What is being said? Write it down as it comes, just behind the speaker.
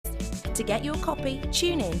To get your copy,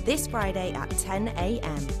 tune in this Friday at 10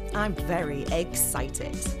 a.m. I'm very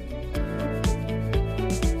excited.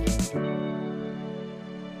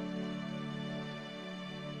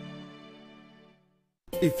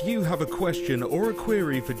 If you have a question or a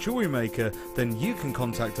query for Jewellery Maker, then you can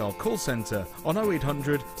contact our call centre on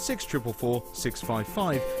 0800 644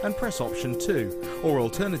 655 and press option 2. Or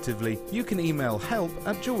alternatively, you can email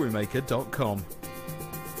help@jewellerymaker.com.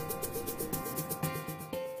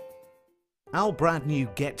 Our brand new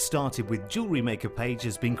Get Started with Jewellery Maker page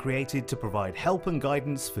has been created to provide help and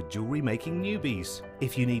guidance for jewellery making newbies.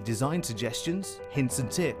 If you need design suggestions, hints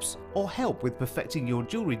and tips, or help with perfecting your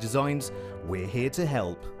jewellery designs, we're here to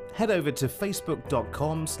help. Head over to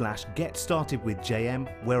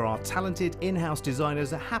facebook.com/getstartedwithjm, where our talented in-house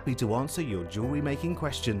designers are happy to answer your jewellery making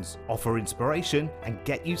questions, offer inspiration, and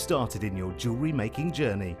get you started in your jewellery making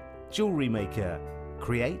journey. Jewellery Maker.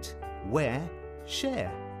 Create, wear,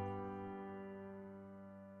 share.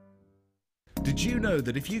 Did you know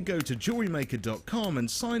that if you go to JewelleryMaker.com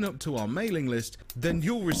and sign up to our mailing list, then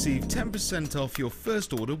you'll receive 10% off your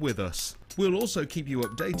first order with us. We'll also keep you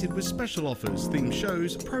updated with special offers, theme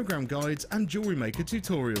shows, program guides and Jewellery Maker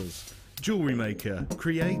tutorials. Jewellery Maker.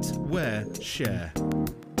 Create, wear, share.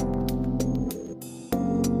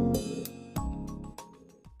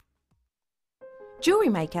 Jewellery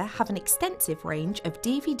Maker have an extensive range of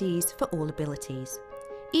DVDs for all abilities.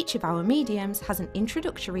 Each of our mediums has an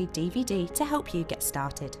introductory DVD to help you get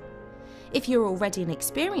started. If you're already an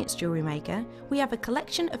experienced jewellery maker, we have a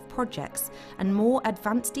collection of projects and more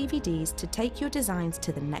advanced DVDs to take your designs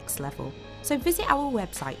to the next level. So visit our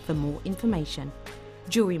website for more information.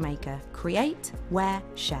 Jewellery Maker. Create, wear,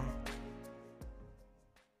 share.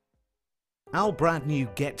 Our brand new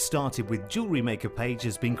Get Started with Jewellery Maker page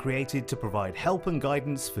has been created to provide help and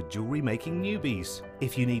guidance for jewellery making newbies.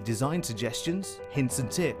 If you need design suggestions, hints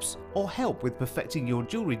and tips, or help with perfecting your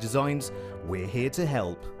jewellery designs, we're here to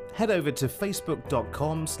help. Head over to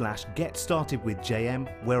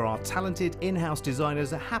facebook.com/getstartedwithjm, where our talented in-house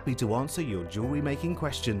designers are happy to answer your jewellery making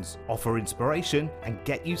questions, offer inspiration, and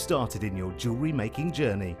get you started in your jewellery making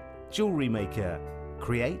journey. Jewellery Maker.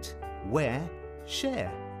 Create, wear,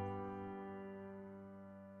 share.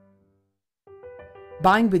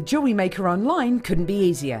 Buying with Jewellery Maker online couldn't be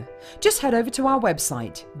easier. Just head over to our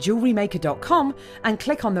website, JewelleryMaker.com, and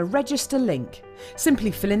click on the register link. Simply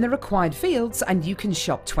fill in the required fields and you can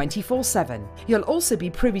shop 24/7. You'll also be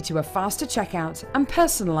privy to a faster checkout and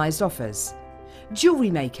personalised offers. Jewellery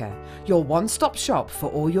Maker, your one-stop shop for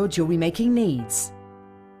all your jewellery making needs.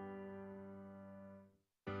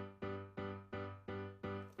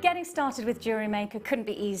 Getting started with Jewellery Maker couldn't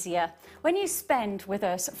be easier. When you spend with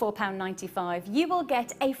us £4.95, you will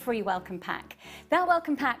get a free welcome pack. That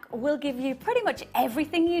welcome pack will give you pretty much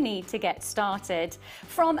everything you need to get started.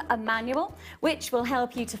 From a manual, which will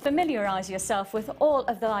help you to familiarise yourself with all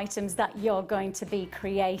of the items that you're going to be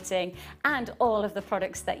creating and all of the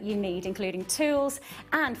products that you need, including tools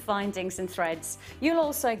and findings and threads. You'll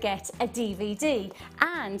also get a DVD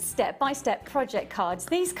and step-by-step project cards.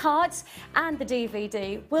 These cards and the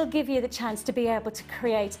DVD will give you the chance to be able to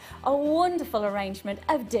create a wonderful arrangement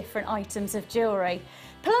of different items of jewellery.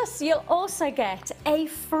 Plus, you'll also get a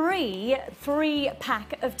free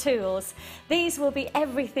pack of tools. These will be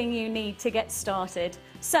everything you need to get started.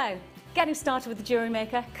 So, getting started with the Jewellery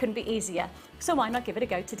Maker couldn't be easier. So why not give it a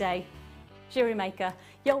go today? Jewellery Maker,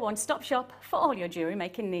 your one-stop shop for all your jewellery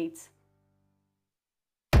making needs.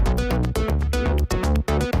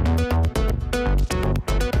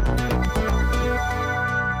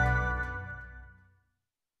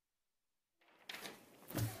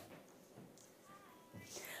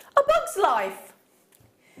 A bug's life.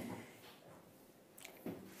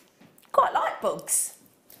 Quite like bugs.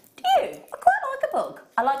 Do you? I quite like a bug.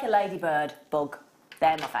 I like a ladybird bug.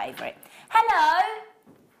 They're my favourite. Hello.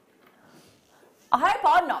 I hope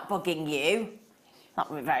I'm not bugging you.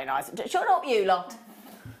 That would be very nice. Shut up, you lot.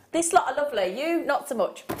 This lot are lovely. You, not so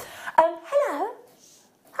much. Hello.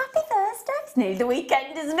 Happy Thursday. It's nearly the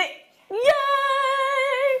weekend, isn't it?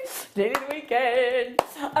 Yay! Nearly the weekend.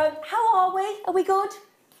 How are we? Are we good?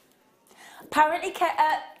 Apparently,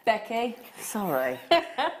 Becky. Sorry.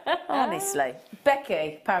 Honestly.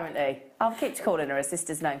 Becky, apparently. I'll keep calling her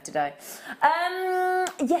sister's name today.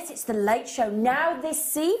 Yes, it's the Late Show now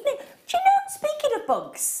this evening. Do you know, speaking of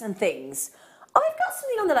bugs and things, I've got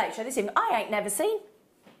something on the Late Show this evening I ain't never seen.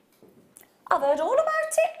 I've heard all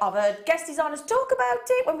about it. I've heard guest designers talk about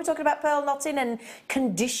it when we're talking about pearl knotting and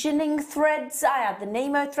conditioning threads. I had the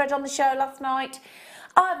Nemo thread on the show last night.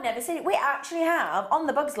 I've never seen it. We actually have, on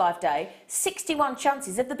the Bugs Life Day, 61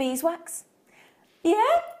 chances of the beeswax.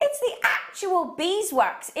 Yeah, it's the actual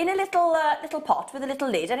beeswax in a little little pot with a little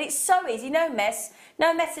lid, and it's so easy, no mess,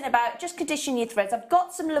 no messing about, just condition your threads. I've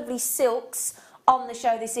got some lovely silks on the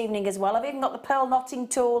show this evening as well. I've even got the pearl knotting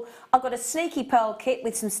tool. I've got a sneaky pearl kit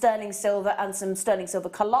with some sterling silver and some sterling silver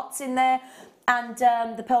culottes in there. And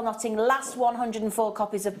the pearl knotting, last 104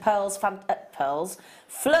 copies of Fleurs,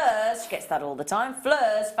 she gets that all the time,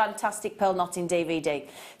 Fleurs Fantastic Pearl Knotting DVD.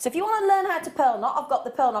 So if you want to learn how to pearl knot, I've got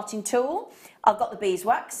the pearl knotting tool, I've got the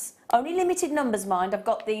beeswax, only limited numbers mind, I've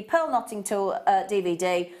got the pearl knotting tool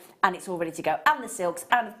DVD, and it's all ready to go, and the silks,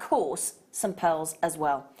 and of course, some pearls as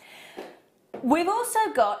well. We've also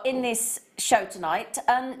got in this show tonight,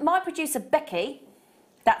 my producer Becky,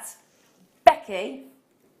 that's Becky,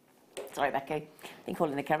 sorry Becky, I've been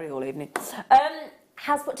calling her Kerry all evening,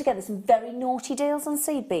 has put together some very naughty deals on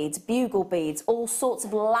seed beads, bugle beads, all sorts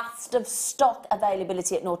of last of stock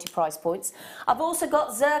availability at naughty price points. I've also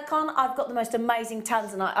got zircon, I've got the most amazing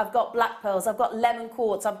tanzanite, I've got black pearls, I've got lemon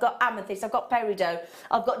quartz, I've got amethyst, I've got peridot,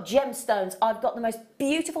 I've got gemstones, I've got the most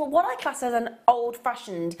beautiful, what I class as an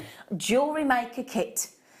old-fashioned jewellery maker kit,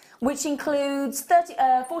 which includes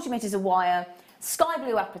 40 metres of wire, sky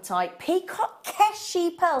blue apatite, peacock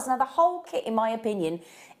keshi pearls. Now the whole kit, in my opinion,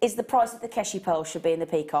 is the price that the keshi pearls should be in the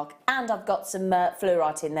peacock, and I've got some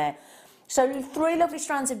fluorite in there. So 3 lovely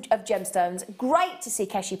strands of gemstones. Great to see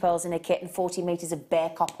keshi pearls in a kit and 40 metres of bare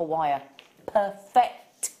copper wire.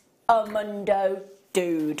 Perfect amundo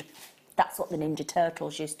dude. That's what the Ninja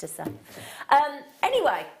Turtles used to say.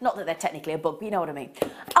 Anyway, not that they're technically a bug, but you know what I mean.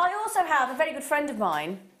 I also have a very good friend of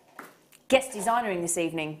mine, guest designering this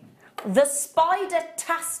evening, the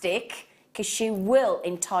Spider-tastic, because she will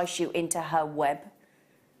entice you into her web,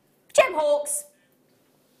 Jem Hawkes.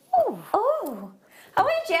 Oh, how are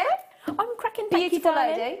you, Jem? I'm cracking, thank you, Beautiful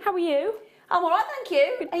darling. lady. How are you? I'm all right, thank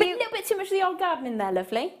you. A little bit too much of the old gardening there,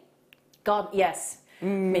 lovely. God, yes.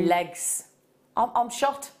 My legs. I'm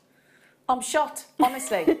shot. I'm shot,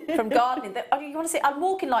 honestly, from gardening. You want to see? I'm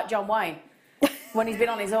walking like John Wayne when he's been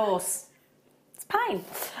on his horse. It's pain.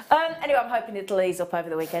 Anyway, I'm hoping it'll ease up over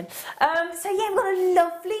the weekend. So yeah, we've got a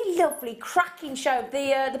lovely, lovely, cracking show.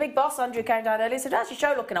 The big boss, Andrew, came down earlier and said, how's your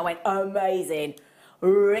show looking? I went, amazing.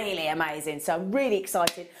 Really amazing. So I'm really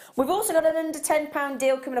excited. We've also got an under £10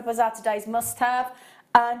 deal coming up as our today's must-have.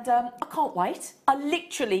 And I can't wait. I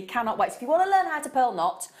literally cannot wait. So if you want to learn how to pearl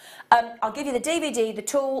knot, I'll give you the DVD, the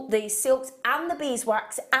tool, the silks and the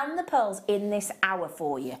beeswax and the pearls in this hour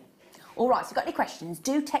for you. All right, so if you've got any questions,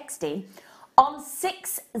 do text in on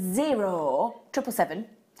 60777.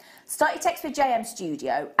 Start your text with JM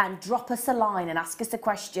Studio and drop us a line and ask us a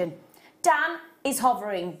question. Dan is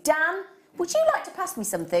hovering. Dan, would you like to pass me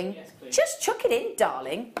something? Yes, please. Just chuck it in,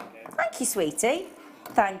 darling. Okay. Thank you, sweetie.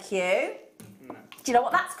 Thank you. Do you know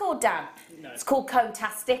what that's called, Dan? No. It's called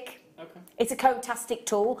Cone-tastic. Okay. It's a Cone-tastic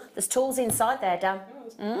tool. There's tools inside there, Dan.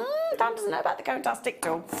 Dan doesn't know about the Cone-tastic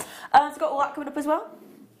tool. I've got all that coming up as well.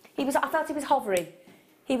 I felt he was hovering.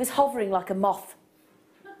 He was hovering like a moth.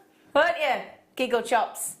 Weren't you? Giggle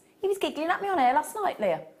chops. He was giggling at me on air last night,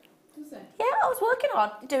 Leah. Was it? Yeah, I was working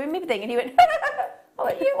hard, doing my thing, and he went, I went,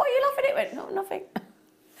 what are you laughing at? He went, no, nothing.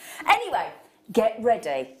 Anyway, get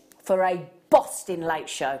ready for a Boston late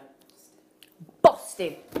show.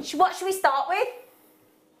 Boston. What should we start with?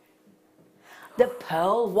 The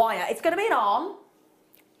pearl wire. It's going to be an on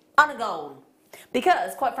and a goal.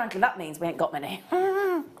 Because, quite frankly, that means we ain't got many.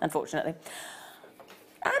 Unfortunately.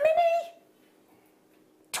 How many?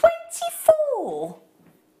 24.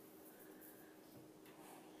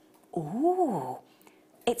 Ooh.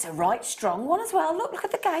 It's a right strong one as well. Look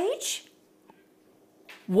at the gauge.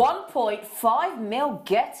 1.5 mil,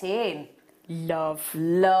 get in. Love.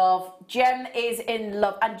 Love. Jem is in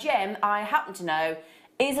love. And Jem, I happen to know,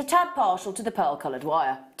 is a tad partial to the pearl-coloured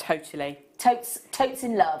wire. Totally. Totes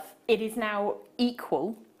in love. It is now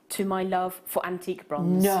equal to my love for antique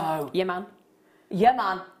bronze. No. Yeah, man. Yeah,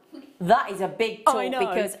 man. That is a big talk I know.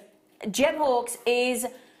 because Jem Hawkes is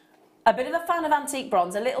a bit of a fan of antique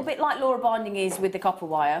bronze, a little bit like Laura Binding is with the copper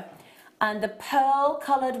wire. And the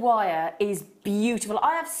pearl-coloured wire is beautiful.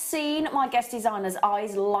 I have seen my guest designer's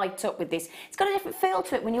eyes light up with this. It's got a different feel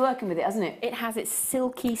to it when you're working with it, hasn't it? It has its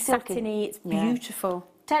silky, satiny, it's Yeah. beautiful.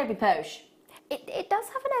 Terribly posh. It does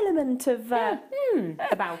have an element of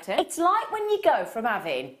about it. It's like when you go from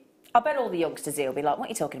having, I bet all the youngsters here will be like, what are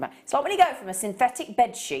you talking about? It's like when you go from a synthetic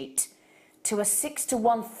bed sheet to a 6 to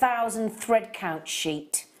 1,000 thread count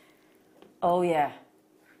sheet. Oh, yeah.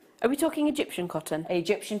 Are we talking Egyptian cotton?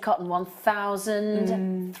 Egyptian cotton,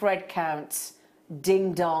 1,000 thread counts.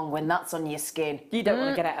 Ding dong when that's on your skin. You don't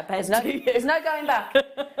want to get out of bed, There's do you? there's no going back.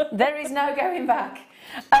 There is no going back.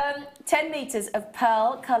 10 metres of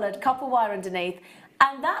pearl-coloured copper wire underneath.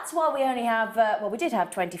 And that's why we only have, well, we did have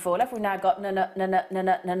 24 left. We've now got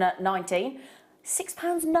 19.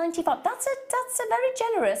 £6.95. That's a very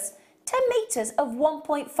generous 10 metres of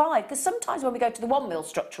 1.5, because sometimes when we go to the 1 mil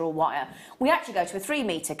structural wire, we actually go to a 3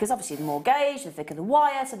 metre, because obviously the more gauge, the thicker the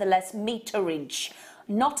wire, so the less meterage.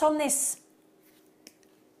 Not on this.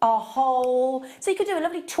 A whole. So you could do a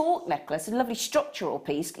lovely torque necklace, a lovely structural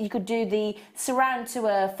piece. You could do the surround to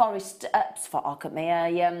a forest,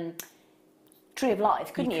 tree of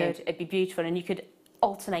life, couldn't you? It'd be beautiful, and you could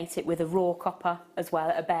alternate it with a raw copper as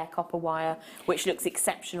well, a bare copper wire, which looks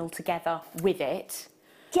exceptional together with it.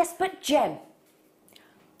 Yes, but Jem,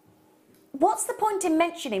 what's the point in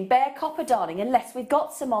mentioning bare copper, darling, unless we've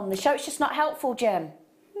got some on the show? It's just not helpful, Jem.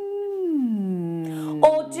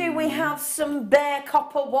 Or do we have some bare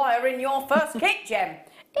copper wire in your first kit, Jem?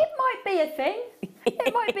 It might be a thing.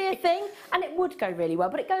 It might be a thing, and it would go really well,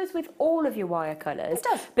 but it goes with all of your wire colours. It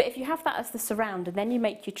does. But if you have that as the surround, and then you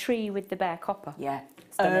make your tree with the bare copper. Yeah.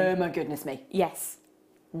 Stunning. Oh, my goodness me. Yes.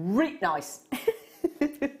 Really nice. Do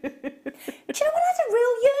you know what I had a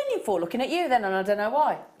real yearning for looking at you then, and I don't know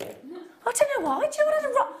why? I don't know why. Do you know what I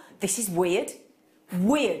had a... This is weird.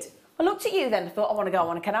 Weird. I looked at you then and thought, I want to go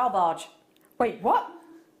on a canal barge. Wait, what?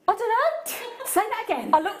 I don't know. Say that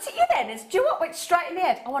again. I looked at you then and do you know what went straight in my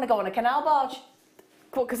head? I want to go on a canal barge.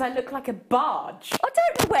 What, because I look like a barge? I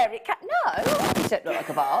don't know where it can... No, I don't look like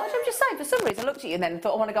a barge. I'm just saying, for some reason I looked at you then and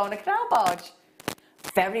thought, I want to go on a canal barge.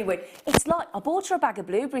 Very weird. It's like, I bought her a bag of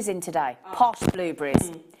blueberries in today. Posh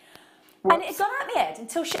blueberries. And it had gone out of my head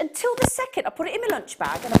until the second I put it in my lunch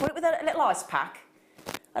bag and I put it with a little ice pack.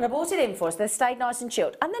 And I brought it in for us, they stayed nice and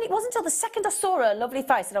chilled. And then it wasn't until the second I saw her lovely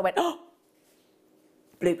face and I went, oh,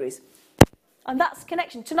 blueberries. And that's the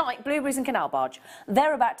connection. Tonight, blueberries and canal barge.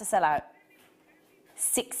 They're about to sell out.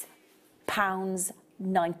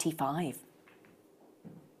 £6.95.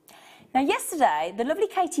 Now, yesterday, the lovely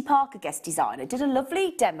Katie Parker, guest designer, did a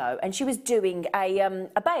lovely demo and she was doing a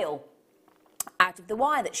bail out of the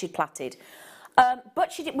wire that she'd plaited.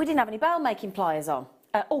 But we didn't have any bail making pliers on.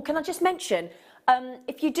 Oh, can I just mention,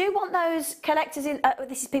 if you do want those collectors in,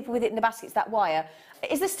 this is people with it in the baskets, that wire,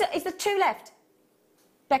 is there 2 left?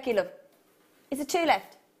 Becky, love, is there 2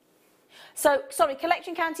 left? So, sorry,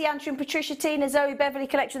 Collection County, Antrim, Patricia, Tina, Zoe, Beverly,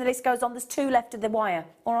 Collection, the list goes on. There's 2 left of the wire,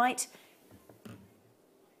 all right?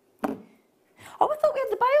 Oh, I thought we had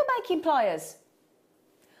the bail making pliers.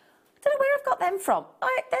 I don't know where I've got them from.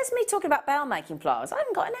 There's me talking about bail making pliers. I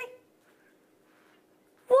haven't got any.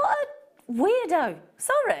 What a weirdo.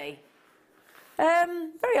 Sorry.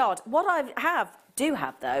 Very odd. What I do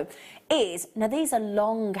have though is, now these are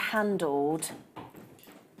long handled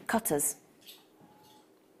cutters.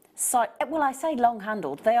 So, well, I say long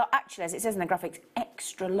handled, they are actually, as it says in the graphics,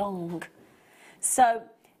 extra long. So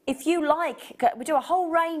if you like, we do a whole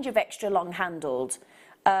range of extra long handled.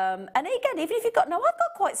 And again, even if you've got, no, I've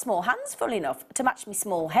got quite small hands, full enough, to match my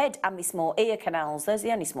small head and my small ear canals. Those are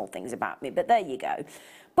the only small things about me, but there you go.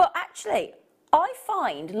 But actually, I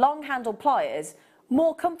find long handled pliers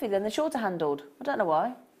more comfy than the shorter handled. I don't know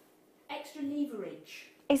why. Extra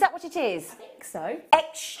leverage. Is that what it is? I think so.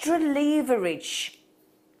 Extra leverage.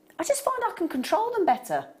 I just find I can control them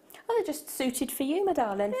better. Oh, they're just suited for you, my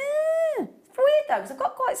darling. Yeah. It's weird though, because I've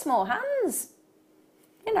got quite small hands.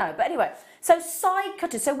 You know, but anyway. So side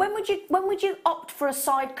cutter. So when would you opt for a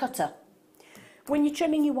side cutter? When you're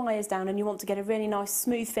trimming your wires down and you want to get a really nice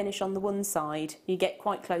smooth finish on the one side, you get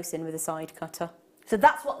quite close in with a side cutter. So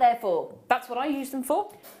that's what they're for. That's what I use them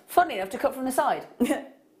for. Funny enough to cut from the side. Yeah.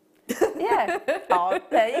 Oh,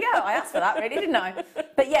 there you go. I asked for that, really, didn't I?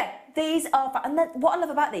 But yeah, these are. And then what I love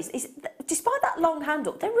about these is, despite that long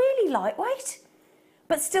handle, they're really lightweight,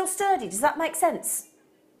 but still sturdy. Does that make sense?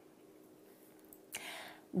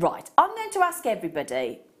 Right. I'm going to ask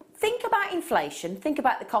everybody. Think about inflation. Think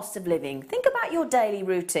about the cost of living. Think about your daily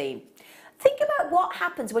routine. Think about what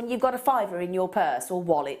happens when you've got a fiver in your purse or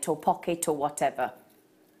wallet or pocket or whatever.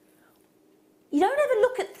 You don't ever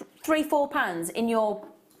look at £3-4 in your,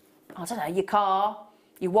 I don't know, your car,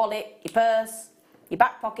 your wallet, your purse, your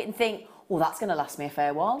back pocket and think, oh, that's going to last me a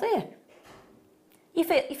fair while, do you? You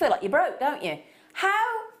feel like you're broke, don't you?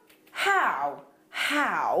 How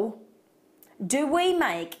do we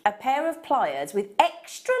make a pair of pliers with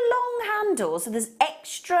extra long handles, so there's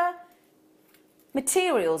extra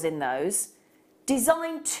materials in those,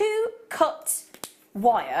 designed to cut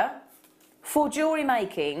wire for jewellery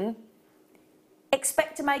making,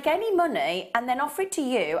 expect to make any money and then offer it to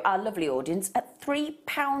you, our lovely audience, at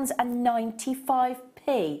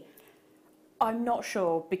 £3.95p? I'm not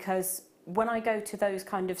sure, because when I go to those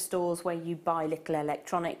kind of stores where you buy little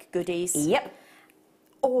electronic goodies, Yep.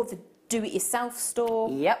 or the do-it-yourself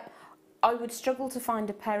store. Yep. I would struggle to find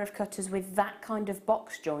a pair of cutters with that kind of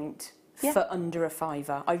box joint for under a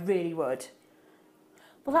 £5. I really would.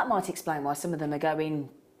 Well, that might explain why some of them are going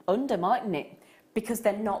under, mightn't it? Because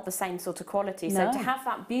they're not the same sort of quality. No. So to have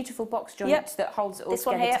that beautiful box joint Yep. that holds it all This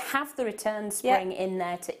one together, here. to have the return spring in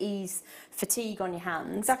there to ease fatigue on your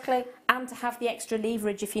hands. Exactly. And to have the extra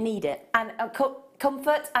leverage if you need it. And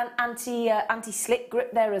comfort and anti-slip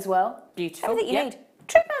grip there as well. Beautiful. Everything you Yep. need.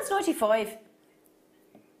 £2.95.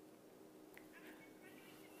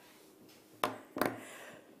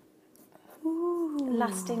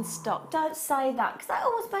 Last in stock. Don't say that, because that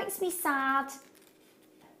always makes me sad.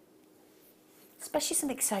 Especially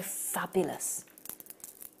something so fabulous.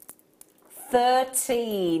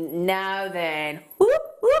 13. Now then. Woo,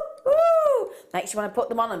 woo, woo. Makes you want to put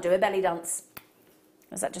them on and do a belly dance.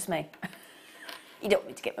 Or is that just me? You don't want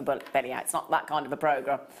me to get my belly out. It's not that kind of a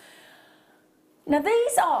programme. Now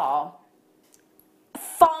these are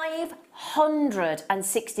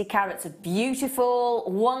 560 carats of beautiful,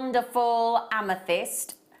 wonderful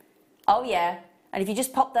amethyst. Oh yeah. And if you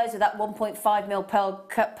just pop those with that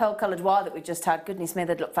 1.5mm pearl coloured wire that we just had, goodness me,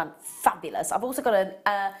 they'd look fabulous. I've also got a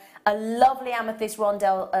lovely amethyst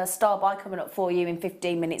rondelle star by coming up for you in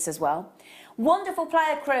 15 minutes as well. Wonderful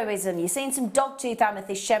player crewism. You're seeing some dogtooth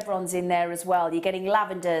amethyst chevrons in there as well. You're getting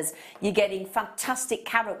lavenders. You're getting fantastic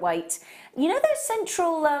carat weight. You know those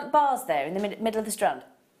central bars there in the middle of the strand?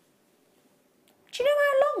 Do you know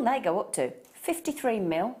how long they go up to?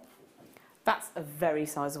 53mm. That's a very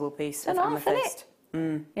sizable piece of An half, isn't amethyst.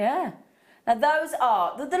 it? Yeah. Now those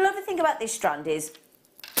are, the lovely thing about this strand is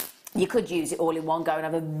you could use it all in one go and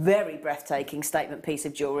have a very breathtaking statement piece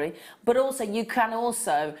of jewellery, but also you can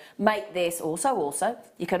also make this, you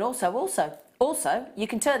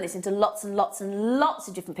can turn this into lots and lots and lots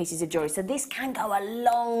of different pieces of jewellery, so this can go a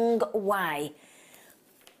long way.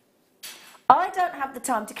 I don't have the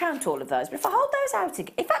time to count all of those, but if I hold those out,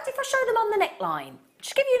 in fact, if I show them on the neckline,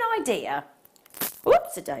 just give you an idea.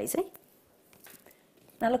 Whoops-a-daisy.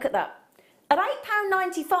 Now look at that. At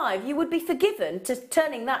 £8.95, you would be forgiven to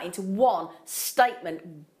turning that into one statement,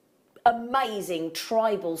 amazing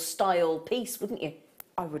tribal style piece, wouldn't you?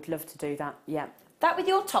 I would love to do that, yeah. That with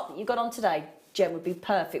your top that you got on today, Jen, would be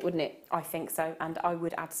perfect, wouldn't it? I think so, and I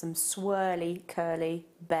would add some swirly, curly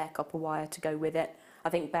bare copper wire to go with it. I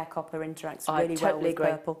think bare copper interacts really well with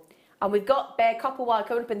purple. And we've got bare copper wire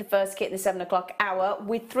coming up in the first kit in the 7 o'clock hour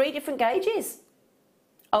with 3 different gauges.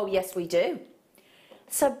 Oh, yes, we do.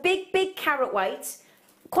 So big carat weight.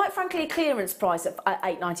 Quite frankly, a clearance price at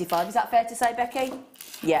 £8.95. Is that fair to say, Becky?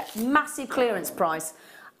 Yeah, massive clearance price.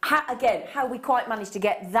 How we quite managed to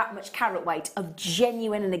get that much carat weight of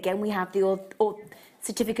genuine, and again, we have the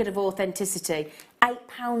certificate of authenticity.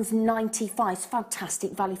 £8.95. It's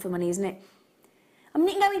fantastic value for money, isn't it?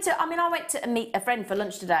 I went to meet a friend for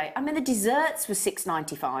lunch today. I mean, the desserts were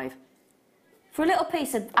 £6.95 for a little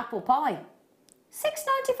piece of apple pie.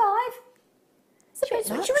 £6.95. So she said,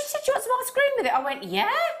 "Do you want some ice cream with it?" I went,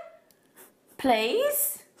 "Yeah,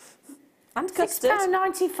 please." And custard.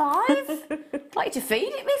 £6.95. I'd like you to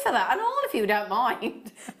feed it me for that, and all if you don't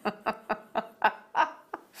mind.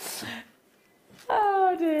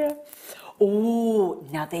 Oh dear. Oh,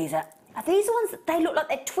 now these ones. They look like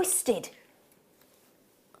they're twisted.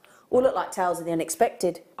 Or look like Tales of the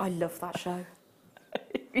Unexpected. I love that show.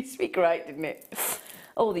 It used to be great, didn't it?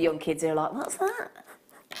 All the young kids are like, "What's that?"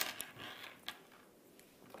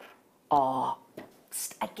 Oh,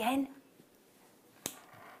 again,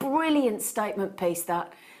 brilliant statement piece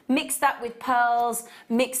that. Mix that with pearls,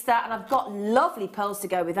 and I've got lovely pearls to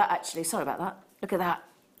go with that actually. Sorry about that. Look at that.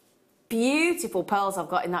 Beautiful pearls I've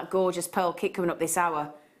got in that gorgeous pearl kit coming up this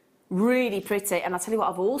hour. Really pretty. And I'll tell you what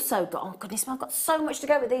I've also got. Oh, goodness me, I've got so much to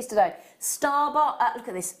go with these today. Starbar, look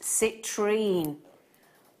at this, citrine.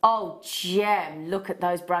 Oh, gem. Look at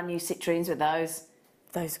those brand new citrines with those.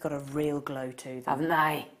 Those have got a real glow to them. Haven't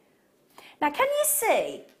they? Now, can you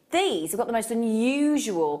see? These have got the most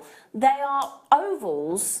unusual. They are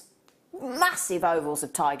ovals, massive ovals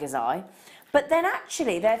of tiger's eye, but then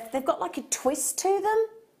actually they've got like a twist to them.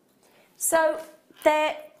 So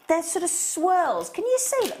they're sort of swirls. Can you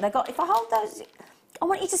see that they've got? If I hold those, I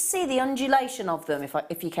want you to see the undulation of them,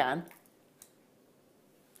 if you can.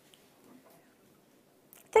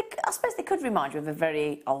 I suppose they could remind you of a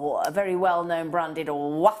very well-known branded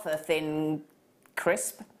wafer thin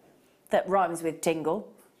crisp that rhymes with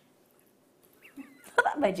tingle.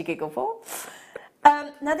 That made you giggle for.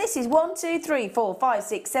 Now this is 1, 2, 3, 4, 5,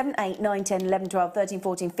 6, 7, 8, 9, 10, 11, 12, 13,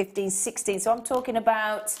 14, 15, 16. So I'm talking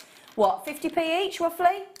about, what, 50p each,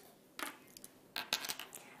 roughly?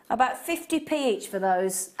 About 50p each for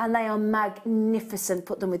those, and they are magnificent.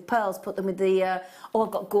 Put them with pearls, put them with the, oh,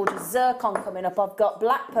 I've got gorgeous zircon coming up. I've got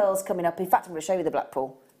black pearls coming up. In fact, I'm going to show you the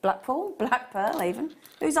Blackpool. Blackpool? Black pearl, even.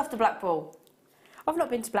 Who's off to Blackpool? I've not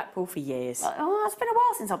been to Blackpool for years. Oh, it's been a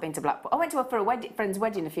while since I've been to Blackpool. I went to for a friend's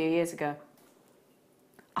wedding a few years ago.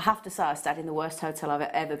 I have to say, I stayed in the worst hotel I've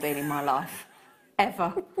ever been in my life.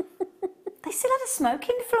 Ever. They still had a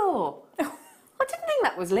smoking floor. I didn't think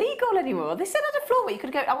that was legal anymore. They still had a floor where you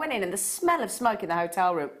could go. I went in and the smell of smoke in the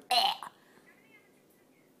hotel room.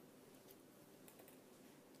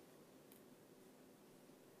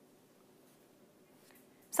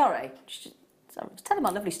 Sorry. Just tell them my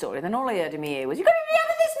lovely story, and then all I heard in my ear was, "You got any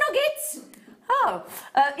amethyst nuggets?" Oh,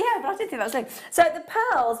 yeah, but I didn't think that was it. So the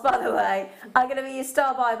pearls, by the way, are going to be your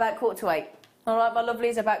star by about 7:45. All right, my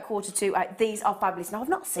lovelies, about 7:45. These are fabulous. Now, I've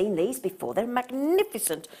not seen these before. They're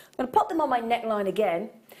magnificent. I'm going to pop them on my neckline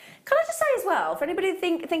again. Can I just say as well, for anybody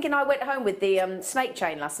thinking I went home with the snake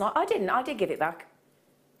chain last night, I didn't. I did give it back.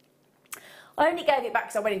 I only gave it back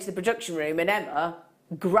because I went into the production room and Emma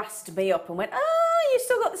grasped me up and went, "Oh, you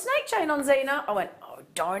still got the snake chain on, Zena?" I went, "Oh,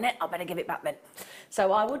 darn it, I better give it back then."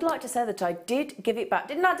 So I would like to say that I did give it back.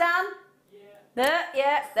 Didn't I, Dan?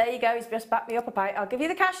 Yeah, there you go. He's just backed me up a pay. I'll give you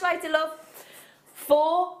the cash later, love.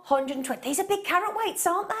 420. These are big carat weights,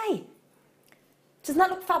 aren't they? Doesn't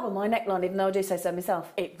that look fab on my neckline, even though I do say so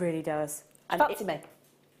myself? It really does. And to me.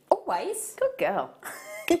 Always. Good girl.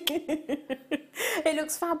 It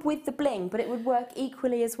looks fab with the bling, but it would work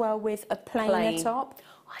equally as well with a plainer top.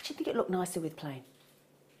 I actually think it looked nicer with plain.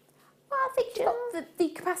 Well, I think you've got the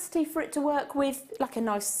capacity for it to work with like a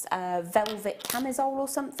nice velvet camisole or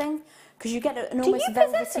something, because you get an almost Do you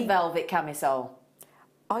velvety. possess a velvet camisole?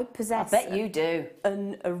 I possess. I bet you do.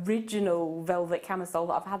 An original velvet camisole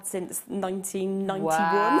that I've had since 1991.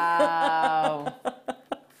 Wow.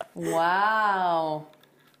 Wow.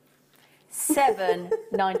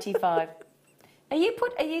 $7.95. Are you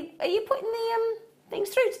putting the things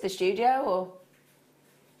through to the studio, or?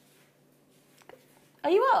 Oh,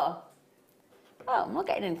 you are? Oh, I'm not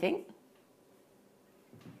getting anything.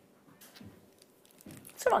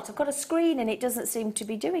 It's all right. I've got a screen and it doesn't seem to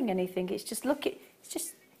be doing anything. It's just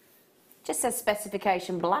just says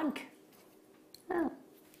specification blank. Oh.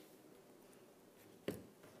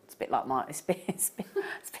 It's a bit like mine. I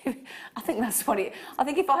think that's what it. I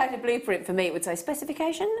think if I had a blueprint for me, it would say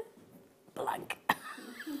specification blank.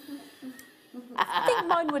 I think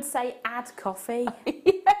mine would say add coffee.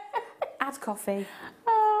 Add coffee.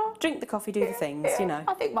 Drink the coffee, do the things, you know.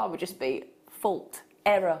 I think mine would just be fault,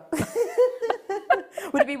 error.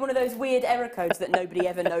 Would it be one of those weird error codes that nobody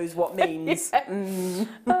ever knows what means? Yeah.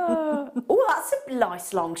 Oh, that's a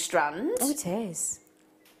nice long strand. Oh, it is.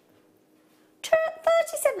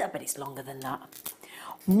 37, I bet it's longer than that.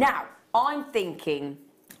 Now, I'm thinking,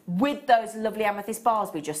 with those lovely amethyst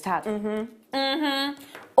bars we just had,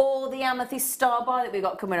 or the amethyst star bar that we've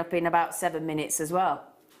got coming up in about 7 minutes as well.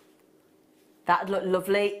 That'd look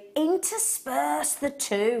lovely. Intersperse the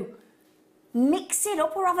two. Mix it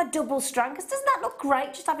up or have a double strand, because doesn't that look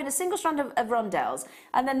great, just having a single strand of rondelles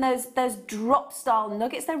and then those drop style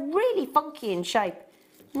nuggets? They're really funky in shape,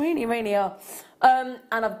 really, really are. And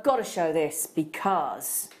I've got to show this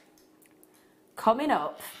because coming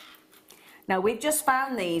up, now we've just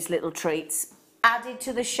found these little treats added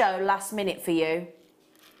to the show last minute for you.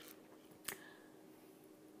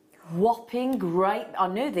 Whopping great. I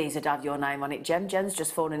knew these would have your name on it, Jem. Jem's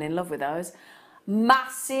just fallen in love with those.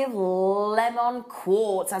 Massive lemon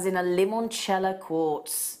quartz, as in a limoncello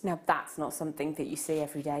quartz. Now that's not something that you see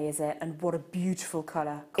every day, is it? And what a beautiful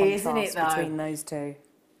colour Isn't it, contrast though? between those two.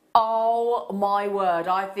 Oh my word,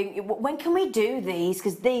 I think, when can we do these?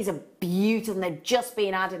 Because these are beautiful and they've just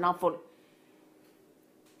been added and I thought,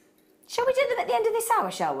 shall we do them at the end of this hour,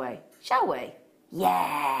 shall we? Shall we?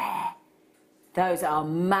 Yeah. Those are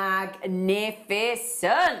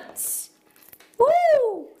magnificent.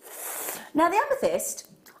 Woo! Now the amethyst,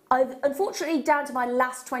 I've unfortunately down to my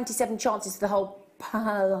last 27 chances for the whole. There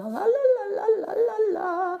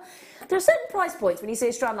are certain price points when you see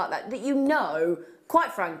a strand like that you know,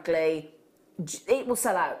 quite frankly, it will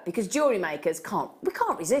sell out because jewellery makers can't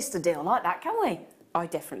resist a deal like that, can we? I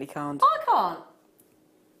definitely can't. I can't.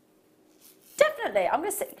 Definitely, I'm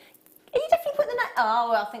going to say. Are you definitely putting the name? Oh,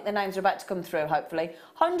 well, I think the names are about to come through, hopefully.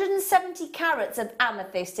 170 carats of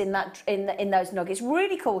amethyst in those nuggets.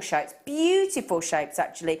 Really cool shapes. Beautiful shapes,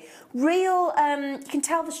 actually. Real, you can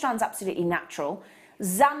tell the strand's absolutely natural.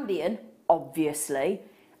 Zambian, obviously.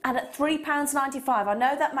 And at £3.95, I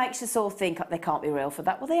know that makes us all think they can't be real for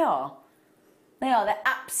that. Well, they are. They are. They're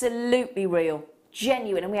absolutely real.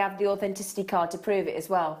 Genuine. And we have the authenticity card to prove it as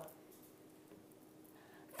well.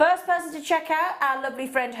 First person to check out, our lovely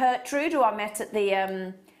friend Gertrude, who I met at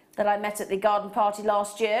the garden party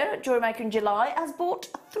last year at Jewellery Maker in July, has bought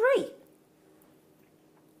 3.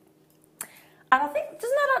 And I think, doesn't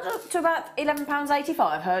that add up to about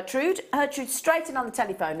 £11.85, Gertrude? Gertrude's straight in on the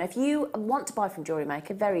telephone. Now, if you want to buy from Jewellery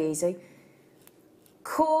Maker, very easy.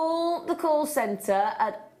 Call the call centre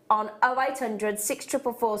on 0800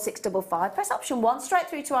 644 655. Press option 1 straight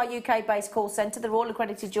through to our UK-based call centre. They're all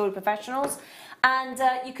accredited jewellery professionals. And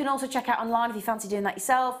you can also check out online if you fancy doing that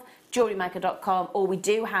yourself, JewelleryMaker.com, or we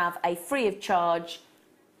do have a free of charge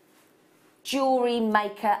Jewellery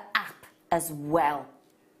Maker app as well.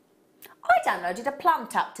 I downloaded a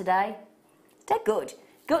plant app today. They're good.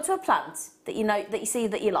 Go up to a plant that you know, that you see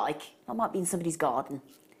that you like. That might be in somebody's garden.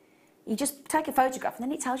 You just take a photograph and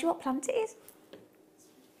then it tells you what plant it is.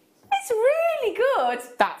 It's really good.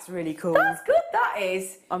 That's really cool. That's good, that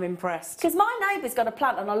is. I'm impressed. Because my neighbour's got a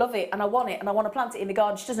plant and I love it and I want to plant it in the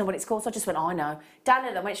garden. She doesn't know what it's called, so I just went, oh, I know.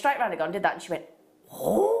 Downloaded it, went straight round the garden, did that, and she went,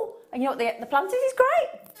 oh. And you know what the plant is? It's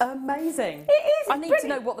great. Amazing. It is. I need brilliant. to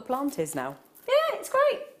know what the plant is now. Yeah, it's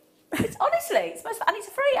great. It's honestly, and it's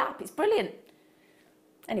a free app. It's brilliant.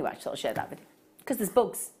 Anyway, I just thought I'd share that with you. Because there's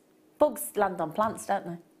bugs. Bugs land on plants, don't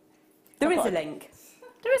they? There is a link.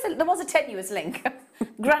 There was a tenuous link.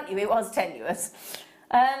 Grant you, it was tenuous.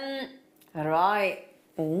 Right.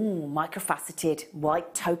 Ooh, microfaceted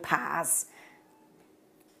white topaz.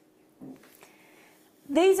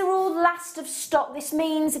 These are all last of stock. This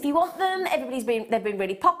means if you want them, they've been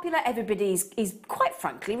really popular. Everybody's is quite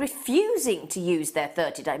frankly refusing to use their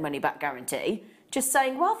 30-day money-back guarantee. Just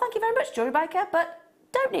saying, well, thank you very much, Jewellery Maker, but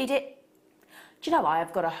don't need it. Do you know, I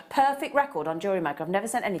have got a perfect record on Jewellery Maker. I've never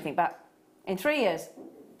sent anything back in 3 years.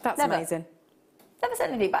 That's Never. amazing. Never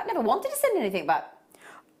sent anything back. Never wanted to send anything back.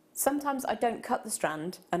 Sometimes I don't cut the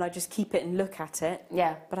strand and I just keep it and look at it.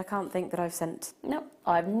 Yeah. But I can't think that I've sent... No,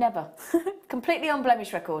 I've never. Completely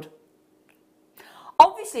unblemished record.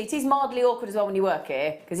 Obviously, it is mildly awkward as well when you work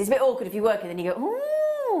here, because it's a bit awkward if you work here and then you go,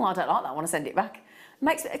 ooh, I don't like that, I want to send it back.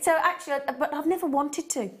 So actually, but I've never wanted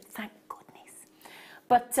to, thank goodness.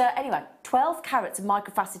 But anyway, 12 carats of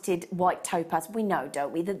microfaceted white topaz, we know,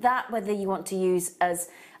 don't we, that whether you want to use as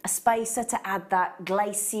a spacer to add that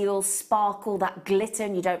glacial sparkle, that glitter,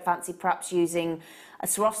 and you don't fancy perhaps using a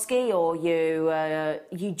Swarovski, or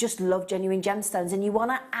you just love genuine gemstones and you want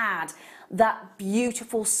to add that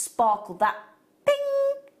beautiful sparkle, that ping,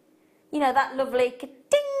 you know, that lovely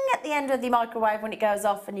ka-ding at the end of the microwave when it goes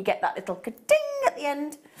off, and you get that little ka-ding at the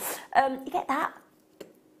end. You get that.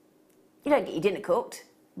 You don't get your dinner cooked,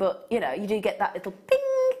 but, you know, you do get that little ping.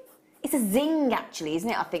 It's a zing, actually, isn't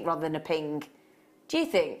it, I think, rather than a ping. Do you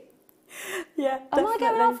think? Yeah, Am I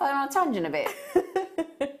going off on a tangent a bit?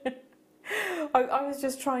 I was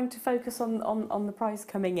just trying to focus on the price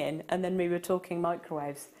coming in, and then we were talking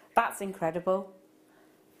microwaves. That's incredible.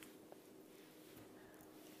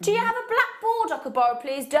 Do you have a black board I could borrow,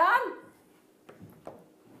 please, Dan?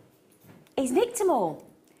 He's nicked them all.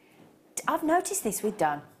 I've noticed this with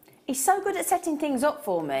Dan. He's so good at setting things up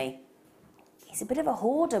for me. He's a bit of a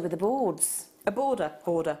hoarder with the boards. A border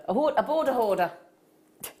hoarder. A border hoarder.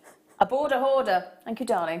 A border hoarder. Thank you,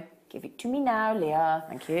 darling. Give it to me now, Leah.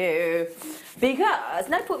 Thank you. Because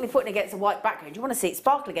no point me putting it against a white background. You want to see it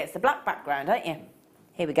sparkle against the black background, don't you?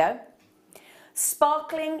 Here we go.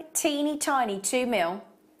 Sparkling, teeny tiny 2mm.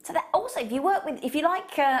 So that also, if you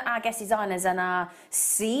like our guest designers and our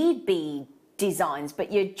seed bead designs,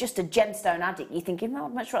 but you're just a gemstone addict, you're thinking, well,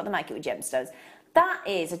 I'd much rather make it with gemstones.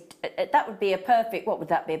 That would be a perfect, what would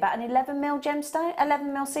that be? About an 11mm gemstone,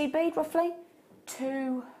 11mm seed bead, roughly?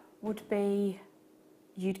 2 would be,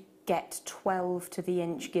 you'd get 12 to the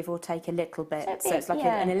inch, give or take a little bit. So it's like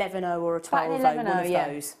an 11.0 or a 12.0, one of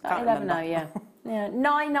those. Can't remember. 11.0, yeah. Yeah,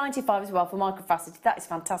 $9.95 as well for microfaceted. That is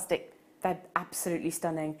fantastic. They're absolutely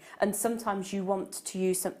stunning. And sometimes you want to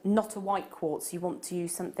use not a white quartz, you want to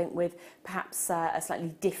use something with perhaps a slightly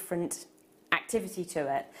different activity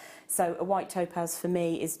to it. So a white topaz for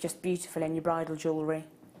me is just beautiful in your bridal jewellery.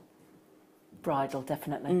 Bridal,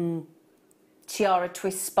 definitely. Tiara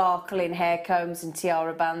twist sparkle in hair combs and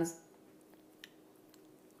tiara bands.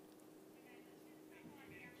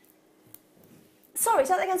 Sorry,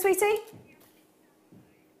 say that again, sweetie?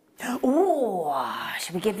 Oh,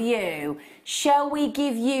 shall we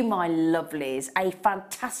give you, my lovelies, a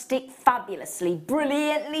fantastic, fabulously,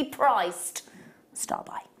 brilliantly priced star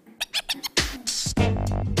buy?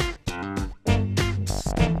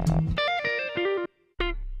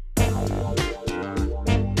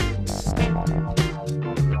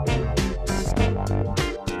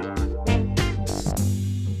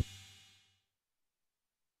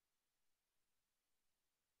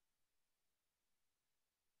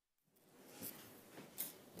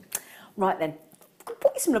 Right then,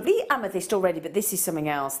 put some lovely amethyst already, but this is something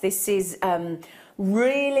else. This is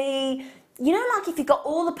really, you know, like if you've got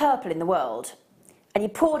all the purple in the world and you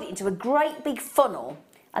poured it into a great big funnel,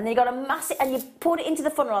 and then you got a massive, and you poured it into the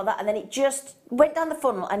funnel like that, and then it just went down the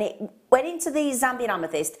funnel and it went into the Zambian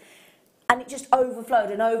amethyst, and it just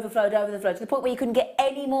overflowed and overflowed, overflowed to the point where you couldn't get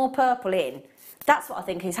any more purple in. That's what I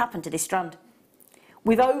think has happened to this strand.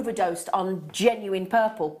 We've overdosed on genuine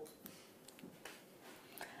purple.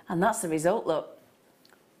 And that's the result, look.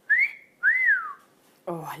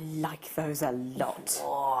 Oh, I like those a lot.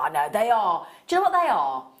 Oh, I know, they are. Do you know what they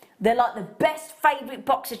are? They're like the best favourite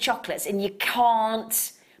box of chocolates, and you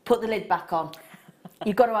can't put the lid back on.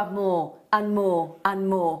 You've got to have more and more and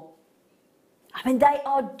more. I mean, they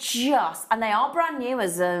are just, and they are brand new,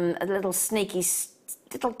 as a little sneaky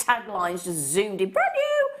little taglines just zoomed in, brand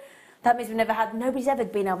new. That means nobody's ever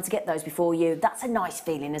been able to get those before you. That's a nice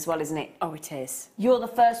feeling as well, isn't it? Oh, it is. You're the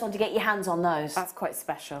first one to get your hands on those. That's quite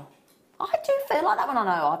special. I do feel like that when I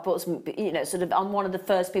know I bought some, you know, sort of, I'm one of the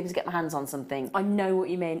first people to get my hands on something. I know what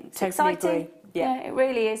you mean. It's Totally exciting. agree. Yeah, it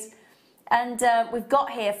really is. And we've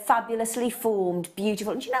got here fabulously formed,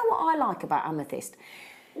 beautiful. And do you know what I like about amethyst?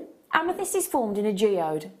 Amethyst is formed in a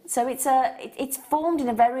geode, so it's formed in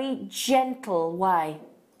a very gentle way.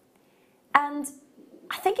 And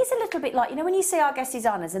I think it's a little bit like, you know, when you see our guest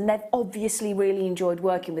designers and they've obviously really enjoyed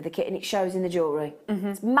working with the kit and it shows in the jewellery.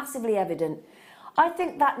 It's massively evident. I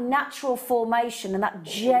think that natural formation and that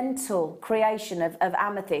gentle creation of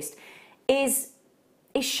amethyst is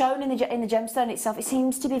shown in the gemstone itself. It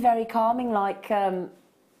seems to be very calming, like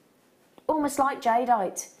almost like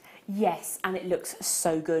jadeite. Yes, and it looks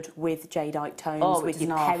so good with jadeite tones, with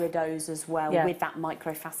your peridots as well, with that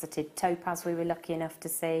microfaceted topaz we were lucky enough to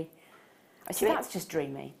see. So that's just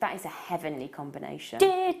dreamy. That is a heavenly combination.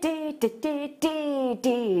 I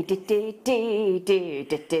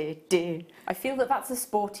feel that that's a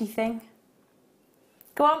sporty thing.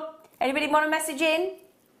 Go on, anybody want to message in?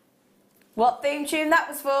 What theme tune that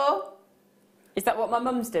was for? Is that what my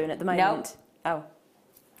mum's doing at the moment? No. Oh.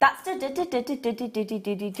 That's Oh,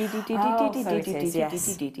 so it is,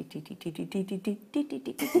 yes.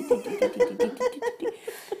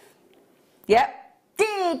 Yep.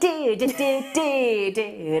 Oh,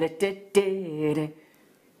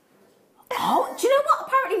 do you know what?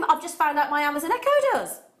 Apparently, I've just found out my Amazon Echo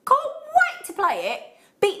does. Can't wait to play it.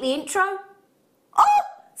 Beat the intro. Oh,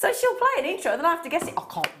 so she'll play an intro, then I have to guess it. I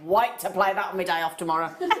can't wait to play that on my day off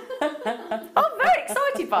tomorrow. I'm very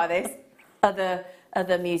excited by this.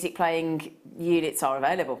 Other music playing units are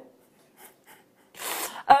available.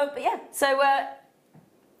 But yeah, so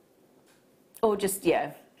or just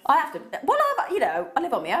I have to. Well, I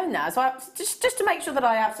live on my own now, so just to make sure that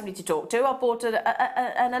I have somebody to talk to, I bought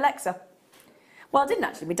an Alexa. Well, I didn't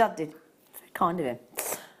actually. My dad did. Very kind of him.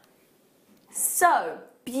 So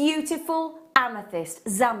beautiful amethyst,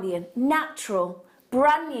 Zambian, natural,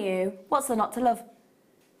 brand new. What's there not to love?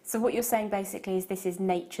 So what you're saying basically is this is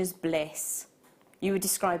nature's bliss. You were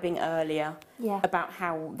describing earlier about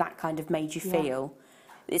how that kind of made you feel.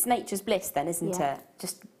 It's nature's bliss then, isn't it?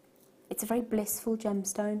 It's a very blissful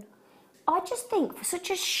gemstone. I just think for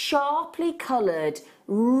such a sharply coloured,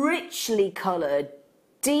 richly coloured,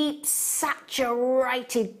 deep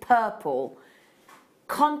saturated purple,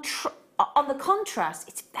 on the contrast,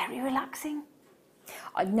 it's very relaxing.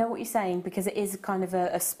 I know what you're saying because it is kind of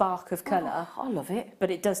a spark of colour. Oh, I love it.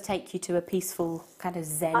 But it does take you to a peaceful kind of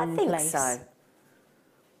zen I think place. so.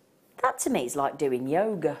 That to me is like doing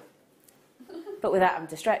yoga, but without having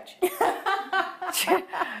to stretch. Do you know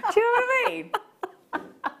what I mean?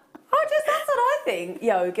 That's what I think.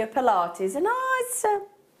 Yoga, Pilates, and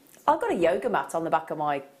I've got a yoga mat on the back of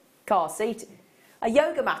my car seat. A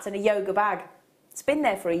yoga mat and a yoga bag. It's been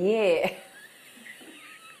there for a year.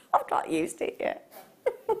 I've not used it yet.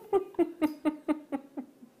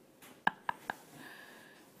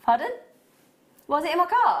 Pardon? Was it in my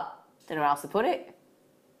car? Don't know where else to put it.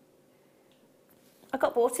 I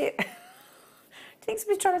got bought it. Do you think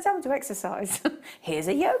somebody's trying to tell me to exercise? Here's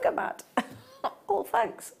a yoga mat. Oh,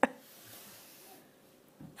 thanks.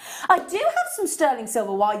 I do have some sterling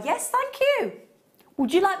silver wire. Yes, thank you.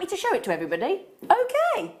 Would you like me to show it to everybody?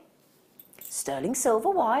 Okay. Sterling silver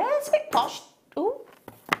wire. It's a bit posh. Ooh.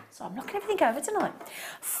 So I'm knocking everything over tonight.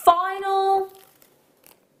 Final.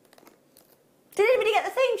 Did anybody get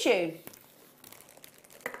the theme tune?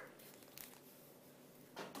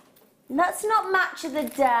 That's not match of the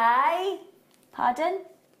day. Pardon?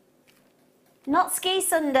 Not ski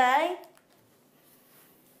Sunday.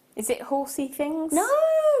 Is it horsey things? No,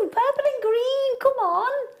 purple and green. Come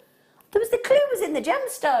on. The clue was in the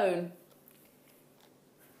gemstone.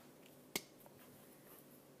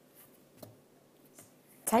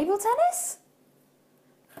 Table tennis?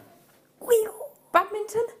 Wheel.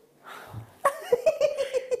 Badminton?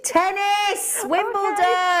 Tennis!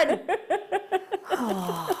 Wimbledon!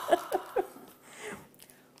 Oh.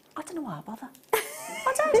 I don't know why I bother.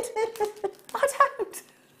 I don't.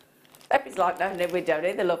 Everybody's like, no, we don't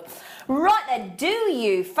either, love. Right then, do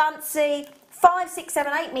you fancy 5, 6,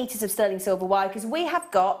 7, 8 metres of sterling silver wire? Because we have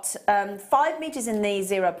got 5 metres in the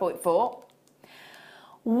 0.4,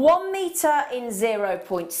 1 metre in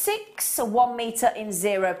 0.6, 1 metre in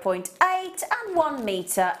 0.8, and 1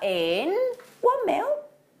 metre in 1 mil.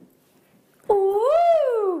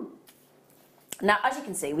 Ooh! Now, as you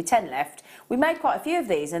can see, with 10 left, we made quite a few of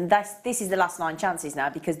these, and this is the last 9 chances now,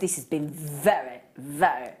 because this has been very,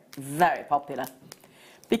 very, very popular.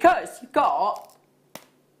 Because you've got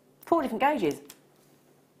 4 different gauges.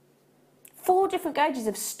 4 different gauges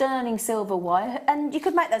of sterling silver wire, and you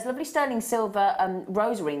could make those lovely sterling silver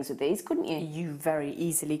rose rings with these, couldn't you? You very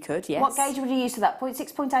easily could, yes. What gauge would you use for that?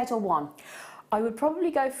 0.6, 0.8 or 1? I would probably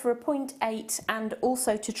go for a 0.8 and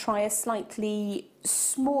also to try a slightly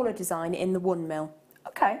smaller design in the 1 mil.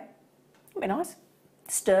 Okay, that'd be nice.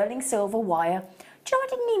 Sterling silver wire. Do you know, I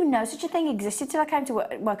didn't even know such a thing existed till I came to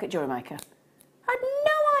work at Jewellery Maker. I had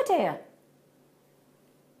no idea.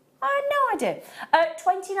 I had no idea.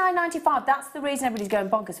 $29.95, that's the reason everybody's going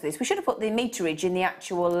bonkers for this. We should have put the meterage in the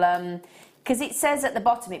actual, because it says at the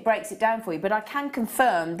bottom, it breaks it down for you, but I can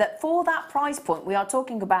confirm that for that price point, we are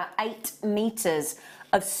talking about 8 metres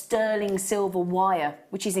of sterling silver wire,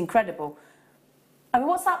 which is incredible. I mean,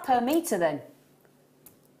 what's that per metre then?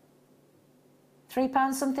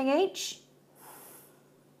 £3 something each?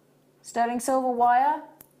 Sterling silver wire?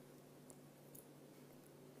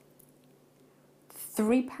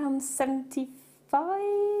 £3.75?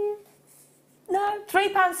 No,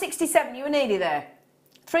 £3.67, you were nearly there.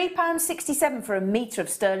 £3.67 for a metre of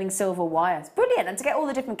sterling silver wire. It's brilliant, and to get all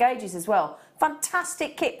the different gauges as well.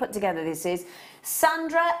 Fantastic kit put together this is.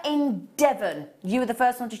 Sandra in Devon. You were the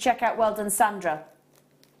first one to check out. Well done, Sandra.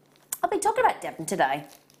 I've been talking about Devon today.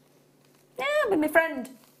 Yeah, with my friend.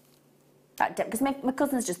 Because my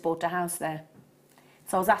cousin's just bought a house there.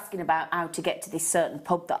 So I was asking about how to get to this certain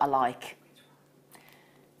pub that I like.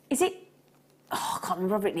 Is it... Oh, I can't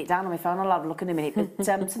remember. I've written it down on my phone. I'll have a look in a minute.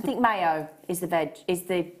 But something Mayo is the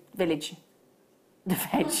village. The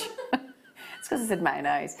veg. It's because I said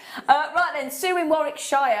mayonnaise. Right then, Sue in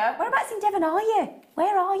Warwickshire. Whereabouts in Devon are you?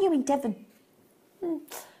 Where are you in Devon? You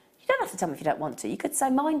don't have to tell me if you don't want to. You could say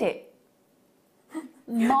mind it.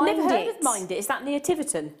 Mind Never heard it. of Mind It. Is that near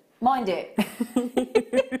Tiverton? Mind it.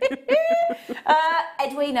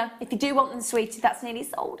 Edwina, if you do want them, sweetie, that's nearly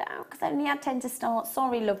sold out because I only had 10 to start.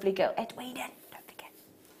 Sorry, lovely girl. Edwina, don't forget.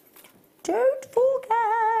 Don't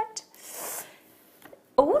forget.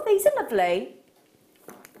 Oh, these are lovely.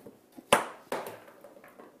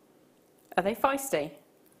 Are they feisty?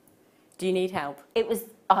 Do you need help?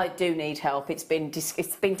 I do need help. It's been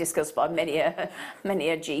discussed by many a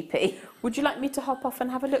GP. Would you like me to hop off and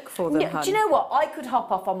have a look for them, hun? Do you know what? I could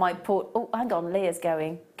hop off on my port. Oh, hang on, Leah's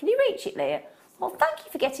going. Can you reach it, Leah? Well, thank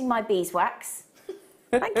you for getting my beeswax.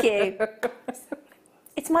 Thank you.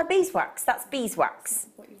 It's my beeswax. That's beeswax.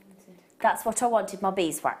 That's what I wanted, my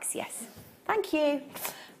beeswax, yes. Thank you.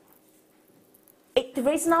 The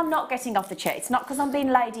reason I'm not getting off the chair, it's not because I'm being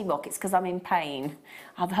lady muck, it's because I'm in pain.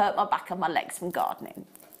 I've hurt my back and my legs from gardening.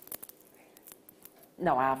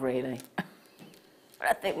 No, I have really.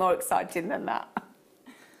 I think more exciting than that.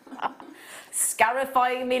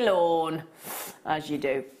 Scarifying me lawn, as you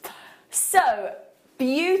do. So,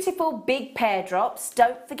 beautiful big pear drops.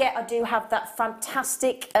 Don't forget I do have that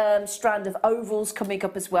fantastic strand of ovals coming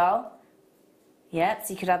up as well. Yeah,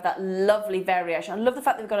 so you could have that lovely variation. I love the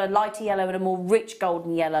fact that we've got a lighter yellow and a more rich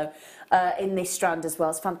golden yellow in this strand as well.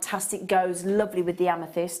 It's fantastic, goes lovely with the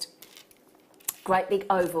amethyst. Great big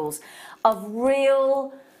ovals of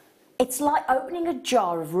real... It's like opening a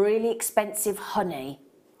jar of really expensive honey,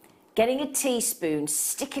 getting a teaspoon,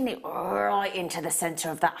 sticking it right into the centre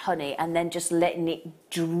of that honey and then just letting it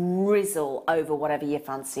drizzle over whatever you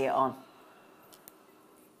fancy it on.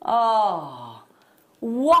 Oh,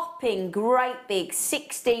 whopping great big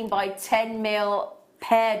 16 by 10 mil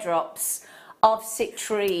pear drops of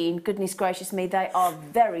citrine. Goodness gracious me, they are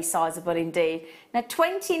very sizable indeed. Now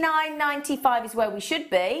 $29.95 is where we should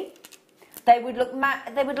be. They would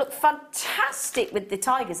look fantastic with the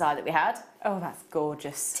tiger's eye that we had. Oh, that's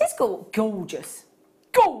gorgeous. It is gorgeous.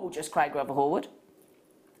 Gorgeous, Craig Grover Horwood.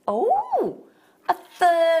 Oh, a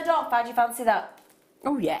third off. How do you fancy that?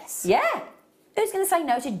 Oh, yes. Yeah. Who's going to say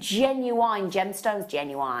no to genuine gemstones?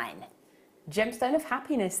 Genuine. Gemstone of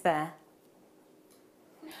happiness there.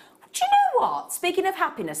 Do you know know what? Speaking of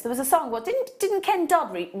happiness, there was a song. What didn't Ken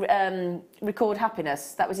Dodd record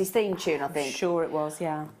Happiness? That was his theme tune, I think. Sure it was,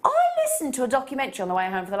 yeah. I listened to a documentary on the way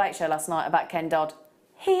home for the Late Show last night about Ken Dodd.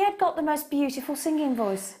 He had got the most beautiful singing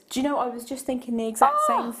voice. Do you know, I was just thinking the exact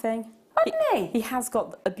same thing. Hadn't he? He has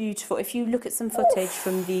got a beautiful... If you look at some footage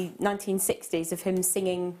from the 1960s of him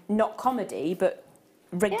singing, not comedy, but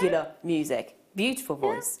regular music. Beautiful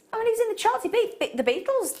voice. I mean, he was in the charts. He beat the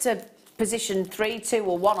Beatles to position 3, 2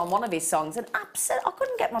 or 1 on one of his songs, and absolutely, I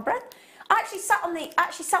couldn't get my breath. I actually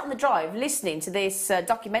sat on the drive listening to this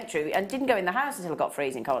documentary and didn't go in the house until I got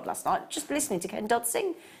freezing cold last night, just listening to Ken Dodd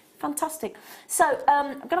sing. Fantastic. So,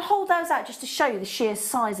 I'm going to hold those out just to show you the sheer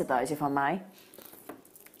size of those, if I may.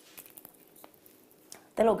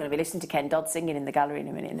 They're all going to be listening to Ken Dodd singing in the gallery in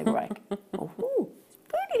a minute in the break. Oh,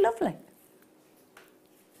 really lovely.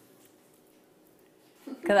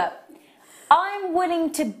 Look at that. I'm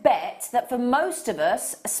willing to bet that for most of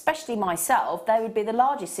us, especially myself, they would be the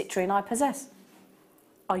largest citrine I possess.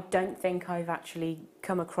 I don't think I've actually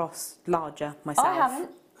come across larger myself. I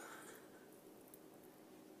haven't.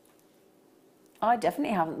 I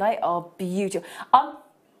definitely haven't. They are beautiful.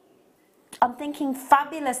 I'm thinking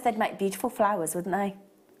fabulous. They'd make beautiful flowers, wouldn't they?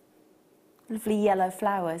 Lovely yellow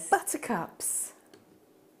flowers. Buttercups.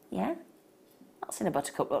 Yeah. Not seen a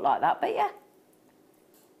buttercup look like that, but yeah.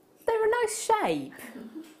 They're a nice shape.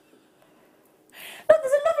 Look,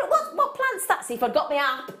 there's a lovely... What plant's that? See, if I'd got my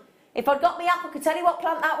app, I could tell you what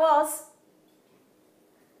plant that was.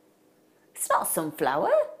 It's not a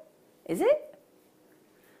sunflower, is it?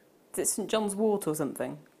 Is it St John's wort or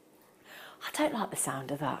something? I don't like the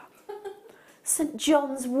sound of that. St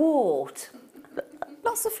John's wort.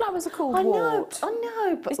 Lots of flowers are called I wort.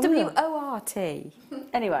 know, but... It's W-O-R-T.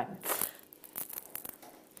 Anyway.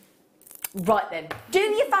 Right then. Do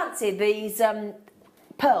you fancy these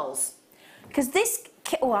pearls? Because this...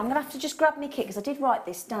 Oh, I'm going to have to just grab my kit, because I did write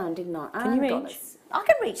this down, didn't I? Can you reach? I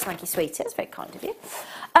can reach, thank you, sweetie. That's very kind of you.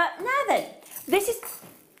 Now then, this is...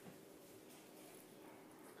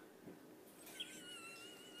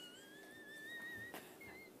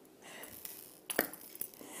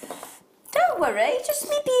 Don't worry, just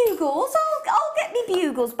me bugles. I'll get me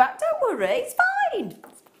bugles back. Don't worry, it's fine.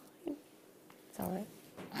 It's all right.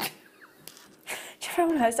 Do you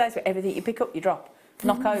remember one of those days where everything you pick up, you drop,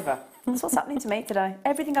 knock over? That's what's happening to me today.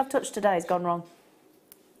 Everything I've touched today has gone wrong.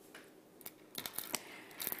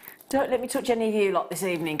 Don't let me touch any of you lot this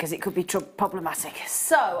evening, because it could be problematic.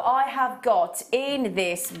 So, I have got in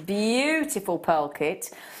this beautiful pearl kit.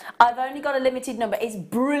 I've only got a limited number. It's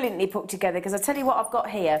brilliantly put together, because I tell you what I've got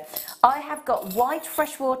here. I have got white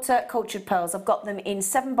freshwater cultured pearls. I've got them in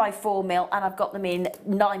 7x4mm and I've got them in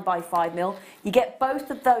 9x5mm. You get both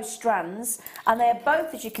of those strands, and they are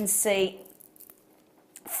both, as you can see,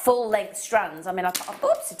 full length strands. I mean,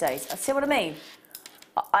 oopsie days. See what I mean?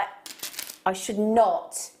 I should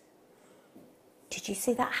not. Did you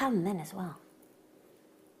see that hand then as well?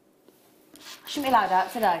 I shouldn't be allowed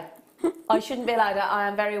out today. I shouldn't be allowed out. I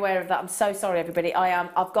am very aware of that. I'm so sorry, everybody. I am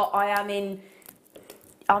in,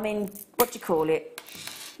 what do you call it?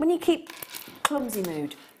 When you keep clumsy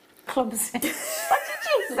mood. Clumsy. What did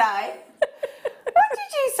you say? What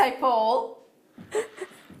did you say, Paul?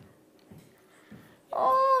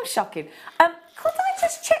 Oh, shocking. Could I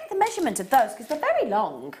just check the measurement of those? Because they're very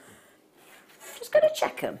long. Just going to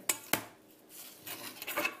check them.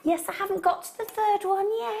 Yes, I haven't got to the third one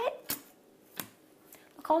yet.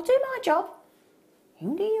 Look, I'll do my job.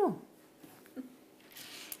 You do you.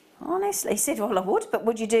 Honestly, he said, well, I would, but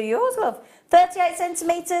would you do yours, love? 38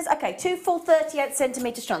 centimetres. Okay, 2 full 38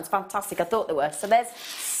 centimetre strands. Fantastic, I thought they were. So there's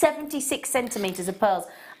 76 centimetres of pearls.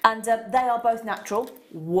 And they are both natural.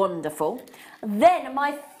 Wonderful. Then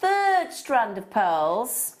my third strand of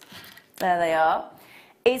pearls, there they are,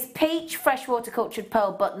 is peach freshwater cultured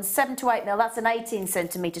pearl buttons, 7 to 8mm. That's an 18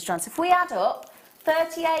 centimetre strand. So if we add up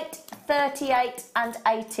 38, 38 and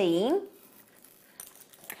 18,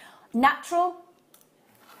 natural,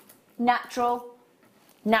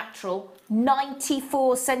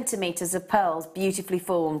 94 centimetres of pearls, beautifully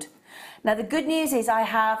formed. Now the good news is I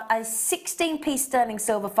have a 16-piece sterling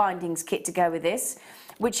silver findings kit to go with this,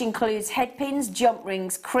 which includes head pins, jump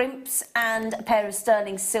rings, crimps and a pair of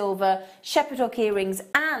sterling silver shepherd hook earrings,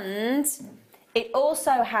 and it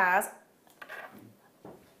also has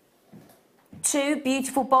 2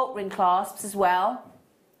 beautiful bolt ring clasps as well.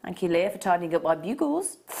 Thank you, Leah, for tidying up my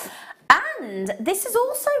bugles. And this has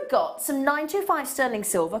also got some 925 sterling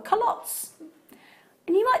silver culottes.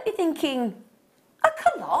 And you might be thinking, a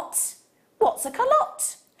culotte? What's a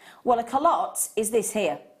culotte? Well, a culotte is this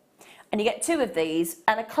here. And you get 2 of these,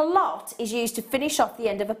 and a culotte is used to finish off the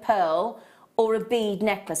end of a pearl or a bead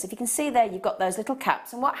necklace. If you can see there, you've got those little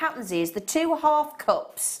caps, and what happens is the 2 half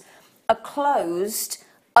cups are closed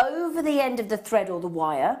over the end of the thread or the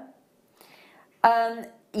wire.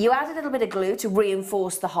 You add a little bit of glue to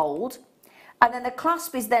reinforce the hold, and then the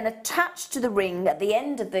clasp is then attached to the ring at the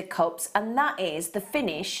end of the cups, and that is the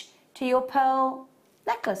finish to your pearl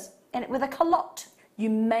necklace, and with a calotte. You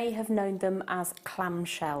may have known them as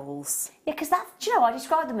clamshells. Yeah, because that's, do you know, I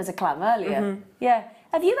described them as a clam earlier. Yeah.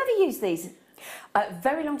 Have you ever used these? A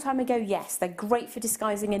very long time ago, yes. They're great for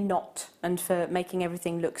disguising a knot and for making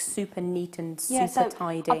everything look super neat and super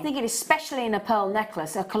tidy. I'm thinking, especially in a pearl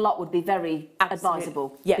necklace, a calotte would be very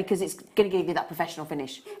advisable. Yeah. Because it's going to give you that professional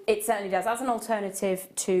finish. It certainly does. As an alternative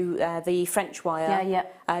to the French wire,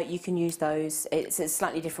 you can use those. It's a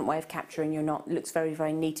slightly different way of capturing your knot. It looks very,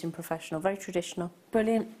 very neat and professional, very traditional.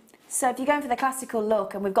 Brilliant. So if you're going for the classical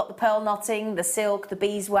look, and we've got the pearl knotting, the silk, the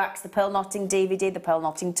beeswax, the pearl knotting DVD, the pearl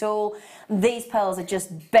knotting tool, these pearls are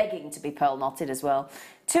just begging to be pearl knotted as well.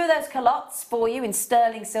 2 of those calottes for you in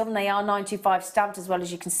sterling silver, and they are 925 stamped as well,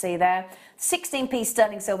 as you can see there. 16p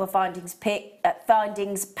sterling silver findings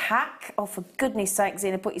pack. Oh, for goodness sake,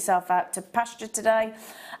 Zena, put yourself out to pasture today.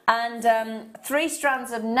 And 3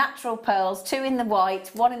 strands of natural pearls, 2 in the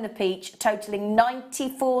white, 1 in the peach, totaling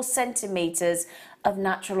 94 centimetres of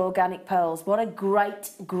natural organic pearls. What a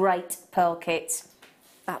great, great pearl kit.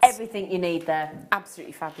 That's everything you need there.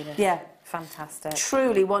 Absolutely fabulous. Yeah. Fantastic.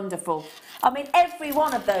 Truly wonderful. I mean, every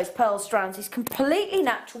one of those pearl strands is completely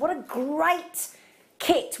natural. What a great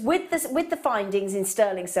kit with the findings in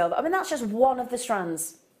sterling silver. I mean, that's just one of the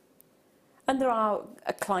strands. And there are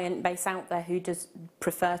a client base out there who does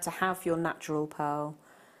prefer to have your natural pearl.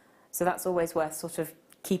 So that's always worth sort of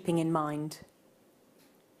keeping in mind.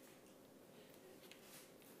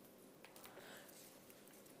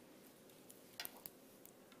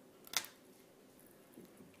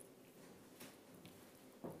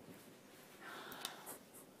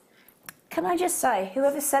 Can I just say,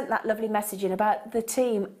 whoever sent that lovely message in about the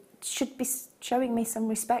team should be showing me some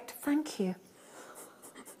respect. Thank you.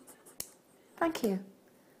 Thank you.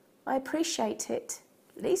 I appreciate it.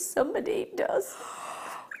 At least somebody does.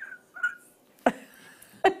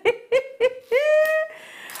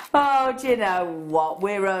 Oh, do you know what?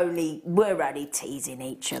 We're only teasing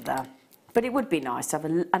each other. But it would be nice to have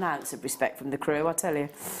an ounce of respect from the crew, I tell you.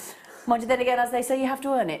 Mind you, then again, as they say, you have to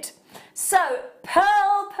earn it. So,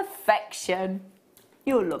 pearl perfection.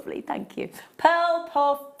 You're lovely, thank you. Pearl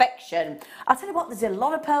perfection. I'll tell you what, there's a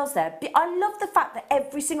lot of pearls there. I love the fact that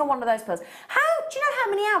every single one of those pearls... do you know how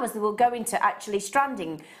many hours they will go into actually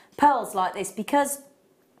stranding pearls like this? Because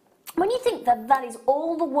when you think that that is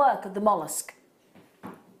all the work of the mollusk,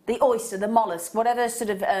 the oyster, the mollusk, whatever sort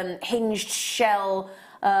of hinged shell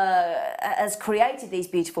has created these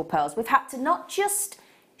beautiful pearls, we've had to not just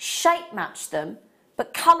shape match them,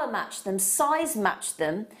 but colour match them, size match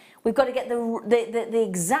them. We've got to get the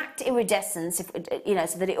exact iridescence, so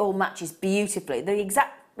that it all matches beautifully. The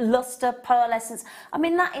exact lustre, pearlescence. I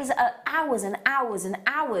mean, that is hours and hours and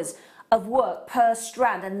hours of work per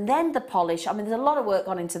strand, and then the polish. I mean, there's a lot of work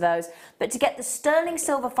gone into those. But to get the sterling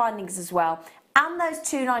silver findings as well, and those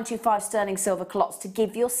 2925 sterling silver clots to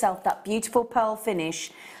give yourself that beautiful pearl finish.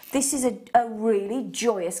 This is a really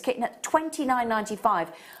joyous kit, and at $29.95.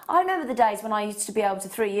 I remember the days when I used to be able to,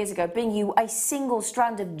 3 years ago, bring you a single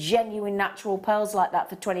strand of genuine natural pearls like that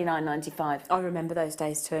for $29.95. I remember those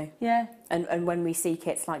days too. Yeah. And when we see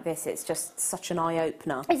kits like this, it's just such an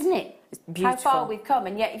eye-opener. Isn't it? It's beautiful. How far we've come,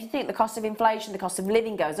 and yet if you think the cost of inflation, the cost of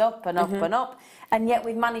living goes up and up and up, and yet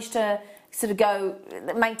we've managed to sort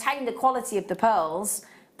of maintain the quality of the pearls,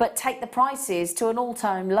 but take the prices to an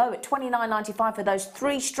all-time low at $29.95 for those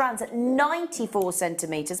 3 strands at 94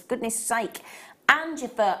 centimetres, for goodness sake, and your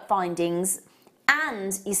findings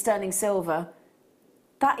and your sterling silver.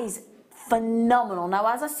 That is phenomenal.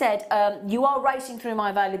 Now, as I said, you are racing through my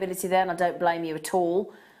availability there, and I don't blame you at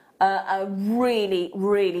all. A really,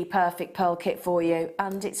 really perfect pearl kit for you,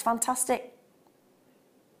 and it's fantastic.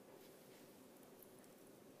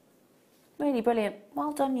 Really brilliant.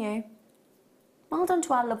 Well done, you. Well done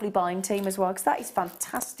to our lovely buying team as well, because that is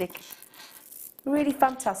fantastic. Really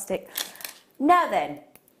fantastic. Now then.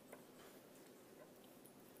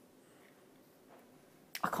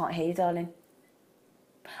 I can't hear you, darling.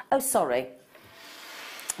 Oh, sorry.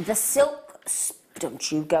 The silk...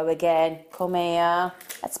 Don't you go again. Come here.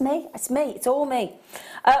 That's me. That's me. It's all me.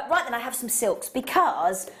 Right then, I have some silks,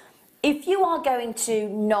 because... if you are going to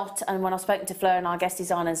knot, and when I've spoken to Fleur and our guest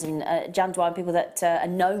designers and Jan Dwyer, people that are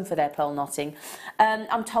known for their pearl knotting,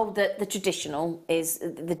 I'm told that the traditional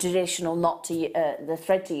knot to the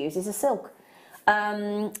thread to use is a silk.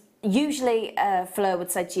 Usually, Fleur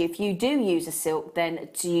would say to you, if you do use a silk, then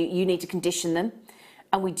you need to condition them.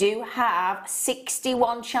 And we do have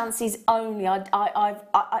 61 chances only. I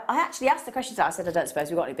actually asked the question, I said, I don't suppose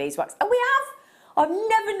we've got any beeswax. And we have! I've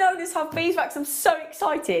never known us have beeswax. I'm so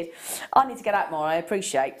excited. I need to get out more, I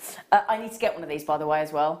appreciate. I need to get one of these, by the way,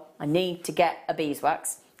 as well. I need to get a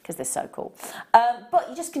beeswax because they're so cool. But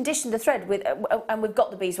you just condition the thread with, and we've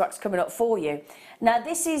got the beeswax coming up for you. Now,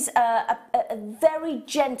 this is a very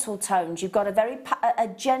gentle tones. You've got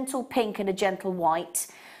a gentle pink and a gentle white.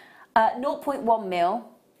 0.1 mil.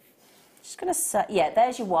 Just going to say, yeah,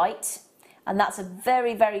 there's your white. And that's a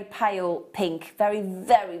very, very pale pink, very,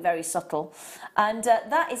 very, very subtle. And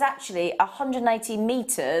that is actually 180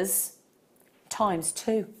 metres times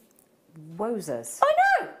 2. Wowzers. I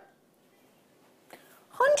know!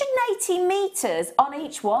 180 metres on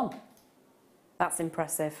each one. That's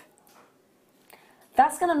impressive.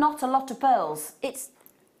 That's going to knot a lot of pearls.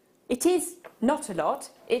 It is not a lot.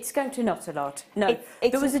 It's going to knot a lot. No,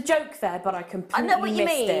 there was a joke there, but I completely I know what you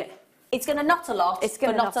missed mean. it. It's going to knot a lot, It's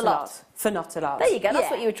going to not a lot. For not a lot. There you go, that's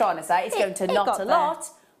Yeah. what you were trying to say. It's going to knot a lot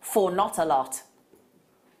for not a lot.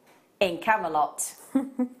 In Camelot.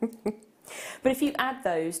 But if you add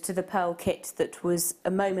those to the pearl kit that was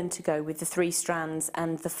a moment ago with the 3 strands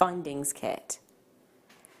and the findings kit,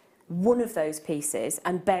 one of those pieces,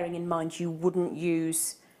 and bearing in mind you wouldn't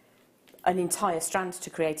use an entire strand to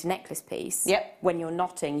create a necklace piece. Yep. When you're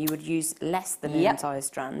knotting, you would use less than an entire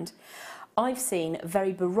strand. I've seen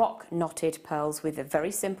very baroque knotted pearls with a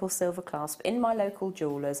very simple silver clasp in my local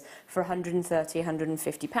jewellers for £130,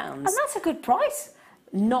 £150. And that's a good price.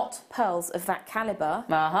 Not pearls of that calibre,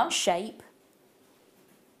 shape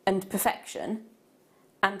and perfection,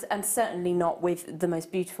 and certainly not with the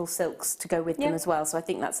most beautiful silks to go with them as well. So I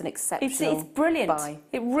think that's an exceptional It's brilliant. buy.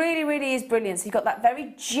 It really, really is brilliant. So you've got that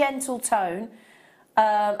very gentle tone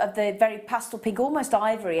of the very pastel pink, almost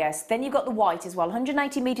ivory-esque. Then you've got the white as well,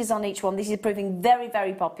 180 metres on each one. This is proving very,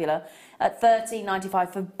 very popular at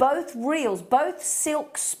 £13.95 for both reels, both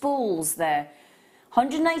silk spools there.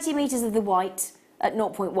 180 metres of the white at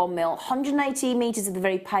 0.1 mil, 180 metres of the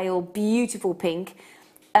very pale, beautiful pink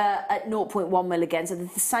at 0.1 mil again, so they're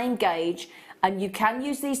the same gauge. And you can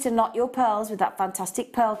use these to knot your pearls with that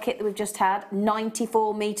fantastic pearl kit that we've just had.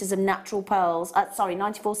 94 metres of natural pearls,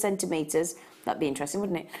 94 centimetres. That'd be interesting,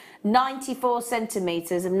 wouldn't it? 94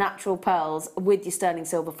 centimetres of natural pearls with your sterling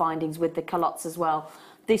silver findings, with the culottes as well.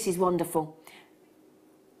 This is wonderful.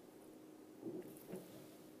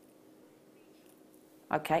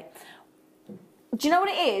 Okay. Do you know what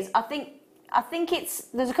it is? I think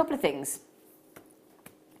there's a couple of things.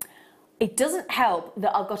 It doesn't help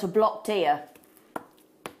that I've got a blocked ear.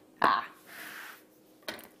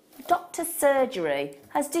 Doctor Surgery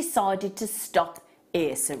has decided to stop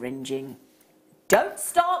ear syringing. Don't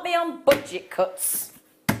start me on budget cuts.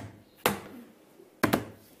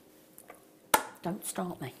 Don't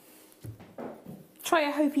start me. Try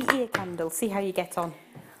a Hopi ear candle, see how you get on.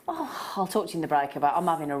 Oh, I'll talk to you in the break about I'm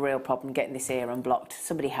having a real problem getting this ear unblocked.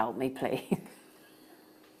 Somebody help me, please.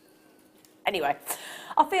 Anyway,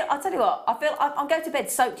 I'll tell you what, I'm going to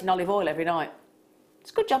bed soaked in olive oil every night.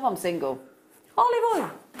 It's a good job I'm single. Olive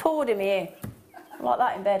oil poured in my ear. I'm like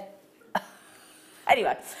that in bed.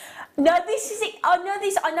 Anyway, no, this is it. I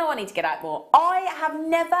know I need to get out more. I have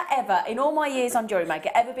never, ever, in all my years on Jewellery Maker,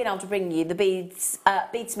 ever been able to bring you the beeswax.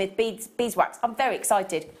 I'm very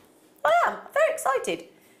excited. I am very excited.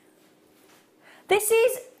 This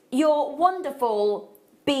is your wonderful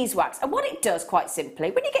beeswax, and what it does, quite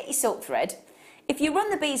simply, when you get your silk thread, if you run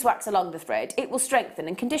the beeswax along the thread, it will strengthen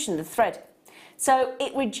and condition the thread. So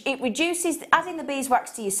it reduces, adding the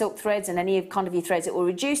beeswax to your silk threads and any kind of your threads, it will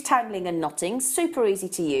reduce tangling and knotting. Super easy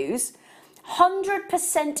to use.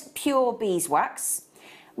 100% pure beeswax.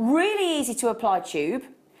 Really easy to apply tube.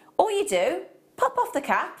 All you do, pop off the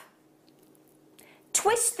cap,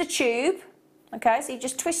 twist the tube. Okay, so you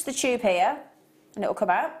just twist the tube here and it'll come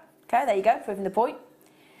out. Okay, there you go, proving the point.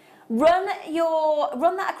 Run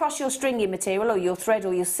that across your stringing material or your thread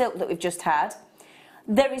or your silk that we've just had.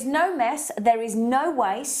 There is no mess, there is no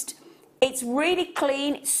waste. It's really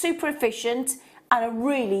clean, it's super efficient, and a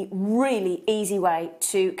really, really easy way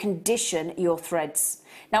to condition your threads.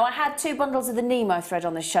 Now, I had 2 bundles of the Nemo thread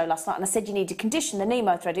on the show last night, and I said you need to condition the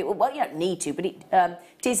Nemo thread. Well, you don't need to, but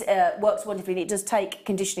it works wonderfully, and it does take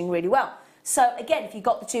conditioning really well. So, again, if you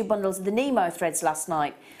got the 2 bundles of the Nemo threads last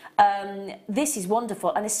night, this is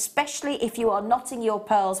wonderful, and especially if you are knotting your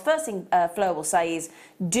pearls. First thing Fleur will say is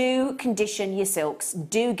do condition your silks,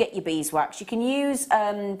 do get your beeswax. You can use,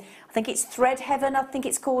 I think it's Thread Heaven, I think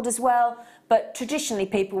it's called as well, but traditionally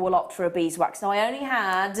people will opt for a beeswax. Now I only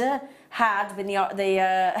had had been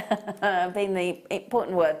been the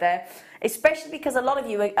important word there, especially because a lot of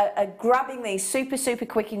you are grabbing these super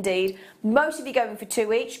quick indeed. Most of you going for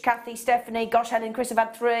 2 each. Kathy, Stephanie, gosh, Helen and Chris have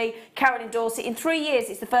had 3. Carol and Dorset. In 3 years,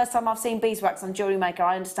 it's the first time I've seen beeswax on Jewellery Maker.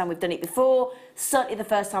 I understand we've done it before. Certainly the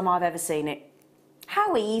first time I've ever seen it.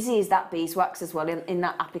 How easy is that beeswax as well in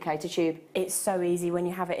that applicator tube? It's so easy when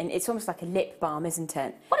you have it in. It's almost like a lip balm, isn't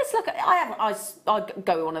it? Well, it's like I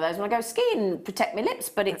go with one of those when I go skiing and protect my lips,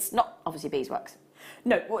 but it's not obviously beeswax.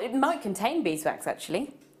 No, well, it might contain beeswax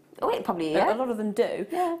actually. Oh, it probably, A lot of them do.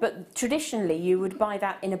 Yeah. But traditionally, you would buy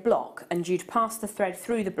that in a block, and you'd pass the thread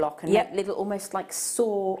through the block and make little, almost like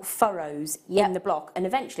saw furrows in the block, and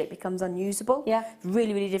eventually it becomes unusable. Yeah.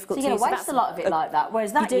 Really difficult So to you're use. going to waste a lot of it like that,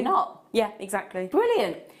 whereas that you're not. Yeah, exactly.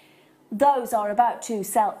 Brilliant. Those are about to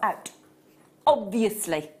sell out.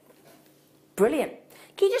 Obviously. Brilliant.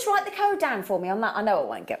 Can you just write the code down for me on that? I know I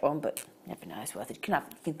won't get one, but you never know, it's worth it. You can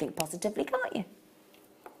think positively, can't you?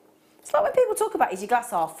 It's like when people talk about, is your glass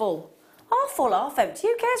half full? Half full, half empty.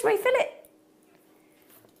 Who cares? Refill it.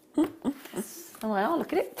 Oh, well,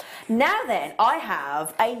 look at it. Now then, I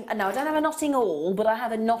have no, I don't have a knotting awl, but I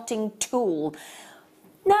have a knotting tool.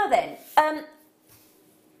 Now then,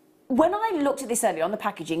 when I looked at this earlier on the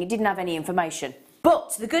packaging, it didn't have any information.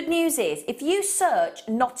 But the good news is, if you search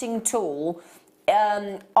knotting tool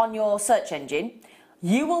on your search engine,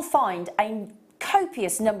 you will find a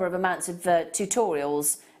copious number of amounts of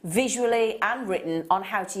tutorials, visually and written, on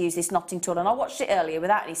how to use this knotting tool. And I watched it earlier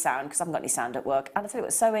without any sound because I haven't got any sound at work, and I tell you it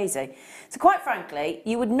was so easy. So quite frankly,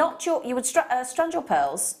 you would strand your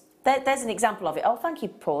pearls. There's an example of it. Oh, thank you,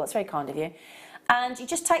 Paul. That's very kind of you. And you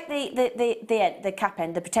just take the cap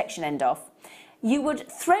end, the protection end off. You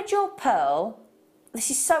would thread your pearl. This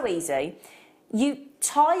is so easy. You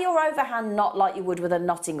tie your overhand knot like you would with a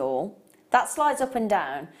knotting awl. That slides up and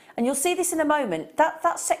down, and you'll see this in a moment.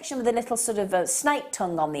 That section with the little sort of snake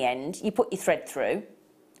tongue on the end, you put your thread through.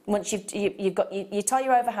 Once you tie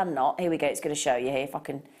your overhand knot. Here we go. It's going to show you here if I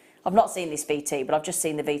can. I've not seen this VT, but I've just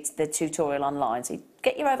seen the tutorial online. So you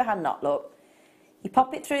get your overhand knot. Look, you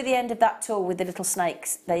pop it through the end of that tool with the little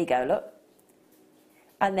snakes. There you go. Look,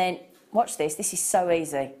 and then watch this. This is so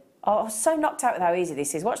easy. Oh, I was so knocked out with how easy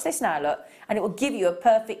this is. Watch this now, look. And it will give you a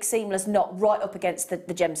perfect seamless knot right up against the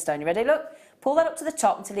gemstone. You ready? Look. Pull that up to the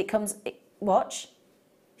top until it comes... Watch.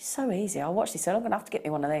 It's so easy. I'll watch this. I'm going to have to get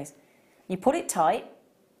me one of these. You put it tight.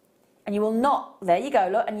 And you will knot. There you go,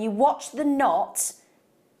 look. And you watch the knot.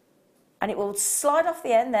 And it will slide off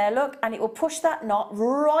the end there, look. And it will push that knot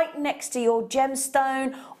right next to your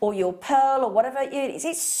gemstone or your pearl or whatever it is.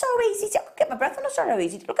 It's so easy. I can get my breath on. It's so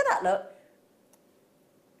easy. Look at that, look.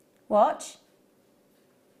 Watch.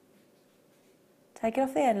 Take it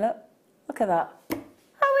off the end, look. Look at that.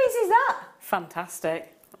 How easy is that?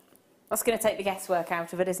 Fantastic. That's going to take the guesswork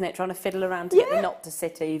out of it, isn't it? Trying to fiddle around to get the knot to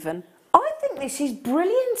sit even. I think this is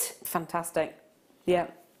brilliant. Fantastic. Yeah.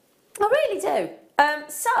 I really do.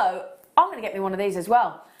 So, I'm going to get me one of these as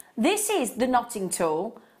well. This is the knotting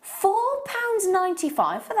tool.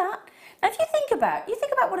 £4.95 for that. Now, if you think about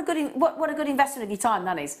what a good investment of your time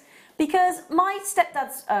that is. Because my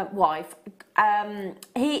stepdad's wife,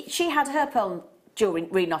 she had her pearl jewellery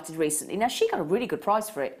re-knotted recently. Now, she got a really good price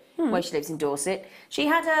for it, where she lives in Dorset. She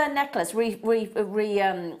had her necklace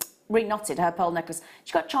re-knotted, her pearl necklace.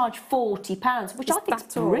 She got charged £40, which I think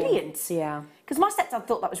is brilliant. Yeah. Because my stepdad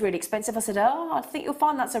thought that was really expensive. I said, oh, I think you'll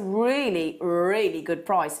find that's a really, really good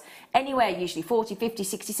price. Anywhere, usually 40, 50,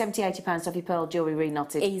 60, 70, 80 pounds off your pearl jewellery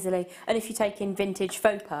re-knotted. Easily. And if you take in vintage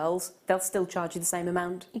faux pearls, they'll still charge you the same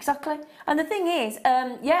amount. Exactly. And the thing is,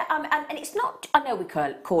 and it's not, I know we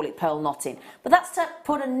call it pearl knotting, but that's to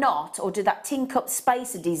put a knot or do that tin cup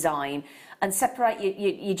spacer design and separate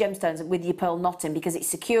your gemstones with your pearl knotting because it's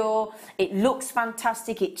secure, it looks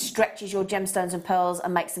fantastic, it stretches your gemstones and pearls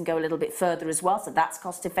and makes them go a little bit further as well, so that's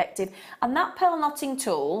cost effective. And that pearl knotting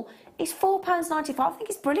tool is £4.95. I think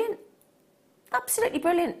it's brilliant. Absolutely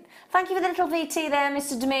brilliant. Thank you for the little VT there,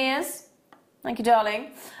 Mr. Demirs. Thank you,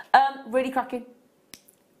 darling. Really cracking.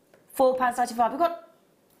 £4.95.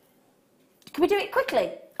 Can we do it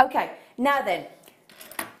quickly? Okay, now then.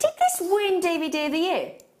 Did this win DVD of the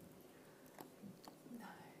year?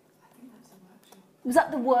 Was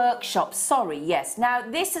that the workshop? Sorry, yes. Now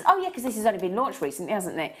this is, oh yeah, because this has only been launched recently,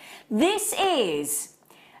 hasn't it? This is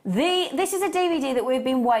a DVD that we've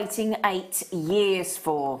been waiting 8 years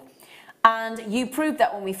for. And you proved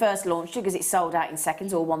that when we first launched it, because it sold out in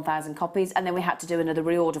seconds, or 1,000 copies, and then we had to do another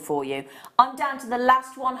reorder for you. I'm down to the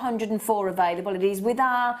last 104 available. It is with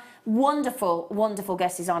our wonderful, wonderful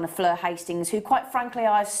guest designer, Fleur Hastings, who, quite frankly,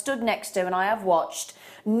 I've stood next to and I have watched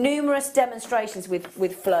numerous demonstrations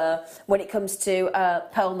with Fleur when it comes to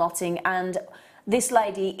pearl knotting, and this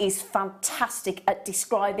lady is fantastic at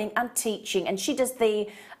describing and teaching, and she does the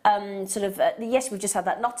yes, we've just had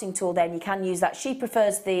that knotting tool there, and you can use that. She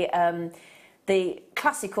prefers the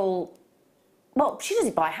classical, well, she does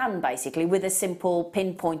it by hand basically with a simple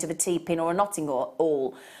pinpoint of a T-pin or a knotting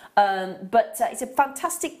awl. But it's a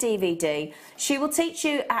fantastic DVD. She will teach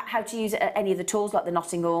you how to use any of the tools like the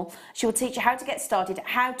knotting awl. She will teach you how to get started,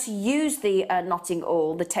 how to use the knotting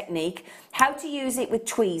awl, the technique, how to use it with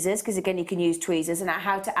tweezers, because again you can use tweezers, and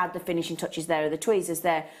how to add the finishing touches there, or the tweezers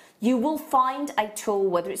there. You will find a tool,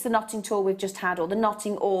 whether it's the knotting tool we've just had, or the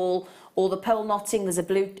knotting awl, or the pearl knotting. There's a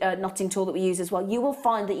blue knotting tool that we use as well. You will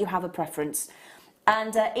find that you have a preference,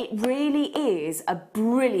 and it really is a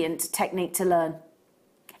brilliant technique to learn.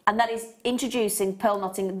 And that is introducing pearl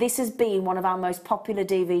knotting. This has been one of our most popular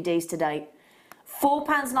DVDs to date.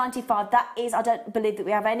 £4.95. That is, I don't believe that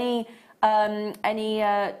we have any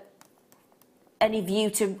view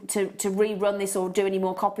to rerun this or do any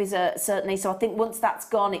more copies, certainly. So I think once that's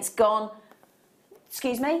gone, it's gone.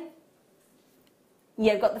 Excuse me?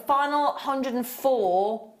 Yeah, we've got the final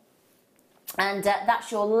 104, and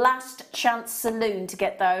that's your last chance saloon to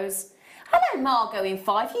get those. Hello, Margot in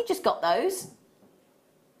 5. You just got those.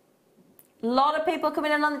 A lot of people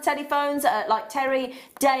coming in on the telephones, like Terry,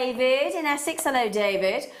 David in Essex. Hello,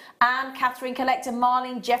 David. Anne, Catherine, Collector,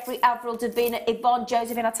 Marlene, Jeffrey, Avril, Davina, Yvonne,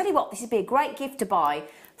 Josephine. I'll tell you what, this would be a great gift to buy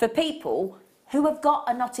for people who have got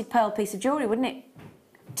a knotted pearl piece of jewellery, wouldn't it?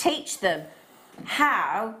 Teach them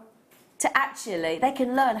how to actually, they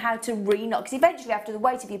can learn how to re-knot, because eventually after the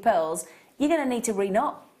weight of your pearls, you're going to need to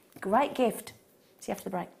re-knot. Great gift. See you after the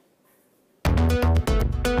break.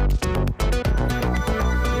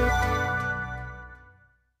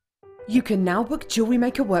 You can now book Jewellery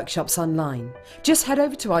Maker workshops online. Just head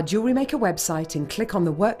over to our Jewellery Maker website and click on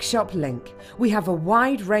the workshop link. We have a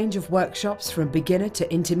wide range of workshops from beginner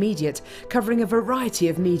to intermediate, covering a variety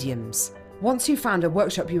of mediums. Once you've found a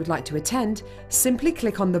workshop you would like to attend, simply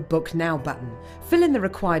click on the Book Now button, fill in the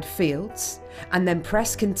required fields, and then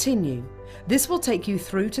press Continue. This will take you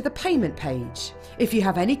through to the payment page. If you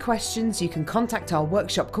have any questions, you can contact our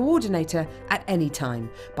workshop coordinator at any time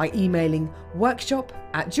by emailing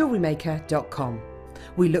workshop@jewellerymaker.com.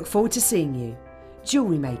 We look forward to seeing you.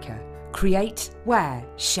 Jewellery Maker. Create, wear,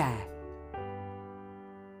 share.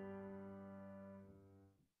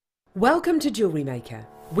 Welcome to Jewellery Maker.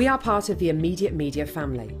 We are part of the Immediate Media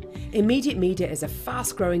family. Immediate Media is a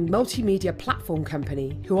fast-growing multimedia platform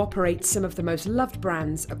company who operates some of the most loved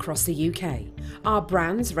brands across the UK. Our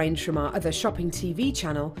brands range from our other shopping TV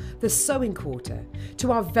channel, The Sewing Quarter,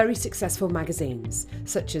 to our very successful magazines,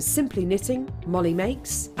 such as Simply Knitting, Molly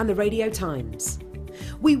Makes, and The Radio Times.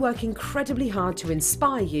 We work incredibly hard to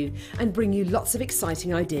inspire you and bring you lots of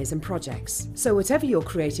exciting ideas and projects. So whatever your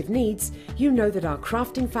creative needs, you know that our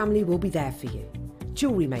crafting family will be there for you.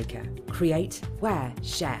 Jewellery Maker. Create, wear,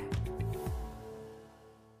 share.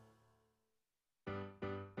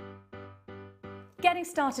 Getting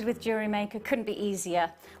started with Jewellery Maker couldn't be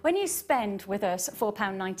easier. When you spend with us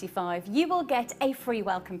 £4.95, you will get a free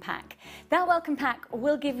welcome pack. That welcome pack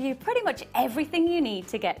will give you pretty much everything you need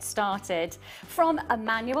to get started. From a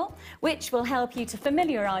manual, which will help you to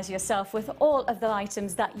familiarise yourself with all of the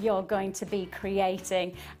items that you're going to be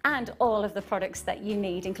creating and all of the products that you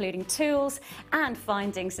need, including tools and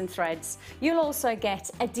findings and threads. You'll also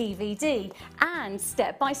get a DVD and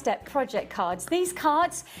step-by-step project cards. These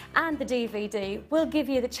cards and the DVD will give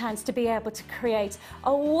you the chance to be able to create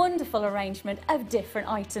a wonderful arrangement of different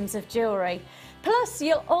items of jewellery. Plus,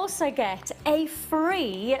 you'll also get a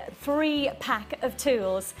free pack of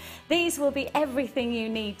tools. These will be everything you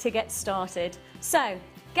need to get started. So,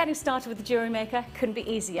 getting started with the Jewellery Maker couldn't be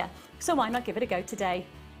easier. So why not give it a go today?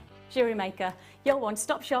 Jewellery Maker, your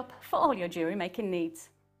one-stop shop for all your jewellery making needs.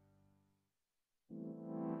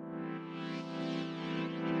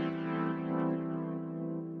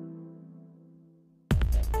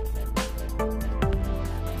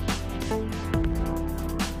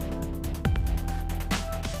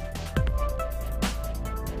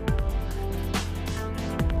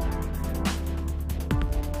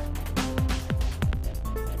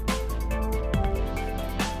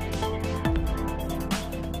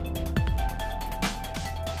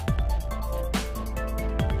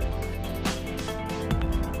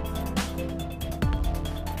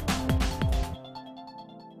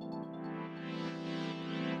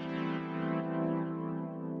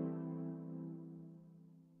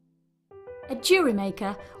 At Jewellery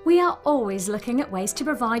Maker, we are always looking at ways to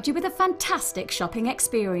provide you with a fantastic shopping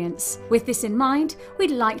experience. With this in mind,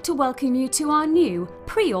 we'd like to welcome you to our new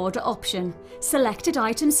pre-order option. Selected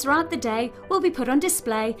items throughout the day will be put on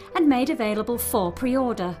display and made available for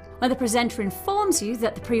pre-order. When the presenter informs you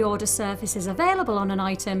that the pre-order service is available on an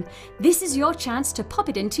item, this is your chance to pop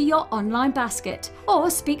it into your online basket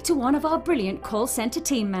or speak to one of our brilliant call centre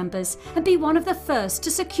team members and be one of the first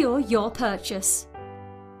to secure your purchase.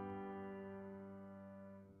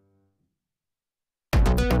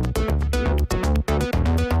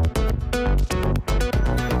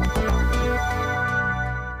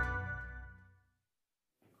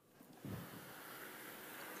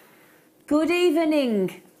 Good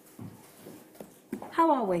evening.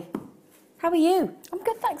 How are we? How are you? I'm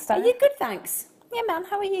good, thanks, Are Zena. you good, thanks? Yeah, man,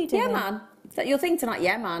 how are you doing? Yeah, man. Is that your thing tonight?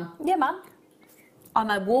 Yeah, man. Yeah, man. I'm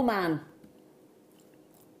a woman.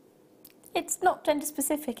 It's not gender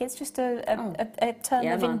specific, it's just a term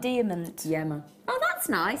Yeah, of man. endearment. Yeah, man. Oh, that's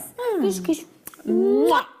nice.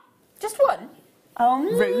 Mwah. Just one?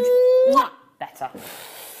 Rude. Mwah. Better.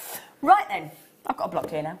 Right then. I've got a block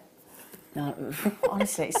here now. No,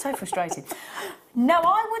 honestly, it's so frustrating. Now,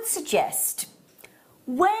 I would suggest,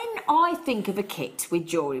 when I think of a kit with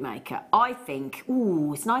Jewellery Maker, I think,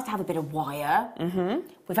 ooh, it's nice to have a bit of wire.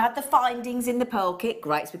 We've had the findings in the pearl kit,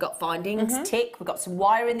 great, so we've got findings, tick. We've got some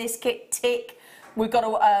wire in this kit, tick. We've got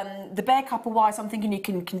the bare copper wire, so I'm thinking you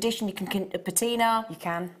can condition, you can patina. You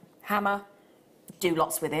can. Hammer. Do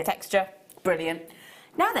lots with it. Texture. Brilliant.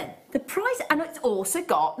 Now then, the price, and it's also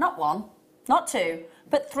got, not one, not two,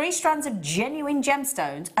 but 3 strands of genuine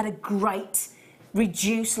gemstones at a great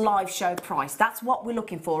reduced live show price. That's what we're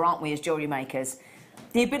looking for, aren't we, as jewellery makers?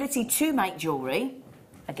 The ability to make jewellery,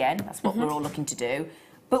 again, that's what we're all looking to do,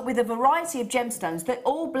 but with a variety of gemstones that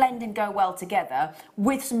all blend and go well together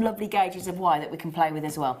with some lovely gauges of wire that we can play with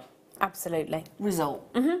as well. Absolutely.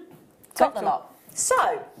 Result. Got the lot.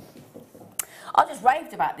 So, I just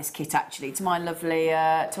raved about this kit actually to my lovely,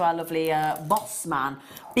 to our lovely boss man,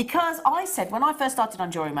 because I said when I first started on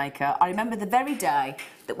Jewellery Maker, I remember the very day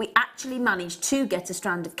that we actually managed to get a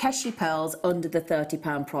strand of Keshi pearls under the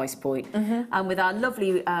 £30 price point, and with our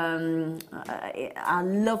lovely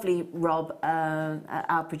Rob,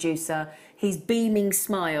 our producer, his beaming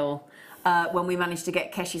smile. When we managed to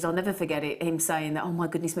get Keshi's, I'll never forget it, him saying that, oh my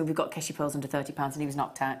goodness me, we've got Keshi pearls under £30, and he was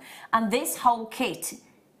knocked out. And this whole kit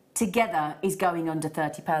together is going under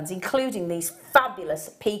 £30, including these fabulous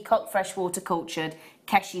peacock freshwater cultured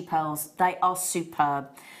Keshi pearls. They are superb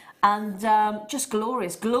and just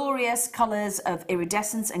glorious, glorious colours of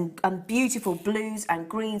iridescence and beautiful blues and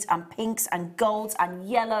greens and pinks and golds and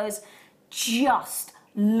yellows. Just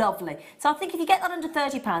lovely. So I think if you get that under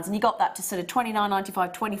 £30 and you got that to sort of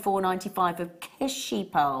 £29.95, £24.95 of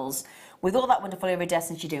Keshi pearls, with all that wonderful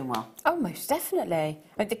iridescence, you're doing well. Oh, most definitely.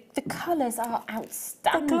 I mean, the colours are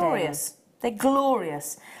outstanding. They're glorious. They're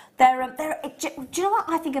glorious. Do you know what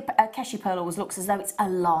I think a Keshi pearl always looks as though it's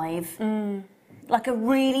alive? Like a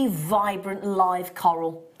really vibrant live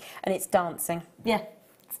coral. And it's dancing. Yeah,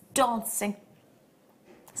 it's dancing.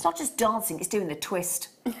 It's not just dancing, it's doing the twist.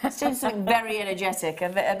 It's doing something very energetic, a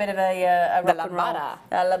bit of a rock and roll. lambada.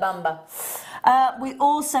 A la bamba. We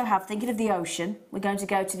also have, thinking of the ocean, we're going to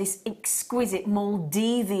go to this exquisite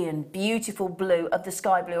Maldivian, beautiful blue of the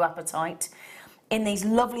sky blue apatite. In these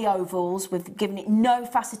lovely ovals, we've given it no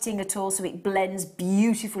faceting at all, so it blends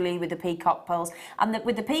beautifully with the peacock pearls. And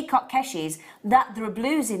with the peacock Keshis, there are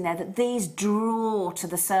blues in there that these draw to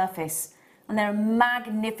the surface. And they're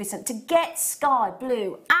magnificent. To get sky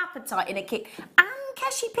blue apatite in a kit and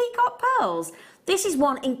Keshi peacock pearls, this is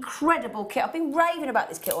one incredible kit. I've been raving about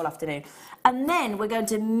this kit all afternoon. And then we're going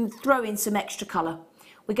to throw in some extra colour.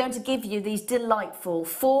 We're going to give you these delightful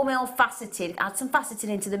 4mm faceted, add some faceted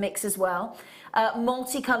into the mix as well,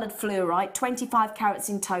 multicoloured fluorite, 25 carats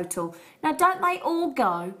in total. Now, don't they all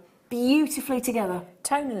go beautifully together?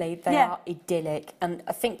 Tonally, they are idyllic, and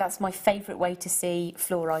I think that's my favourite way to see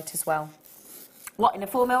fluorite as well. What, in a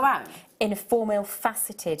 4mm round? In a 4mm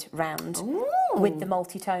faceted round with the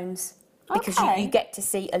multi-tones. Because Okay. you get to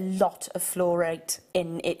see a lot of fluorite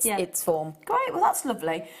in its form. Great, well that's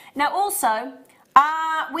lovely. Now also,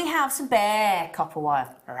 we have some bare copper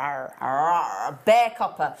wire. Bare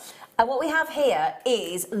copper. And what we have here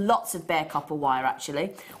is lots of bare copper wire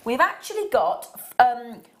actually. We've actually got,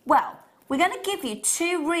 well, we're going to give you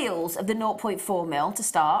 2 reels of the 0.4mm to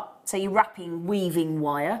start. So you're wrapping, weaving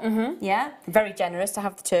wire. Yeah? Very generous to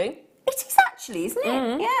have the 2. It is actually, isn't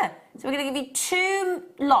it? Yeah. So we're going to give you 2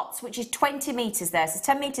 lots, which is 20 metres there. So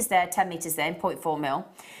 10 metres there, 10 metres there in 0.4mm.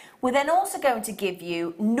 We're then also going to give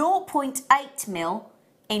you 0.8mm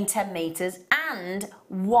in 10 metres and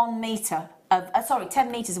 1 metre of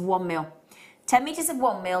 10 metres of 1 mil. 10 metres of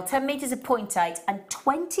 1 mil, 10 metres of 0.8 and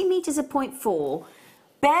 20 metres of 0.4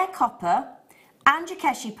 bare copper and your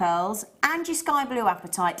Keshi pearls and your sky blue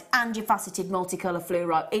apatite and your faceted multicolour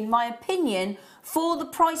fluorite. In my opinion, for the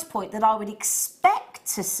price point that I would expect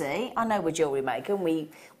to see, I know we're Jewellery Maker and we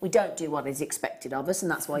don't do what is expected of us,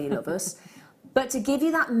 and that's why you love us. But to give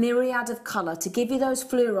you that myriad of colour, to give you those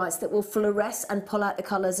fluorites that will fluoresce and pull out the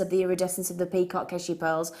colours of the iridescence of the peacock Keshi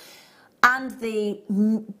pearls, and the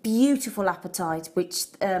beautiful apatite, which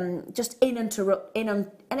just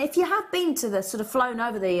and if you have been to the sort of flown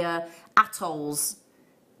over the atolls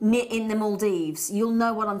in the Maldives, you'll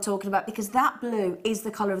know what I'm talking about, because that blue is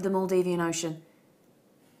the colour of the Maldivian Ocean.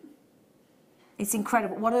 It's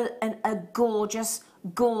incredible. What a gorgeous,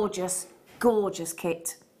 gorgeous, gorgeous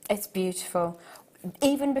kit. It's beautiful.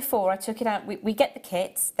 Even before I took it out, we get the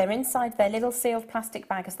kits. They're inside their little sealed plastic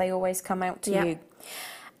bag, as they always come out to you.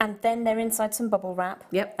 And then they're inside some bubble wrap.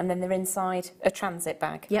 Yep. And then they're inside a transit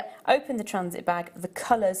bag. Yep. Open the transit bag, the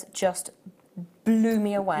colours just blew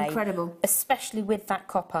me away. Incredible. Especially with that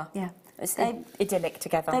copper. Yeah. It's idyllic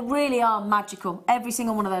together. They really are magical, every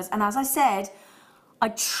single one of those. And as I said, I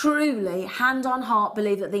truly, hand on heart,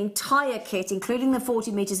 believe that the entire kit, including the 40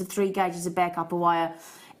 metres of 3 gauges of bare copper wire,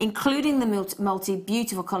 including the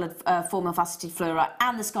beautiful coloured 4 mil faceted fluorite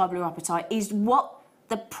and the sky blue apatite, is what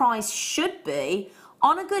the price should be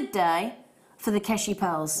on a good day for the Keshi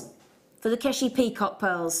pearls, for the Keshi peacock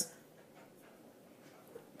pearls.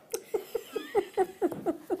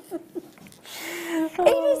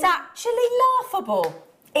 It is actually laughable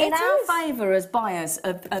in our favour as buyers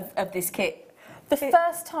of this kit. The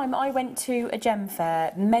first time I went to a gem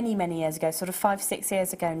fair many, many years ago, sort of 5-6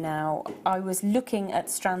 years ago now, I was looking at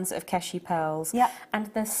strands of Keshi pearls, and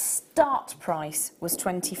the start price was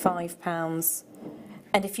 £25.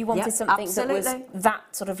 And if you wanted something that was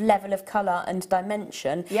that sort of level of colour and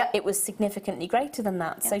dimension, it was significantly greater than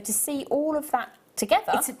that. So to see all of that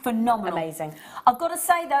together, it's phenomenal. Amazing. I've got to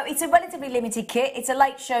say though, it's a relatively limited kit. It's a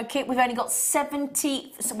late show kit. We've only got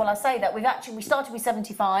 70. Well, I say that we started with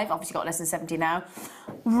 75. Obviously, got less than 70 now.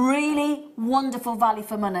 Really wonderful value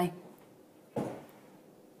for money.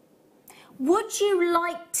 Would you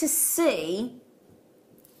like to see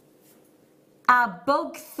our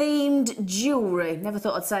bug-themed jewellery? Never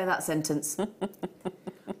thought I'd say that sentence.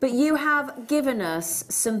 But you have given us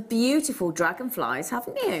some beautiful dragonflies,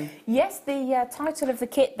 haven't you? Yes, the title of the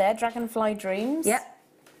kit there, Dragonfly Dreams. Yep.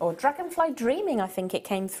 Or Dragonfly Dreaming, I think it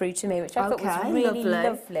came through to me, which I thought was really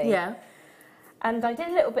lovely. Yeah. And I did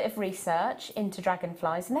a little bit of research into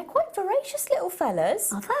dragonflies, and they're quite voracious little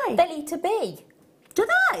fellas. Are they? They'll eat a bee. Do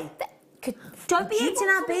they? Don't be eating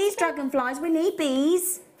our bees, dragonflies. We need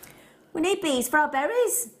bees. We need bees for our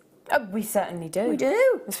berries. Oh, we certainly do. We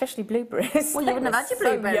do. Especially blueberries. Well, you wouldn't have had your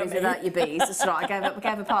blueberries without your bees. That's right. I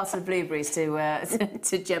gave a parcel of blueberries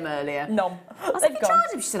to Jem earlier. Nom. I said, "You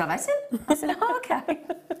charge him?" She said, "I've had him." I said, "Oh,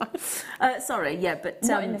 okay." Sorry, yeah, but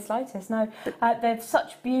not in the slightest. No, they're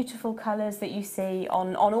such beautiful colours that you see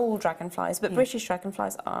on all dragonflies, but British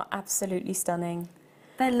dragonflies are absolutely stunning.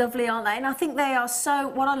 They're lovely, aren't they? And I think they are so.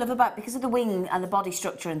 What I love about, because of the wing and the body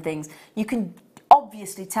structure and things, you can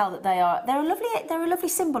obviously tell that they're a lovely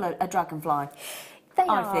symbol, a dragonfly. They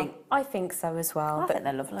are. I think so as well. I think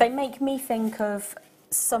they're lovely. They make me think of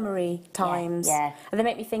summery times. Yeah. And they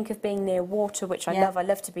make me think of being near water, which I love. I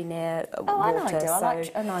love to be near water. I know I do. I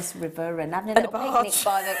like a nice river and having a little picnic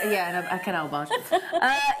by the and a canal barge.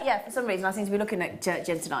 For some reason I seem to be looking at Jen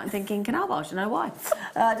tonight and thinking canal barge. I don't know why.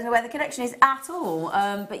 I don't know where the connection is at all.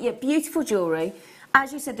 But yeah, beautiful jewellery.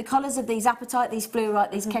 As you said, the colours of these apatite, these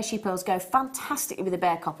fluorite, these Keshi pearls go fantastically with the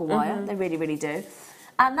bare copper wire. They really, really do.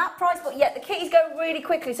 And that price, but the kitties go really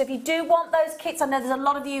quickly. So if you do want those kits, I know there's a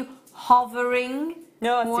lot of you hovering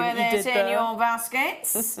with it in your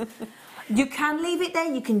baskets. You can leave it there,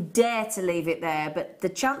 you can dare to leave it there, but the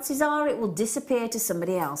chances are it will disappear to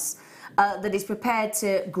somebody else that is prepared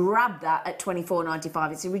to grab that at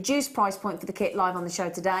 $24.95. It's a reduced price point for the kit live on the show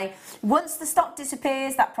today. Once the stock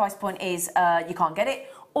disappears, that price point is you can't get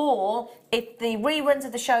it. Or if the reruns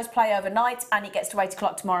of the shows play overnight and it gets to 8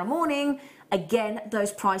 o'clock tomorrow morning, again,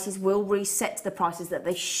 those prices will reset to the prices that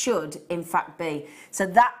they should, in fact, be. So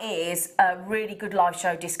that is a really good live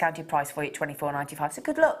show discounted price for you at $24.95. So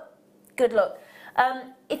good luck. Good luck.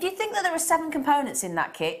 If you think that there are 7 components in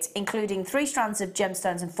that kit, including 3 strands of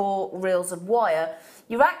gemstones and 4 reels of wire,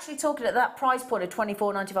 you're actually talking at that price point of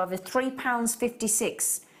 $24.95 of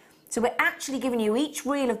 £3.56. So we're actually giving you each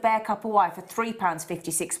reel of bare copper wire for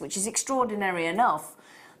 £3.56, which is extraordinary enough.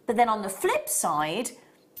 But then on the flip side,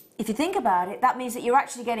 if you think about it, that means that you're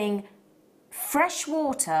actually getting fresh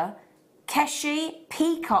water, Keshi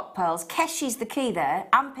peacock pearls. Keshi's the key there,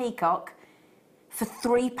 and peacock, for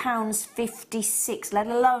 £3.56, let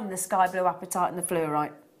alone the sky blue apatite and the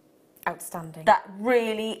fluorite. Outstanding. That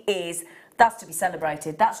really is, that's to be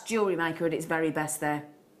celebrated. That's Jewellery Maker at its very best there.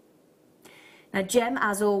 Now, Jem,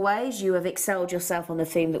 as always, you have excelled yourself on the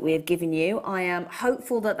theme that we have given you. I am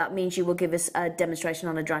hopeful that that means you will give us a demonstration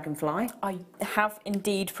on a dragonfly. I have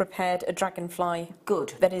indeed prepared a dragonfly.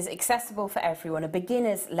 Good. That is accessible for everyone, a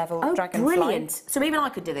beginner's level dragonfly. Brilliant. So even I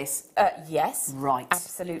could do this? Yes. Right.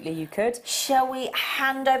 Absolutely, you could. Shall we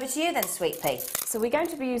hand over to you then, Sweet Pea? So we're going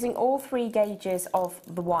to be using all 3 gauges of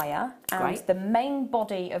the wire, and Great. the main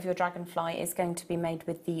body of your dragonfly is going to be made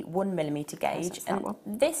with the 1mm gauge, and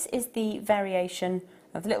this is the variation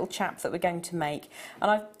of the little chap that we're going to make.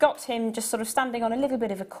 And I've got him just sort of standing on a little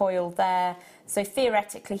bit of a coil there, so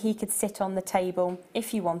theoretically he could sit on the table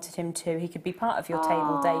if you wanted him to. He could be part of your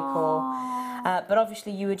table decor, but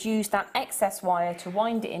obviously you would use that excess wire to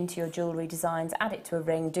wind it into your jewellery designs, add it to a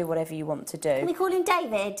ring, do whatever you want to do. Can we call him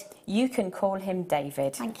David? You can call him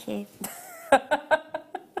David. Thank you.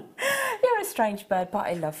 You're a strange bird, but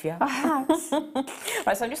I love you. Perhaps.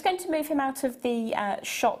 Right, so I'm just going to move him out of the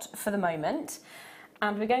shot for the moment.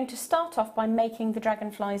 And we're going to start off by making the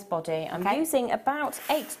dragonfly's body. I'm using about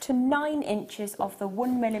 8 to 9 inches of the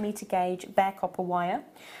 1mm gauge bare copper wire.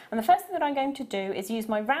 And the first thing that I'm going to do is use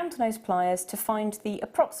my round nose pliers to find the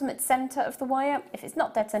approximate centre of the wire. If it's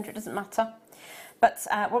not dead centre, it doesn't matter. But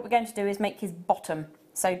what we're going to do is make his bottom.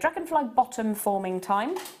 So dragonfly bottom forming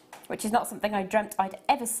time, which is not something I dreamt I'd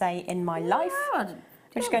ever say in my life. I'm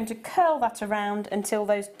just going to curl that around until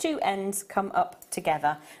those 2 ends come up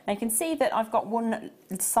together. Now you can see that I've got one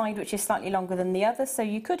side which is slightly longer than the other, so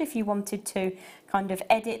you could, if you wanted to, kind of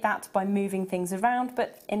edit that by moving things around,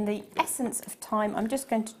 but in the essence of time, I'm just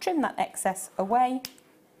going to trim that excess away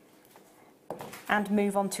and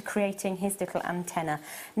move on to creating his little antenna.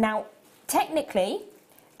 Now, technically,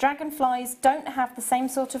 dragonflies don't have the same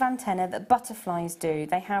sort of antenna that butterflies do.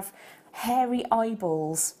 They have hairy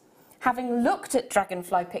eyeballs. Having looked at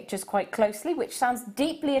dragonfly pictures quite closely, which sounds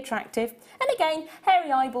deeply attractive, and again,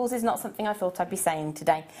 hairy eyeballs is not something I thought I'd be saying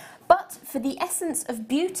today. But for the essence of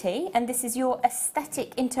beauty, and this is your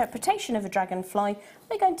aesthetic interpretation of a dragonfly,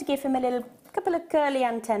 we're going to give him a couple of curly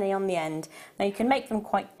antennae on the end. Now you can make them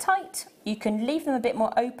quite tight, you can leave them a bit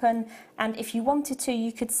more open, and if you wanted to,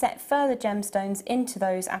 you could set further gemstones into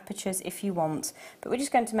those apertures if you want. But we're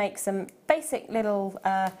just going to make some basic little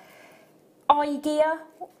eye gear.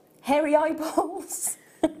 Hairy eyeballs.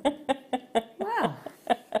 Wow.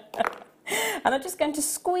 And I'm just going to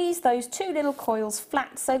squeeze those 2 little coils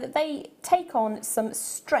flat so that they take on some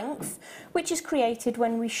strength, which is created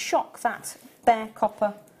when we shock that bare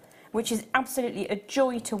copper, which is absolutely a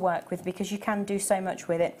joy to work with because you can do so much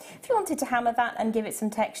with it. If you wanted to hammer that and give it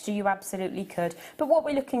some texture, you absolutely could. But what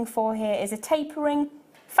we're looking for here is a tapering,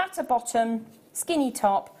 fatter bottom, skinny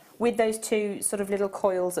top, with those 2 sort of little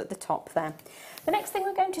coils at the top there. The next thing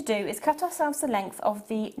we're going to do is cut ourselves the length of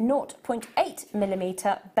the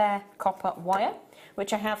 0.8mm bare copper wire,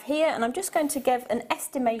 which I have here, and I'm just going to give an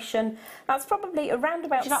estimation. That's probably around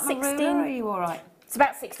about 16. Are you all right? It's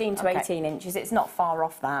about 16 to 18 inches. It's not far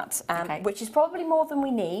off that, which is probably more than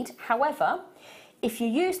we need. However, if you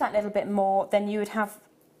use that little bit more, then you would have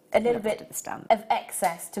a little bit of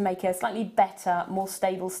excess to make a slightly better, more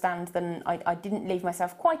stable stand than I didn't leave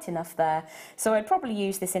myself quite enough there. So I'd probably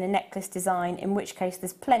use this in a necklace design, in which case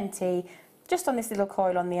there's plenty just on this little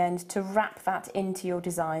coil on the end to wrap that into your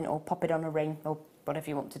design or pop it on a ring or whatever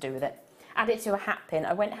you want to do with it. Add it to a hat pin.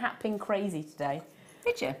 I went hat pin crazy today.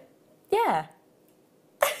 Did you? Yeah.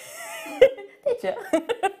 Did you?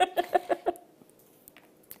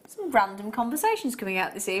 Some random conversations coming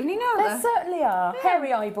out this evening, aren't there? There certainly are. Yeah.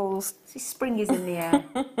 Hairy eyeballs. Spring is in the air.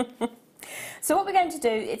 So what we're going to do,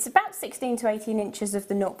 it's about 16 to 18 inches of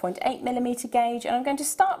the 0.8mm gauge, and I'm going to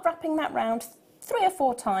start wrapping that round 3 or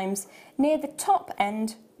 4 times near the top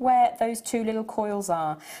end where those 2 little coils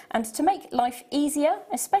are. And to make life easier,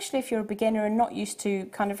 especially if you're a beginner and not used to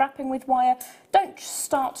kind of wrapping with wire, don't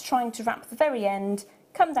start trying to wrap the very end.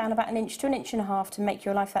 Come down about 1 inch to 1.5 inches to make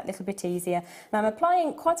your life that little bit easier. Now I'm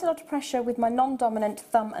applying quite a lot of pressure with my non-dominant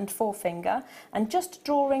thumb and forefinger and just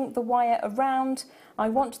drawing the wire around. I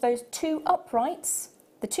want those 2 uprights,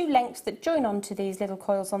 the 2 lengths that join onto these little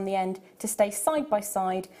coils on the end, to stay side by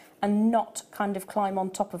side and not kind of climb on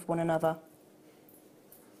top of one another.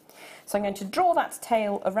 So I'm going to draw that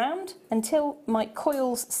tail around until my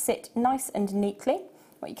coils sit nice and neatly.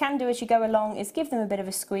 What you can do as you go along is give them a bit of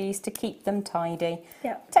a squeeze to keep them tidy.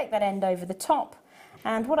 Take that end over the top,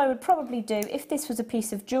 and what I would probably do, if this was a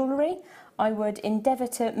piece of jewellery, I would endeavour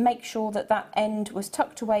to make sure that that end was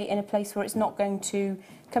tucked away in a place where it's not going to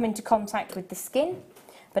come into contact with the skin.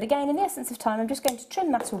 But again, in the essence of time, I'm just going to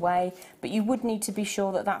trim that away, but you would need to be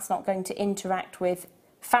sure that that's not going to interact with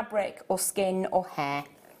fabric or skin or hair.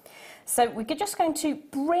 So we're just going to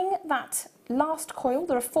bring that last coil,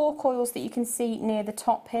 there are 4 coils that you can see near the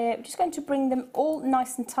top here, I'm just going to bring them all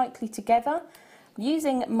nice and tightly together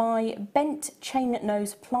using my bent chain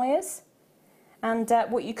nose pliers. And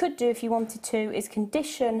what you could do if you wanted to is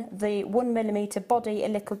condition the 1mm body a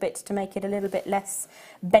little bit to make it a little bit less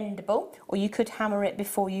bendable, or you could hammer it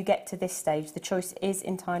before you get to this stage. The choice is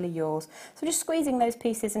entirely yours. So just squeezing those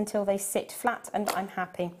pieces until they sit flat and I'm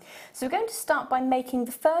happy. So we're going to start by making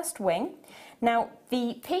the first wing. Now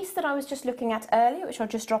the piece that I was just looking at earlier, which I'll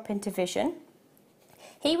just drop into vision,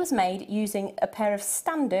 he was made using a pair of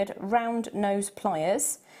standard round nose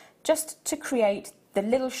pliers just to create the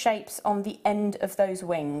little shapes on the end of those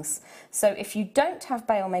wings. So if you don't have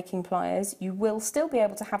bail making pliers, you will still be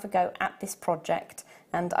able to have a go at this project,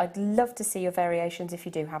 and I'd love to see your variations if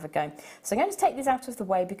you do have a go. So I'm going to take this out of the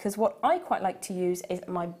way because what I quite like to use is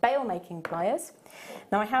my bail making pliers.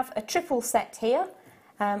 Now I have a triple set here,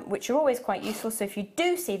 which are always quite useful, so if you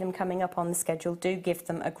do see them coming up on the schedule, do give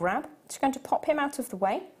them a grab. Just going to pop him out of the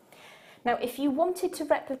way. Now, if you wanted to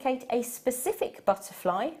replicate a specific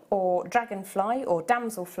butterfly or dragonfly or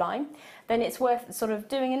damselfly, then it's worth sort of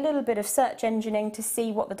doing a little bit of search engineering to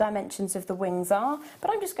see what the dimensions of the wings are.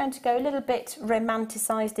 But I'm just going to go a little bit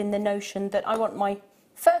romanticised in the notion that I want my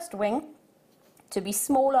first wing to be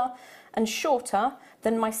smaller and shorter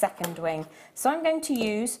than my second wing. So I'm going to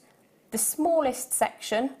use the smallest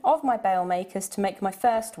section of my bail makers to make my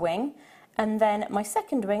first wing, and then my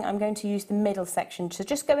second wing I'm going to use the middle section, so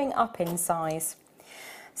just going up in size.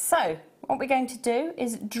 So what we're going to do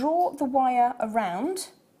is draw the wire around.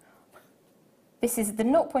 This is the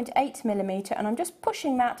 0.8mm, and I'm just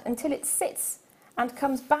pushing that until it sits and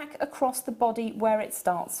comes back across the body where it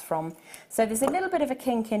starts from. So there's a little bit of a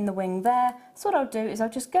kink in the wing there, so what I'll do is I'll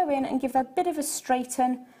just go in and give that a bit of a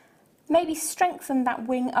straighten, maybe strengthen that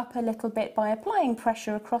wing up a little bit by applying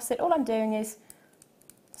pressure across it. All I'm doing is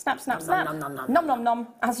snap, snap, snap, nom, nom, nom,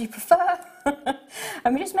 as you prefer.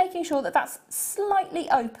 And we're just making sure that that's slightly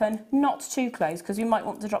open, not too close, because you might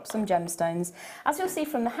want to drop some gemstones. As you'll see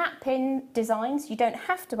from the hat pin designs, you don't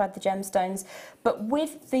have to add the gemstones, but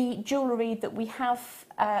with the jewellery that we have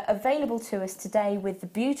available to us today with the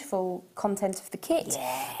beautiful content of the kit,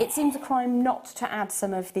 it seems a crime not to add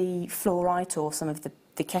some of the fluorite or some of the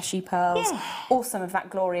Keshi pearls or some of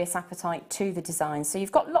that glorious apatite to the design. So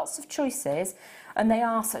you've got lots of choices, and they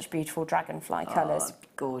are such beautiful dragonfly colours.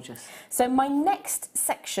 Gorgeous. So my next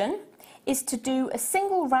section is to do a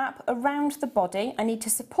single wrap around the body. I need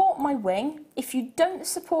to support my wing. If you don't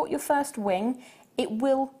support your first wing, it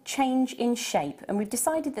will change in shape, and we've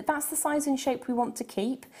decided that that's the size and shape we want to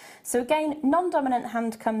keep. So again, non-dominant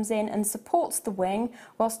hand comes in and supports the wing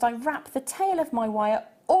whilst I wrap the tail of my wire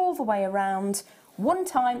all the way around one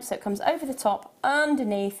time, so it comes over the top,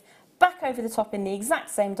 underneath, back over the top in the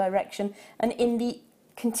exact same direction and in the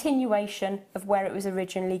continuation of where it was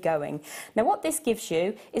originally going. Now what this gives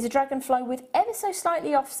you is a dragonfly with ever so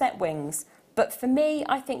slightly offset wings, but for me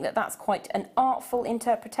I think that that's quite an artful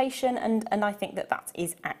interpretation, and I think that that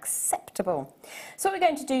is acceptable. So what we're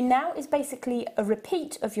going to do now is basically a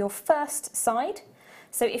repeat of your first side.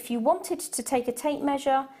 So if you wanted to take a tape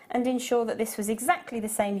measure and ensure that this was exactly the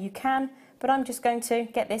same, you can, but I'm just going to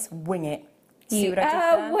get this, wing it. See what I did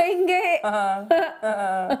there? Wing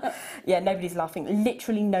it! Yeah, nobody's laughing.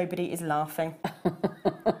 Literally nobody is laughing.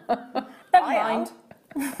 Never mind.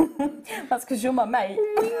 That's because you're my mate.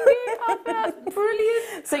 That's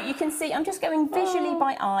brilliant. So you can see I'm just going visually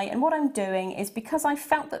by eye, and what I'm doing is, because I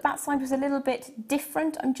felt that that side was a little bit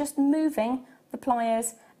different, I'm just moving the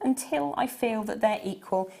pliers until I feel that they're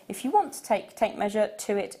equal. If you want to take tape measure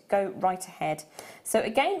to it, go right ahead. So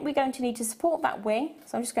again, we're going to need to support that wing.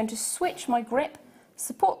 So I'm just going to switch my grip,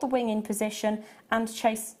 support the wing in position, and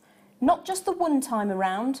chase not just the one time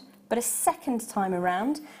around, but a second time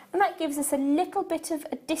around. And that gives us a little bit of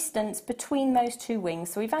a distance between those two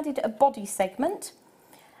wings. So we've added a body segment,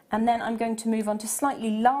 and then I'm going to move on to slightly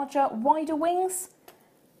larger, wider wings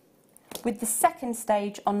with the second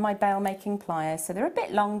stage on my bail making pliers. So they're a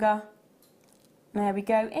bit longer. There we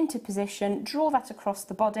go, into position, draw that across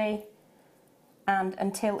the body, and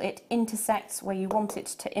until it intersects where you want it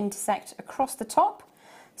to intersect across the top.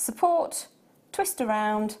 Support, twist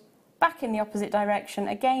around, back in the opposite direction.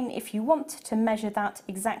 Again, if you want to measure that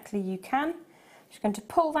exactly, you can. Just going to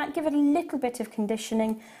pull that, give it a little bit of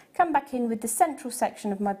conditioning, come back in with the central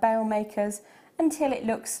section of my bail makers until it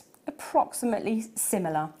looks approximately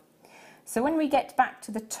similar. So when we get back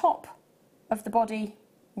to the top of the body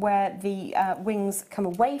where the wings come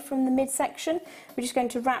away from the midsection, we're just going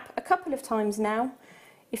to wrap a couple of times now.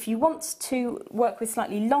 If you want to work with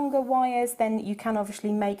slightly longer wires, then you can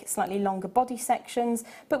obviously make slightly longer body sections,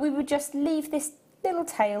 but we would just leave this little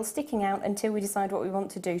tail sticking out until we decide what we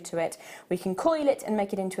want to do to it. We can coil it and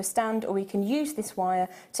make it into a stand, or we can use this wire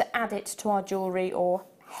to add it to our jewellery or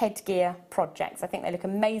headgear projects. I think they look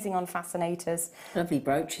amazing on fascinators. Lovely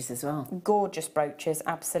brooches as well. Gorgeous brooches,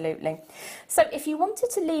 absolutely. So if you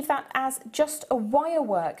wanted to leave that as just a wire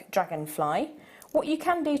work dragonfly, what you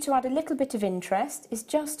can do to add a little bit of interest is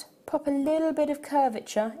just pop a little bit of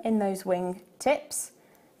curvature in those wing tips.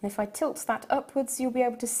 And if I tilt that upwards, you'll be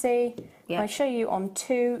able to see, if I show you on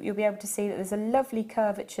 2, you'll be able to see that there's a lovely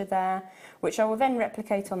curvature there, which I will then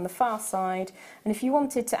replicate on the far side. And if you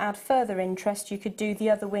wanted to add further interest, you could do the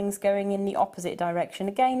other wings going in the opposite direction.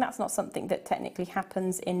 Again, that's not something that technically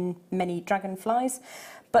happens in many dragonflies,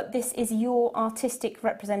 but this is your artistic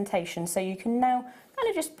representation. So you can now kind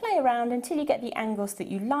of just play around until you get the angles that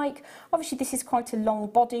you like. Obviously, this is quite a long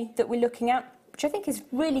body that we're looking at, which I think is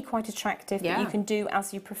really quite attractive, that you can do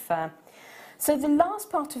as you prefer. So the last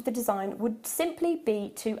part of the design would simply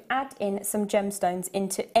be to add in some gemstones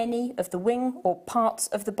into any of the wing or parts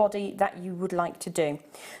of the body that you would like to do.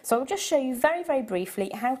 So I'll just show you very, very briefly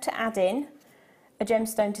how to add in a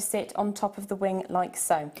gemstone to sit on top of the wing like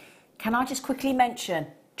so. Can I just quickly mention,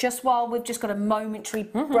 just while we've just got a momentary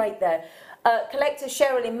break there, collectors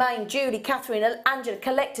Cheryl in Maine, Julie, Catherine, Angela,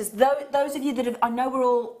 collectors, those of you that have, I know we're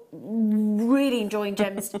all really enjoying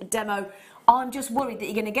Gem's demo, I'm just worried that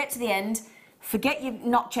you're going to get to the end, forget you've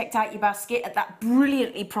not checked out your basket at that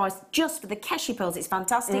brilliantly priced, just for the Keshi pearls, it's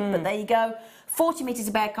fantastic, but there you go, 40 metres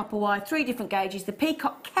of bare copper wire, 3 different gauges, the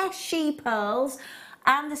peacock Keshi pearls,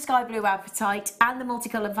 and the sky blue apatite, and the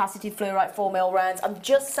multicoloured faceted fluorite 4mm rounds. I'm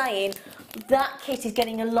just saying, that kit is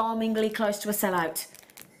getting alarmingly close to a sellout.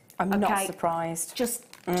 I'm not surprised. Just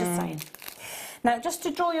saying. Now, just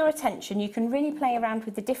to draw your attention, you can really play around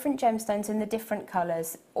with the different gemstones and the different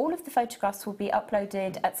colours. All of the photographs will be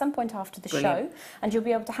uploaded at some point after the show, and you'll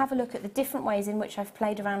be able to have a look at the different ways in which I've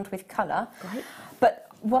played around with colour. Great. But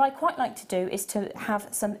what I quite like to do is to have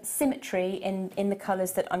some symmetry in the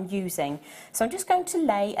colours that I'm using. So I'm just going to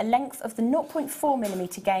lay a length of the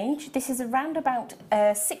 0.4mm gauge. This is around about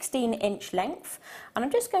a 16-inch length, and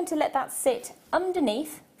I'm just going to let that sit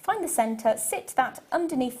underneath. Find the centre, sit that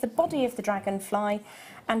underneath the body of the dragonfly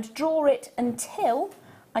and draw it until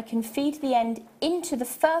I can feed the end into the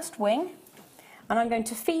first wing, and I'm going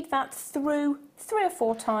to feed that through 3 or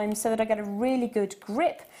 4 times so that I get a really good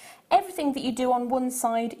grip. Everything that you do on one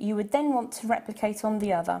side you would then want to replicate on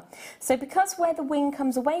the other. So because where the wing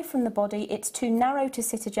comes away from the body it's too narrow to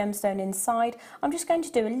sit a gemstone inside, I'm just going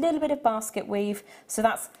to do a little bit of basket weave, so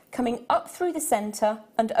that's coming up through the centre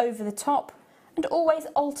and over the top, and always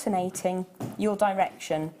alternating your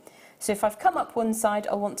direction. So if I've come up one side,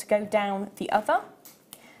 I want to go down the other.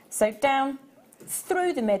 So down,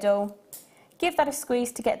 through the middle, give that a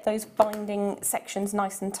squeeze to get those binding sections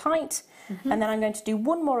nice and tight. And then I'm going to do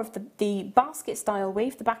one more of the basket style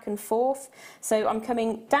weave, the back and forth. So I'm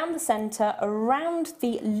coming down the centre, around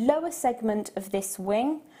the lower segment of this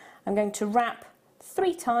wing. I'm going to wrap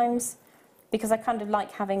 3 times because I kind of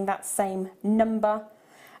like having that same number.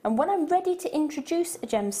 And when I'm ready to introduce a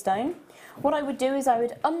gemstone, what I would do is I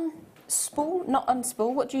would unspool, not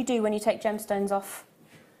unspool, what do you do when you take gemstones off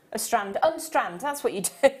a strand? Unstrand, that's what you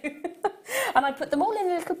do. And I'd put them all in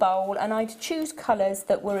a little bowl and I'd choose colours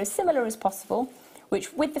that were as similar as possible,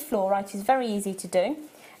 which with the fluorite is very easy to do.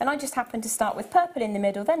 And I just happened to start with purple in the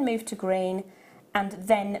middle, then move to green, and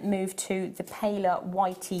then move to the paler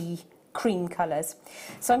whitey cream colours.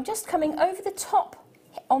 So I'm just coming over the top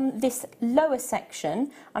on this lower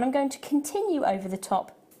section, and I'm going to continue over the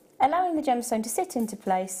top, allowing the gemstone to sit into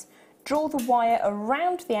place, draw the wire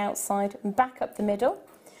around the outside and back up the middle.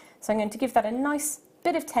 So I'm going to give that a nice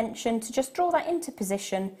bit of tension to just draw that into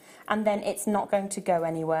position, and then it's not going to go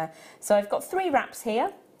anywhere. So I've got 3 wraps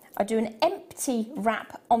here. I do an empty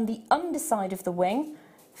wrap on the underside of the wing.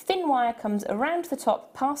 Thin wire comes around the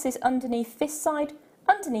top, passes underneath this side,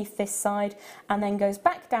 and then goes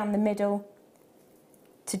back down the middle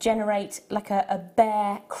to generate like a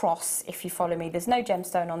bare cross, if you follow me. There's no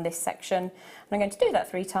gemstone on this section. And I'm going to do that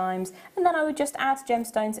 3 times, and then I would just add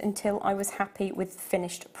gemstones until I was happy with the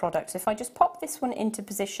finished product. So if I just pop this one into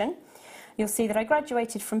position, you'll see that I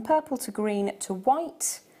graduated from purple to green to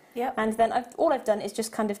white, Yep. And then all I've done is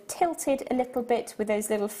just kind of tilted a little bit with those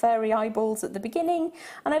little furry eyeballs at the beginning,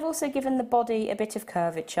 and I've also given the body a bit of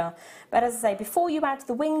curvature. But as I say, before you add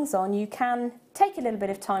the wings on, you can take a little bit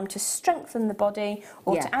of time to strengthen the body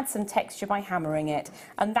or to add some texture by hammering it.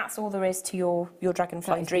 And that's all there is to your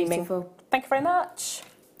dragonfly dreaming. Beautiful. Thank you very much.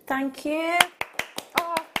 Thank you.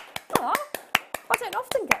 Oh, I don't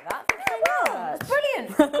often get that. Thank you very much. It's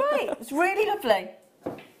brilliant. Great. It's really lovely.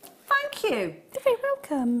 Thank you. You're very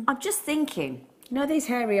welcome. I'm just thinking, you know these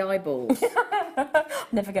hairy eyeballs?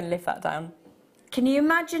 Never going to live that down. Can you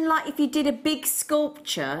imagine, like, if you did a big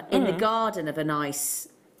sculpture in the garden of a nice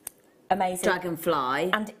Amazing.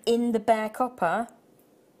 dragonfly? And in the bare copper,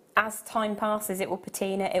 as time passes, it will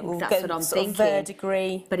patina, it will That's go what I'm sort of thinking.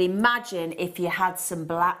 verdigris. But imagine if you had some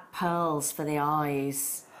black pearls for the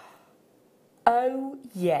eyes. Oh,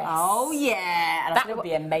 yes. Oh, yeah. And That would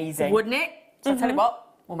be amazing. Wouldn't it? So I'll tell you what,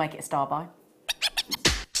 we'll make it a star by.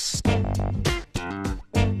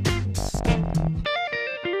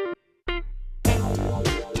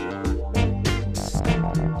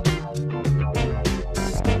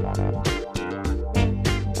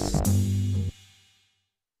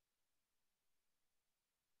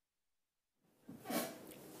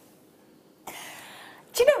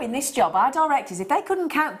 Do you know, in this job, our directors, if they couldn't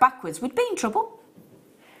count backwards, we'd be in trouble.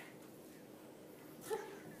 We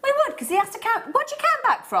would, because he has to count. What do you count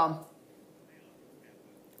back from?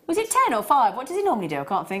 Was it 10 or 5? What does he normally do? I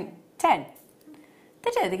can't think. 10.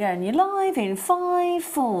 They do. They go, and you're live in 5,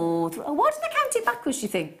 4, 3. Why do they count it backwards, do you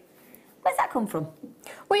think? Where's that come from?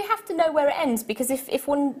 Well, you have to know where it ends, because if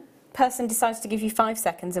one person decides to give you 5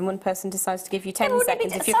 seconds and one person decides to give you 10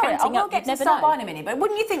 seconds, if you're counting up, you'd never know. In a minute, but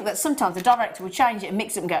wouldn't you think that sometimes the director would change it and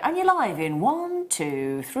mix it and go, and you're live in 1,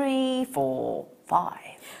 2, 3, 4, 5.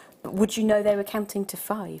 But would you know they were counting to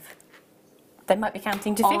 5? They might be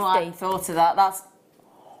counting to 50. Oh, I thought of that. That's...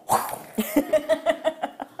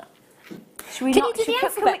 Can you do the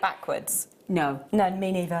alphabet backwards? No. No,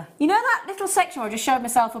 me neither. You know that little section where I just showed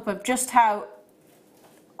myself up of just how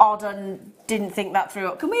odd and didn't think that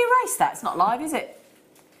through? Can we erase that? It's not live, is it?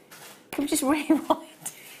 Can we just rewind?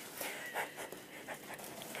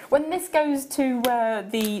 When this goes to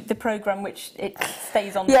the programme which it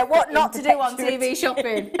stays on... Yeah, what not to do on perpetuity. TV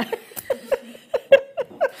shopping.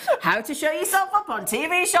 How to show yourself up on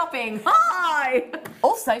TV shopping. Hi!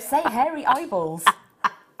 Also, say hairy eyeballs.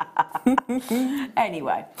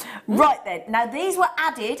 Anyway, right then. Now, these were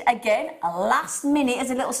added, again, last minute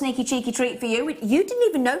as a little sneaky cheeky treat for you. You didn't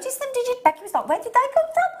even notice them, did you? Becky was like, where did they come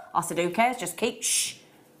from? I said, who cares? Just keep, shh.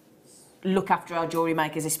 Look after our jewellery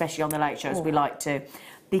makers, especially on the late shows. We like to.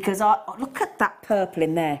 Because, look at that purple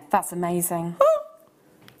in there. That's amazing.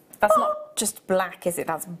 That's not just black, is it?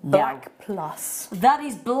 That's black plus. That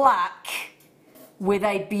is black with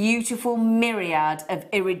a beautiful myriad of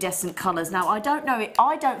iridescent colours. Now, I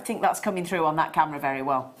don't think that's coming through on that camera very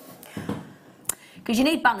well. Because you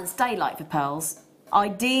need balanced daylight for pearls.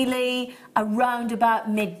 Ideally, around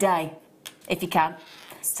about midday, if you can.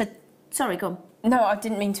 So, sorry, go on. No, I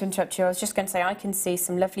didn't mean to interrupt you. I was just going to say I can see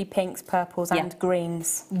some lovely pinks, purples and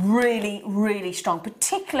greens. Really, really strong,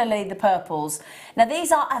 particularly the purples. Now,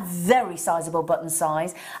 these are a very sizable button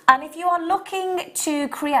size. And if you are looking to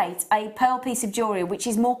create a pearl piece of jewellery which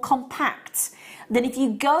is more compact, then if you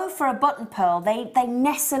go for a button pearl, they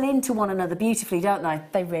nestle into one another beautifully, don't they?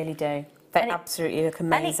 They really do. They absolutely look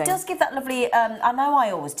amazing. And it does give that lovely, I know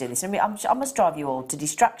I always do this, I must drive you all to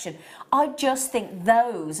distraction. I just think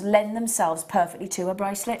those lend themselves perfectly to a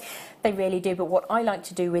bracelet. They really do, but what I like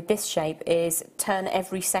to do with this shape is turn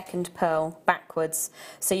every second pearl backwards.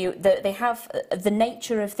 So they have, the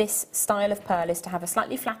nature of this style of pearl is to have a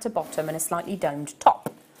slightly flatter bottom and a slightly domed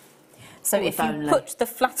top. So if you put the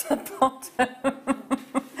flatter bottom...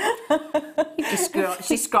 You've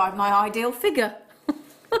described my ideal figure.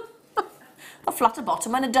 A flatter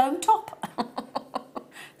bottom and a dome top.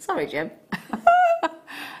 Sorry, Jim.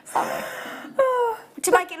 Sorry.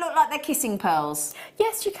 To make it look like they're kissing pearls.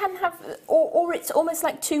 Yes, you can have, or it's almost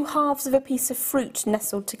like two halves of a piece of fruit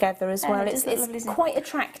nestled together as well. It's lovely, quite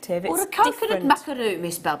attractive. Or a coconut macaron,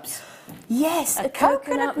 Miss Babs. Yes, a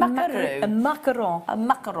coconut macaron. A macaron. A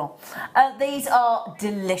macaron. These are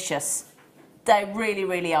delicious. They really,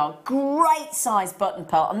 really are. Great size button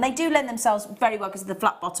pearl. And they do lend themselves very well because of the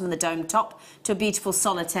flat bottom and the dome top to a beautiful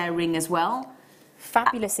solitaire ring as well.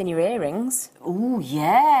 Fabulous in your earrings. Oh,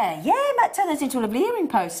 yeah. Yeah, might turn those into a lovely earring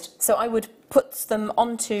post. So I would put them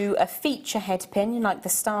onto a feature head pin, like the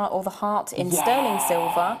star or the heart in sterling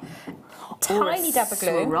silver. Tiny dab of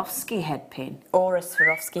glue. Or a Swarovski head pin. Or a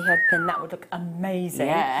Swarovski head pin. That would look amazing.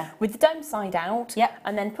 Yeah. With the dome side out. Yep.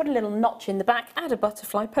 And then put a little notch in the back, add a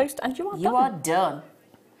butterfly post, and you are done. You are done.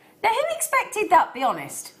 Now, who expected that, be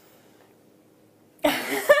honest? £6.95,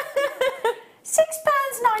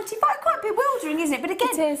 quite bewildering, isn't it? But again,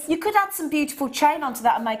 It is. you could add some beautiful chain onto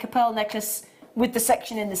that and make a pearl necklace with the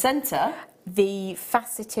section in the centre. The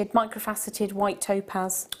faceted, microfaceted white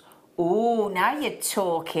topaz. Oh, now you're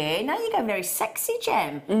talking. Now you're going very sexy,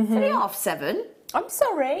 Gem. Mm-hmm. 7:30. I'm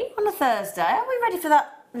sorry. On a Thursday. Are we ready for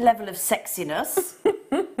that level of sexiness?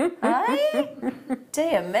 Hey?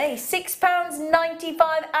 Dear me. £6.95,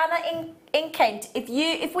 Anna in Kent.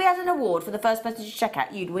 If we had an award for the first person to check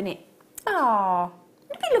out, you'd win it. Ah.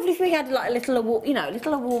 It'd be lovely if we had like a little award, you know,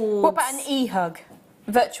 little awards. What about an e-hug?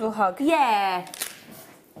 Virtual hug. Yeah.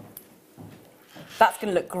 That's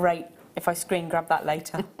going to look great if I screen grab that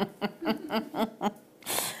later.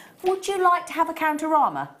 Would you like to have a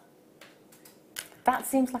counterama? That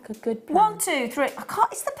seems like a good plan. 1, 2, 3. I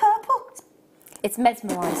can't. It's the purple. It's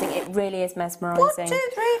mesmerising. It really is mesmerising. 1, 2,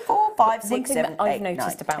 3, 4, 5, One 6, thing 7, that 8, I've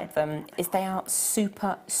noticed 9, about them is they are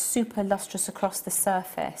super, super lustrous across the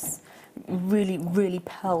surface. Really, really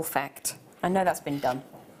perfect. I know that's been done.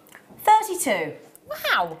 32.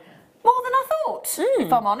 Wow. More than I thought,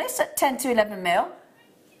 if I'm honest, at 10 to 11 mil.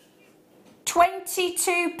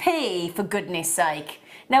 22p, for goodness sake.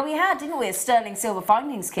 Now, we had, didn't we, a sterling silver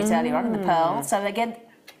findings kit earlier on in the pearl. So, again,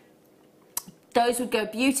 those would go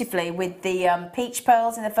beautifully with the peach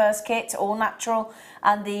pearls in the first kit, all natural,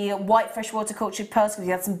 and the white freshwater cultured pearls, because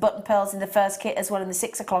we had some button pearls in the first kit as well in the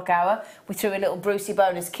 6 o'clock hour. We threw a little Brucey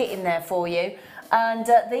bonus kit in there for you. And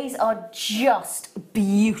these are just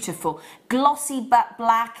beautiful. Glossy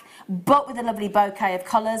black, but with a lovely bouquet of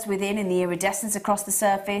colours within in the iridescence across the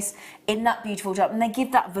surface in that beautiful job. And they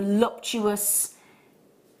give that voluptuous,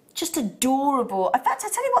 just adorable. In fact, I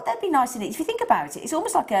tell you what, they'd be nice in it. If you think about it, it's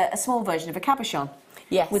almost like a small version of a cabochon.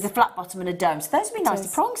 Yes. With a flat bottom and a dome. So those would be nice to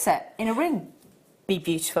prong set in a ring. Be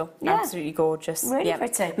beautiful. Yeah. Absolutely gorgeous. Really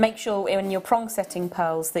pretty. Make sure when you're prong setting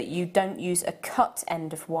pearls that you don't use a cut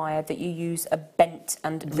end of wire, that you use a bent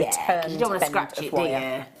and returned you don't want to bend scratch of it, do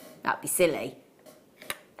wire. you? That'd be silly.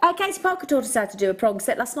 Katie Parker taught us how to do a prong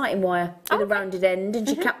set last night in wire with a rounded end, and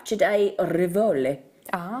she captured a rivole.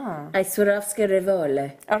 Ah. A Swarovski rivole.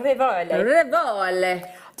 A rivole. Rivole.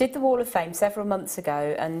 Did the Wall of Fame several months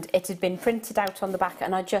ago, and it had been printed out on the back,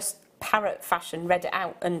 and I just parrot fashion read it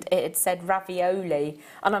out, and it had said ravioli,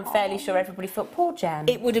 and I'm fairly sure everybody thought, poor Jen.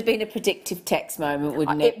 It would have been a predictive text moment,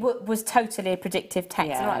 wouldn't it? It was totally a predictive text.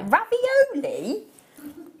 Yeah. I'm like, ravioli?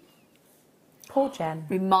 Poor Jen.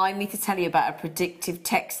 Remind me to tell you about a predictive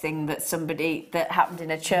text thing that happened in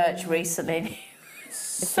a church recently. It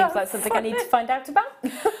seems like something I need to find out about.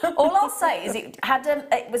 All I'll say is it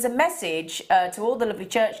was a message to all the lovely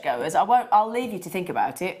churchgoers. I'll leave you to think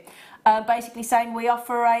about it. Basically saying we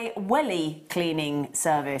offer a welly cleaning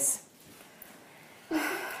service.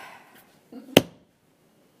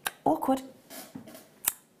 Awkward.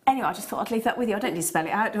 Anyway, I just thought I'd leave that with you. I don't need to spell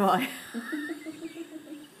it out, do I?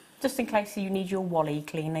 Just in case you need your wally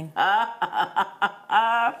cleaning. Oh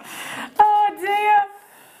dear.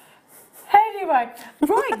 Anyway,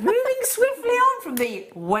 right, moving swiftly on from the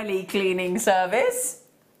welly cleaning service.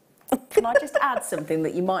 Can I just add something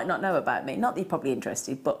that you might not know about me? Not that you're probably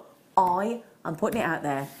interested, but I am putting it out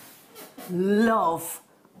there. Love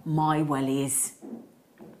my wellies.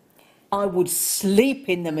 I would sleep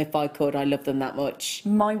in them if I could. I love them that much.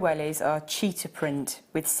 My wellies are cheetah print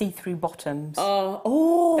with see-through bottoms.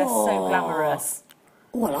 Oh, they're so glamorous.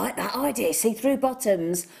 Oh, I like that idea. See-through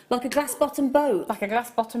bottoms, like a glass bottom boat. Like a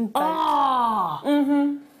glass bottom boat. Ah.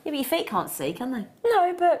 Yeah, but your feet can't see, can they?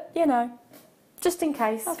 No, but you know, just in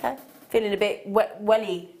case. Okay. Feeling a bit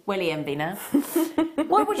welly envy now.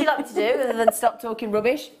 What would you like me to do other than stop talking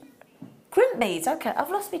rubbish? Crimp beads. Okay, I've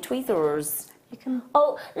lost my tweezers. You can.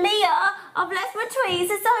 Oh, Leah, I've left my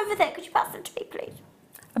tweezers over there. Could you pass them to me, please?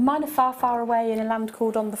 And mine are far, far away in a land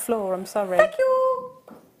called On the Floor. I'm sorry. Thank you.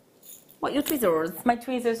 What, your tweezers? My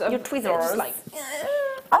tweezers are. Your tweezers? Just like.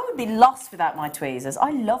 I would be lost without my tweezers.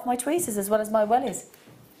 I love my tweezers as well as my wellies.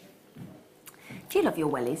 Do you love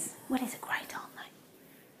your wellies? Wellies are great, aren't they?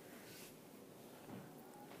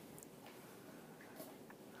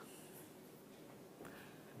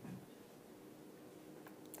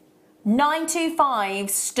 925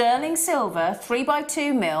 sterling silver,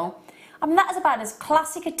 3x2 mil. I mean, that is about as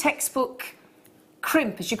classic a textbook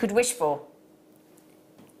crimp as you could wish for.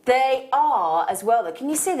 They are as well, though. Can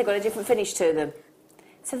you see they've got a different finish to them?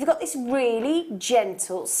 So they've got this really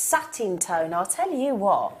gentle satin tone. I'll tell you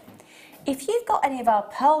what, if you've got any of our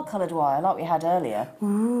pearl-coloured wire like we had earlier,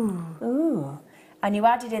 and you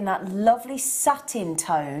added in that lovely satin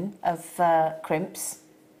tone of crimps,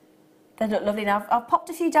 they look lovely. Now, I've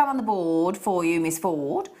popped a few down on the board for you, Miss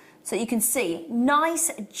Ford, so you can see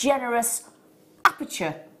nice, generous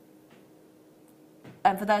aperture.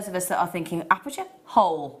 And for those of us that are thinking aperture,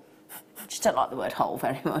 hole. I just don't like the word hole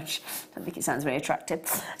very much. Don't think it sounds very attractive.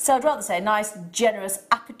 So I'd rather say a nice, generous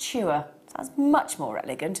aperture. Sounds much more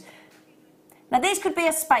elegant. Now this could be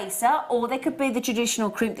a spacer, or they could be the traditional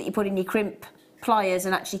crimp that you put in your crimp pliers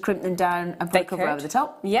and actually crimp them down and put a cover over the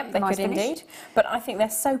top. Yep, they Nice could finish. indeed. But I think they're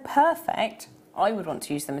so perfect, I would want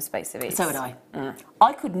to use them as spacer beads. So would I.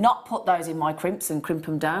 I could not put those in my crimps and crimp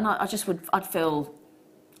them down. I just would. I'd feel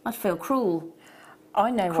cruel. I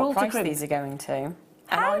know Cruel what to price crimp. these are going to. And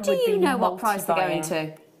How I do would you be know what price they're going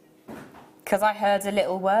multi-buying. to? Because I heard a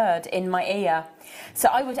little word in my ear. So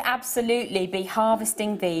I would absolutely be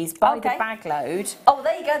harvesting these by the Okay. bag load Oh,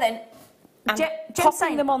 there you go then. and Jen popping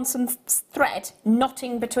saying, them on some thread,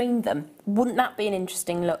 knotting between them. Wouldn't that be an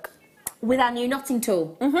interesting look? with our new knotting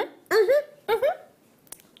tool.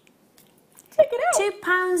 Check it out.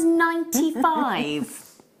 £2.95.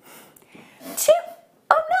 Two.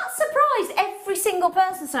 I'm not surprised. Every single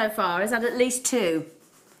person so far has had at least two.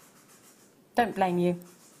 Don't blame you.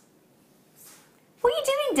 What are you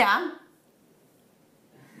doing, Dan?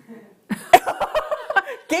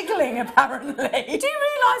 Giggling, apparently. Do you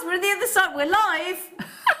realise we're on the other side? We're live.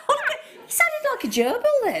 He sounded like a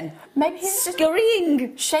gerbil then. Maybe he's just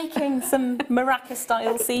Scurrying. shaking some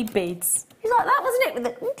maraca-style seed beads. He's like that, wasn't it? With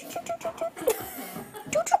the...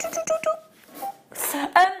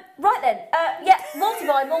 right then. Yeah,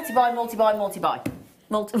 multi-buy. What?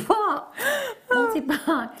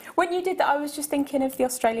 Multi-buy. When you did that, I was just thinking of the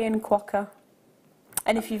Australian quokka.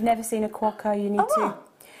 And if you've never seen a quokka, you need to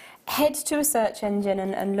head to a search engine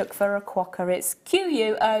and look for a quokka. It's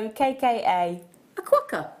Quokka. A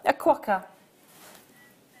quokka. A quokka.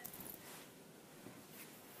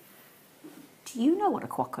 Do you know what a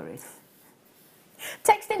quokka is?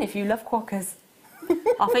 Text in if you love quokkas.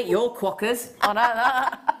 I think you're quokkas. I know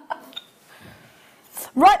that.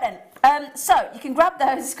 Right then. So you can grab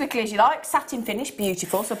those as quickly as you like. Satin finish,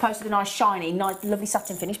 beautiful. So posted a nice shiny, nice, lovely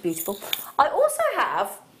satin finish, beautiful. I also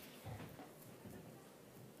have.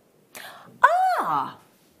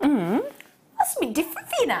 That's something different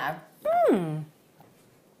for you now.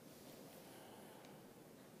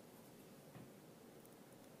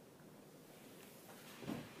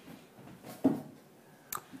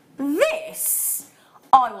 This,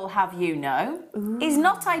 I will have you know, is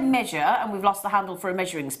not a measure, and we've lost the handle for a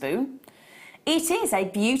measuring spoon. It is a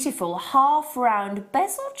beautiful half-round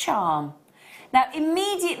bezel charm. Now,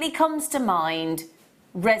 immediately comes to mind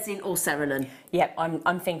resin or cerulean. Yep,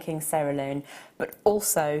 I'm thinking cerulean, but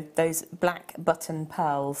also those black button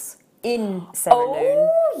pearls in cerulean.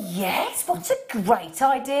 Oh, yes, what a great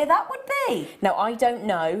idea that would be. Now, I don't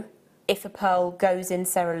know if a pearl goes in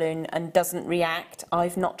cerulean and doesn't react.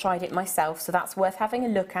 I've not tried it myself, so that's worth having a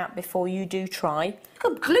look at before you do try. You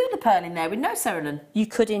could glue the pearl in there with no cerulean. You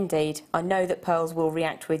could indeed. I know that pearls will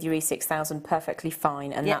react with your E6000 perfectly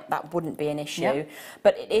fine, and Yep. that wouldn't be an issue. Yep.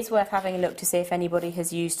 But it is worth having a look to see if anybody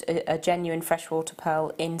has used a genuine freshwater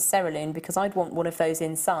pearl in cerulean, because I'd want one of those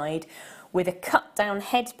inside with a cut-down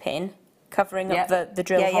head pin covering Yep. up the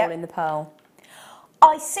drill Yeah, hole yeah. in the pearl.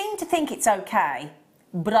 I seem to think it's okay,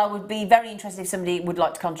 but I would be very interested if somebody would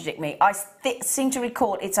like to contradict me. I seem to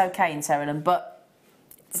recall it's okay in cerulean, but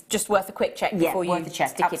It's just worth a quick check before you worth a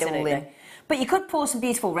check, stick it all absolutely. in. But you could pour some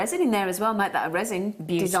beautiful resin in there as well, make that a resin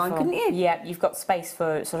design, couldn't you? Yeah, you've got space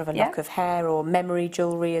for sort of a Yeah. lock of hair or memory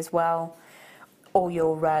jewellery as well. Or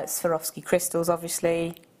your Swarovski crystals,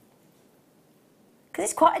 obviously. Because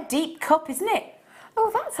it's quite a deep cup, isn't it? Oh,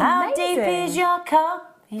 that's How deep is your cup?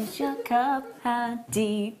 Is your cup? How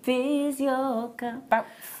deep is your cup? About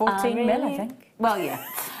 14 mil, I really- think. Well, yeah.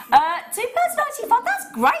 £2.95,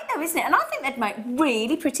 that's great though, isn't it? And I think they'd make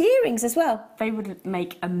really pretty earrings as well. They would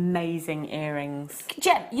make amazing earrings.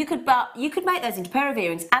 Jem, you could make those into a pair of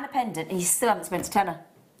earrings and a pendant and you still haven't spent a tenner.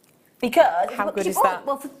 Because... How good you is bought- that?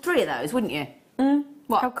 Well, for 3 of those, wouldn't you?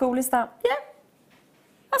 What? How cool is that? Yeah.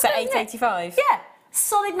 That's So good, isn't it? £8.85? Yeah.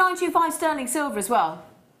 Solid 925 sterling silver as well.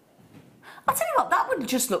 I'll tell you what, that would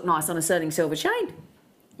just look nice on a sterling silver chain.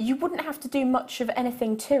 You wouldn't have to do much of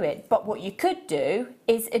anything to it, but what you could do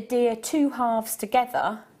is adhere 2 halves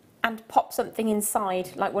together and pop something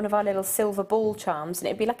inside, like one of our little silver ball charms, and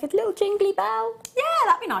it'd be like a little jingly bell. Yeah,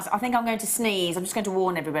 that'd be nice. I think I'm going to sneeze. I'm just going to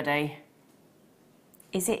warn everybody.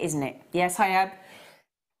 Is it, isn't it? Yes, I am.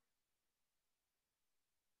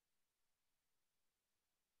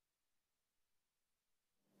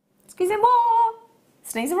 Excusez-moi.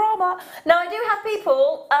 Sneeze-a-rama. Now, I do have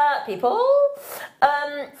people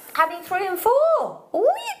having 3 and 4. Ooh,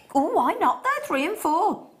 why not though? 3 and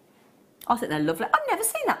 4. I think they're lovely. I've never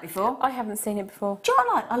seen that before. I haven't seen it before. Do you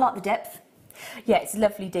know what I like? I like the depth. Yeah, it's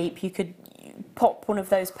lovely deep. You could pop one of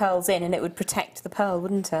those pearls in and it would protect the pearl,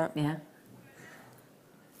 wouldn't it? Yeah.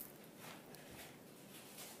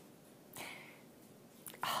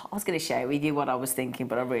 Oh, I was going to share with you what I was thinking,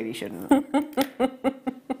 but I really shouldn't.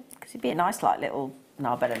 Because it'd be a nice, like, little...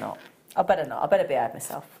 No, I better not. I better not. I better behave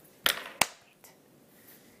myself.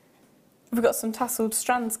 We've got some tasselled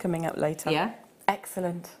strands coming up later. Yeah.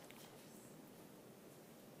 Excellent.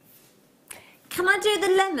 Can I do the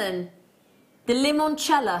lemon? The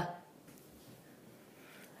limoncello?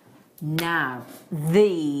 Now,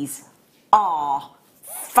 these are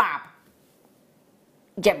fab.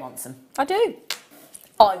 Jen wants them. I do.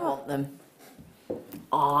 I want them.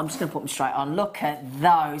 Oh, I'm just going to put them straight on. Look at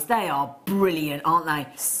those. They are brilliant, aren't they?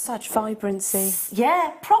 Such vibrancy.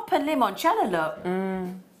 Yeah, proper limoncello look.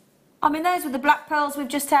 I mean, those were the black pearls we've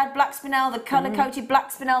just had, black spinel, the colour-coated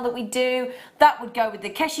black spinel that we do. That would go with the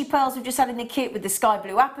Keshi pearls we've just had in the kit with the sky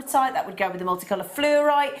blue apatite. That would go with the multicolour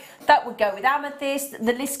fluorite. That would go with amethyst.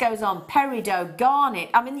 The list goes on. Peridot, garnet.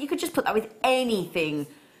 I mean, you could just put that with anything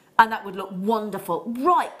and that would look wonderful.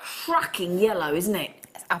 Right, cracking yellow, isn't it?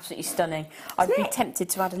 It's absolutely stunning. I'd be tempted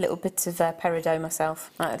to add a little bit of peridot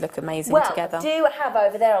myself. That would look amazing together. Well, I do have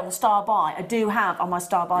over there on the Star Buy, I do have on my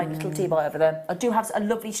Star Buy little tea buy over there, I do have a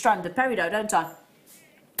lovely strand of peridot, don't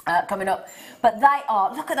I? Coming up. But they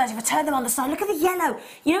are, look at those, if I turn them on the side, look at the yellow.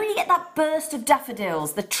 You know when you get that burst of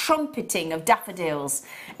daffodils, the trumpeting of daffodils?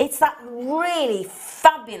 It's that really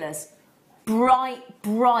fabulous, bright,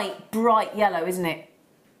 bright, bright yellow, isn't it?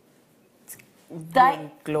 Really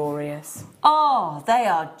glorious. Oh, they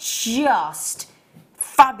are just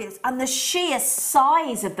fabulous. And the sheer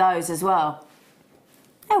size of those as well.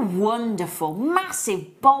 They're wonderful.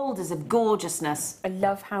 Massive boulders of gorgeousness. I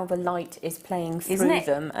love how the light is playing through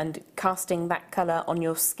them and casting that colour on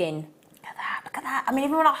your skin. Look at that, look at that. I mean,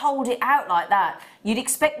 even when I hold it out like that, you'd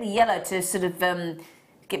expect the yellow to sort of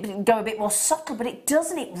go a bit more subtle, but it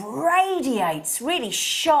doesn't. It radiates really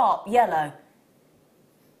sharp yellow.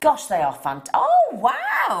 Gosh, they are fantastic. Oh,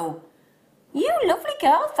 wow. You lovely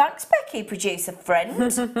girl. Thanks, Becky, producer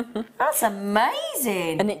friend. That's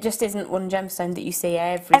amazing. And it just isn't one gemstone that you see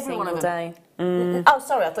every single day. Oh,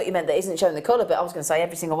 sorry, I thought you meant that isn't showing the colour, but I was going to say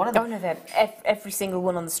every single one of them. Oh, no, every single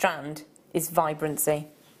one on the strand is vibrancy.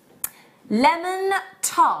 Lemon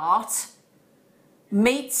tart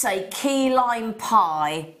meets a key lime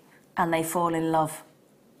pie and they fall in love.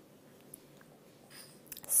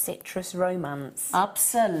 Citrus romance.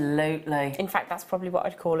 Absolutely. In fact, that's probably what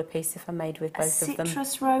I'd call a piece if I made with both of them.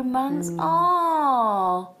 Citrus romance?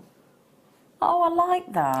 Oh. Oh, I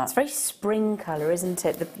like that. It's very spring colour, isn't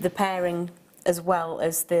it? The pairing as well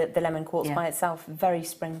as the lemon quartz by itself. Very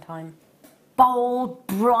springtime. Bold,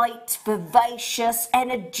 bright, vivacious,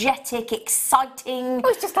 energetic, exciting. Oh,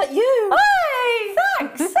 it's just like you. Hey,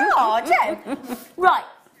 thanks. Oh, Jen. Right.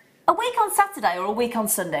 A week on Saturday or a week on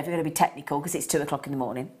Sunday, if you're going to be technical, because it's 2 o'clock in the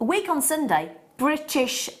morning. A week on Sunday,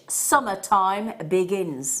 British summertime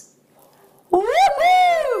begins.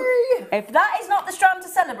 Woohoo! If that is not the strand to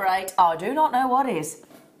celebrate, I do not know what is.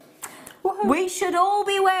 We should all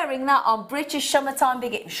be wearing that on British summertime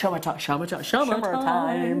begins. Summertime.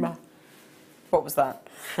 What was that?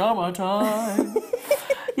 Summertime.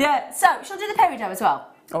 Yeah, so shall I do the peridot as well?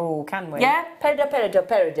 Oh, can we? Yeah? Peridot.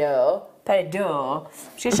 I'm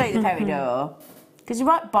just going to show you the peridot. Because you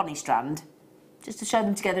write Bonnie strand, just to show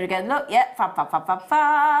them together again. Look, yeah, fab, fab, fab, fab,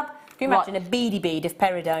 fab. Can you imagine a beady bead of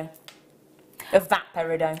peridot? Of that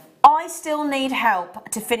peridot? I still need help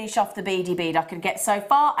to finish off the beady bead. I can get so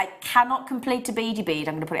far. I cannot complete a beady bead.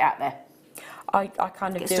 I'm going to put it out there. I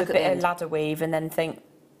kind of do a bit of ladder weave and then think,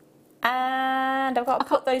 and I've got to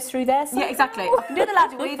put those through there. Yeah, exactly. I can do the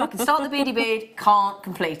ladder weave, I can start the beady bead, can't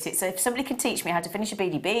complete it. So if somebody can teach me how to finish a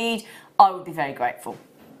beady bead, I would be very grateful.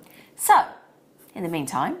 So, in the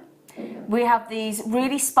meantime, we have these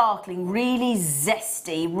really sparkling, really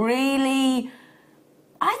zesty, really...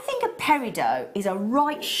 I think a peridot is a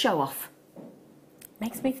right show-off.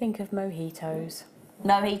 Makes me think of mojitos.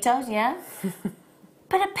 Mojitos, yeah?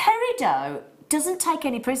 But a peridot doesn't take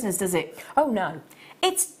any prisoners, does it? Oh, no.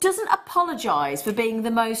 It doesn't apologise for being the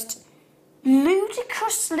most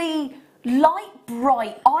ludicrously light,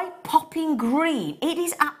 bright, eye-popping green. It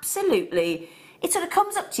is absolutely... It sort of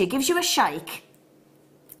comes up to you, gives you a shake.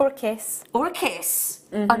 Or a kiss. Or a kiss.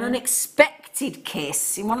 An unexpected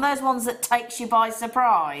kiss. In one of those ones that takes you by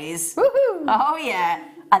surprise. Woohoo! Oh, yeah.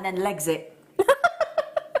 And then legs it.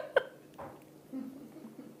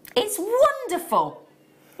 It's wonderful.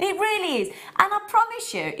 It really is. And I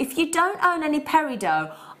promise you, if you don't own any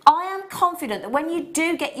peridot, I am confident that when you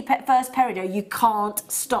do get your first peridot, you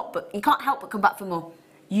can't stop, but you can't help but come back for more.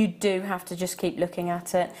 You do have to just keep looking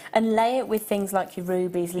at it and lay it with things like your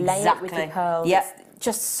rubies, lay it with your pearls. Yep. It's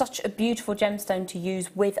just such a beautiful gemstone to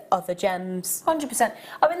use with other gems. 100%.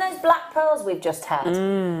 I mean, those black pearls we've just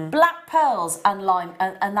had, black pearls and lime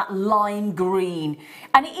and that lime green,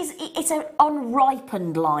 and it's an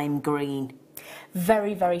unripened lime green.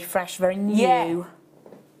 Very, very fresh, very new.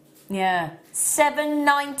 Yeah.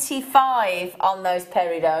 $7.95 on those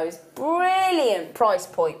peridots. Brilliant price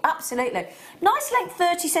point. Absolutely. Nice length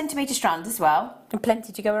 30cm strand as well. And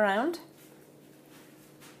plenty to go around.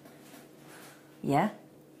 Yeah.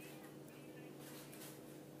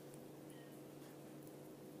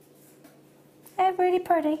 They're really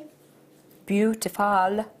pretty.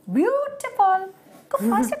 Beautiful. Beautiful. Good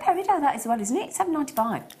price for peridot that as well, isn't it?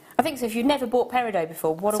 $7.95. I think so. If you've never bought peridot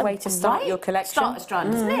before, what a way to start your collection. Start a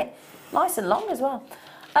strand, isn't it? Nice and long as well.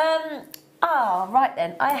 Right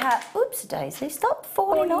then. I have... Oops, Daisy. Stop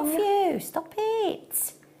falling off you. Stop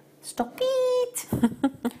it. Stop it.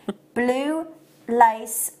 Blue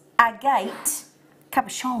lace agate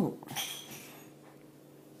cabochon.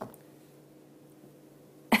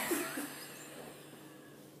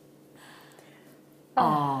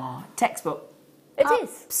 Textbook. It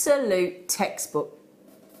is. Absolute textbook.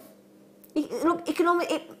 Look, it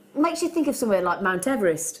makes you think of somewhere like Mount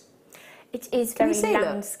Everest. It is Can very you see,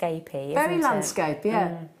 landscapey, Very isn't it? landscape,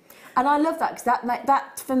 yeah. And I love that because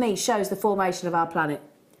that for me shows the formation of our planet.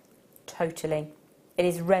 Totally. It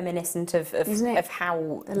is reminiscent of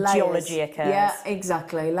how geology occurs. Yeah,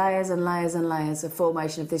 exactly. Layers and layers and layers of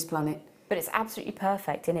formation of this planet. But it's absolutely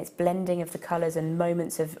perfect in its blending of the colours and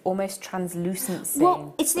moments of almost translucency.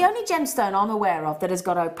 Well, it's the only gemstone I'm aware of that has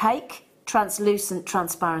got opaque, translucent,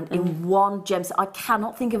 transparent in one gemstone. I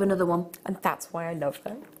cannot think of another one. And that's why I love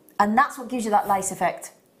them. And that's what gives you that lace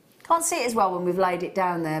effect. Can't see it as well when we've laid it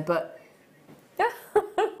down there, but...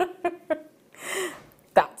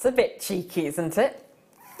 That's a bit cheeky, isn't it?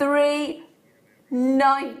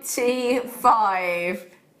 $3.95.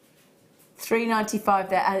 $3.95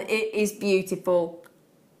 there, and it is beautiful.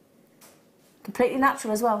 Completely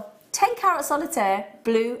natural as well. 10 carat solitaire,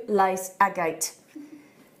 blue lace agate.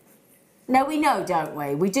 Now we know, don't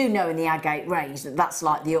we? We do know in the agate range that that's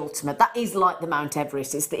like the ultimate. That is like the Mount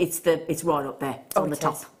Everest. It's right up there. It's on the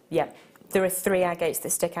top. Yeah. There are 3 agates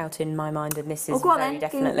that stick out in my mind, and this is go on very then.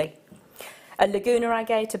 definitely a Laguna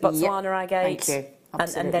agate, a Botswana agate, Thank you.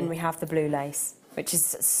 and then we have the blue lace, which is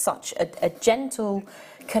such a gentle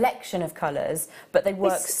collection of colours, but they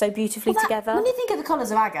work so beautifully together. When you think of the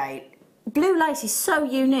colours of agate, blue lace is so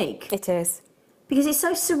unique. It is. Because it's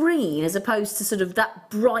so serene as opposed to sort of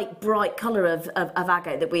that bright colour of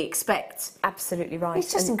agate that we expect. Absolutely right.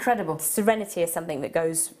 It's just incredible. Serenity is something that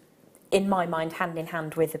goes, in my mind, hand in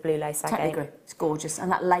hand with the blue lace agate. Totally agree. It's gorgeous.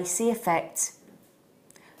 And that lacy effect.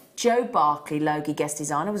 Jo Barkley, Logie guest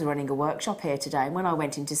designer, was running a workshop here today, and when I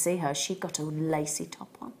went in to see her, she'd got a lacy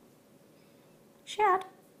top on. She had.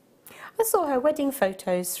 I saw her wedding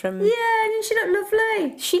photos from... Yeah, didn't she look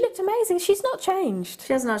lovely? She looked amazing. She's not changed.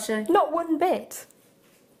 She hasn't, has she? Not one bit.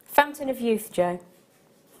 Fountain of youth, Jo.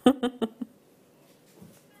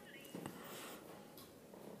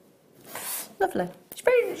 Lovely.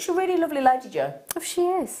 She's a really lovely lady, Jo. Oh, she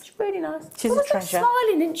is. She's really nice. She's a treasure.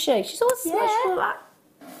 Smiling, isn't she? She's always smiling like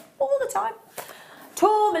all the time.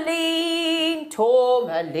 Tourmaline.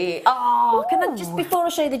 Oh, can I just, before I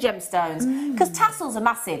show you the gemstones, because tassels are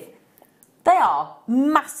massive. They are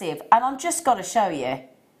massive, and I've just got to show you.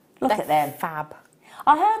 Look at them. Fab.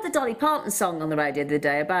 I heard the Dolly Parton song on the radio the other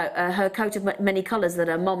day about her coat of many colours that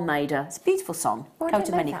her mum made her. It's a beautiful song, coat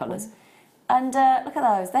of many colours. And look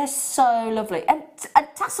at those, they're so lovely. And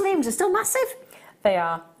tassel earrings are still massive. They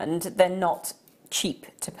are, and they're not cheap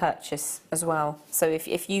to purchase as well. So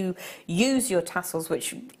if you use your tassels,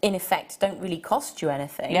 which in effect don't really cost you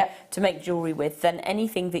anything to make jewellery with, then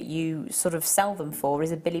anything that you sort of sell them for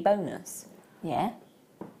is a Billy bonus. Yeah.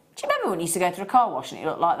 Do you remember when you used to go through a car wash and it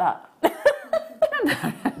looked like that?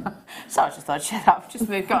 Sorry, I just thought I'd share that. I've just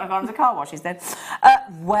gone on to car washes then.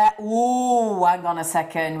 Hang on a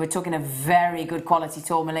second. We're talking a very good quality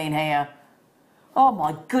tourmaline here. Oh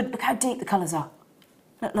my good, look how deep the colours are.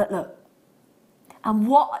 Look. And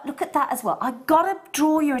look at that as well. I've got to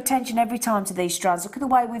draw your attention every time to these strands. Look at the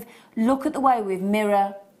way we've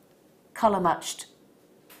mirror colour matched.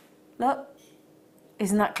 Look.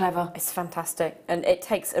 Isn't that clever? It's fantastic, and it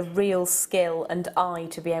takes a real skill and eye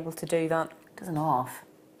to be able to do that. Doesn't half.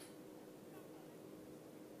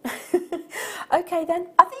 Okay then.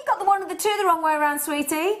 I think you got the one with the two the wrong way around,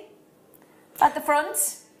 sweetie. At the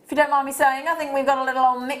front. if you don't mind me saying. I think we've got a little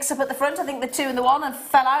old mix-up at the front. I think the 2 and the 1 have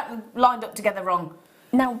fell out and lined up together wrong.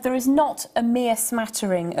 Now, there is not a mere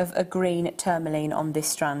smattering of a green tourmaline on this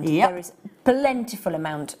strand. Yep. There is plentiful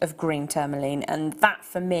amount of green tourmaline, and that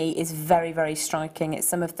for me is very, very striking. It's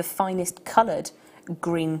some of the finest coloured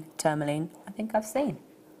green tourmaline I think I've seen.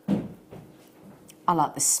 I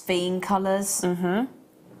like the sphene colours.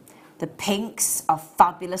 The pinks are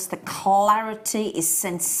fabulous. The clarity is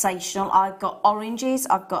sensational. I've got oranges,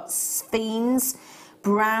 I've got sphenes,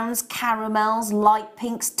 browns, caramels, light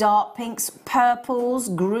pinks, dark pinks, purples,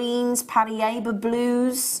 greens, Parieba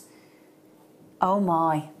blues. Oh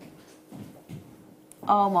my.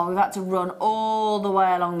 Oh my, we've had to run all the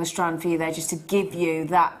way along the strand for you there just to give you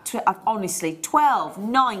that. Honestly,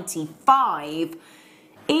 $12.95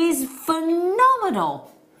 is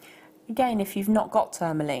phenomenal. Again, if you've not got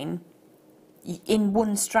tourmaline, in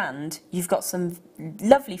one strand you've got some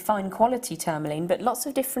lovely fine quality tourmaline, but lots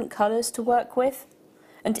of different colours to work with.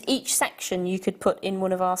 And each section you could put in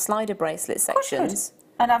one of our slider bracelet sections.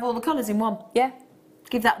 And have all the colours in one. Yeah.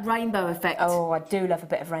 Give that rainbow effect. Oh, I do love a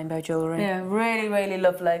bit of rainbow jewellery. Yeah, really, really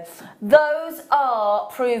lovely. Those are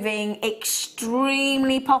proving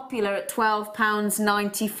extremely popular at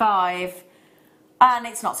 £12.95. And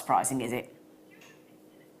it's not surprising, is it?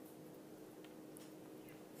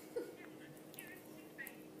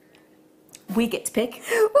 We get to pick.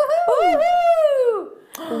 Woohoo!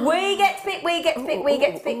 We get to pick, we get to pick, we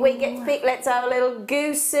get to pick, we get to pick. Let's have a little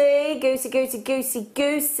goosey.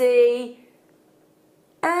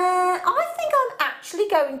 I think I'm actually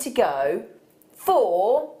going to go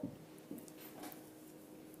for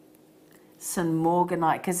some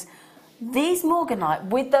morganite, because these morganite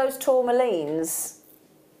with those tourmalines,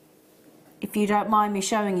 if you don't mind me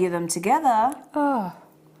showing you them together. Oh,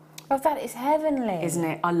 that is heavenly. Isn't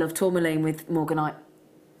it? I love tourmaline with morganite.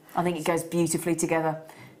 I think it goes beautifully together.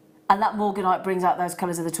 And that morganite brings out those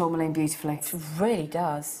colours of the tourmaline beautifully. It really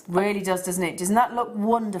does. Really does, doesn't it? Doesn't that look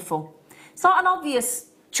wonderful? It's not an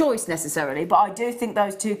obvious choice necessarily, but I do think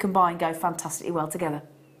those two combined go fantastically well together.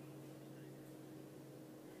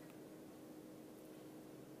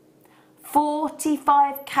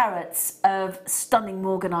 45 carats of stunning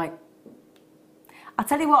morganite. I'll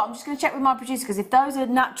tell you what, I'm just going to check with my producer, because if those are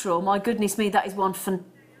natural, my goodness me, that is one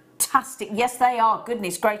fantastic... Yes, they are.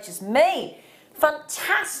 Goodness gracious me.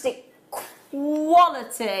 Fantastic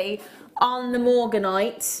quality on the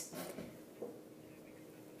morganite.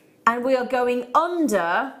 And we are going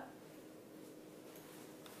under...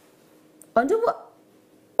 Under what?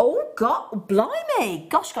 Oh, God, blimey.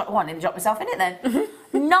 Gosh, God, oh, I nearly dropped myself in it then.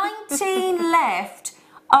 19 left.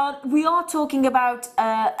 We are talking about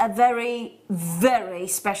a very, very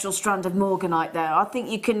special strand of morganite there. I think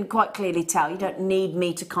you can quite clearly tell. You don't need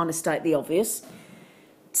me to kind of state the obvious.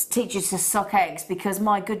 To teach you to suck eggs, because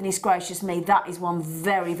my goodness gracious me, that is one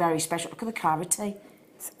very, very special. Look at the clarity.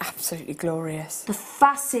 It's absolutely glorious. The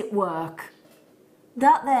facet work.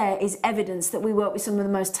 That there is evidence that we work with some of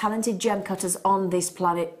the most talented gem cutters on this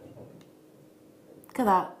planet. Look at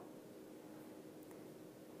that.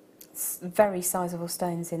 Very sizable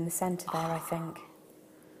stones in the centre there, I think.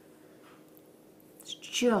 It's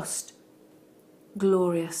just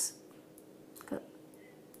glorious.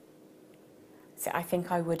 So I think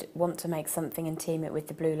I would want to make something and team it with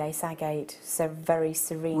the blue lace agate. So very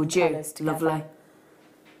serene Would you? colours together.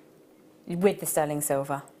 Lovely. With the sterling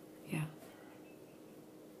silver. Yeah.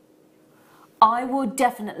 I would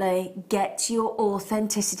definitely get your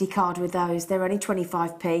authenticity card with those. They're only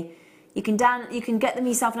 25p. You can get them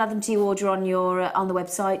yourself and add them to your order on your on the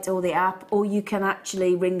website or the app, or you can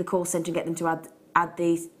actually ring the call centre and get them to add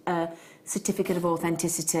the certificate of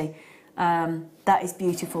authenticity. That is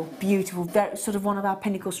beautiful, beautiful. Very, sort of one of our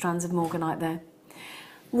pinnacle strands of morganite there.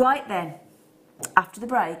 Right then, after the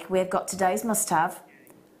break, we've got today's must-have,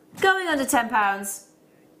 going under £10.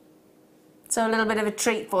 So a little bit of a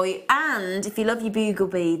treat for you. And if you love your bugle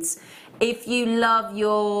beads, if you love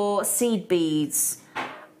your seed beads,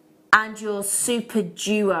 and your super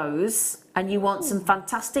duos, and you want some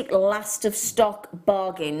fantastic last of stock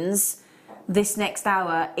bargains, this next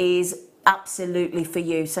hour is absolutely for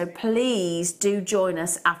you. So please do join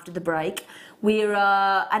us after the break. We're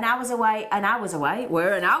an hour's away,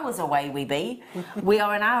 we're an hour's away we be. We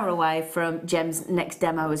are an hour away from Gem's next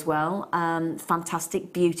demo as well.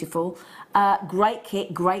 Fantastic, beautiful, great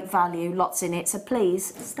kit, great value, lots in it. So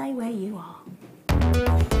please stay where you are.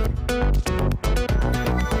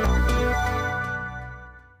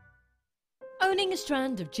 Owning a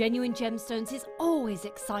strand of genuine gemstones is always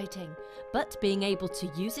exciting, but being able to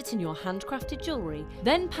use it in your handcrafted jewellery,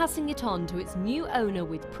 then passing it on to its new owner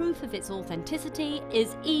with proof of its authenticity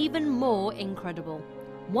is even more incredible.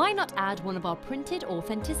 Why not add one of our printed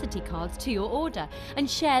authenticity cards to your order and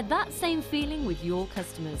share that same feeling with your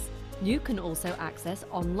customers? You can also access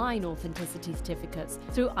online authenticity certificates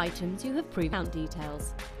through items you have account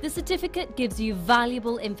details. The certificate gives you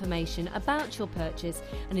valuable information about your purchase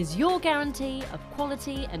and is your guarantee of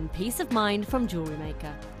quality and peace of mind from Jewellery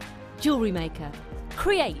Maker. Jewellery Maker.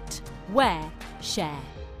 Create, wear, share.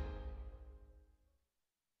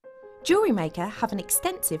 Jewellery Maker have an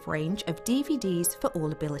extensive range of DVDs for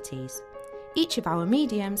all abilities. Each of our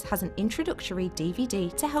mediums has an introductory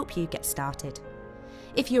DVD to help you get started.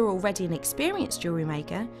 If you're already an experienced jewellery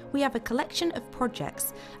maker, we have a collection of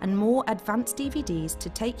projects and more advanced DVDs to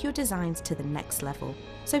take your designs to the next level.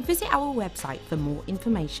 So visit our website for more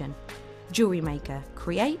information. Jewellery Maker.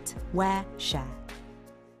 Create, wear, share.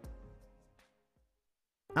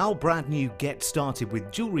 Our brand new Get Started with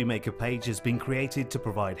Jewellery Maker page has been created to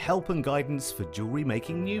provide help and guidance for jewellery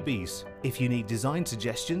making newbies. If you need design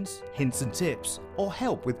suggestions, hints and tips, or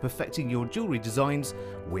help with perfecting your jewellery designs,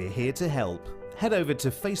 we're here to help. Head over to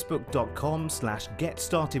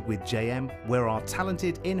facebook.com/getstartedwithjm, where our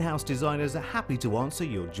talented in-house designers are happy to answer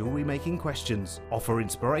your jewellery making questions, offer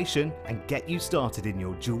inspiration, and get you started in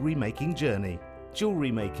your jewellery making journey.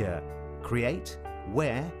 Jewellery Maker. Create,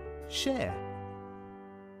 wear, share.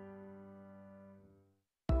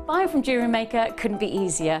 Buying from Jewellery Maker couldn't be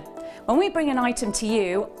easier. When we bring an item to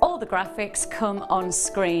you, all the graphics come on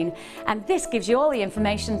screen, and this gives you all the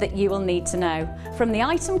information that you will need to know, from the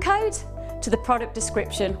item code to the product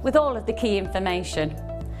description with all of the key information.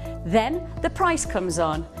 Then the price comes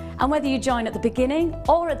on, and whether you join at the beginning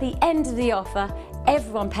or at the end of the offer,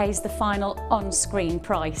 everyone pays the final on-screen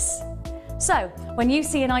price. So, when you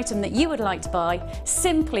see an item that you would like to buy,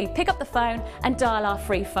 simply pick up the phone and dial our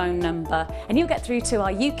free phone number, and you'll get through to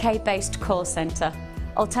our UK-based call centre.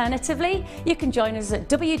 Alternatively, you can join us at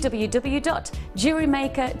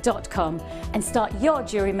www.JewelleryMaker.com and start your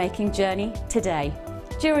jewellery making journey today.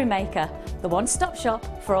 Jewellery Maker, the one-stop shop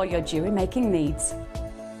for all your jewellery making needs.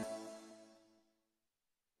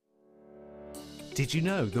 Did you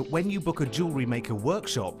know that when you book a Jewellery Maker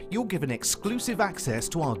workshop, you're given exclusive access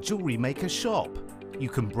to our Jewellery Maker shop? You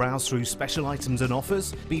can browse through special items and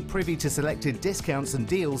offers, be privy to selected discounts and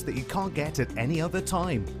deals that you can't get at any other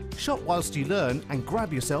time. Shop whilst you learn and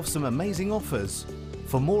grab yourself some amazing offers.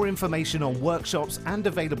 For more information on workshops and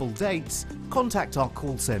available dates, contact our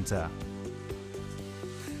call centre.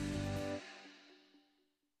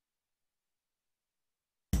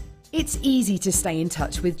 It's easy to stay in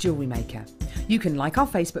touch with Jewellery Maker. You can like our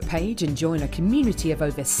Facebook page and join a community of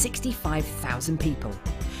over 65,000 people.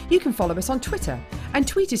 You can follow us on Twitter and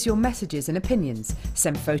tweet us your messages and opinions,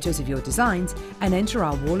 send photos of your designs and enter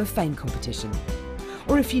our Wall of Fame competition.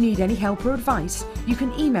 Or if you need any help or advice, you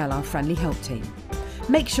can email our friendly help team.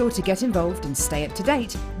 Make sure to get involved and stay up to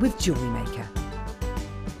date with Jewellery Maker.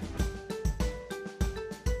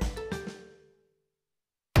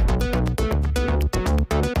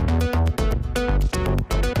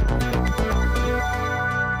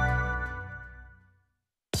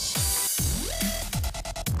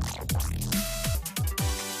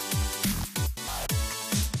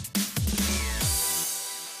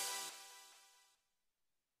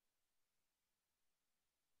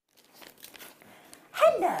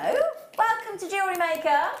 Hello, welcome to Jewellery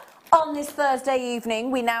Maker. On this Thursday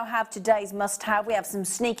evening, we now have today's must-have. We have some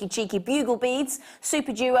sneaky, cheeky bugle beads,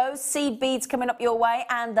 super duos, seed beads coming up your way,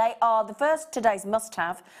 and they are the first today's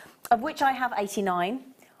must-have, of which I have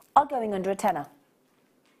 89, are going under a tenner.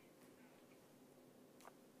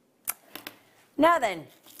 Now then,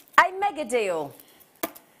 a mega deal.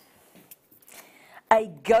 A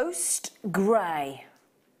ghost grey.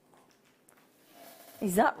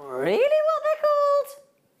 Is that really what they're called?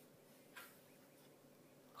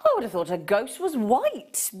 I would have thought a ghost was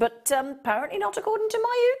white, but apparently not according to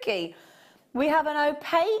Mayuki. We have an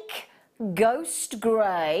opaque ghost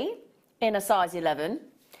grey in a size 11.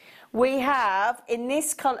 We have, in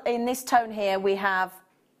this tone here, we have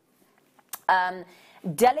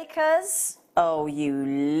Delicas. Oh, you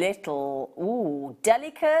little, ooh,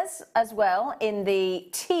 Delicas as well in the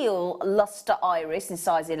teal luster iris in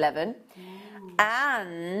size 11.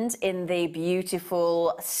 And in the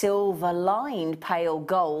beautiful silver-lined pale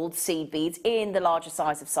gold seed beads in the larger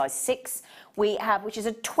size of size 6, we have, which is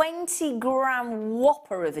a 20-gram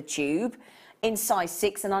whopper of a tube in size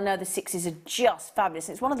 6, and I know the 6s are just fabulous.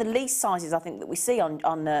 It's one of the least sizes I think that we see on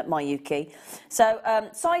Mayuki. So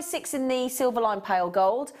size 6 in the silver-lined pale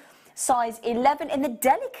gold, size 11 in the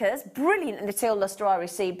Delicas, brilliant in the teal luster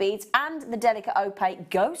iris seed beads, and the Delica opaque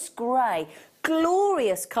ghost grey.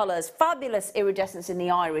 Glorious colours, fabulous iridescence in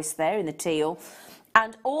the iris there, in the teal.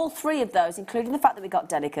 And all three of those, including the fact that we've got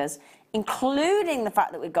Delicas, including the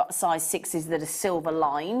fact that we've got size 6s that are silver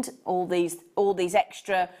lined, all these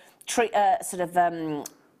extra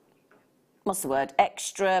what's the word?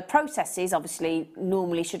 Extra processes obviously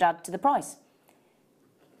normally should add to the price.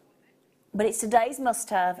 But it's today's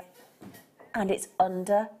must-have, and it's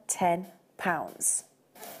under £10.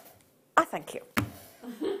 I thank you.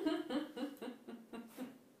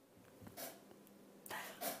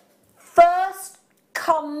 First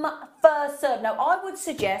come, first serve. Now, I would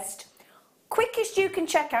suggest quickest you can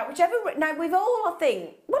check out, whichever. Now, we've all, I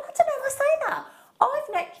think, well, I don't know if I say that.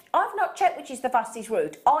 I've not checked which is the fastest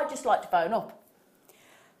route. I just like to phone up.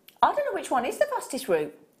 I don't know which one is the fastest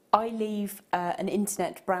route. I leave an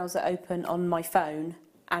internet browser open on my phone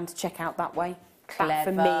and check out that way. That,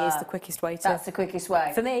 for me, is the quickest way to... That's the quickest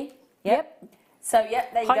way. For me. Yep. So, yeah,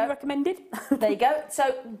 there you Highly go. recommended. There you go.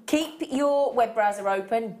 So, keep your web browser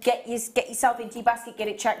open. Get yourself into your basket. Get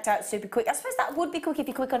it checked out super quick. I suppose that would be quick if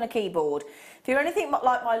you click on a keyboard. If you're anything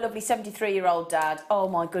like my lovely 73-year-old dad, oh,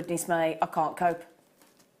 my goodness me, I can't cope.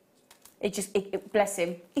 Bless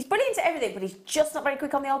him. He's brilliant at everything, but he's just not very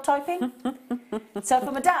quick on the old typing. So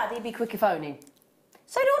for my dad, he'd be quicker phoning.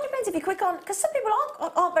 So it all depends if you're quick on, because some people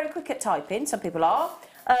aren't very quick at typing. Some people are.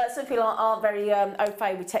 Some people aren't very au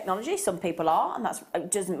fait with technology. Some people are, and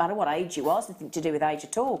it doesn't matter what age you are. It's nothing to do with age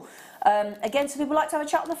at all. Again, some people like to have a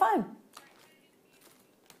chat on the phone.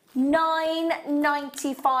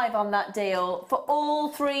 £9.95 on that deal for all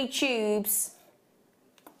 3 tubes.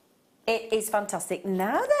 It is fantastic.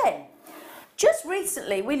 Now then. Just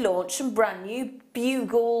recently, we launched some brand new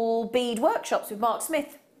bugle bead workshops with Mark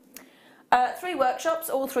Smith. 3 workshops,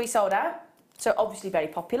 all 3 sold out, so obviously very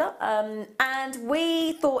popular. And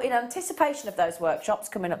we thought, in anticipation of those workshops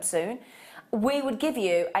coming up soon, we would give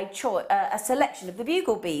you a selection of the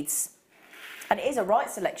bugle beads. And it is a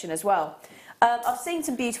right selection as well. I've seen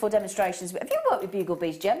some beautiful demonstrations. Have you worked with bugle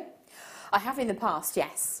beads, Jem? I have in the past,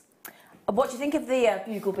 yes. What do you think of the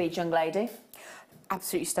bugle beads, young lady?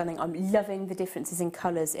 Absolutely stunning. I'm loving the differences in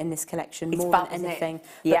colours in this collection It's more fab, than anything.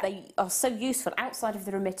 Yeah. But they are so useful outside of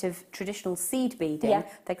the remit of traditional seed beading. Yeah.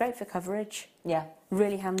 They're great for coverage. Yeah.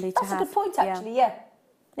 Really handy to have. That's a good point, actually, yeah.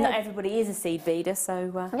 Not everybody is a seed beader,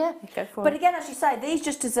 so yeah, go for but it. again, as you say, these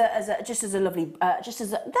just as a lovely, those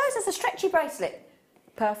as a stretchy bracelet.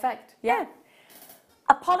 Perfect. Yeah.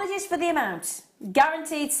 Apologies for the amount.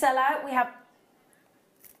 Guaranteed sellout.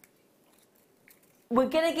 We're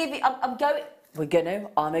gonna give you. I'm gonna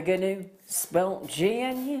spell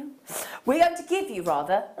GNU. We're going to give you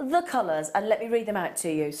rather the colours, and let me read them out to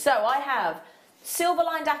you. So I have silver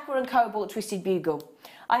lined aqua and cobalt twisted bugle.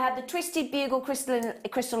 I have the twisted bugle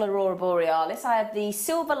crystal aurora borealis. I have the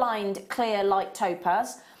silver lined clear light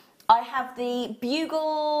topaz. I have the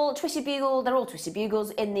bugle, twisted bugle, they're all twisted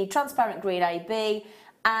bugles, in the transparent green AB.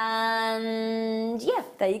 And yeah,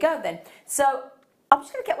 there you go then. So I'm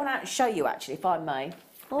just going to get one out and show you, actually, if I may.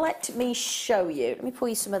 Let me show you. Let me pull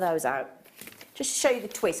you some of those out. Just to show you the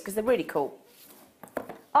twist, because they're really cool.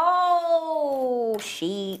 Oh,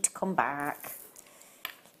 sheet, come back.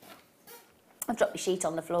 I've dropped the sheet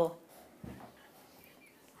on the floor.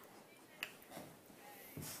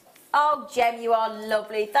 Oh, Jem, you are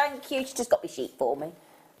lovely. Thank you. She just got my sheet for me.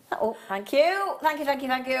 Oh, thank you. Thank you, thank you,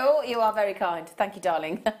 thank you. You are very kind. Thank you,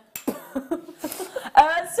 darling.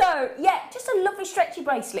 So, yeah, just a lovely stretchy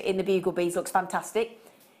bracelet in the bugle beads. Looks fantastic.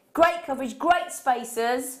 Great coverage, great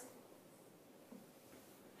spacers.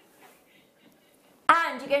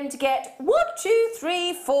 And you're going to get 1, 2,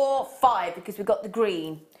 3, 4, 5, because we've got the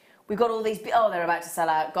green. We've got all these, oh, they're about to sell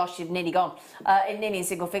out. Gosh, you've nearly gone. Nearly in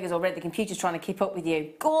single figures already. The computer's trying to keep up with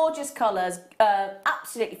you. Gorgeous colours,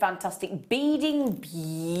 absolutely fantastic. Beading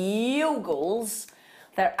bugles,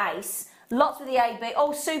 they're ace. Lots with the AB.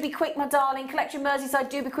 Oh, Sue, be quick, my darling. Collection Merseyside,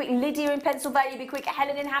 do be quick. Lydia in Pennsylvania, be quick.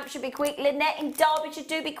 Helen in Hampshire, be quick. Lynette in Derbyshire,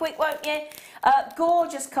 do be quick, won't you?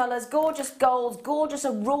 Gorgeous colours, gorgeous golds, gorgeous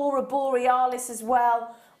aurora borealis as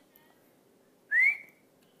well.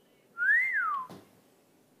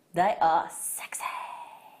 They are sexy.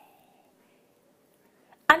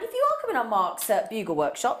 And if you are coming on Mark's bugle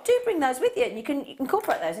workshop, do bring those with you, and you can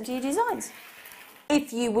incorporate those into your designs,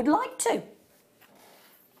 if you would like to.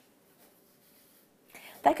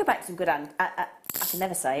 They could make some good, I can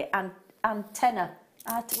never say it, antenna.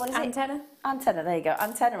 What is Antenna? it? Antenna, there you go.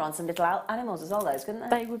 Antenna on some little animals as well, those, couldn't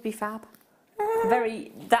they? They would be fab.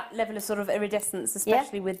 That level of sort of iridescence,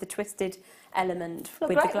 especially with the twisted element Look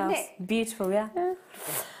with great, the glass. wouldn't it? Beautiful, yeah.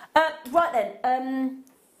 Right then.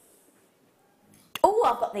 Oh,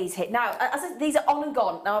 I've got these hit now. These are on and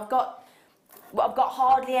gone. Now I've got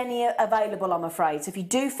hardly any available, I'm afraid. So if you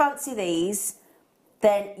do fancy these,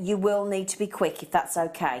 then you will need to be quick if that's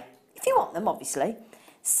okay. If you want them, obviously.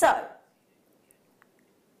 So,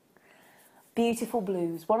 beautiful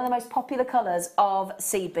blues, one of the most popular colours of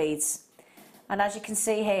seed beads. And as you can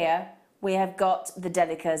see here, we have got the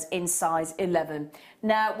Delicas in size 11.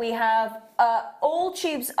 Now, we have, all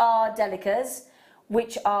tubes are Delicas,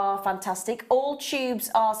 which are fantastic. All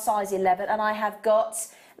tubes are size 11, and I have got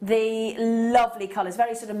the lovely colours,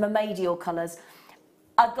 very sort of mermaidial colours.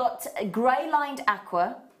 I've got grey lined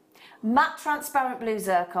aqua, matte transparent blue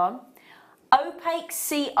zircon, opaque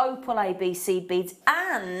sea opal AB seed beads,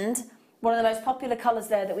 and one of the most popular colours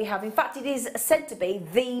there that we have. In fact, it is said to be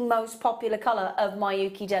the most popular colour of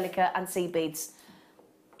Miyuki Delica and seed beads.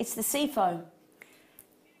 It's the sea foam.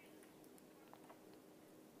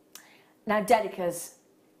 Now, Delicas.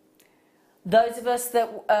 Those of us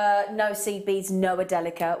that know seed beads know a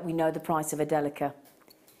Delica. We know the price of a Delica.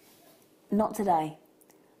 Not today.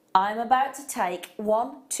 I'm about to take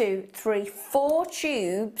 1, 2, 3, 4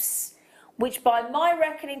 tubes, which by my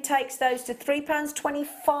reckoning takes those to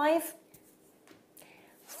 £3.25.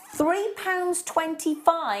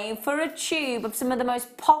 £3.25 for a tube of some of the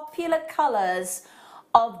most popular colours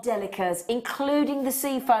of Delicas, including the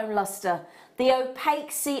seafoam luster, the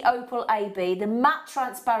opaque sea opal AB, the matte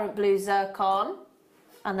transparent blue zircon,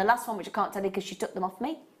 and the last one, which I can't tell you because she took them off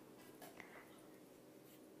me.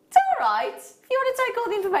 It's all right. If you want to take all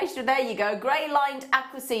the information, there you go. Grey lined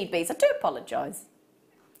aqua seed beads. I do apologise.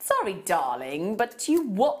 Sorry, darling, but you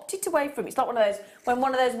whopped it away from me. It's like one of those, when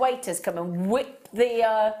one of those waiters come and whip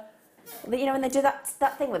the you know, when they do that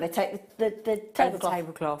thing where they take the tablecloth. The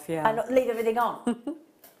tablecloth, yeah. And leave everything on. Never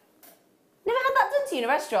had that done to you in a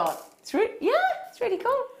restaurant. It's really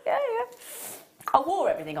cool. Yeah. I wore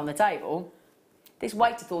everything on the table. This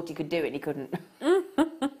waiter thought he could do it and he couldn't.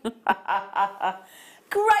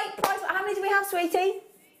 Great price. How many do we have, sweetie?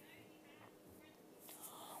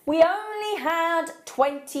 We only had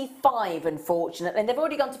 25, unfortunately. And they've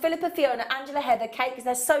already gone to Philippa, Fiona, Angela, Heather, Kate, because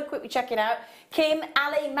they're so quick with checking out. Kim,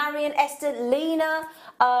 Ali, Marion, Esther, Lena.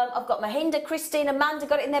 I've got Mahinda, Christine, Amanda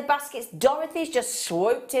got it in their baskets. Dorothy's just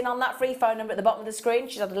swooped in on that free phone number at the bottom of the screen.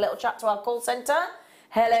 She's had a little chat to our call centre.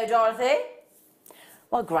 Hello, Dorothy.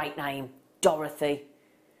 What a great name, Dorothy.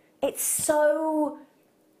 It's so...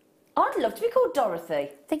 I'd love to be called Dorothy.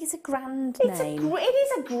 I think it's a grand name. It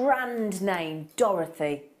is a grand name,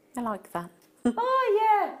 Dorothy. I like that.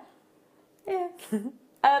 Oh, yeah.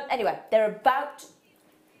 Anyway, they're about to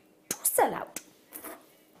sell out.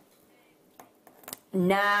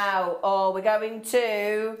 Now, we're going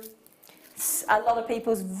to a lot of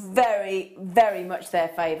people's very, very much their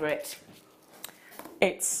favourite.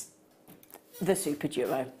 It's the Super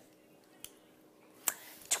Duo.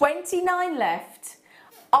 29 left.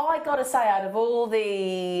 I got to say, out of all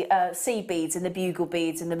the seed beads and the bugle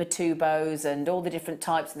beads and the matubos and all the different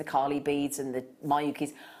types and the Kali beads and the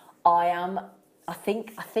Miyukis, I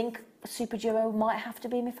think Super Duo might have to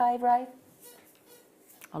be my favourite.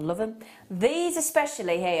 I love them. These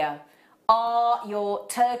especially here are your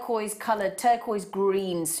turquoise coloured, turquoise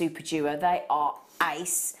green Super Duo. They are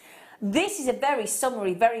ace. This is a very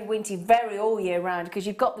summery, very wintry, very all year round, because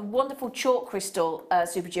you've got the wonderful chalk crystal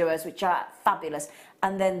Super Duos, which are fabulous.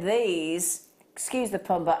 And then these, excuse the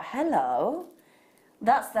pun, but hello,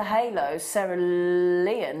 that's the Halo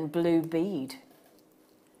Cerulean blue bead.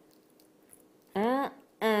 The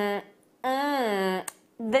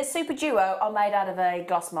Super Duo are made out of a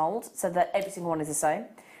glass mould, so that every single one is the same.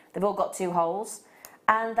 They've all got 2 holes.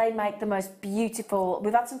 And they make the most beautiful...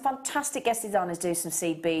 We've had some fantastic guest designers do some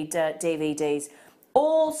seed bead DVDs.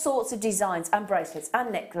 All sorts of designs and bracelets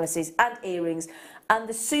and necklaces and earrings. And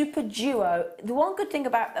the Super Duo, the one good thing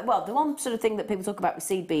about... Well, the one sort of thing that people talk about with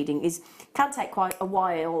seed beading is it can take quite a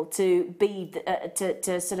while to bead,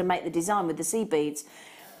 to sort of make the design with the seed beads.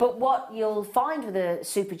 But what you'll find with the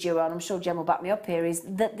Super Duo, and I'm sure Jem will back me up here, is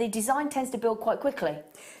that the design tends to build quite quickly.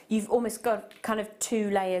 You've almost got kind of 2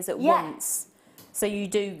 layers at once. So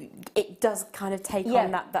it does kind of take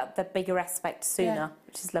on the bigger aspect sooner,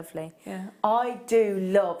 which is lovely. Yeah, I do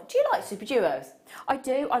love... Do you like Super Duos? I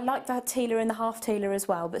do. I like the Teeler and the half Teeler as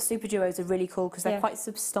well, but Super Duos are really cool because they're quite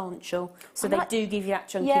substantial, so they do give you that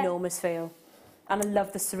chunky, enormous feel. And I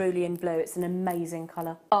love the cerulean blue. It's an amazing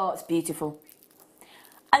colour. Oh, it's beautiful.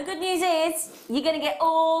 And the good news is, you're going to get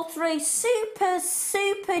all 3 super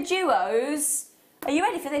duos. Are you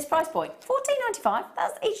ready for this price point? $14.95.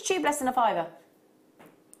 That's each tube less than a £5.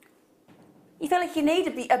 You feel like you need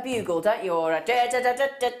a bugle, don't you? Or a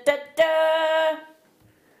da-da-da-da-da-da-da.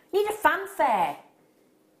 You need a fanfare.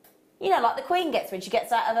 You know, like the Queen gets when she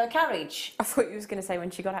gets out of her carriage. I thought you was going to say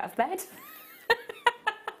when she got out of bed.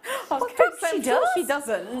 She does. She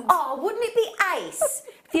doesn't. Oh, wouldn't it be ace?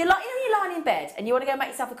 If you're like, you're lying in bed and you want to go make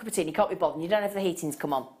yourself a cup of tea and you can't be bothered and you don't know if the heating's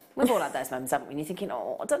come on. We've all had those moments, haven't we? And you're thinking,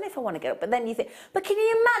 oh, I don't know if I want to get up. But then you think, but can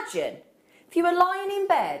you imagine if you were lying in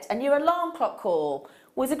bed and your alarm clock call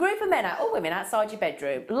was a group of men or women outside your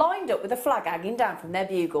bedroom lined up with a flag hanging down from their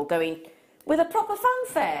bugle going with a proper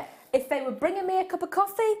fanfare? If they were bringing me a cup of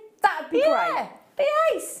coffee, that'd be great. Be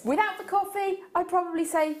ace. Without the coffee, I'd probably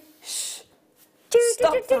say, shh,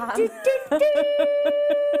 Stop that. You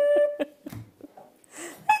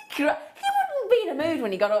wouldn't be in a mood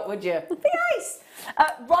when you got up, would you? Be ace.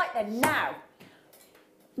 Right then, now.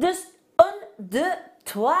 Just un, deux,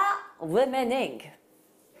 trois, remaining.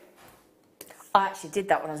 I actually did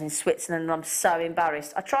that when I was in Switzerland and I'm so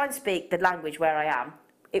embarrassed. I try and speak the language where I am.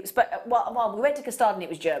 It was, well, we went to Custard and it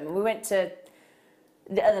was German. We went to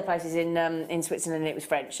the other places in Switzerland and it was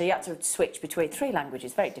French. So you had to switch between 3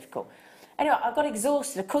 languages, very difficult. Anyway, I got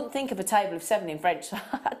exhausted. I couldn't think of a table of 7 in French. So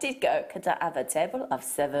I did go, could I have a table of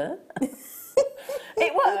 7?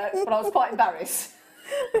 It worked, but I was quite embarrassed.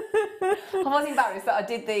 I was embarrassed that I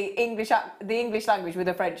did the English language with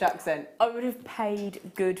a French accent. I would have paid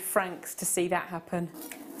good francs to see that happen.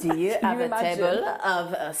 Do you have a table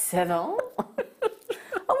of 7?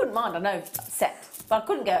 I wouldn't mind, I know, set. But I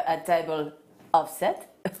couldn't go a table of 7.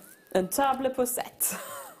 Un table pour 7.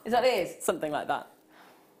 Is that what it is? Something like that.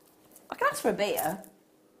 I can ask for a beer.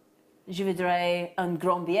 Je voudrais un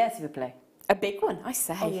grand bière, s'il vous plaît. A big one, I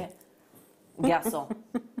say. Oh, yeah. Garçon.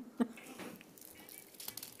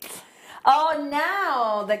 Oh,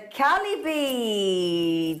 now the Cali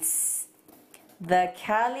beads. The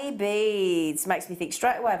Cali beads. Makes me think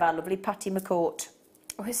straight away of our lovely Patty McCourt.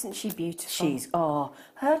 Oh, isn't she beautiful? She's,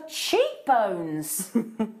 her cheekbones.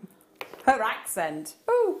 Her accent.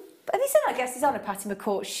 Oh, have you seen I guess it's on a Patty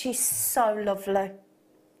McCourt? She's so lovely.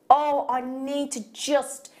 Oh, I need to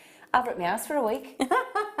just have her at my house for a week.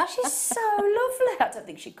 She's so lovely. I don't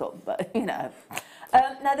think she'd come, but you know.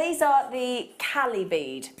 Now these are the Cali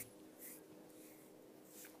bead.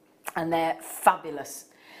 And they're fabulous.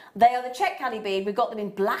 They are the Czech Cali bead. We've got them in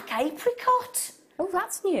black apricot. Oh,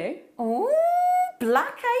 that's new. Oh,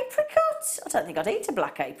 black apricot. I don't think I'd eat a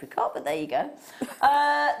black apricot, but there you go.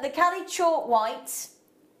 The Cali chalk white.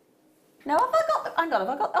 Now, have I got the... Hang on, have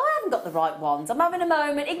I got... Oh, I haven't got the right ones. I'm having a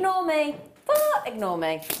moment. Ignore me. Ignore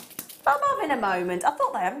me. I'm having a moment. I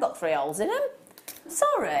thought they haven't got 3 holes in them.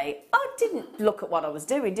 Sorry. I didn't look at what I was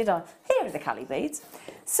doing, did I? Here are the Cali beads.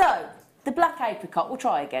 So, the black apricot. We'll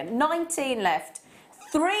try again. 19 left.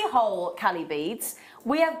 3-hole Cali beads.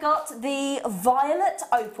 We have got the violet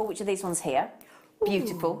opal, which are these ones here.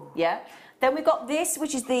 Beautiful, yeah. Then we've got this,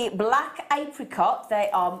 which is the black apricot. They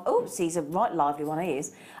are, oops, he's a right lively one, he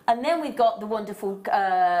is. And then we've got the wonderful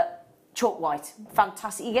chalk white.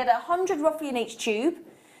 Fantastic. You get 100 roughly in each tube.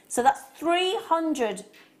 So that's 300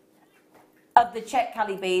 of the Czech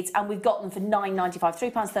Cali beads, and we've got them for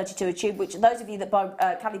 £9.95, £3.32 a tube, which those of you that buy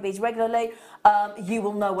Cali beads regularly, you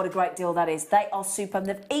will know what a great deal that is. They are superb.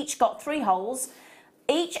 They've each got 3 holes.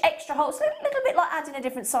 Each extra hole, it's a little bit like adding a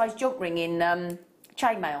different size jump ring in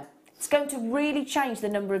chainmail. It's going to really change the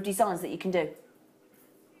number of designs that you can do.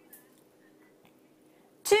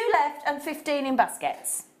 2 left and 15 in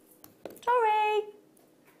baskets. Sorry.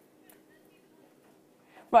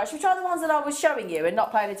 Right, should we try the ones that I was showing you and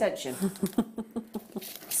not paying attention?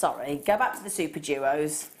 Sorry, go back to the Super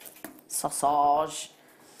Duos. Sausage.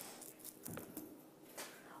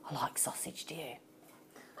 I like sausage, do you?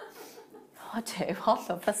 I do, I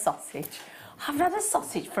love a sausage. I haven't had a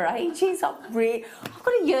sausage for ages. I've got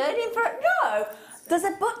a yearning for it. No, there's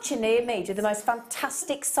a butcher near me with the most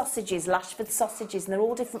fantastic sausages, Lashford sausages, and they're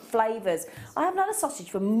all different flavours. I haven't had a sausage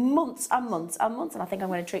for months and months and months, and I think I'm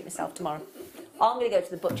going to treat myself tomorrow. I'm going to go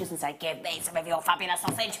to the butcher's and say, give me some of your fabulous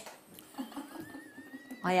sausage.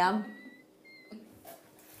 I am.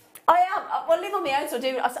 Well, live on my own, so I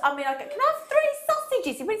do. I mean, can I have 3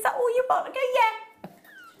 sausages? He went, is that all you want? I go, yeah.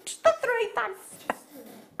 Just the 3, thanks.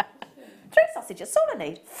 3 sausages, that's all I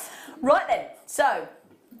need. Right then, so,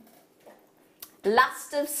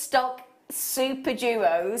 last of stock Super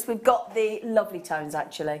Duos. We've got the lovely tones,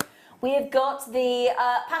 actually. We have got the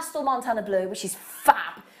Pastel Montana Blue, which is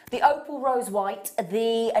fab. The Opal Rose White,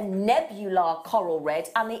 the Nebula Coral Red,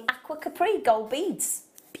 and the Aqua Capri Gold Beads.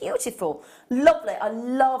 Beautiful. Lovely. I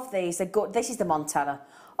love these. They're good. This is the Montana.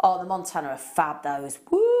 Oh, the Montana are fab, those.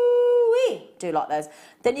 Woo-wee. Do like those.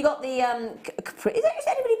 Then you got the Capri. Has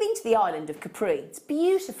anybody been to the island of Capri? It's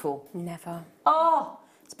beautiful. Never. Oh,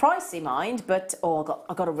 it's pricey, mind, but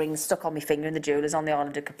I got a ring stuck on my finger in the jewellers on the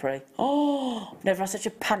island of Capri. Oh, never had such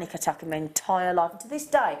a panic attack in my entire life. And to this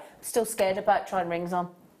day, I'm still scared about trying rings on.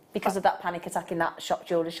 because of that panic attack in that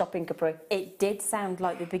jewellery shop in Capri. It did sound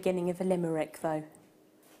like the beginning of a limerick, though.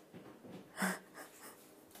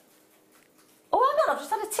 Oh, hang on, I've just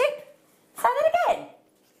had a tip. Say that again.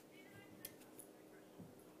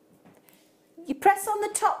 You press on the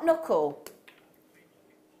top knuckle.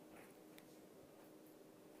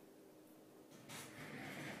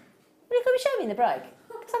 Are you going to show me in the break?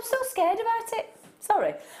 Because I'm still scared about it.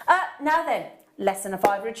 Sorry. Now then, less than a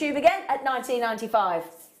fiver a tube again at £19.95.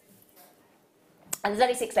 And there's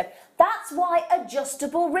only 6 left. That's why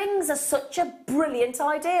adjustable rings are such a brilliant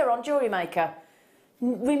idea on Jewellery Maker.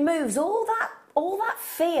 Removes all that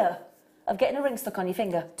fear of getting a ring stuck on your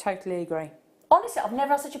finger. Totally agree. Honestly, I've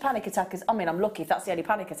never had such a panic attack as... I mean, I'm lucky if that's the only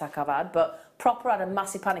panic attack I've had, but proper had a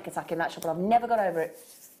massive panic attack in that shop and I've never got over it.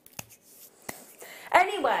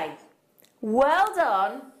 Anyway, well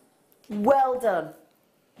done. Well done.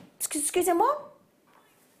 Excuse me, what?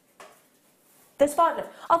 There's 5 left.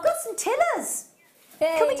 I've got some tillers.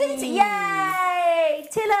 Yay. Can we do it? Yay!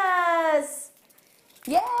 Tillers!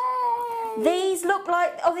 Yay! These look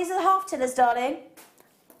like... Oh, these are the half tillers, darling.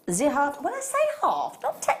 The half... When I say half,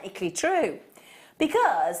 not technically true.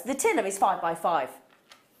 Because the tiller is 5 by 5.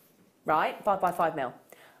 Right? 5 by 5 mil.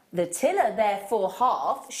 The tiller, therefore,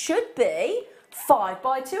 half should be 5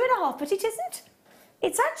 by 2.5, but it isn't.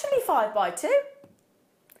 It's actually 5 by 2.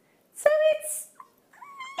 So it's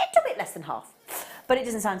a bit less than half. But it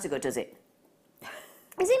doesn't sound so good, does it?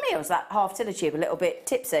 Is it me or is that half tiller tube a little bit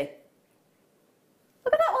tipsy?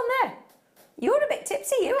 Look at that one there. You're a bit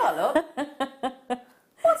tipsy, you are, look.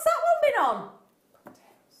 What's that one been on?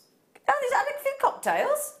 Oh, there's had a few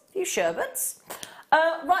cocktails, a few sherbets.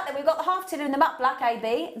 Right then, we've got the half tiller in the matte black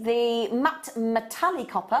AB, the matte metallic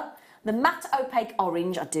copper, the matte opaque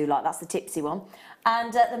orange, I do like, that's the tipsy one,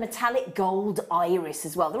 and the metallic gold iris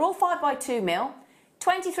as well. They're all 5 by 2 mil.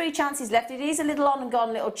 23 chances left. It is a little on and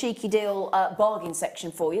gone, little cheeky deal bargain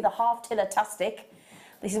section for you. The half tiller-tastic.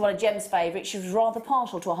 This is one of Jem's favourites. She was rather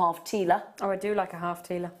partial to a half tealer. Oh, I do like a half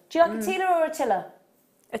tealer. Do you like a tealer or a tiller?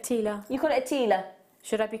 A tealer. You call it a tealer?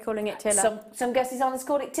 Should I be calling it tiller? Some guesses on us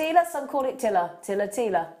call it tealer, some call it tiller.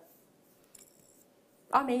 Tealer.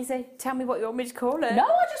 I'm easy. Tell me what you want me to call it. No,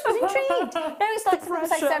 I just was intrigued. No, it's like some people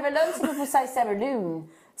say Sarah-Lune, some people say Sarah-Lune.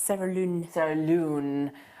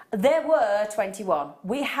 Sarah-Lune. There were 21.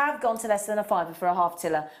 We have gone to less than a fiver for a half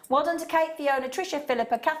tiller. Well done to Kate, Fiona, Tricia,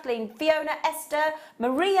 Philippa, Kathleen, Fiona, Esther,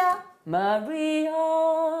 Maria.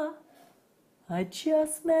 I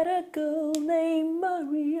just met a girl named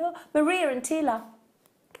Maria. Maria and Tila.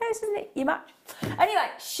 Close, isn't it? You match. Anyway,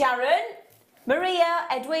 Sharon, Maria,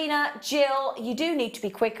 Edwina, Jill, you do need to be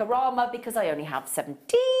quicker, Rama, because I only have 17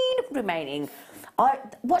 remaining.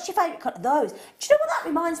 What's your favourite colour? Those. Do you know what that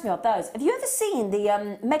reminds me of, those? Have you ever seen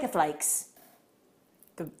the Mega Flakes?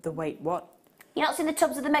 The wait, what? You not seen the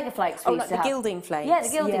tubs of the Mega Flakes? Oh, like the gilding flakes? Yeah, the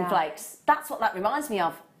gilding flakes. That's what that reminds me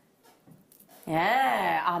of.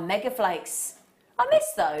 Yeah, our Mega Flakes. I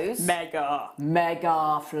miss those. Mega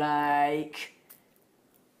Flake.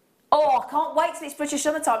 Oh, I can't wait till it's British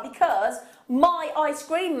summertime because my ice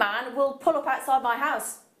cream man will pull up outside my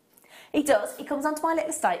house. He does. He comes onto my little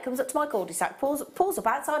estate, comes up to my cul-de-sac, pulls up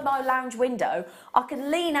outside my lounge window. I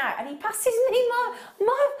can lean out and he passes me my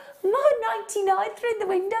 99 through the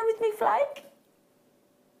window with me flake.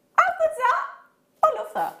 How good's that? I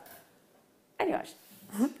love that. Anyway,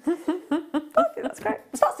 I think that's great.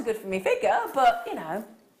 It's not so good for me figure, but, you know.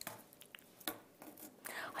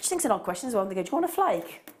 I just think it's an odd question as well. They go, do you want a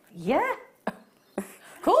flake? Yeah.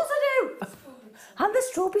 Of course I do. And the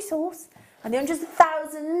strawberry sauce. And the hundreds of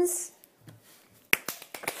thousands.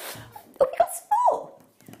 Oh, we got some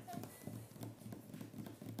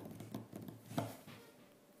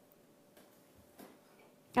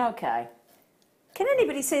more. Okay. Can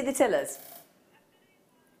anybody see the tillers?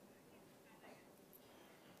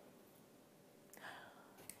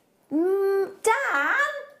 Dan?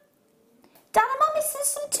 Dan, am I missing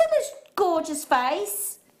some tillers, gorgeous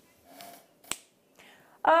face?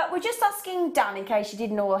 We're just asking Dan, in case you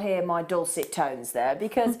didn't all hear my dulcet tones there,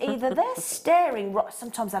 because either they're staring right...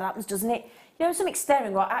 Sometimes that happens, doesn't it? You know, something's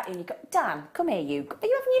staring right at you and you go, Dan, come here, you. Are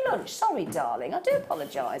you having your lunch? Sorry, darling, I do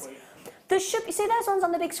apologise. There should be... See those ones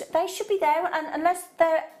on the big screen? They should be there, and unless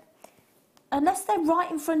they're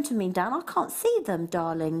right in front of me, Dan, I can't see them,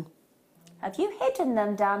 darling. Have you hidden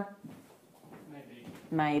them, Dan?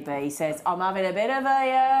 Maybe. He says, I'm having a bit of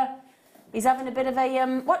a... He's having a bit of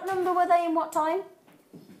a... What number were they in what time?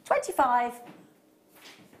 25.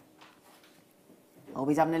 Oh,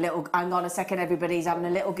 he's having a little... Hang on a second, everybody. He's having a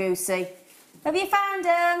little goosey. Have you found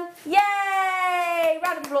him? Yay!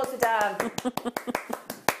 Round of applause for Dan. Woohoo!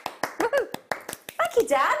 Thank you,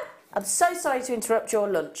 Dan. I'm so sorry to interrupt your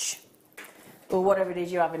lunch. Or whatever it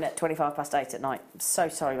is you're having at 8:25 at night. I'm so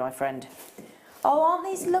sorry, my friend. Oh, aren't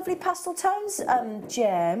these lovely pastel tones,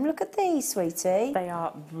 Jem? Look at these, sweetie. They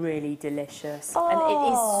are really delicious. Oh. And it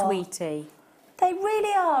is sweetie. They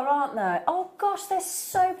really are, aren't they? Oh, gosh, they're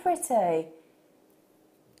so pretty.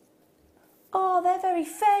 Oh, they're very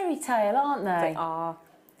fairy tale, aren't they? They are. A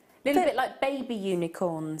little bit like baby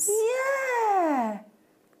unicorns. Yeah.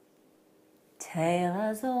 Tale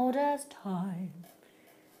as old as time.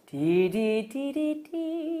 Dee, dee, dee, dee,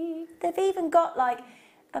 dee. They've even got like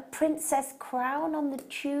a princess crown on the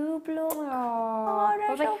tube, look. Oh,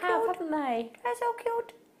 Well, they have, haven't they? They're so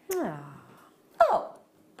cute. Ah. Oh.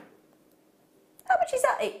 How much is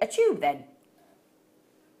that? A tube then?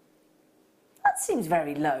 That seems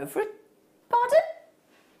very low for a... Pardon?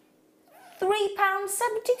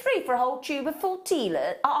 £3.73 for a whole tube of full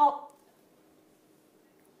tealers. Oh.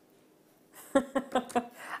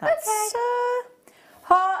 That's,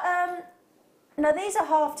 no, these are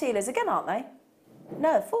half tealers again, aren't they?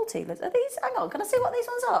 No, full tealers. Are these? Hang on, can I see what these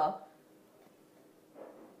ones are?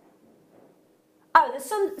 Oh, there's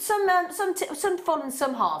some full and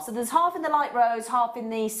some half. So there's half in the light rose, half in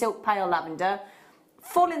the silk pale lavender.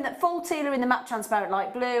 Full tealer in the matte transparent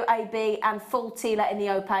light blue, AB, and full tealer in the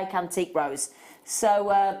opaque antique rose.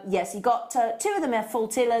 So yes, you got 2 of them are full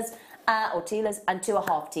tealers. Or tealers, and 2 are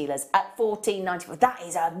half tealers at $14.95. That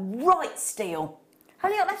is a right steal. How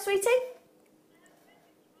many got left, sweetie?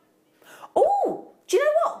 Oh, do you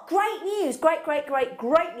know what? Great news, great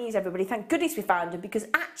news, everybody. Thank goodness we found them, because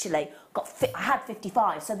actually I had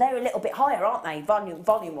 55, so they're a little bit higher, aren't they,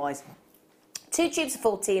 volume-wise? 2 tubes of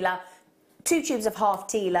full tealer, 2 tubes of half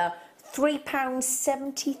tealer,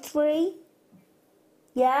 £3.73.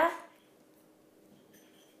 Yeah.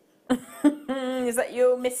 Is that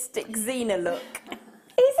your Mystic Zena look? Is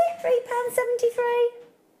it £3.73?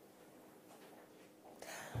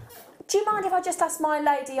 Do you mind if I just ask my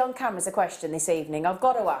lady on cameras a question this evening? I've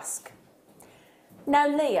got to ask. Now,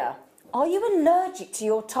 Leah, are you allergic to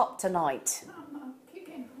your top tonight? No, keep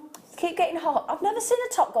getting hot. Keep getting hot. I've never seen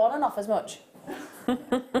a top go on and off as much.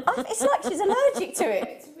 It's like she's allergic to it.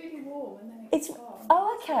 It's really warm and then It's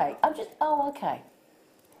oh, okay. Oh, okay.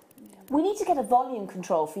 We need to get a volume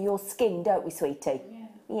control for your skin, don't we, sweetie? Yeah.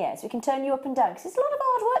 Yeah, so we can turn you up and down, because it's a lot of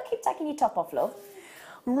hard work. Keep taking your top off, love.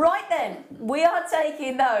 Right then, we are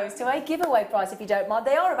taking those to a giveaway price, if you don't mind.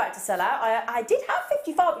 They are about to sell out. I did have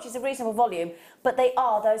 55, which is a reasonable volume, but they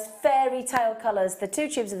are those fairy tale colours, the 2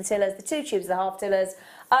 tubes of the tillers, the 2 tubes of the half tillers.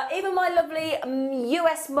 Even my lovely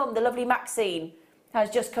US mum, the lovely Maxine, has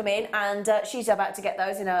just come in, and she's about to get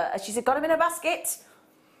those in her... She's got them in her basket.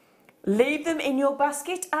 Leave them in your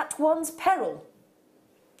basket at one's peril,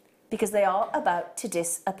 because they are about to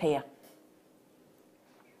disappear.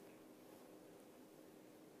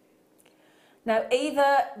 Now,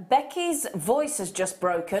 either Becky's voice has just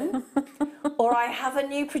broken, or I have a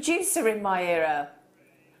new producer in my ear.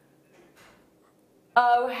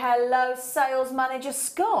 Oh, hello, sales manager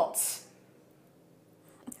Scott.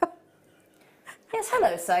 Yes,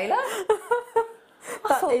 hello, sailor.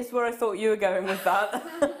 That is where I thought you were going with that.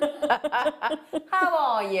 How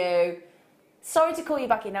are you? Sorry to call you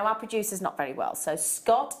back in. Now, our producer's not very well, so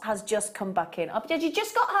Scott has just come back in. Did you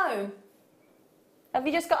just got home? Have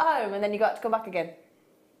you just got home and then you got to come back again?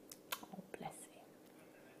 Oh, bless you.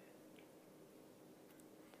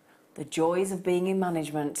 The joys of being in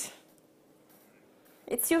management.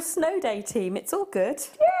 It's your snow day team. It's all good.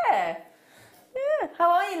 Yeah. Yeah.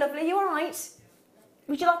 How are you, lovely? You all right?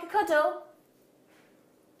 Would you like a cuddle?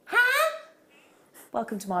 Huh?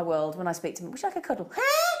 Welcome to my world when I speak to me. Would you like a cuddle?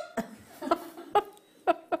 Huh?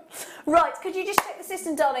 Right, could you just check the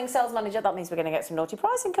system, darling, sales manager? That means we're going to get some naughty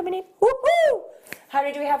pricing coming in. Woohoo! How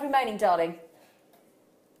many do we have remaining, darling?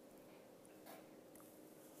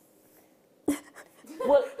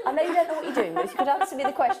 Well, I know you don't know what you're doing, but if you could answer me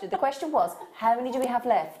the question. The question was, how many do we have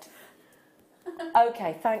left?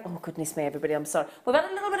 Okay, oh, goodness me, everybody, I'm sorry. We've had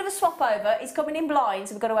a little bit of a swap over. He's coming in blind,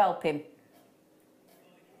 so we've got to help him.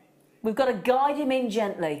 We've got to guide him in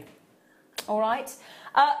gently. All right?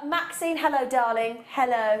 Maxine, hello, darling.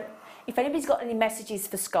 Hello. If anybody's got any messages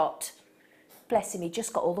for Scott, bless him, he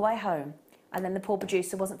just got all the way home. And then the poor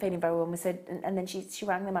producer wasn't feeling very well, and we said, and then she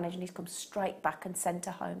rang the manager, and he's come straight back and sent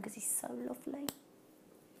her home because he's so lovely.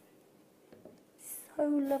 So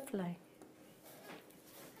lovely.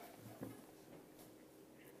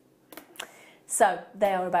 So,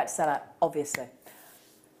 they are about to sell out, obviously.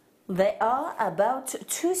 They are about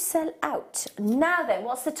to sell out. Now then,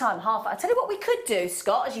 what's the time? Half. I'll tell you what we could do,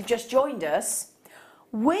 Scott, as you've just joined us.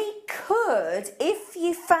 We could, if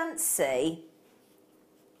you fancy,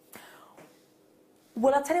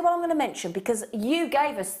 Well, I'll tell you what I'm going to mention, because you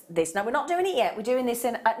gave us this. Now, we're not doing it yet. We're doing this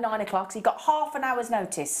at 9 o'clock, so you've got half an hour's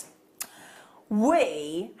notice.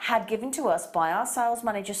 We had given to us by our sales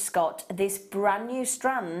manager, Scott, this brand new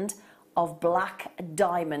strand of black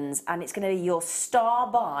diamonds, and it's going to be your star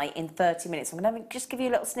buy in 30 minutes. I'm going to just give you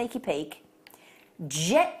a little sneaky peek.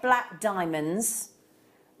 Jet black diamonds,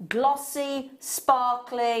 glossy,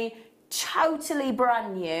 sparkly, totally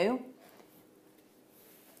brand new.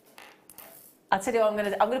 I'll tell you what, I'm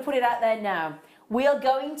going to put it out there now. We are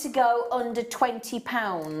going to go under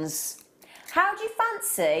 £20. How do you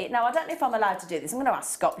fancy? Now, I don't know if I'm allowed to do this. I'm going to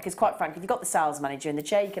ask Scott, because quite frankly, if you've got the sales manager in the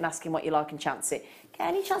chair, you can ask him what you like and chance it. Okay,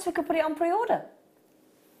 any chance we could put it on pre-order?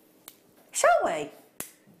 Shall we?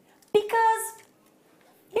 Because,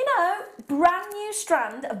 you know, brand new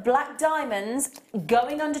strand of black diamonds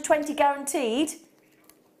going under 20 guaranteed.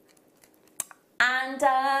 And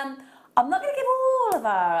I'm not going to give all of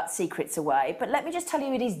our secrets away, but let me just tell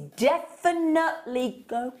you, it is definitely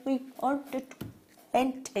going under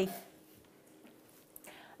 20.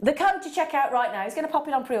 The code to check out right now is going to pop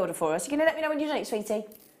it on pre-order for us. You're going to let me know when you've done it, sweetie?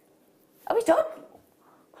 Are we done?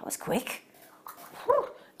 That was quick. Whew.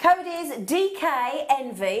 Code is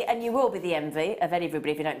DKNV, and you will be the envy of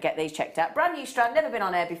everybody if you don't get these checked out. Brand new strand, never been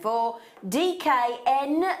on air before.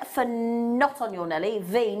 DKN for not on your Nelly,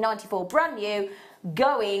 V94, brand new,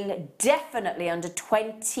 going definitely under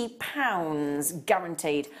 £20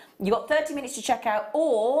 guaranteed. You've got 30 minutes to check out,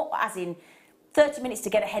 or as in 30 minutes to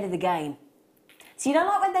get ahead of the game. So you know,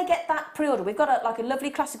 like when they get that pre-order, we've got a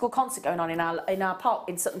lovely classical concert going on in our park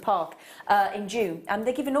in Sutton Park in June, and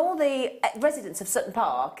they're giving all the residents of Sutton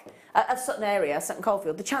Park, of Sutton area, Sutton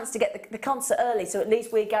Coldfield, the chance to get the concert early, so at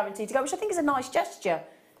least we're guaranteed to go, which I think is a nice gesture.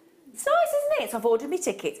 It's nice, isn't it? So I've ordered me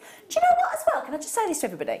tickets. Do you know what as well? Can I just say this to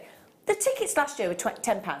everybody? The tickets last year were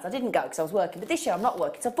 £10. I didn't go because I was working, but this year I'm not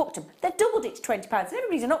working, so I've booked them. They've doubled it to £20, and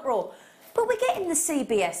everybody's in uproar. But we're getting the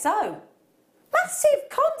CBSO. Massive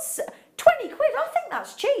concert. 20 quid, I think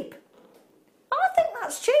that's cheap. I think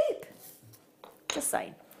that's cheap. Just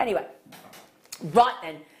saying. Anyway, right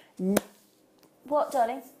then. What,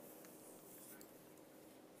 darling?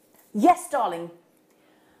 Yes, darling.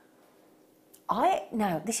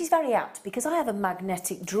 Now, this is very apt, because I have a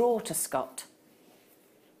magnetic draw to Scott.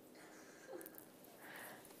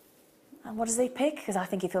 And what does he pick? Because I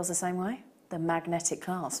think he feels the same way. The magnetic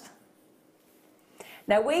clasp.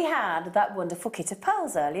 Now, we had that wonderful kit of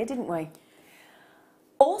pearls earlier, didn't we?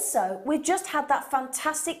 Also, we've just had that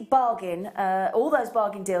fantastic bargain, all those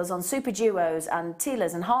bargain deals on super duos and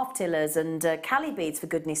tillers and half tillers and Cali beads, for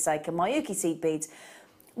goodness sake, and Miyuki seed beads.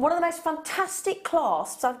 One of the most fantastic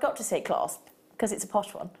clasps, I've got to say clasp, because it's a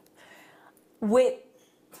posh one,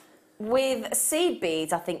 with seed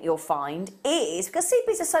beads, I think you'll find, is, because seed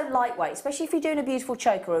beads are so lightweight, especially if you're doing a beautiful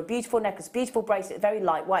choker or a beautiful necklace, beautiful bracelet, very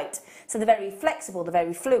lightweight. So they're very flexible, they're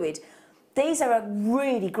very fluid. These are a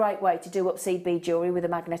really great way to do up seed bead jewellery with a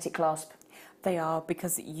magnetic clasp. They are,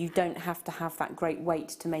 because you don't have to have that great weight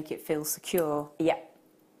to make it feel secure. Yeah.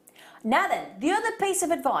 Now then, the other piece of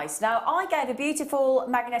advice. Now, I gave a beautiful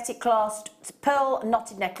magnetic clasped pearl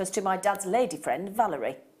knotted necklace to my dad's lady friend,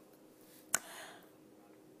 Valerie.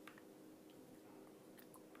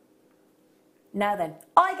 Now then,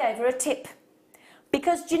 I gave her a tip,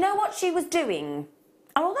 because do you know what she was doing?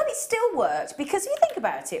 And although it still worked, because if you think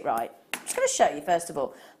about it, right, I'm just going to show you first of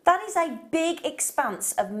all, that is a big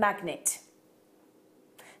expanse of magnet.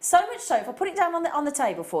 So much so, if I put it down on the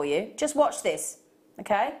table for you, just watch this,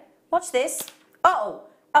 okay? Watch this. Oh,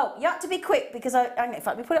 you have to be quick, because in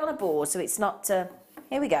fact, we put it on a board so it's not,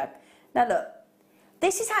 here we go. Now look,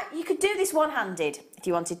 this is how, you could do this one-handed, if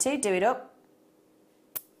you wanted to, do it up.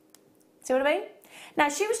 See what I mean? Now,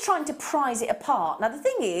 she was trying to prise it apart. Now, the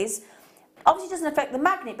thing is, obviously it doesn't affect the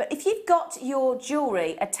magnet, but if you've got your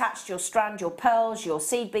jewellery attached, your strand, your pearls, your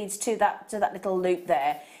seed beads to that little loop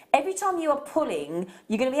there, every time you are pulling,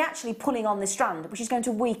 you're going to be actually pulling on the strand, which is going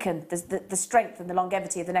to weaken the strength and the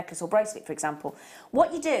longevity of the necklace or bracelet, for example.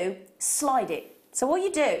 What you do, slide it. So what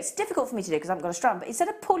you do, it's difficult for me to do because I haven't got a strand, but instead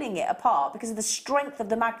of pulling it apart because of the strength of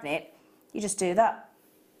the magnet, you just do that.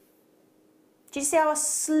 Do you see how I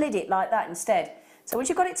slid it like that instead? So once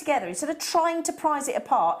you've got it together, instead of trying to prise it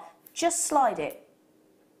apart, just slide it.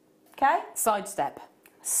 Okay? Sidestep.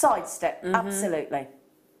 Sidestep, absolutely.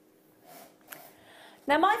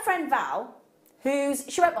 Now, my friend Val,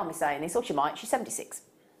 she won't mind me saying this, or she might, she's 76.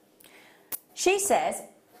 She says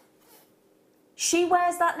she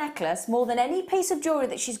wears that necklace more than any piece of jewellery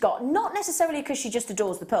that she's got, not necessarily because she just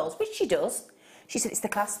adores the pearls, which she does. She said it's the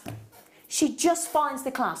clasp. She just finds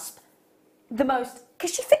the clasp the most,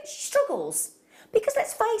 because she struggles. Because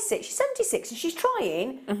let's face it, she's 76 and she's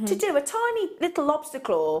trying to do a tiny little lobster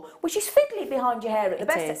claw, which is fiddly behind your hair at the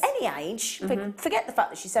best at any age. Forget the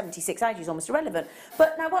fact that she's 76, age is almost irrelevant.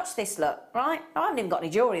 But now watch this look, right? I haven't even got any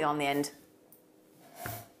jewellery on the end.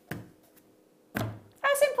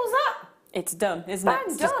 How simple is that? It's done, isn't Bang,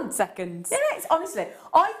 it? It's done. just seconds. Yeah, it's honestly,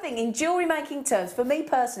 I think in jewellery making terms, for me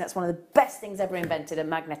personally, that's one of the best things ever invented, a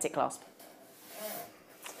magnetic clasp.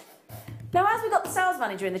 Now, as we've got the sales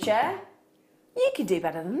manager in the chair, you can do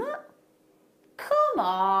better than that. Come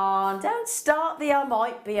on, don't start the I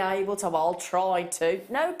might be able to, I'll try to.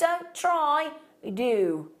 No, don't try,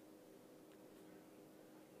 do.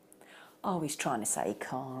 Oh, he's trying to say he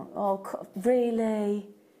can't. Oh, really?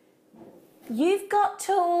 You've got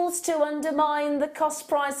tools to undermine the cost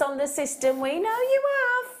price on the system. We know you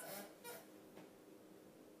have.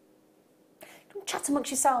 Don't chat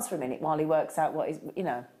amongst yourselves for a minute while he works out what is, you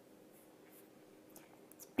know.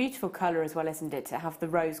 Beautiful colour as well, isn't it? To have the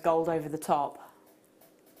rose gold over the top.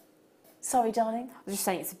 Sorry, darling. I was just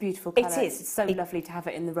saying it's a beautiful colour. It is. It's so lovely to have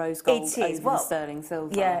it in the rose gold over the sterling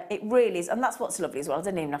silver. Yeah, it really is. And that's what's lovely as well. I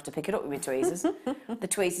didn't even have to pick it up with my tweezers. The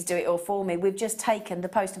tweezers do it all for me. We've just taken the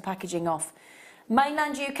post and packaging off.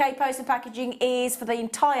 Mainland UK post and packaging is, for the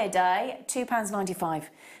entire day, £2.95.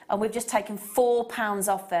 And we've just taken £4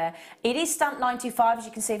 off there. It is stamped 95, as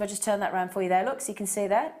you can see if I just turn that around for you there. Look, so you can see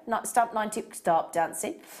there. Stamped 90, stop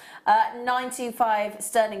dancing. 925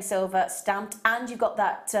 sterling silver stamped. And you've got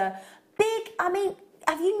that big, I mean,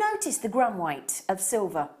 have you noticed the gram weight of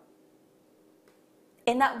silver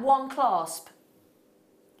in that one clasp?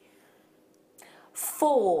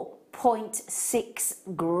 4.6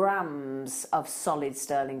 grams of solid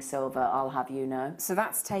sterling silver, I'll have you know. So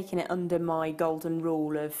that's taken it under my golden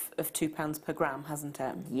rule of £2 per gram, hasn't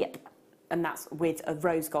it? Yep. And that's with a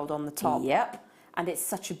rose gold on the top. Yep. And it's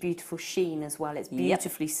such a beautiful sheen as well. It's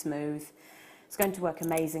beautifully smooth. It's going to work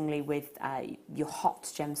amazingly with your hot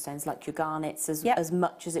gemstones like your garnets as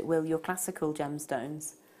much as it will your classical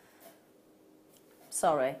gemstones.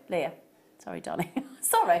 Sorry, Leah. Sorry, darling.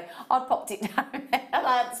 Sorry, I popped it down and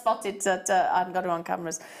I hadn't spotted that I hadn't got it on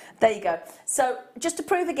cameras. There you go. So, just to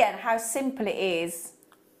prove again how simple it is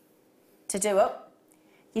to do it,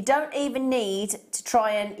 you don't even need to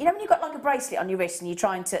try and, you know when you've got like a bracelet on your wrist and you're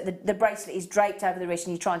trying to, the bracelet is draped over the wrist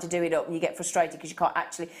and you're trying to do it up and you get frustrated because you can't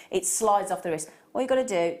actually, it slides off the wrist. All you've got to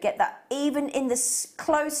do, get that even in the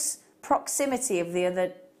close proximity of the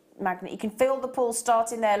other magnet. You can feel the pull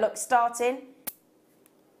starting there. Look, starting.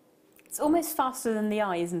 It's almost faster than the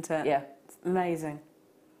eye, isn't it? Yeah. It's amazing.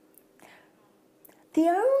 The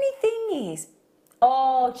only thing is,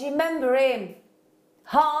 oh, do you remember him?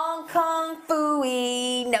 Hong Kong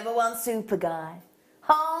Phooey, #1 super guy.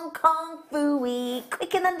 Hong Kong Phooey,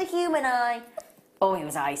 quicker than the human eye. Oh, he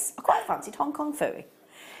was ice. I quite fancied Hong Kong Phooey.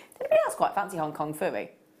 Did anybody else quite fancy Hong Kong Phooey?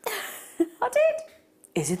 I did.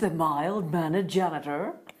 Is it the mild-mannered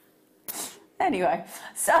janitor? Anyway,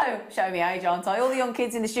 so, show me age, aren't I? All the young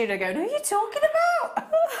kids in the studio going, who are you talking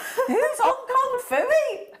about? Who's Hong Kong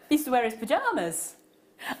Phooey? He used to wear his pyjamas.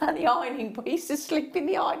 And the ironing board. He used to sleep in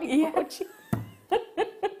the ironing board.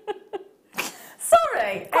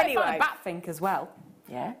 Sorry. Quite anyway. a fan of Batfink as well.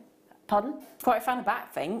 Yeah. Pardon? Quite a fan of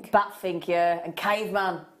Batfink. Batfink, yeah. And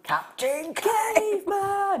Caveman. Captain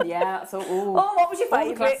Caveman. Yeah, that's all. Ooh. Oh, what was your All the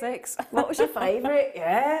favourite? classics. What was your favourite?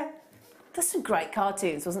 Yeah. There's some great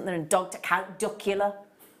cartoons, wasn't there? And Count Duckula.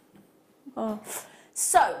 Oh.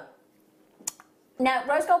 So, now,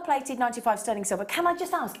 rose gold plated 95 sterling silver. Can I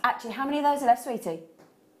just ask, actually, how many of those are left, sweetie?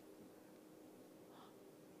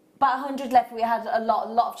 About 100 left. We had a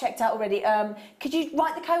lot have checked out already. Could you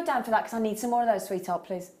write the code down for that? Because I need some more of those, sweetheart,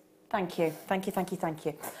 please. Thank you. Thank you, thank you, thank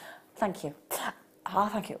you. Thank you. Ah,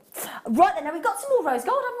 thank you. Right then, now we've got some more rose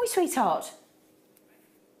gold, haven't we, sweetheart?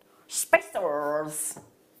 Spacers.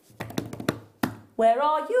 Where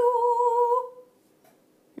are you?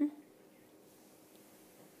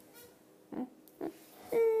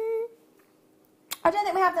 I don't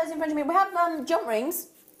think we have those in front of me. We have jump rings.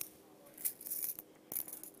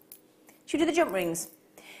 Should we do the jump rings?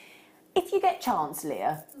 If you get chance,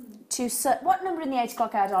 Leah, to what number in the 8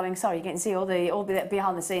 o'clock hour, darling? Sorry, you can see all the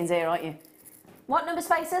behind the scenes here, aren't you? What number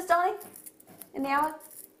spacers, darling? In the hour?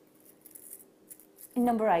 In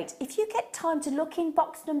number 8. If you get time to look in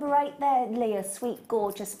box number 8 there, Leah, sweet,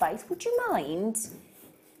 gorgeous face, would you mind?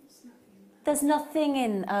 There's nothing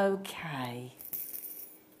in. Okay.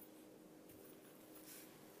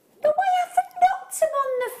 No, I haven't knocked them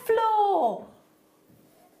on the floor.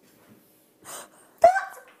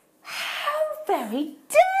 How very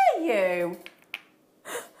dare you?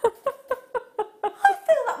 I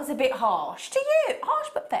feel that was a bit harsh. To you?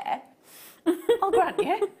 Harsh but fair. I'll grant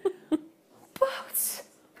you. What?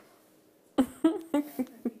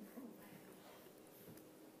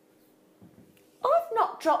 I've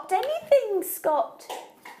not dropped anything, Scott.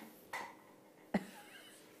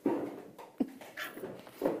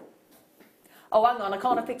 Oh, hang on, I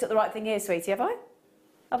can't have picked up the right thing here, sweetie, have I?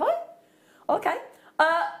 Have I? Okay.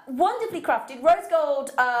 Wonderfully crafted, rose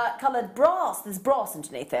gold coloured brass. There's brass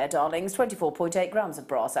underneath there, darlings. 24.8 grams of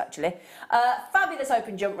brass, actually. Fabulous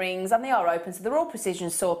open jump rings, and they are open, so they're all precision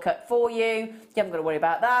saw cut for you. You haven't got to worry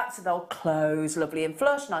about that, so they'll close lovely and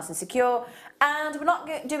flush, nice and secure. And we're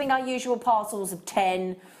not doing our usual parcels of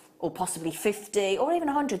 10 or possibly 50 or even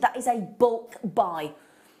 100. That is a bulk buy.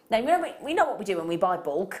 Now, we know what we do when we buy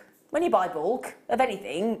bulk. When you buy bulk of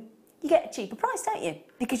anything, you get a cheaper price, don't you?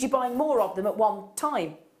 Because you're buying more of them at one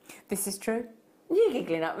time. This is true. You're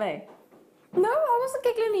giggling at me. No, I wasn't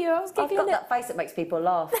giggling at you. I was giggling I've got that face that makes people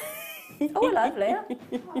laugh. Oh, hello, Leah.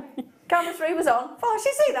 Camera 3 was on. Oh,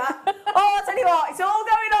 she see that? Oh, I'll tell you what, it's all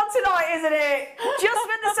going on tonight, isn't it? Just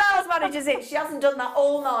when the sales manager's in. She hasn't done that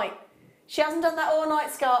all night. She hasn't done that all night,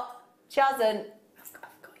 Scott. She hasn't.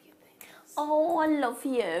 I've got your thing. Oh, I love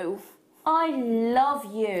you. I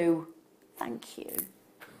love you. Thank you.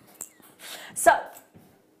 So,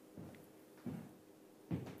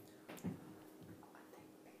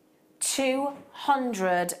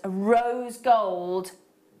 £200 rose gold.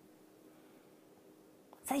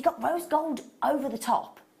 So you got rose gold over the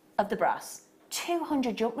top of the brass.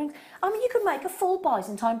 200 jump rings. I mean, you could make a full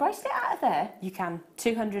Byzantine bracelet out of there. You can.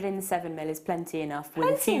 200 in the 7mm is plenty enough with a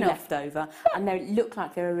Plenty few enough. left over. And they look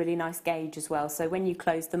like they're a really nice gauge as well. So when you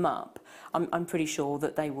close them up, I'm pretty sure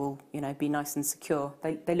that they will, you know, be nice and secure.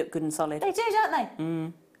 They look good and solid. They do, don't they?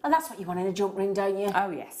 Mm. And that's what you want in a jump ring, don't you? Oh,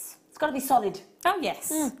 yes. It's got to be solid. Oh,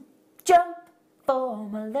 yes. Jump for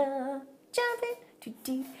my love, jumping.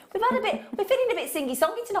 We're feeling a bit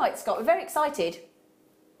singy-songy tonight, Scott. We're very excited.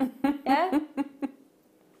 Yeah?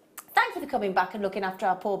 Thank you for coming back and looking after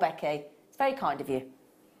our poor Becky. It's very kind of you.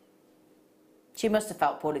 She must have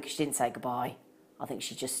felt poorly because she didn't say goodbye. I think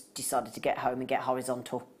she just decided to get home and get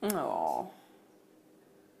horizontal. Oh.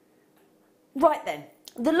 Right then,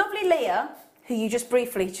 the lovely Leah, who you just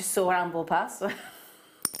briefly saw amble past. Mind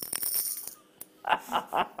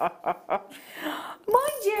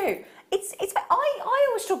you, I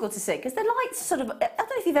always struggle to see because the lights sort of, I don't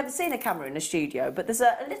know if you've ever seen a camera in a studio, but there's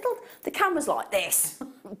a little, the camera's like this,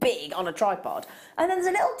 big on a tripod, and then there's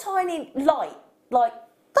a little tiny light, like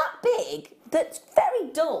that big, that's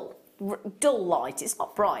very dull light, it's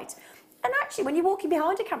not bright. And actually, when you're walking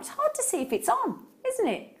behind a camera, it's hard to see if it's on, isn't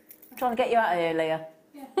it? I'm trying to get you out of here, Leah.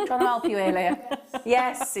 Yeah. I'm trying to help you here, Leah.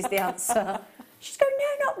 Yes, is the answer. She's going,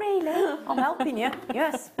 no, not really. I'm helping you,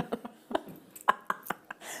 yes.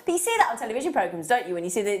 But you see that on television programmes, don't you? When you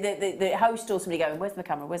see the host or somebody going, where's my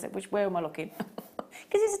camera? Where am I looking?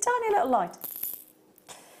 Because it's a tiny little light.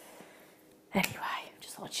 Anyway,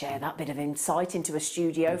 just thought I'd share that bit of insight into a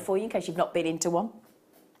studio for you in case you've not been into one.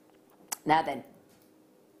 Now then.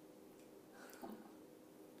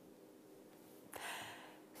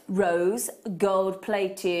 Rose gold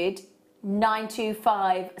plated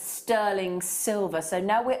 925 sterling silver. So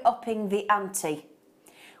now we're upping the ante.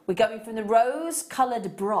 We're going from the rose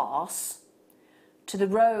coloured brass to the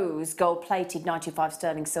rose gold plated 925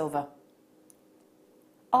 sterling silver.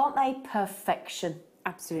 Aren't they perfection?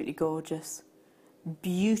 Absolutely gorgeous.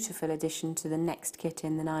 Beautiful addition to the next kit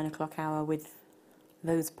in the 9 o'clock hour with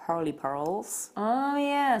those pearly pearls. Oh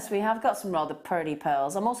yes, we have got some rather pearly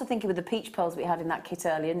pearls. I'm also thinking with the peach pearls we had in that kit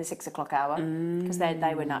earlier in the 6 o'clock hour, because they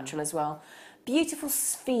were natural as well. Beautiful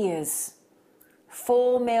spheres,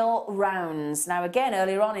 4mm rounds. Now again,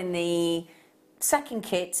 earlier on in the second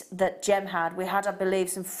kit that Gem had, we had, I believe,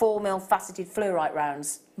 some 4mm faceted fluorite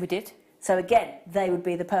rounds. We did. So again, they would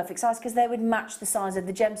be the perfect size because they would match the size of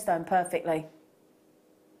the gemstone perfectly.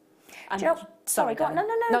 And sorry, go on. No, I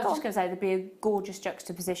was go just on. going to say there'd be a gorgeous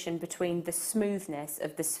juxtaposition between the smoothness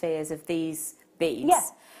of the spheres of these beads, Yeah,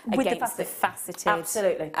 with against the the faceted,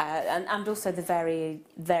 Absolutely. and also the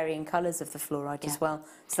varying colours of the fluorite as well.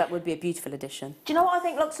 So that would be a beautiful addition. Do you know what I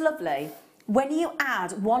think looks lovely? When you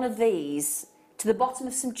add one of these to the bottom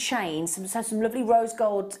of some chain, some lovely rose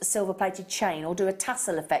gold silver plated chain, or do a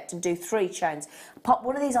tassel effect and do 3 chains. Pop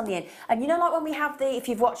one of these on the end. And you know, like when we have the, if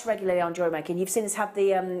you've watched regularly on Jewellery Maker, you've seen us have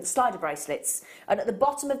the slider bracelets, and at the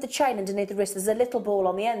bottom of the chain underneath the wrist there's a little ball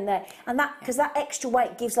on the end there, and that, because that extra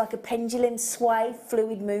weight gives like a pendulum sway,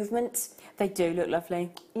 fluid movement. They do look lovely.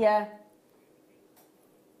 Yeah.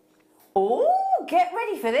 Oh, get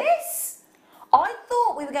ready for this. I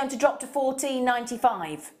thought we were going to drop to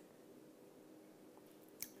 $14.95.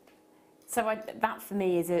 So that for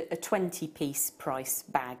me is a 20-piece price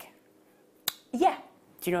bag. Yeah,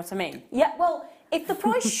 Do you know what I mean? Yeah, well, if the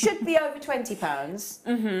price should be over £20,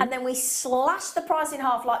 and then we slash the price in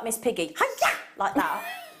half like Miss Piggy, hi-ya, like that,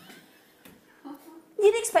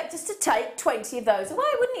 you'd expect us to take 20 of those away,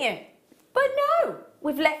 wouldn't you? But no,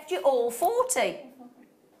 we've left you all 40.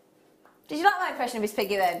 Did you like my impression of Miss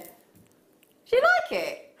Piggy then? Did you like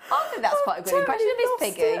it? I think that's quite a good impression of Miss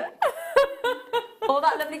Piggy. Or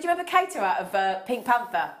that lovely, do you remember Kato out of Pink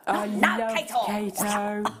Panther? I love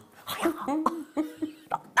Kato.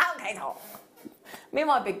 No, Kato. Me and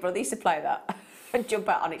my big brother used to play that and jump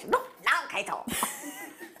out on each other. No, Kato.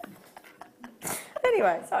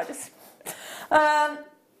 Anyway, so I just...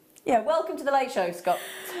 yeah, welcome to the late show, Scott.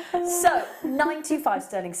 So, 925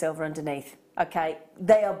 sterling silver underneath. Okay,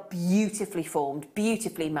 they are beautifully formed,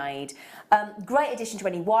 beautifully made. Great addition to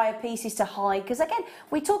any wire pieces to hide, because again,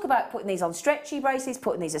 we talk about putting these on stretchy bracelets,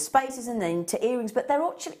 putting these as spacers and then into earrings, but they're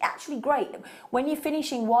actually great when you're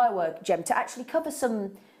finishing wire work, Gem, to actually cover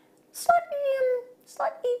some slightly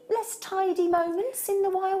less tidy moments in the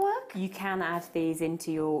wire work. You can add these into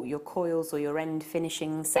your coils or your end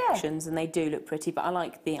finishing sections, and they do look pretty, but I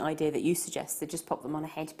like the idea that you suggested. Just pop them on a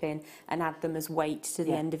head pin and add them as weight to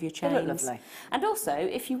the end of your chains. They look lovely. And also,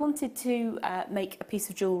 if you wanted to make a piece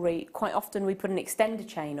of jewellery, quite often we put an extender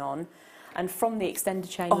chain on, and from the extender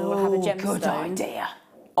chain we will have a good gemstone idea.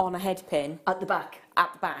 on a head pin. At the back.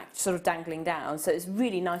 At the back, sort of dangling down. So it's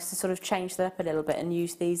really nice to sort of change that up a little bit and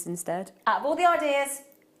use these instead. Out of all the ideas,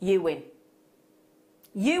 you win.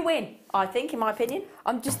 You win, I think, in my opinion.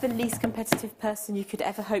 I'm just the least competitive person you could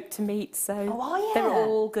ever hope to meet, so are they're you?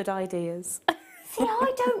 all good ideas. See,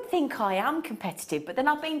 I don't think I am competitive, but then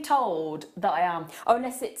I've been told that I am. Oh,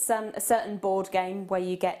 unless it's a certain board game where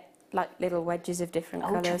you get like little wedges of different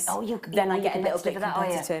colours. Then I get a little bit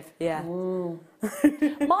competitive. Yeah.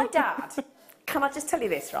 My dad, can I just tell you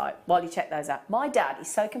this, right, while you check those out? My dad is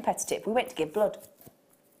so competitive, we went to give blood.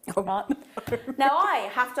 All right. Now, I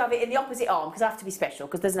have to have it in the opposite arm because I have to be special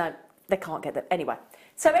because they can't get that. Anyway,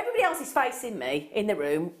 so everybody else is facing me in the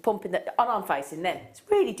room, pumping and I'm facing them. It's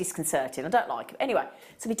really disconcerting. I don't like it. Anyway,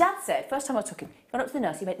 so my dad said, first time I took him, he went up to the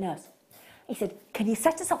nurse, he went, nurse. He said, can you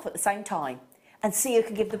set us off at the same time and see who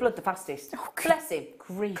can give the blood the fastest? Oh, bless him.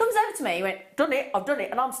 Grief. Comes over to me, he went, done it, I've done it,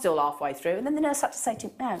 and I'm still halfway through. And then the nurse had to say to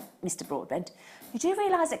him, now, Mr. Broadbent, you do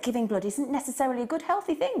realise that giving blood isn't necessarily a good,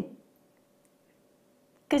 healthy thing?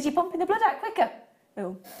 Because you're pumping the blood out quicker.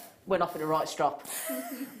 Oh, went off in a right strop.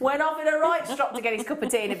 Went off in a right strop to get his cup of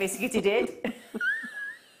tea and a biscuit, he did.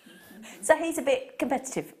 So he's a bit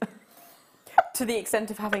competitive. To the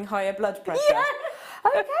extent of having higher blood pressure. Yeah,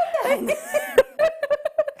 okay then.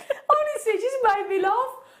 Honestly, it just made me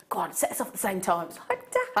laugh. Go on, set us off at the same time. It's like,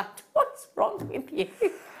 Dad, what's wrong with you?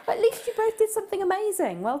 At least you both did something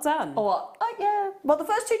amazing. Well done. Oh, what? Oh, yeah. Well, the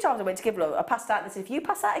first 2 times I went to give blood, I passed out and they said, if you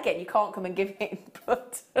pass out again, you can't come and give it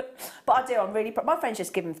blood. But I do, I'm really proud. My friend's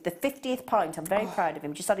just given the 50th pint. I'm very proud of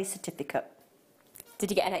him. Just had his certificate. Did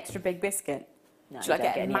you get an extra big biscuit? No, should I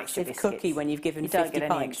get a massive cookie when you've given 50 pints? You don't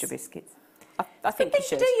get any pints? extra biscuits. I think you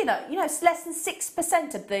should. Do you know? You know, it's less than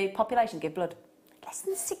 6% of the population give blood. Less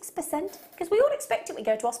than 6%? Because we all expect it when we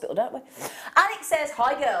go to hospital, don't we? Alex says,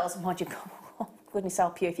 hi girls. Mind you, goodness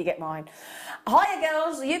help you if you get mine. Hiya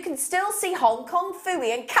girls, you can still see Hong Kong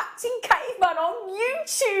Fooey and Captain Caveman on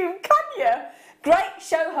YouTube, can you? Great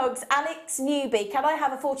show hugs, Alex Newbie. Can I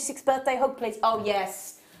have a 46th birthday hug, please? Oh,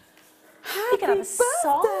 yes. You can have a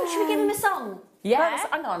song. Should we give him a song? Yeah.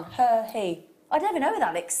 Hang on. Her, he. I don't even know with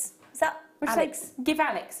Alex. Is that Alex? Give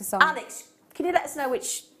Alex a song. Alex, can you let us know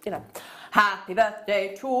which, you know? Happy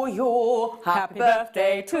birthday to you, happy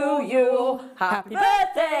birthday to you, happy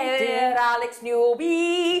birthday dear Alex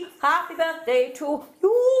Newbie, happy birthday to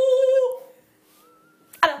you.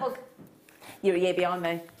 And a hug. You're a year behind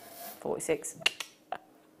me, 46.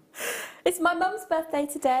 It's my mum's birthday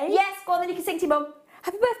today. Yes, go on then, you can sing to your mum.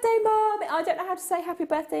 Happy birthday, Mum. I don't know how to say happy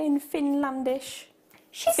birthday in Finlandish.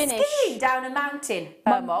 She's Finnish. skiing down a mountain.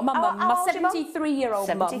 My mum, my 73-year-old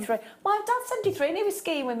mum. 73. My dad's 73 and he was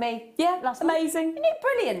skiing with me. Yeah, last amazing. Isn't it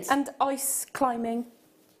brilliant? And ice climbing.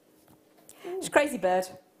 She's a crazy bird.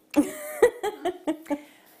 The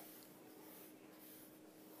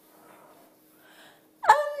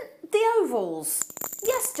ovals.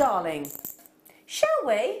 Yes, darling. Shall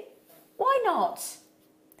we? Why not?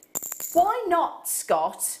 Why not,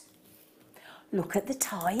 Scott? Look at the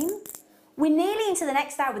time. We're nearly into the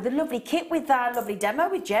next hour with the lovely kit with our lovely demo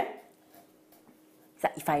with Jem. Is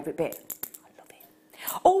that your favourite bit? I love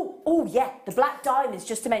it. Oh, yeah, the black diamonds,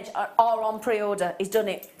 just to mention, are on pre-order. He's done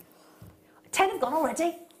it. 10 have gone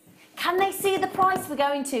already. Can they see the price we're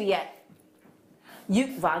going to yet?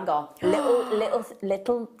 Hang on.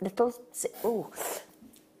 Little. Oh.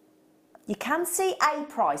 you can see a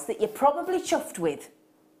price that you're probably chuffed with.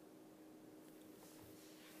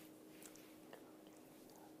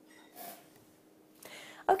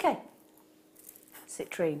 Okay,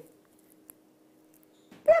 citrine.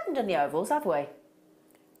 We haven't done the ovals, have we?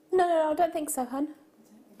 No, I don't think so, hun.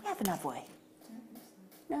 We haven't, have we?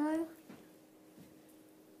 No.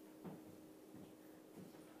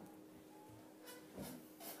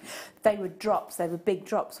 They were drops, they were big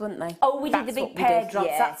drops, weren't they? Oh, we did the big pear drops.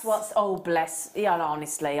 Yes. That's what's, oh bless, yeah,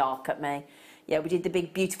 honestly, arc at me. Yeah, we did the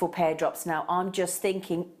big beautiful pear drops. Now, I'm just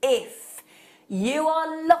thinking, if you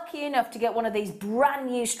are lucky enough to get one of these brand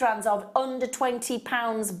new strands of under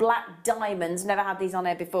 £20 black diamonds, never had these on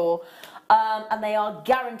air before, and they are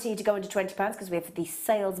guaranteed to go under £20 because we have the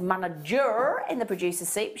sales manager in the producer's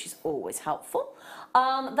seat, which is always helpful. They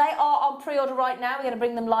are on pre-order right now. We're going to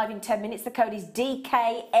bring them live in 10 minutes. The code is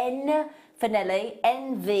DKN for Nelly,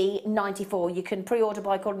 NV94. You can pre-order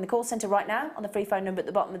by calling the call centre right now on the free phone number at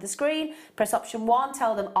the bottom of the screen. Press option 1,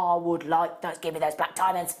 tell them I would like those, give me those black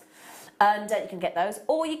diamonds. And you can get those.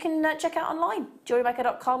 Or you can check out online,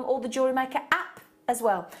 JewelleryMaker.com or the Jewellery Maker app as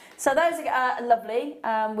well. So those are lovely.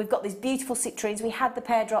 We've got these beautiful citrines. We had the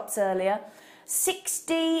pear drops earlier.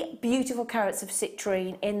 60 beautiful carats of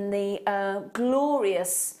citrine in the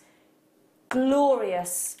glorious, really,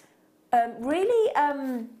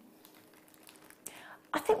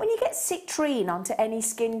 I think when you get citrine onto any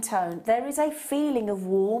skin tone, there is a feeling of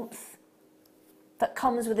warmth that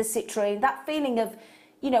comes with the citrine. That feeling of,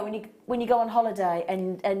 you know, when you go on holiday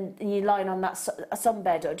and you're lying on that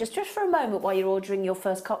sunbed, or just for a moment while you're ordering your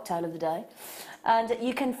first cocktail of the day, and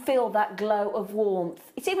you can feel that glow of warmth.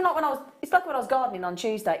 It's even like it's like when I was gardening on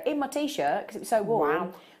Tuesday in my t-shirt because it was so warm.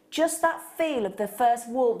 Wow. Just that feel of the first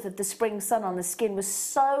warmth of the spring sun on the skin was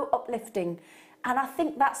so uplifting, and I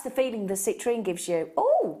think that's the feeling the citrine gives you.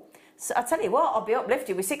 Oh, so I tell you what, I'll be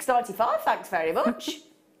uplifted with $6.95. Thanks very much.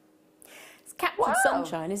 It's captured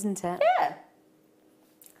sunshine, isn't it? Yeah.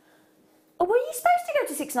 Oh, were you supposed to go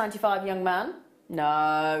to $6.95, young man?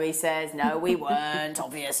 No, he says. No, we weren't,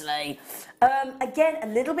 obviously. Again, a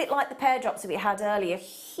little bit like the pear drops that we had earlier.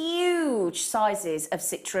 Huge sizes of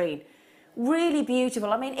citrine. Really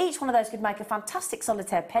beautiful. I mean, each one of those could make a fantastic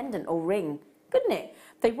solitaire pendant or ring, couldn't it?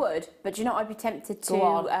 They would, but do you know, I'd be tempted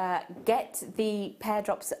to get the pear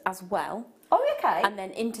drops as well. Oh, okay. And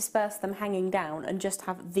then intersperse them hanging down and just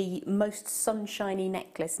have the most sunshiny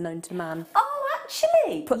necklace known to man. Oh,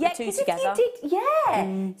 actually. Put the two together.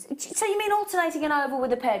 So you mean alternating an oval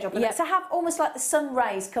with a pear drop? Yeah. To have almost like the sun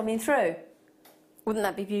rays coming through? Wouldn't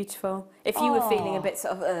that be beautiful? If you were feeling a bit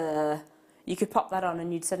sort of, you could pop that on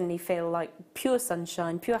and you'd suddenly feel like pure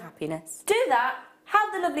sunshine, pure happiness. Do that.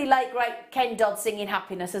 Have the lovely late great Ken Dodd singing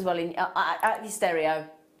Happiness as well in at your stereo.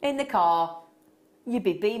 In the car. You'd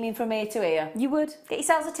be beaming from ear to ear. You would. Get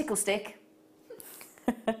yourselves a tickle stick.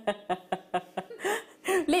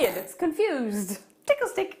 Leah looks confused. Tickle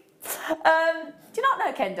stick. Do you not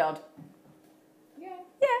know Ken Dodd? Yeah.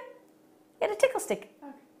 Yeah. He had a tickle stick.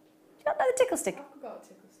 Okay. Do you not know the tickle stick? I've got a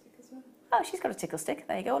tickle stick as well. Oh, she's got a tickle stick.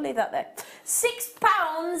 There you go. I'll leave that there.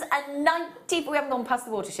 £6.90. We haven't gone past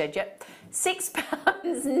the watershed yet. £6.90.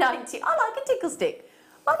 I like a tickle stick.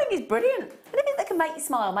 I think it's brilliant. Anything that can make you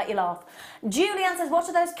smile, make you laugh. Julianne says, what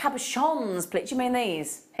are those cabochons, please? Do you mean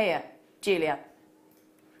these? Here, Julianne.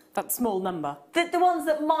 That small number. The ones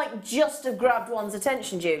that might just have grabbed one's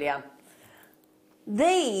attention, Julianne.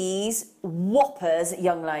 These whoppers,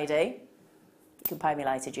 young lady. You can pay me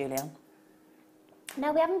later, Julianne.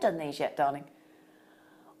 No, we haven't done these yet, darling.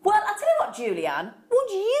 Well, I'll tell you what, Julianne.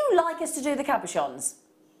 Would you like us to do the cabochons?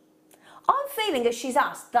 I'm feeling, as she's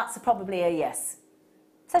asked, that's probably a yes.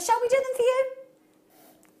 So shall we do them for you?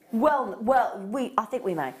 Well, I think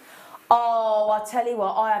we may. Oh, I tell you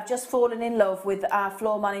what, I have just fallen in love with our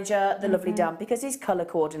floor manager, the lovely Dan, because he's colour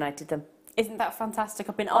coordinated them. Isn't that fantastic?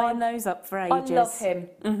 I've been eyeing those up for ages. I love him.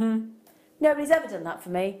 Nobody's ever done that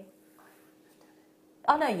for me.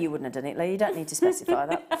 I know you wouldn't have done it, Lee. You don't need to specify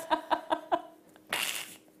that.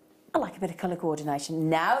 I like a bit of colour coordination.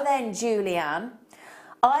 Now then, Julianne,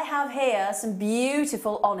 I have here some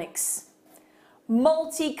beautiful onyx.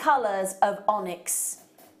 Multi-colours of onyx.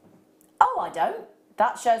 Oh, I don't.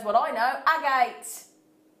 That shows what I know. Agate.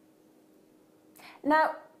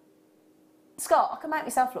 Now, Scott, I can make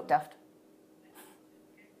myself look daft.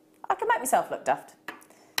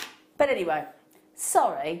 But anyway,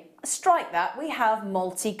 sorry, strike that. We have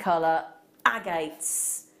multicolour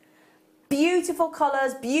agates. Beautiful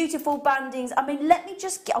colours, beautiful bandings. I mean, let me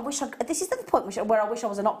just get, this is the point where I wish I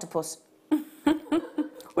was an octopus.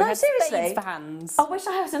 No, seriously. Spades for hands. I wish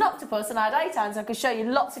I was an octopus and I had 8 hands so I could show you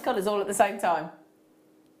lots of colours all at the same time.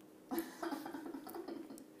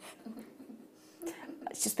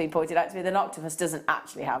 It's just been pointed out to me that an octopus doesn't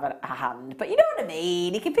actually have a hand, but you know what I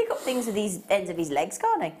mean. He can pick up things with these ends of his legs,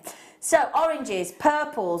 can't he? So oranges,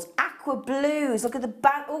 purples, aqua blues. Look at the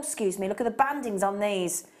look at the bandings on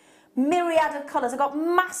these. Myriad of colours. I've got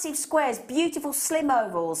massive squares, beautiful slim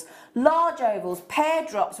ovals, large ovals, pear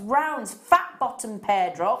drops, rounds, fat bottom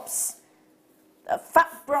pear drops. I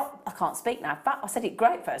can't speak now. I said it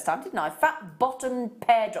great first time, didn't I? Fat bottom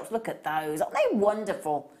pear drops. Look at those. Aren't they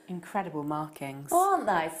wonderful? Incredible markings. Aren't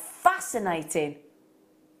they? Fascinating.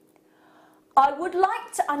 I would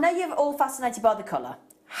like to... I know you're all fascinated by the colour.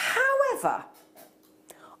 However,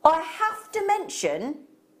 I have to mention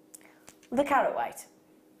the carat weight.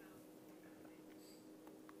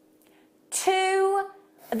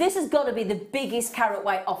 This has got to be the biggest carat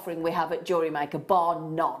weight offering we have at Jewellery Maker, bar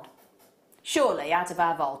none. Surely, out of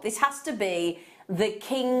our vault. This has to be the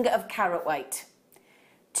king of carat weight.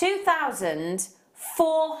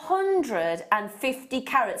 2,450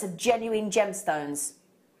 carats of genuine gemstones.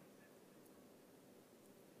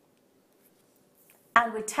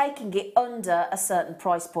 And we're taking it under a certain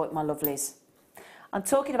price point, my lovelies. I'm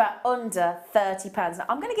talking about under £30. Now,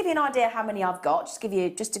 I'm going to give you an idea how many I've got, just to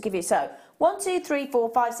give you, so 1, 2, 3, 4,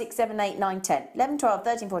 5, 6, 7, 8, 9, 10, 11, 12,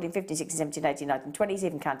 13, 14, 15, 16, 17, 18, 19, 20,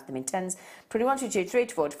 even counted them in tens, 21, 22, 23,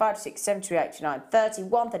 24, 25, 26, 27, 28, 29,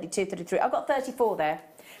 31, 32, 33, I've got 34 there.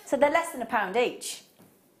 So they're less than £1 each.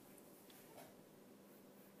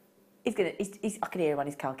 I can hear him on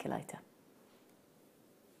his calculator.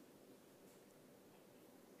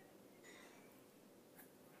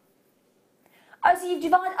 Oh, so you've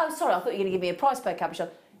divided... Oh, sorry, I thought you were going to give me a price per cabochon.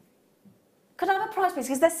 Could I have a price, please?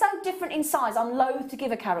 Because they're so different in size, I'm loath to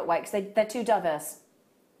give a carat weight because they're too diverse.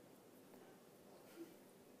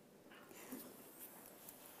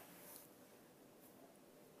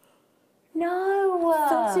 No.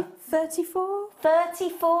 34?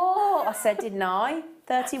 34, I said, didn't I?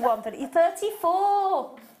 31, 30,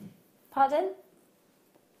 34. Pardon?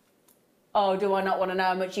 Oh, do I not want to know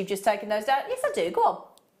how much you've just taken those down? Yes, I do. Go on.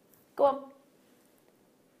 Go on.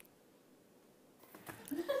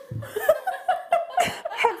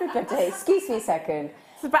 Everybody, excuse me a second.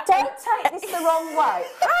 Don't take this the wrong way.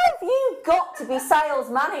 Have you got to be sales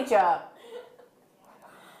manager?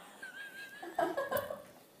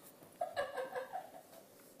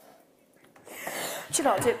 Do you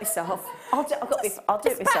know, I'll do it myself. I'll do it myself. I'll do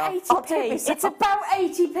it myself. It's about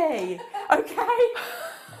 80p. Okay?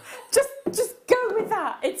 Just go with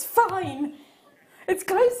that. It's fine. It's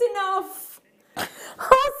close enough.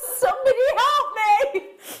 Oh, somebody help me!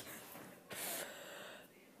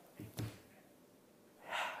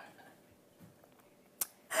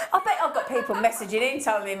 I bet I've got people messaging in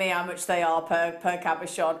telling me how much they are per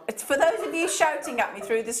cabochon. It's for those of you shouting at me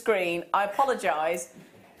through the screen, I apologise.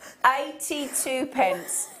 82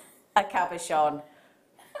 pence a cabochon.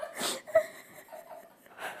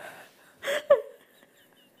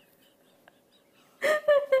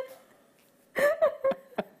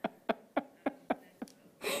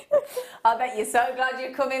 I bet you're so glad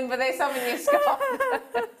you come in for this, haven't you, Scott?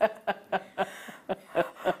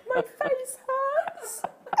 My face hurts.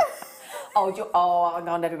 Oh, hang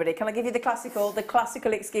on, everybody. Can I give you the classical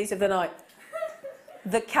excuse of the night?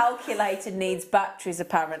 The calculator needs batteries,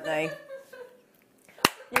 apparently.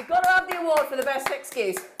 You've got to have the award for the best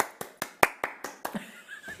excuse.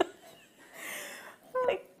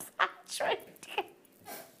 Battery.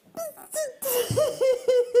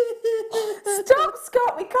 Stop,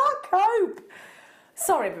 Scott, we can't cope.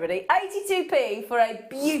 Sorry, everybody. 82p for a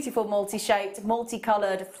beautiful multi-shaped,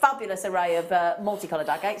 multicoloured, fabulous array of multicoloured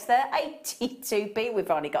agates there. 82p. We've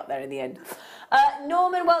finally got there in the end.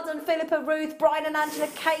 Norman, well done. Philippa, Ruth, Brian and Angela,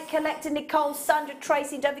 Kate, Collector, Nicole, Sandra,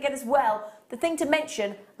 Tracy. Don't forget as well, the thing to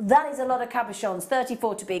mention, that is a lot of cabochons,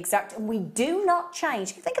 34 to be exact, and we do not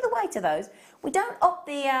change. Think of the weight of those. We don't up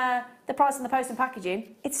the price on the post and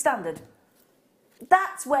packaging. It's standard.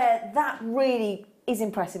 That's where that really is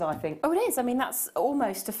impressive, I think. Oh, it is. I mean, that's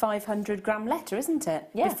almost a 500-gram letter, isn't it?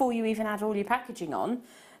 Yeah. Before you even add all your packaging on.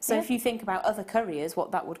 So if you think about other couriers,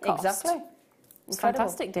 what that would cost. Exactly. It's a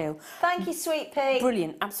fantastic deal. Thank you, Sweet Pea.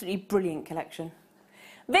 Brilliant. Absolutely brilliant collection.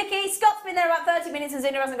 Vicky, Scott's been there about 30 minutes and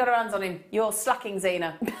Zena hasn't got her hands on him. You're slacking,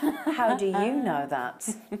 Zena. How do you know that?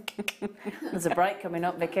 There's a break coming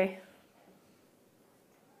up, Vicky.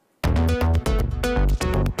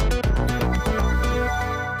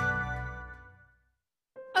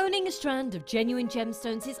 Owning a strand of genuine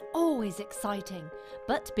gemstones is always exciting,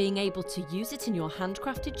 but being able to use it in your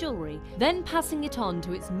handcrafted jewellery, then passing it on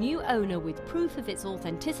to its new owner with proof of its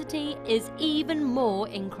authenticity is even more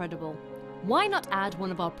incredible. Why not add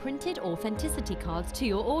one of our printed authenticity cards to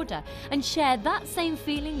your order and share that same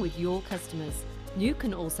feeling with your customers? You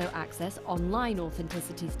can also access online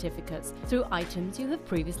authenticity certificates through items you have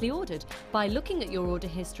previously ordered by looking at your order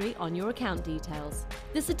history on your account details.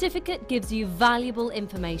 The certificate gives you valuable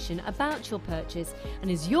information about your purchase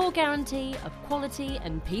and is your guarantee of quality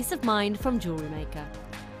and peace of mind from Jewellery Maker.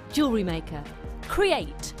 Jewellery Maker.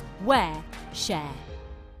 Create, wear, share.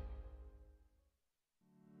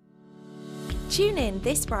 Tune in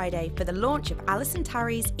this Friday for the launch of Alison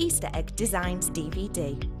Tarry's Easter Egg Designs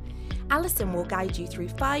DVD. Alison will guide you through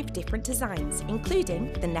 5 different designs,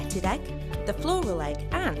 including the netted egg, the floral egg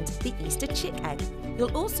and the Easter chick egg.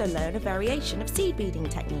 You'll also learn a variation of seed beading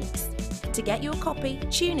techniques. To get your copy,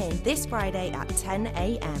 tune in this Friday at 10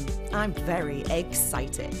 AM. I'm very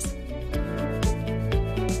excited.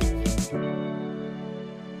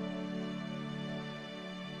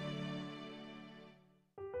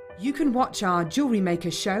 You can watch our Jewellery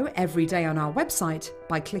Maker show every day on our website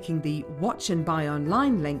by clicking the Watch and Buy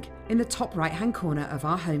Online link in the top right-hand corner of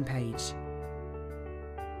our homepage.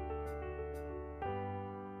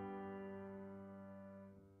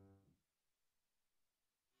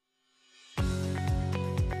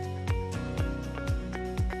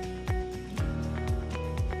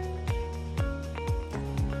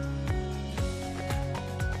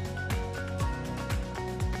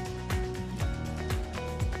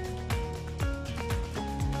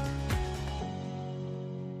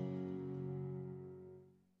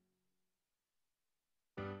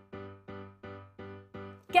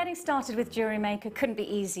 Getting started with Jewellery Maker couldn't be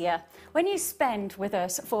easier. When you spend with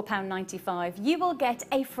us £4.95, you will get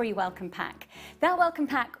a free welcome pack. That welcome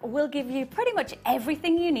pack will give you pretty much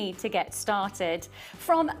everything you need to get started.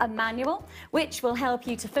 From a manual, which will help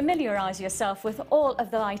you to familiarise yourself with all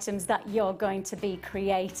of the items that you're going to be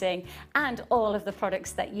creating and all of the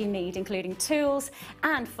products that you need, including tools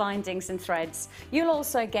and findings and threads. You'll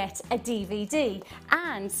also get a DVD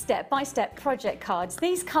and step-by-step project cards.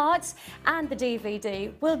 These cards and the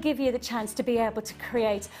DVD will give you the chance to be able to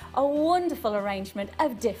create a wonderful arrangement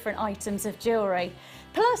of different items of jewellery.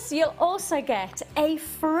 Plus, you'll also get a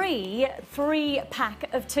free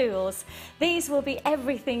 3-pack of tools. These will be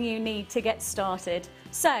everything you need to get started.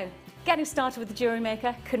 So, getting started with the Jewellery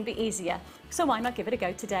Maker couldn't be easier. So why not give it a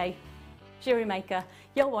go today? Jewellery Maker,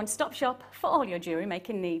 your one-stop shop for all your jewellery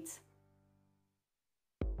making needs.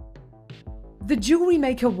 The Jewellery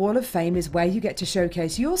Maker Wall of Fame is where you get to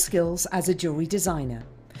showcase your skills as a jewellery designer.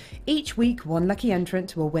 Each week, one lucky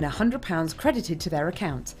entrant will win £100 credited to their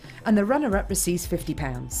account, and the runner-up receives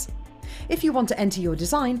 £50. If you want to enter your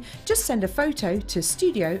design, just send a photo to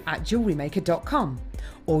studio@jewellerymaker.com,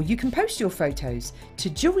 or you can post your photos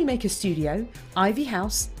to Jewellery Maker Studio, Ivy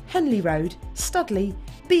House, Henley Road, Studley,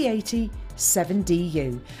 B80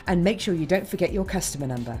 7DU, and make sure you don't forget your customer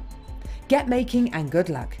number. Get making and good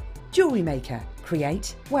luck. Jewellery Maker.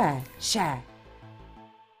 Create, wear, share.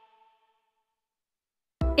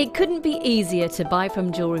 It couldn't be easier to buy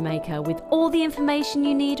from Jewellery Maker with all the information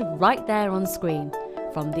you need right there on screen,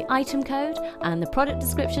 from the item code and the product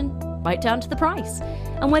description right down to the price.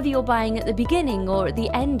 And whether you're buying at the beginning or at the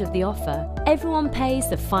end of the offer, everyone pays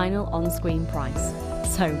the final on-screen price.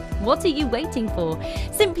 So what are you waiting for?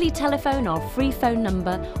 Simply telephone our free phone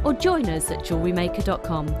number or join us at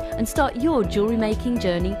JewelleryMaker.com and start your jewellery making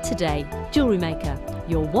journey today. Jewellery Maker,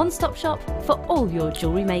 your one-stop shop for all your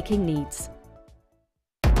jewellery making needs.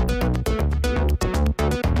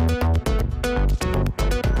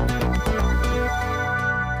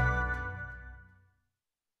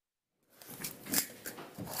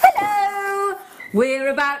 Hello! We're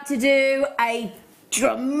about to do a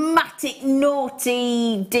dramatic,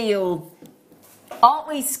 naughty deal. Aren't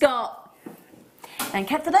we, Scott? And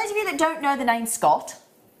for those of you that don't know the name Scott,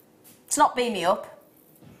 it's not beam me up.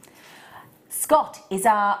 Scott is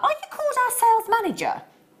are you called our sales manager?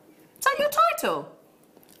 Is that your title?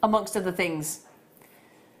 Amongst other things.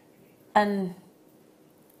 And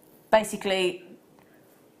basically,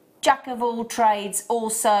 jack of all trades,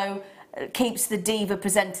 also keeps the diva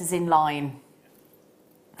presenters in line.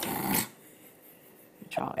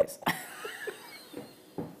 Tries.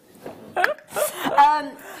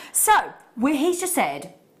 He's just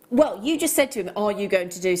said, well, you just said to him, are you going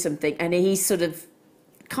to do something? And he sort of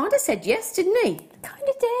kind of said yes, didn't he? Kind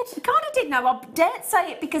of did. He kind of did. No, I daren't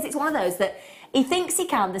say it because it's one of those that he thinks he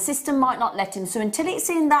can. The system might not let him. So until it's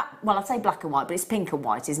in that, well, I'd say black and white, but it's pink and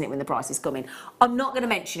white, isn't it, when the price is coming? I'm not going to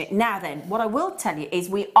mention it. Now then, what I will tell you is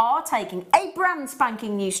we are taking a brand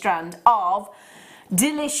spanking new strand of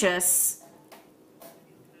delicious,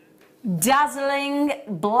 dazzling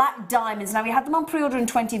black diamonds. Now, we had them on pre-order and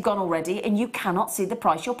 20 have gone already, and you cannot see the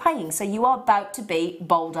price you're paying, so you are about to be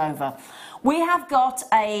bowled over. We have got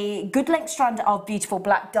a good length strand of beautiful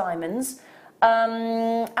black diamonds,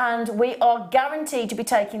 And we are guaranteed to be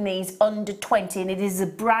taking these under 20, and it is a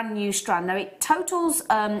brand new strand. Now it totals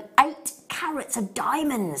 8 carats of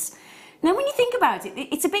diamonds. Now when you think about it,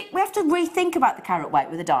 it's a bit, we have to rethink about the carat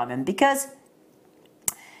weight with a diamond, because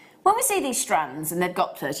when we see these strands and they've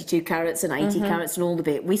got 32 carats and 80 carats and all the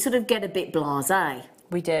bit, we sort of get a bit blasé.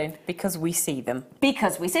 We do, because we see them.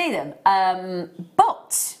 Because we see them.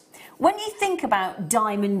 But when you think about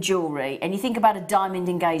diamond jewellery and you think about a diamond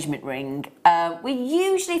engagement ring, we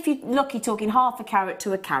usually, if you're lucky, talking half a carat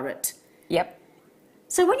to a carat. Yep.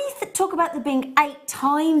 So when you talk about there being 8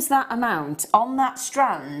 times that amount on that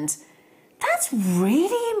strand, that's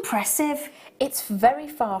really impressive. It's very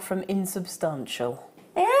far from insubstantial.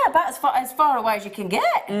 Yeah, about as far away as you can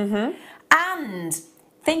get. And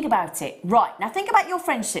think about it. Right, now think about your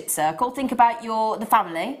friendship circle, think about the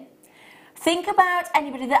family. Think about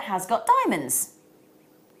anybody that has got diamonds.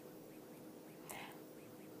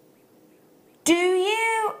 Do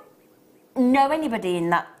you know anybody in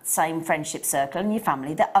that same friendship circle in your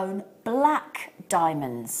family that own black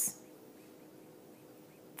diamonds?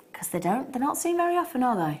 Because they're not seen very often,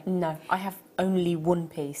 are they? No, I have only one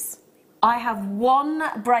piece. I have one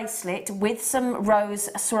bracelet with some rose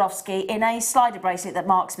Swarovski in a slider bracelet that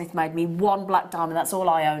Mark Smith made me. One black diamond, that's all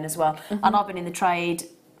I own as well. And I've been in the trade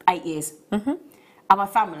 8 years. And my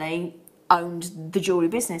family owned the jewellery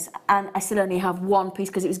business, and I still only have one piece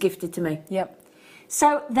because it was gifted to me. Yep.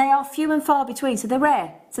 So they are few and far between, so they're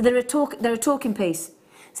rare. So they're a talking piece.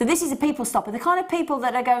 So this is a people stopper, the kind of people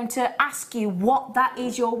that are going to ask you what that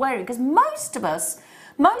is you're wearing. Because most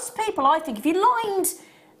people, I think, if you lined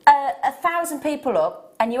 1,000 people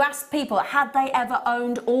up and you asked people had they ever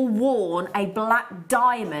owned or worn a black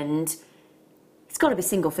diamond, it's got to be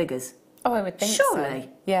single figures. Oh, I would think so. Surely.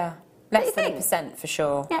 Yeah. Less than 1% for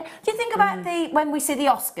sure. Yeah. Do you think about when we see the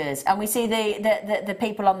Oscars and we see the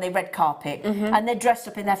people on the red carpet and they're dressed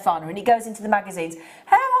up in their finery and it goes into the magazines?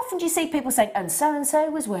 How often do you see people saying, and so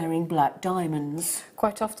was wearing black diamonds?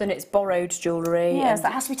 Quite often it's borrowed jewellery. Yes,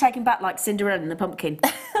 that has to be taken back like Cinderella and the Pumpkin.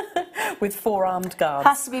 With 4 armed guards.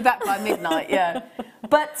 Has to be back by midnight, yeah.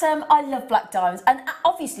 But I love black diamonds. And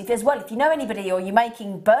obviously, if you know anybody or you're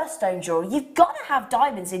making birthstone jewellery, you've got to have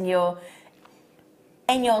diamonds in your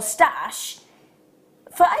stash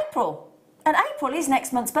for April. And April is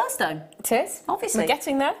next month's birthstone. It is. Obviously. We're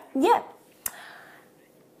getting there. Yeah.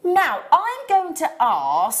 Now, I'm going to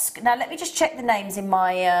ask... Now, let me just check the names in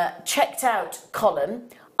my checked out column.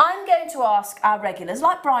 I'm going to ask our regulars,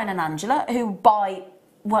 like Brian and Angela, who buy...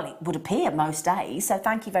 Well, it would appear most days, so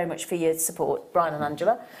thank you very much for your support, Brian and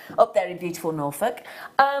Angela, up there in beautiful Norfolk.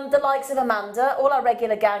 The likes of Amanda, all our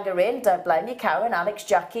regular gang are in, don't blame you, Karen, Alex,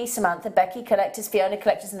 Jackie, Samantha, Becky, collectors, Fiona,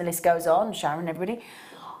 collectors, and the list goes on, Sharon, everybody.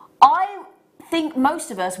 I think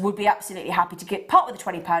most of us would be absolutely happy to part with a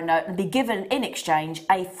 £20 note and be given in exchange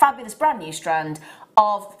a fabulous brand new strand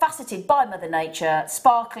of faceted by Mother Nature,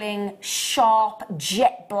 sparkling, sharp,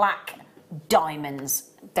 jet black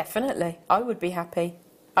diamonds. Definitely. I would be happy.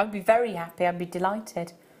 I would be very happy. I'd be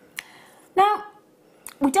delighted. Now,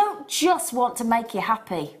 we don't just want to make you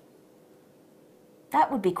happy. That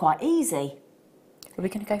would be quite easy. Are we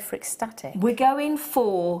going to go for ecstatic? We're going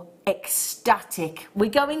for ecstatic. We're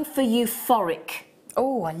going for euphoric.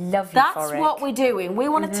 Oh, I love euphoric. That's what we're doing. We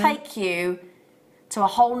want to take you to a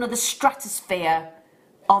whole nother stratosphere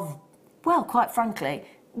of, well, quite frankly,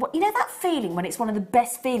 you know that feeling when it's one of the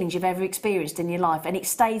best feelings you've ever experienced in your life and it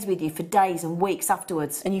stays with you for days and weeks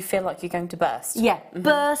afterwards? And you feel like you're going to burst? Yeah,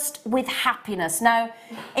 burst with happiness. Now,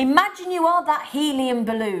 imagine you are that helium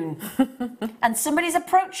balloon and somebody's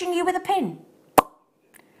approaching you with a pin.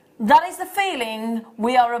 That is the feeling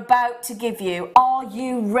we are about to give you. Are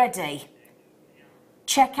you ready?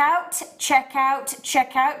 Check out, check out,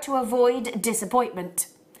 check out to avoid disappointment.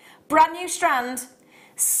 Brand new strand,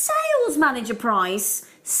 sales manager price,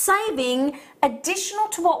 saving additional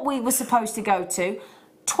to what we were supposed to go to,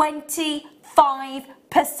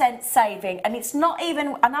 25% saving. And it's not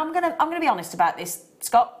even, and I'm gonna be honest about this,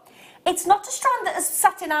 Scott. It's not a strand that has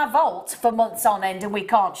sat in our vault for months on end and we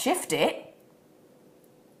can't shift it.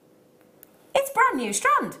 It's brand new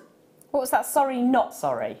strand. What was that? Sorry, not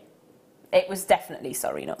sorry. It was definitely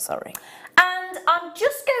sorry, not sorry. And I'm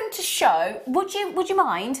just going to show, would you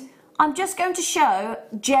mind? I'm just going to show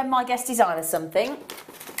Jem, my guest designer, something.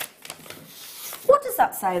 What does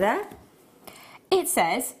that say there? It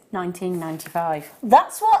says 1995.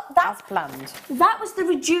 That's as planned. That was the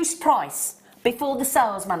reduced price before the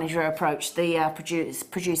sales manager approached the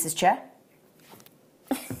producer's chair.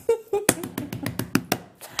 I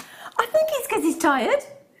think it's because he's tired.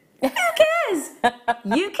 Who cares?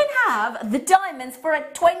 you can have the diamonds for a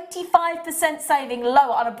 25% saving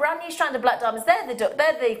lower on a brand new strand of black diamonds. They're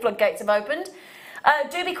the floodgates have opened.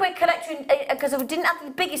 Do be quick, collecting, because we didn't have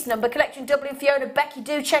the biggest number. Collecting W, Fiona, Becky,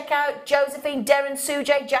 do check out. Josephine, Darren,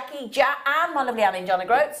 Sujay, Jackie, and my lovely Anne in John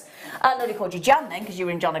O'Groats. Nobody called you Jan then, because you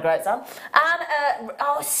were in John O'Groats, Anne. And,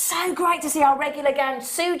 oh, so great to see our regular gang.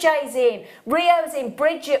 Sujay's in, Rio's in,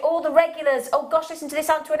 Bridget, all the regulars. Oh gosh, listen to this.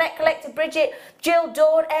 Antoinette collected, Bridget, Jill,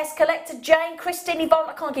 Dawn, S collected, Jane, Christine, Yvonne.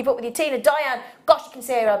 I can't keep up with you. Tina, Diane. Gosh, you can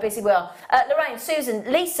see how busy we are. Lorraine, Susan,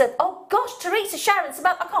 Lisa. Oh gosh, Teresa, Sharon,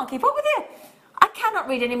 Samantha. I can't keep up with you. I cannot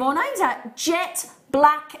read any more names out. Jet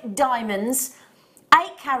black diamonds,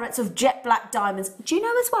 8 carats of jet black diamonds. Do you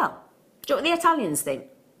know as well? Do you know what the Italians think?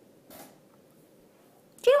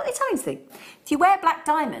 Do you know what the Italians think? If you wear black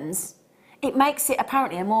diamonds, it makes it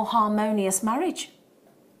apparently a more harmonious marriage.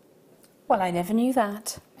 Well, I never knew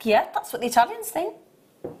that. Yeah, that's what the Italians think.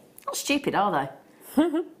 Not stupid, are they?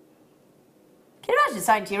 Can you imagine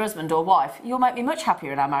saying to your husband or wife, you'll make me much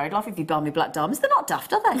happier in our married life if you buy me black diamonds? They're not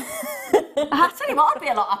daft, are they? I tell you what, I'd be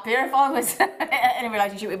a lot happier if I was in a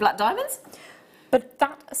relationship with black diamonds. But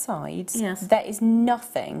that aside, yes, there is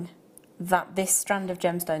nothing that this strand of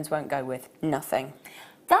gemstones won't go with. Nothing.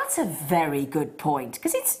 That's a very good point,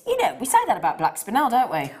 because it's, you know, we say that about black spinel,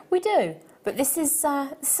 don't we? We do, but this is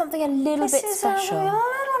something a little bit special. A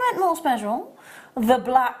little bit more special. The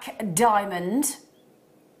black diamond.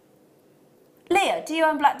 Leah, do you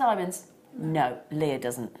own black diamonds? No, Leah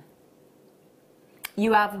doesn't.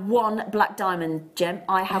 You have one black diamond, Gem.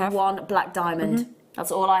 I have one black diamond. Mm-hmm.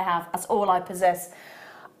 That's all I have. That's all I possess.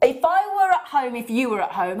 If I were at home, if you were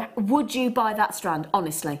at home, would you buy that strand,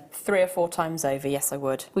 honestly? 3 or 4 times over, yes I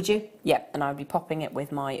would. Would you? Yep, and I'd be popping it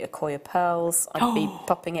with my Akoya pearls. I'd be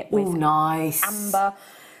popping it with nice. amber.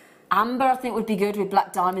 Amber, I think, would be good with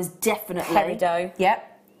black diamonds, definitely. Peridot. Yep.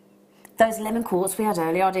 Those lemon quartz we had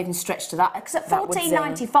earlier, I'd even stretch to that. Because at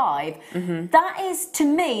 $14.95, that is, to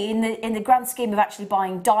me, in the grand scheme of actually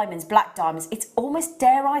buying diamonds, black diamonds, it's almost,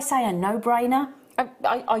 dare I say, a no-brainer.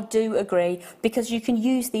 I do agree, because you can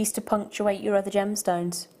use these to punctuate your other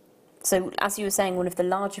gemstones. So, as you were saying, one of the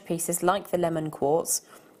larger pieces, like the lemon quartz,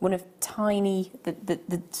 one of tiny,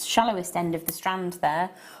 the shallowest end of the strand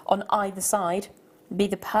there, on either side, be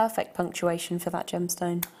the perfect punctuation for that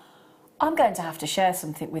gemstone. I'm going to have to share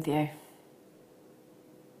something with you.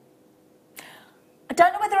 I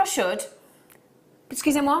don't know whether I should.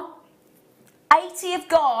 Excusez-moi. 80 have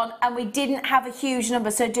gone and we didn't have a huge number,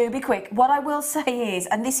 so do be quick. What I will say is,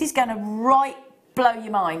 and this is going to blow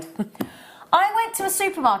your mind. I went to a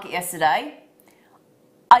supermarket yesterday.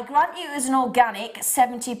 I grant you it was an organic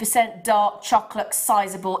 70% dark chocolate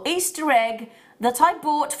sizable Easter egg that I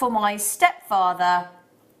bought for my stepfather,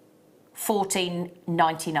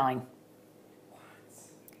 $14.99.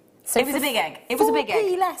 So it was a big egg. It was a big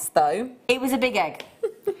egg. Less though. It was a big egg.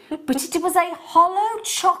 But it was a hollow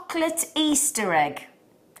chocolate Easter egg.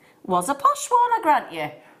 Was a posh one, I grant you.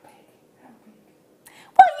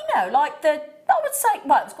 Well, you know, like I would say,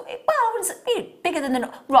 well, I wouldn't say, bigger than the...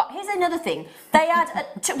 Right, here's another thing. They had...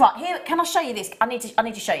 right, here, can I show you this? I need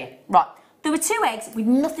to show you. Right, there were 2 eggs with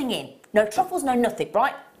nothing in. No truffles, no nothing,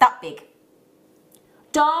 right? That big.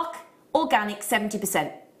 Dark, organic,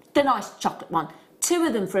 70%. The nice chocolate one. 2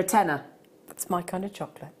 of them for a tenner. That's my kind of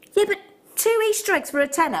chocolate. Yeah, but 2 Easter eggs for a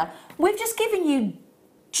tenner. We've just given you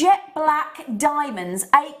jet black diamonds,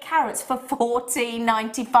 8 carats for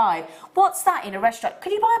 $14.95. What's that in a restaurant?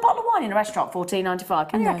 Could you buy a bottle of wine in a restaurant for $14.95?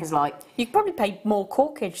 Can you reckons like? You could probably pay more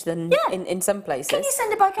corkage than in some places. Can you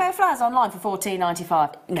send a bouquet of flowers online for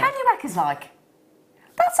 $14.95? No. Can you reckons like?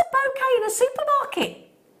 That's a bouquet in a supermarket.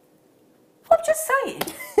 I'm just saying.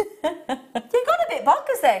 You got a bit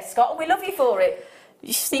bonkers there, Scott, and we love you for it.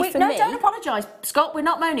 You see, no, don't apologise, Scott. We're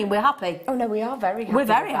not moaning. We're happy. Oh no, we are very happy. We're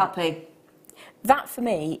very happy. That for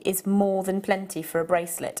me is more than plenty for a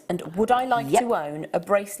bracelet. And would I like to own a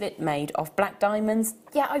bracelet made of black diamonds?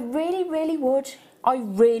 Yeah, I really, really would. I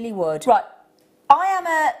really would. Right.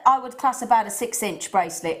 I would class about a 6-inch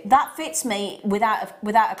bracelet. That fits me without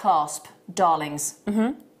a clasp, darlings.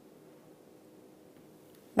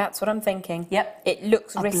 That's what I'm thinking. Yep. It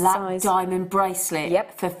looks wrist black size. Diamond bracelet.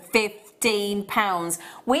 Yep. For £15.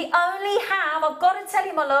 We only have, I've got to tell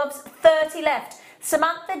you, my loves, 30 left.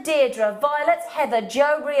 Samantha, Deirdre, Violet, Heather,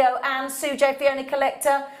 Joe, Rio, and Sujay, Fiona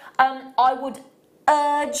Collector. I would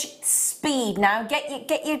urge speed now.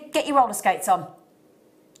 Get your roller skates on.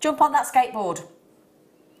 Jump on that skateboard.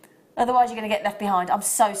 Otherwise, you're going to get left behind. I'm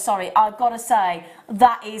so sorry. I've got to say,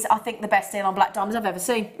 that is, I think, the best deal on black diamonds I've ever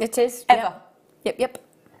seen. It is. Ever. Yep.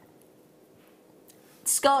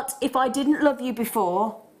 Scott, if I didn't love you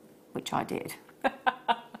before, which I did,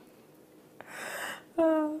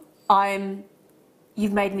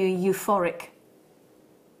 You've made me euphoric.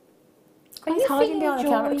 Are He's you hiding feeling behind the joy?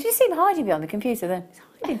 camera. Did you see him hiding behind the computer then? He's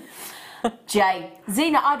hiding. Jay,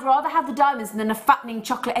 Zena, I'd rather have the diamonds than a fattening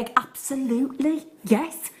chocolate egg. Absolutely,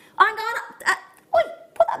 yes. Hang on. Oi,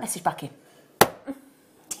 put that message back in.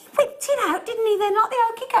 Whipped it out, didn't he? They're not the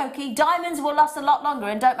okey cokey. Diamonds will last a lot longer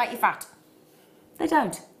and don't make you fat. They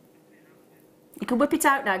don't. You can whip it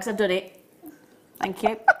out now because I've done it. Thank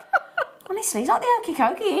you. Honestly, it's not the okey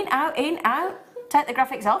cokey. In, out. Take the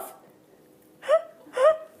graphics off.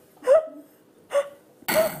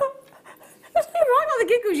 Right on the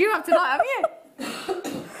giggles you have tonight, haven't you?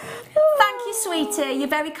 Thank you, sweetie. You're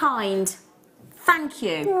very kind. Thank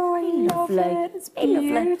you. Oh, I love it. It's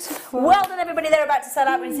beautiful. Well done, everybody. They're about to sell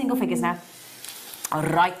out in single figures now. All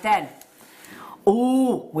right then.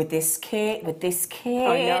 Oh, with this kit.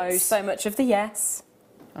 I know, so much of the yes.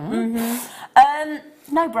 No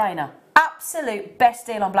brainer. Absolute best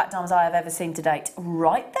deal on black diamonds I have ever seen to date.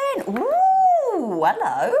 Right then. Ooh,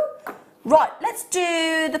 hello. Right, let's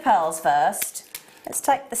do the pearls first. Let's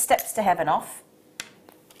take the steps to heaven off.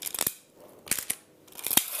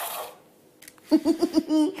 Oh,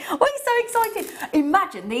 he's so excited.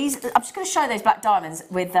 Imagine these. I'm just going to show those black diamonds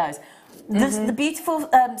with those. The beautiful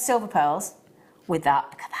silver pearls with that.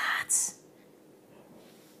 Look at that.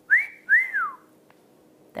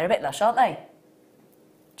 They're a bit lush, aren't they?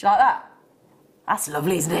 Do you like that? That's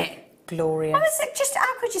lovely, isn't it? Glorious. Just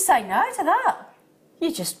how could you say no to that?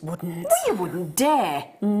 You just wouldn't. Well, you wouldn't dare.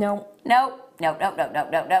 No. No.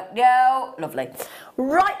 Lovely.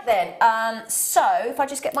 Right then, so if I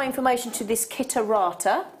just get my information to this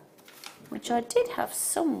Kitterata, which I did have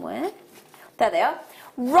somewhere. There they are.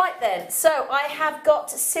 Right then, so I have got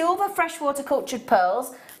silver freshwater cultured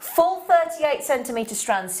pearls, full 38 centimetre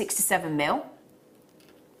strands, 6 to 7 mil.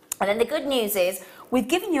 And then the good news is we've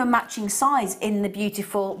given you a matching size in the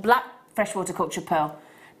beautiful black freshwater cultured pearl.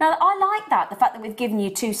 Now, I like that, the fact that we've given you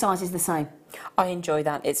two sizes the same. I enjoy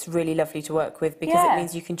that. It's really lovely to work with because it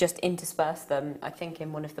means you can just intersperse them. I think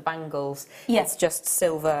in one of the bangles, it's just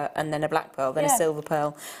silver and then a black pearl, then a silver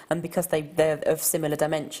pearl. And because they're of similar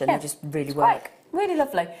dimension, they just really work. Great. Really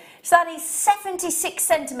lovely. So that is 76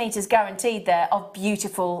 centimetres guaranteed there of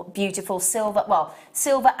beautiful, beautiful silver. Well,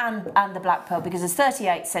 silver and the black pearl, because there's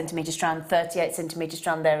 38 centimetre strand, 38 centimetre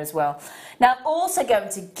strand there as well. Now, I'm also going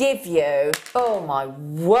to give you, oh my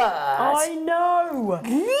word. I know.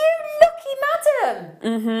 You lucky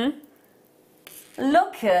madam.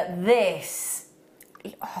 Look at this.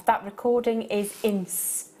 Oh, that recording is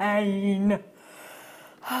insane.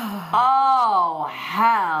 Oh,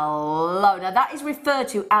 hello. Now, that is referred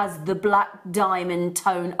to as the black diamond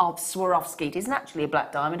tone of Swarovski. It isn't actually a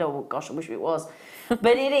black diamond. Oh, gosh, I wish it was.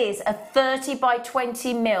 But it is a 30 by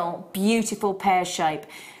 20 mil beautiful pear shape.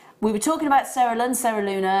 We were talking about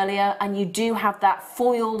Cerulean earlier, and you do have that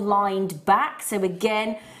foil-lined back. So,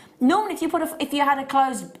 again, normally if you had a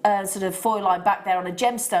closed sort of foil line back there on a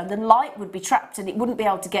gemstone, the light would be trapped and it wouldn't be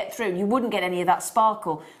able to get through. You wouldn't get any of that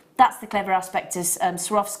sparkle. That's the clever aspect of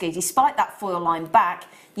Swarovski. Despite that foil line back,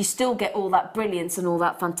 you still get all that brilliance and all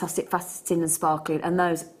that fantastic faceting and sparkling, and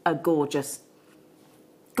those are gorgeous.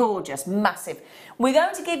 Gorgeous, massive. We're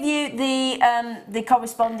going to give you the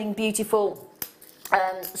corresponding beautiful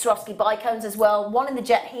Swarovski bicones as well. One in the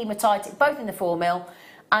jet hematite, both in the 4 mil,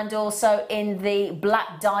 and also in the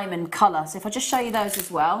black diamond colour. So if I just show you those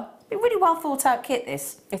as well. A really well thought out kit,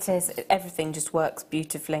 this. It is. Everything just works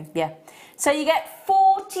beautifully. Yeah. So you get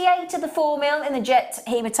 48 of the 4 mil in the jet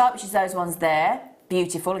hematite, which is those ones there.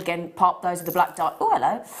 Beautiful. Again, pop, those are the black diamond. Oh,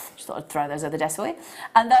 hello. Just thought I'd throw those over the desk for you.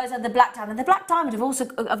 And those are the black diamond. The black diamond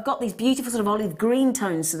have got these beautiful sort of olive green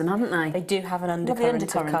tones to them, haven't they? They do have an undercurrent of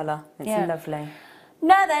colour. It's lovely.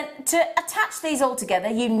 Now then, to attach these all together,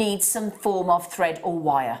 you need some form of thread or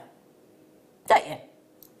wire. Don't you?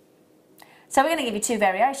 So we're going to give you two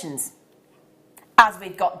variations. As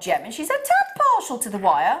we've got Gem, and she's a tad partial to the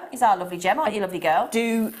wire, is our lovely Gem, aren't you, lovely girl?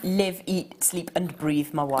 Do live, eat, sleep and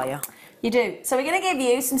breathe my wire. You do. So we're going to give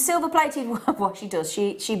you some silver-plated... What she does,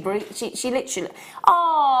 she literally...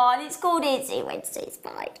 Oh, and it's called Itsy Wednesday, it's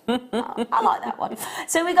fine. Oh, I like that one.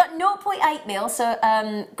 So we've got 0.8 mil, so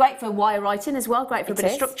great for wire writing as well, great for a bit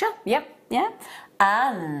of structure. Yep. Yeah.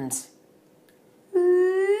 And...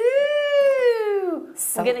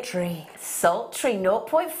 Sultry. Sultry,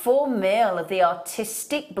 0.4 mil of the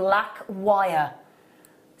artistic black wire.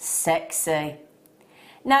 Sexy.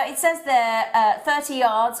 Now, it says there 30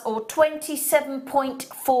 yards or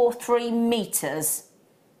 27.43 metres,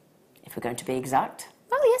 if we're going to be exact.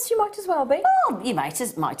 Oh, yes, you might as well be. Oh, you might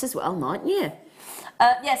as well, mightn't you?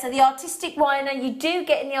 Yeah, so the artistic wire, now you do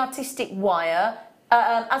get in the artistic wire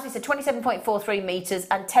as we said, 27.43 metres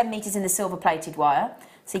and 10 metres in the silver plated wire.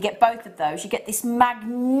 So you get both of those. You get this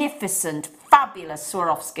magnificent, fabulous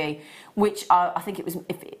Swarovski, which I think it was,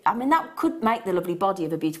 I mean, that could make the lovely body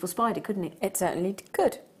of a beautiful spider, couldn't it? It certainly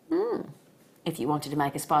could. If you wanted to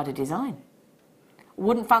make a spider design.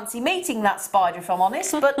 Wouldn't fancy meeting that spider, if I'm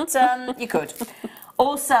honest, but you could.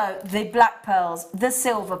 Also, the black pearls, the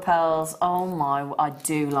silver pearls. Oh my, I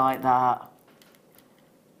do like that.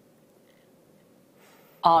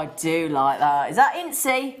 I do like that. Is that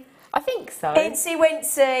Incy? I think so. Incy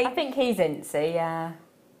Wincy. I think he's Incy, yeah.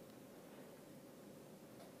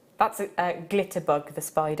 That's a glitter bug, the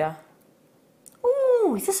spider.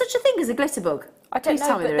 Ooh, is there such a thing as a glitter bug? I don't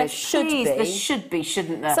know, but there should be. There should be,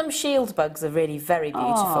 shouldn't there? Some shield bugs are really very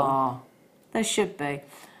beautiful. Oh, there should be.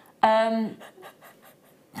 I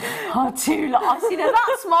do like. See, now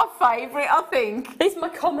that's my favourite. I think He's my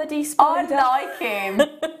comedy spider. I like him.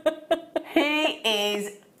 He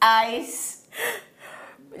is ace.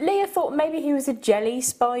 Leah thought maybe he was a jelly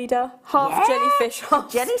spider, half jellyfish, half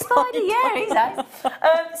jelly spider. Yeah, he's ace.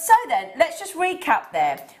 So then, let's just recap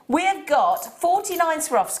there. We've got 49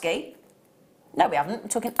 Swarovski. No, we haven't. We're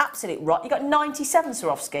talking absolute rot. You've got 97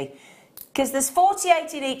 Swarovski because there's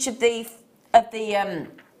 48 in each of the 4mm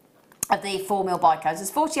bicones. There's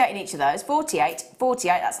 48 in each of those. 48,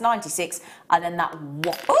 that's 96, and then that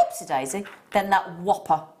oopsie daisy, then that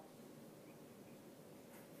whopper.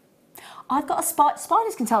 I've got a spider.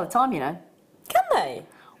 Spiders can tell the time, you know. Can they?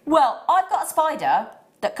 Well, I've got a spider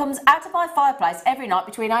that comes out of my fireplace every night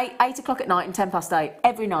between 8 o'clock at night and 8:10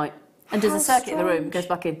 every night, and does a circuit of the room, goes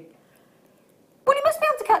back in. Well, he must be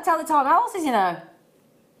able to tell the time. How else is he know?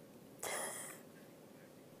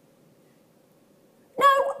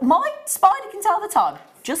 No, my spider can tell the time.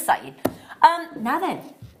 Just saying. Now then,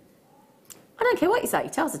 I don't care what you say. He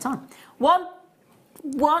tells the time. When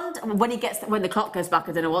the clock goes back,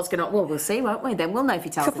 I don't know what's going on. Well, we'll see, won't we? Then we'll know if he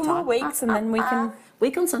tells the time. Couple more weeks, and then we can.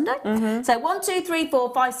 Week on Sunday. So 1, 2, 3,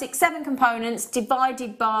 4, 5, 6, 7 components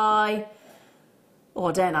divided by. Oh,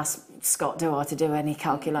 I don't ask Scott, do I, to do any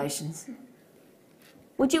calculations?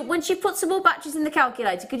 Would you, once you put some more batches in the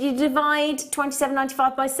calculator, could you divide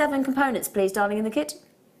 27.95 by 7 components, please, darling, in the kit?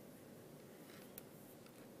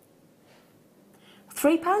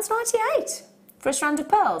 £3.98 for a strand of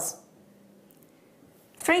pearls.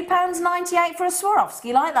 £3.98 for a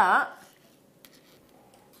Swarovski like that.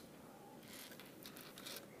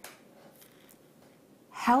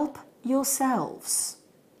 Help yourselves,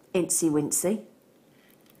 Incy Wincy.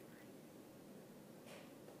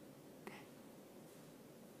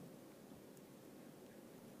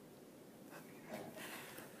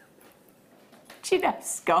 Do you know,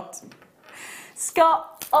 Scott?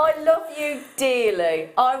 Scott, I love you dearly.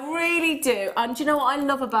 I really do. And do you know what I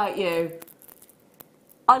love about you?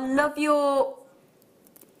 I love your...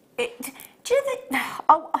 do you think...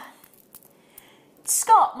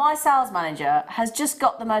 Scott, my sales manager, has just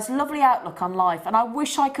got the most lovely outlook on life, and I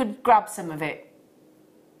wish I could grab some of it.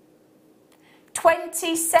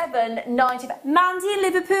 $27.95. Mandy in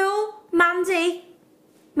Liverpool. Mandy.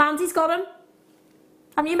 Mandy's got them.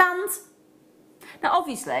 Haven't you, Mans? Now,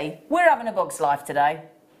 obviously, we're having a bug's life today.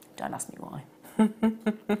 Don't ask me why.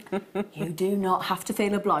 You do not have to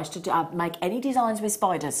feel obliged to make any designs with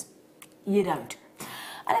spiders. You don't.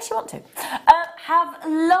 Unless you want to. Have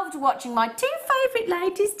loved watching my 2 favourite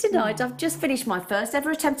ladies tonight. I've just finished my first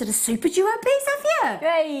ever attempt at a super duo piece, have you?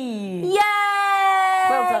 Yay! Yay!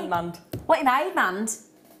 Well done, Mand. What you made, Mand?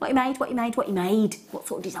 What you made? What you made? What you made? What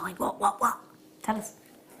sort of design? What? Tell us.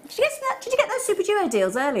 Did you get those super duo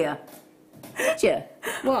deals earlier? Did you?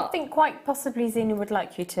 What? I think quite possibly Zena would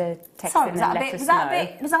like you to text Sorry, in was and that let a bit? us Was know. that a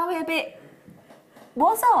bit? Was I a bit?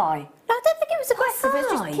 Was I? No, I don't think it was aggressive. It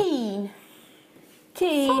was I? just keen.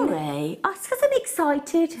 Keen. Sorry, it's because I'm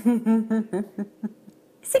excited.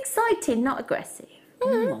 It's exciting, not aggressive.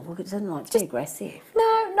 Well, it doesn't like to be aggressive.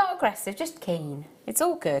 No, not aggressive, just keen. It's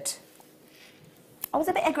all good. I was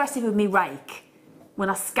a bit aggressive with me rake when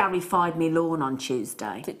I scarified me lawn on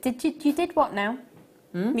Tuesday. You did what now?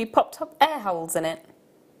 You popped up air holes in it.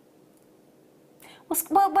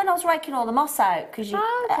 Well, when I was raking all the moss out, because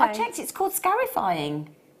I okay. checked, it's called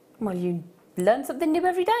scarifying. Well, you learn something new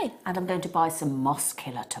every day. And I'm going to buy some moss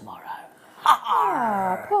killer tomorrow.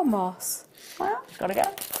 Ah, poor moss. Well, gotta go.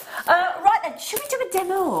 Right then, should we do a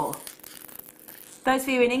demo? Those of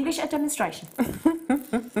you in English, a demonstration.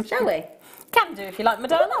 Shall we? Can do if you like,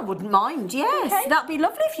 Madonna. Well, I wouldn't mind, yes. Okay. That'd be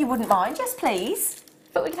lovely if you wouldn't mind. Yes, please.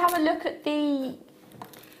 But we could have a look at the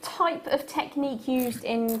type of technique used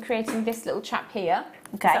in creating this little chap here.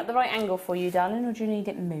 Okay. Is that the right angle for you, darling, or do you need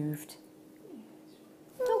it moved?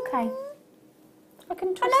 Okay. I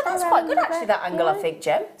can twist I know, that's quite good actually, that angle, I think,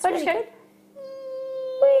 Jem. So I just go,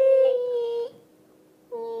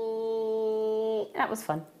 that was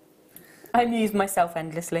fun. I amused myself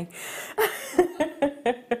endlessly.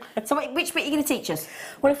 So which bit are you going to teach us?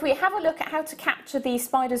 Well, if we have a look at how to capture the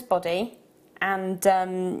spider's body and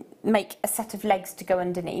make a set of legs to go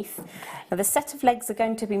underneath. Okay. Now, the set of legs are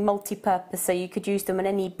going to be multi-purpose, so you could use them in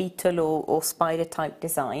any beetle or spider type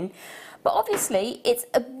design. But obviously, it's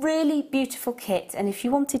a really beautiful kit, and if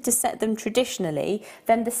you wanted to set them traditionally,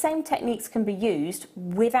 then the same techniques can be used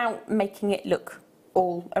without making it look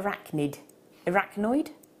all arachnoid.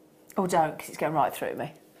 Oh, don't, because it's going right through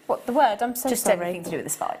me. What, the word? I'm so Just sorry. anything to do with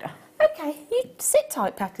the spider. Okay, you sit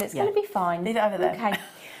tight, Petal, it's going to be fine. Leave it over there. Okay.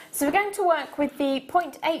 So we're going to work with the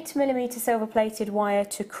 0.8mm silver-plated wire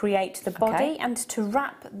to create the body and to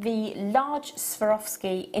wrap the large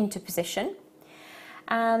Swarovski into position.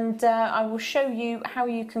 And I will show you how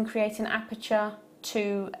you can create an aperture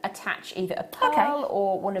to attach either a pearl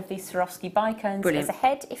or one of these Swarovski bicones as a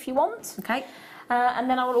head if you want. Okay. And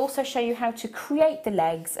then I will also show you how to create the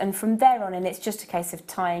legs, and from there on in it's just a case of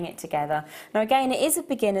tying it together. Now again, it is a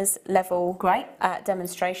beginner's level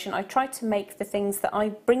demonstration. I try to make the things that I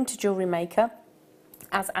bring to Jewellery Maker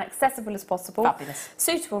as accessible as possible. Fabulous.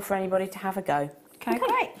 Suitable for anybody to have a go. Okay,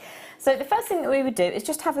 great. So the first thing that we would do is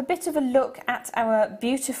just have a bit of a look at our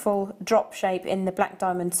beautiful drop shape in the black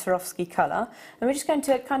diamond Swarovski colour, and we're just going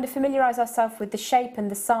to kind of familiarise ourselves with the shape and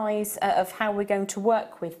the size of how we're going to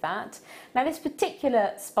work with that. Now this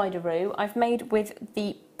particular spideroo I've made with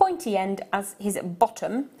the pointy end as his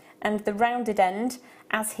bottom and the rounded end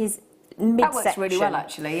as his midsection. That works really well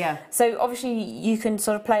actually, yeah. So obviously you can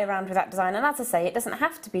sort of play around with that design, and as I say, it doesn't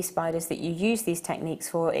have to be spiders that you use these techniques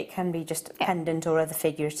for, it can be just pendant or other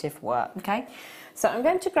figurative work. Okay, so I'm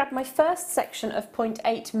going to grab my first section of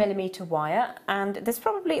 0.8mm wire, and there's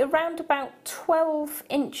probably around about 12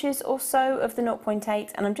 inches or so of the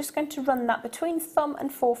 0.8, and I'm just going to run that between thumb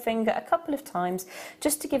and forefinger a couple of times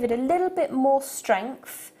just to give it a little bit more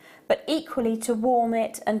strength, but equally to warm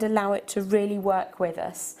it and allow it to really work with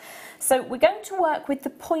us. So we're going to work with the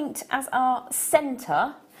point as our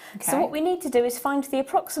centre. Okay. So what we need to do is find the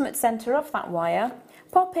approximate centre of that wire,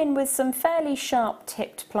 pop in with some fairly sharp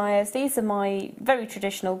tipped pliers. These are my very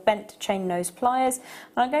traditional bent chain nose pliers,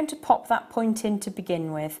 and I'm going to pop that point in to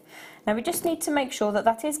begin with. Now we just need to make sure that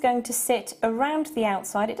that is going to sit around the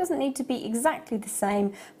outside. It doesn't need to be exactly the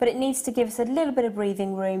same, but it needs to give us a little bit of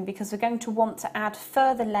breathing room because we're going to want to add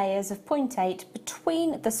further layers of 0.8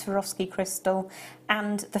 between the Swarovski crystal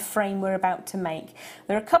and the frame we're about to make.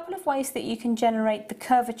 There are a couple of ways that you can generate the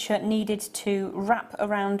curvature needed to wrap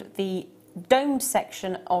around the domed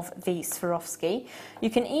section of the Swarovski. You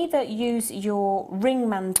can either use your ring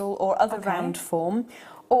mandrel or other round form,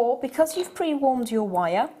 or because you've pre-warmed your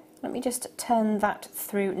wire, let me just turn that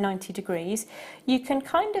through 90 degrees, you can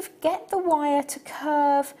kind of get the wire to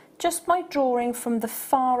curve just by drawing from the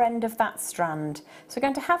far end of that strand. So we're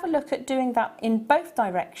going to have a look at doing that in both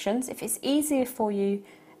directions. If it's easier for you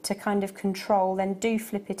to kind of control, then do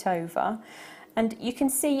flip it over. And you can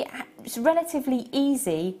see it's relatively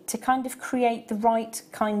easy to kind of create the right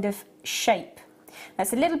kind of shape. Now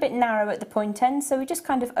it's a little bit narrow at the point end, so we just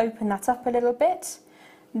kind of open that up a little bit,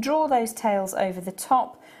 draw those tails over the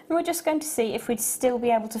top, and we're just going to see if we'd still be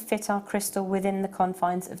able to fit our crystal within the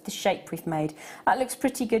confines of the shape we've made. That looks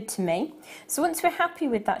pretty good to me. So once we're happy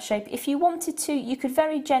with that shape, if you wanted to, you could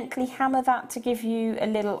very gently hammer that to give you a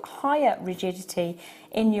little higher rigidity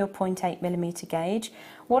in your 0.8mm gauge.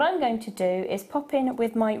 What I'm going to do is pop in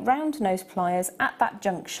with my round nose pliers at that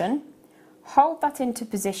junction, hold that into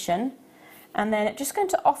position, and then just going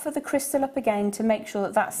to offer the crystal up again to make sure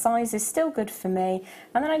that that size is still good for me,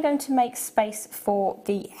 and then I'm going to make space for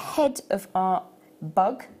the head of our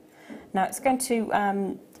bug. Now it's going to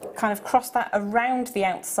kind of cross that around the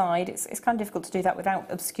outside. It's kind of difficult to do that without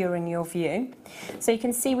obscuring your view. So you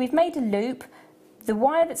can see we've made a loop. The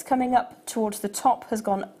wire that's coming up towards the top has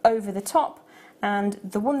gone over the top, and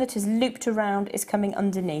the one that is looped around is coming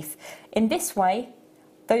underneath. In this way,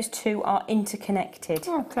 those two are interconnected.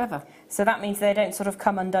 Oh, clever. So that means they don't sort of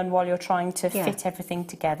come undone while you're trying to fit everything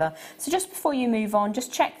together. So just before you move on,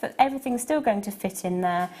 just check that everything's still going to fit in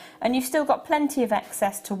there, and you've still got plenty of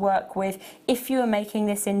excess to work with if you are making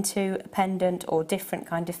this into a pendant or different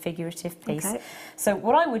kind of figurative piece. Okay. So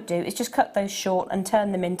what I would do is just cut those short and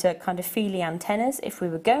turn them into kind of feely antennas if we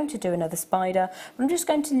were going to do another spider. I'm just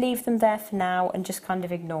going to leave them there for now and just kind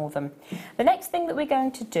of ignore them. The next thing that we're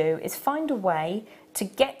going to do is find a way to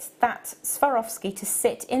get that Swarovski to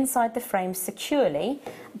sit inside the frame securely,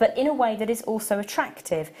 but in a way that is also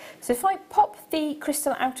attractive. So if I pop the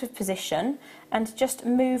crystal out of position and just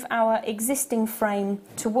move our existing frame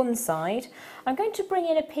to one side, I'm going to bring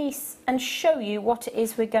in a piece and show you what it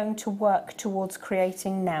is we're going to work towards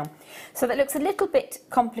creating now. So that looks a little bit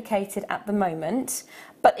complicated at the moment,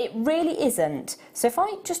 but it really isn't. So if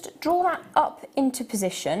I just draw that up into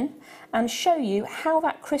position and show you how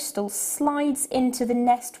that crystal slides into the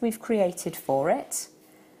nest we've created for it,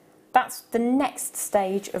 that's the next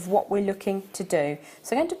stage of what we're looking to do.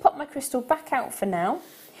 So I'm going to pop my crystal back out for now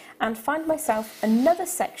and find myself another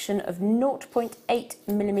section of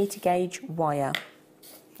 0.8mm gauge wire.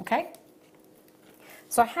 Okay,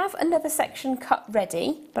 so I have another section cut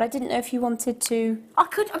ready, but I didn't know if you wanted to... I'm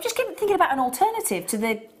just thinking about an alternative to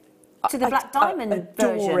the black diamond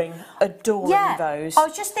version. Adoring those. I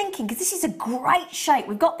was just thinking, because this is a great shape.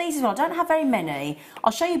 We've got these as well. I don't have very many.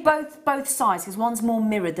 I'll show you both sides, because one's more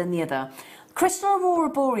mirrored than the other. Crystal Aurora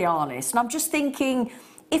Borealis, and I'm just thinking,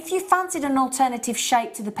 if you fancied an alternative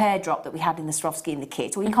shape to the pear drop that we had in the Swarovski in the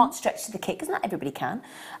kit, or you can't stretch to the kit, because not everybody can,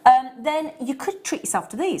 then you could treat yourself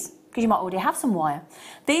to these, because you might already have some wire.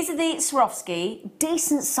 These are the Swarovski,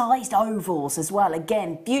 decent sized ovals as well.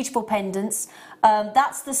 Again, beautiful pendants.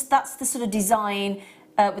 That's the sort of design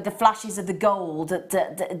with the flashes of the gold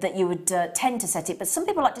that you would tend to set it, but some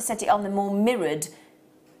people like to set it on the more mirrored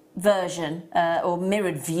version, or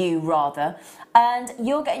mirrored view rather, and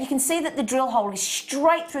you can see that the drill hole is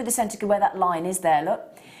straight through the centre where that line is there,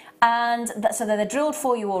 look. And so they're drilled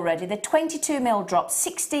for you already. They're 22mm drops,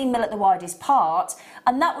 16mm at the widest part,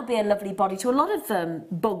 and that would be a lovely body to a lot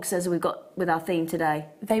of bugs, as we've got with our theme today.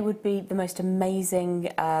 They would be the most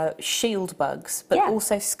amazing shield bugs, but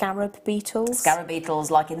also scarab beetles. Scarab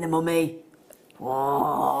beetles, like in The Mummy.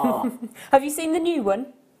 Whoa. Have you seen the new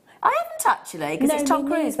one? I haven't actually, because it's Tom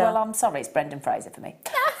Cruise. Neither. Well, I'm sorry, it's Brendan Fraser for me.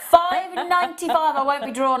 $5.95. I won't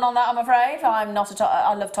be drawn on that, I'm afraid. I'm not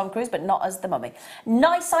I love Tom Cruise, but not as the Mummy.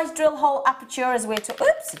 Nice size drill hole aperture as we're to.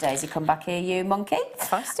 Oops, Daisy, come back here, you monkey.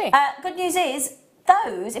 Feisty. Good news is,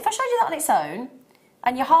 those, if I showed you that on its own,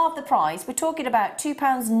 and you halve the price, we're talking about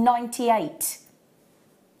 £2.98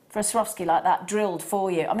 for a Swarovski like that drilled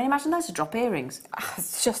for you. I mean, imagine those are drop earrings.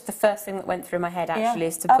 It's just the first thing that went through my head, actually,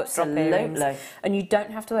 is to put drop earrings. And you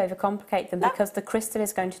don't have to overcomplicate them, because the crystal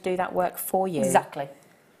is going to do that work for you. Exactly.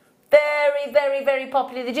 Very, very, very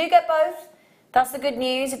popular. Did you get both? That's the good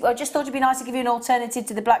news. I just thought it'd be nice to give you an alternative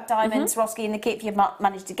to the black diamond Swarovski in the kit if you've not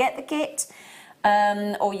managed to get the kit.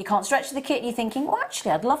 Or you can't stretch the kit and you're thinking, well,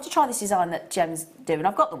 actually, I'd love to try this design that Gem's doing.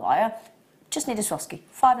 I've got the wire. Just need a Swarovski.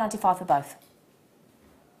 $5.95 for both.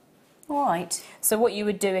 All right. So what you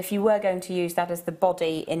would do if you were going to use that as the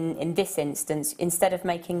body in this instance, instead of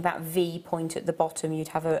making that V point at the bottom, you'd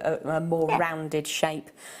have a more rounded shape,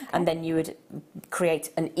 and then you would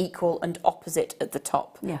create an equal and opposite at the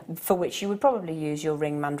top, for which you would probably use your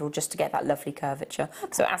ring mandrel just to get that lovely curvature.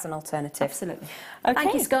 So as an alternative. Absolutely. Okay.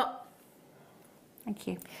 Thank you, Scott. Thank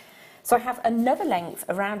you. So I have another length,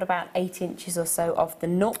 around about 8 inches or so, of the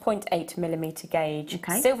 0.8mm gauge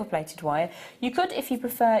silver-plated wire. You could, if you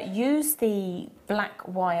prefer, use the black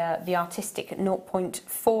wire, the artistic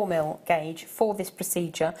 0.4mm gauge for this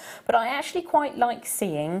procedure, but I actually quite like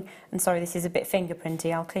seeing, and sorry this is a bit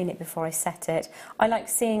fingerprinty, I'll clean it before I set it, I like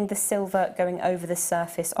seeing the silver going over the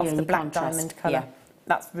surface of the black diamond colour.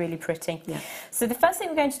 That's really pretty. So the first thing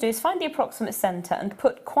we're going to do is find the approximate centre and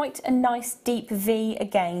put quite a nice deep V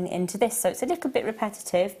again into this. So it's a little bit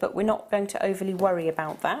repetitive, but we're not going to overly worry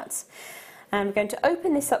about that. And we're going to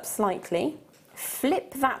open this up slightly,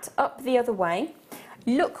 flip that up the other way,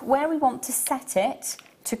 look where we want to set it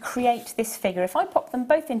to create this figure. If I pop them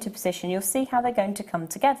both into position, you'll see how they're going to come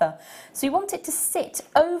together. So you want it to sit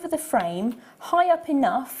over the frame, high up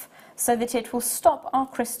enough so that it will stop our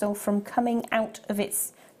crystal from coming out of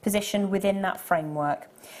its position within that framework.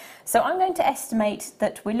 So I'm going to estimate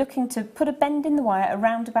that we're looking to put a bend in the wire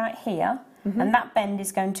around about here, and that bend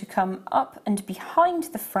is going to come up and behind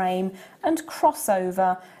the frame and cross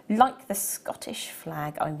over like the Scottish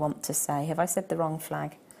flag, I want to say. Have I said the wrong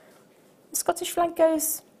flag? The Scottish flag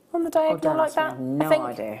goes on the diagonal like that? No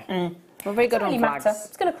idea. We're very good on flags.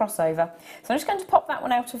 It's going to cross over. So I'm just going to pop that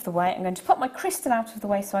one out of the way. I'm going to pop my crystal out of the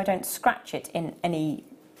way so I don't scratch it in any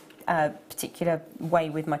particular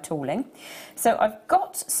way with my tooling. So I've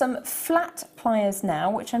got some flat pliers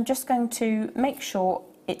now, which I'm just going to make sure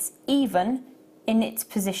it's even in its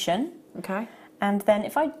position. Okay. And then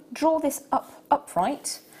if I draw this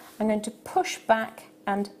upright, I'm going to push back,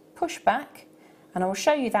 and I will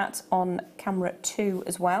show you that on camera 2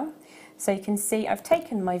 as well. So you can see I've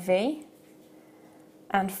taken my V,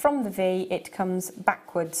 and from the V it comes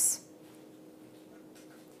backwards.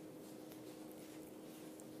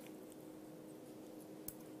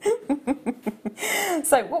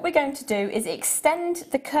 So what we're going to do is extend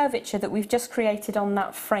the curvature that we've just created on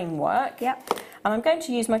that framework. Yep. And I'm going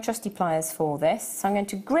to use my trusty pliers for this. So I'm going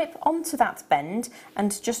to grip onto that bend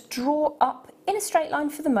and just draw up in a straight line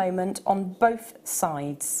for the moment on both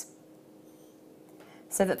sides,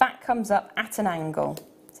 so that that comes up at an angle.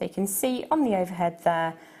 So you can see on the overhead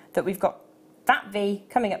there that we've got that V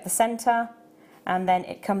coming up the centre, and then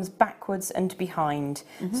it comes backwards and behind.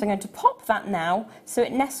 So I'm going to pop that now so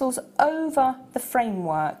it nestles over the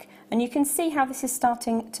framework, and you can see how this is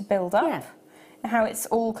starting to build up. Yeah. How it's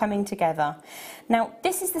all coming together. Now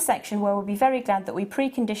this is the section where we'll be very glad that we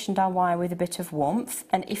preconditioned our wire with a bit of warmth,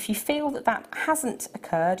 and if you feel that that hasn't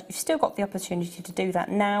occurred, you've still got the opportunity to do that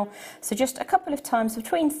now. So just a couple of times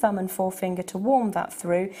between thumb and forefinger to warm that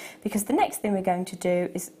through, because the next thing we're going to do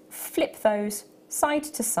is flip those side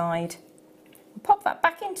to side, pop that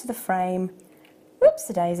back into the frame.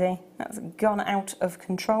 Whoops-a-daisy, that's gone out of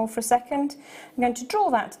control for a second. I'm going to draw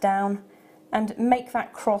that down and make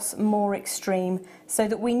that cross more extreme, so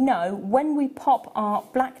that we know when we pop our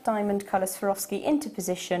black diamond colour Swarovski into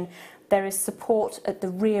position, there is support at the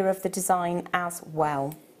rear of the design as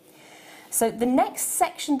well. So the next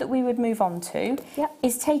section that we would move on to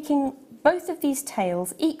is taking both of these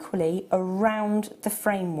tails equally around the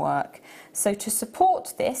framework. So to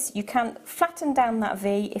support this, you can flatten down that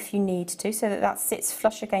V if you need to, so that that sits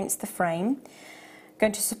flush against the frame.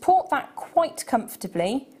 Going to support that quite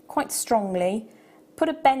comfortably, quite strongly, put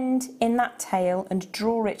a bend in that tail and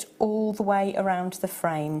draw it all the way around the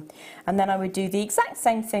frame. And then I would do the exact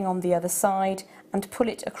same thing on the other side and pull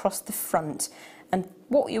it across the front. And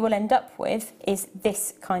what you will end up with is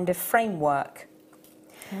this kind of framework.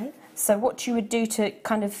 Okay. So what you would do to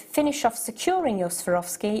kind of finish off securing your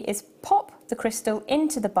Swarovski is pop the crystal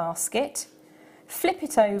into the basket, flip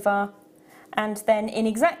it over, and then in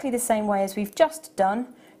exactly the same way as we've just done,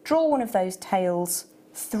 draw one of those tails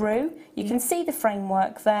through. You can see the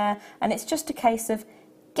framework there, and it's just a case of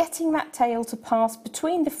getting that tail to pass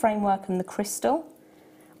between the framework and the crystal.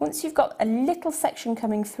 Once you've got a little section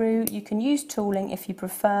coming through, you can use tooling if you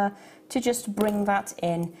prefer to just bring that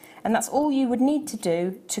in, and that's all you would need to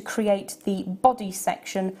do to create the body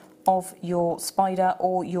section of your spider,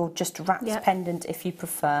 or your just wrapped pendant if you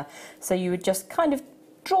prefer. So you would just kind of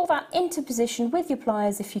draw that into position with your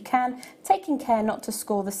pliers if you can, taking care not to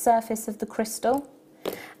score the surface of the crystal,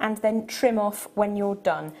 and then trim off when you're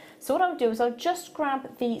done. So what I'll do is I'll just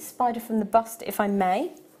grab the spider from the bust, if I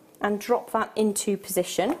may, and drop that into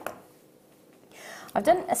position. I've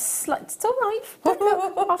done a slight... It's all right.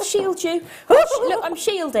 Look, I'll shield you. Look, I'm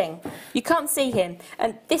shielding. You can't see him.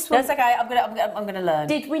 And this one... That's okay. I'm gonna learn.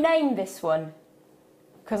 Did we name this one?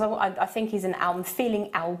 Because I think he's I'm feeling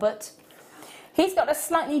Albert. He's got a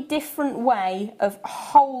slightly different way of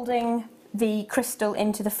holding the crystal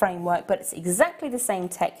into the framework, but it's exactly the same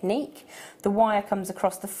technique. The wire comes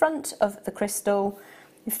across the front of the crystal,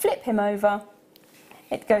 you flip him over,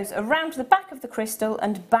 it goes around to the back of the crystal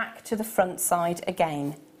and back to the front side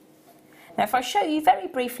again. Now if I show you very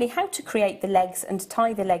briefly how to create the legs and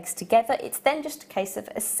tie the legs together, it's then just a case of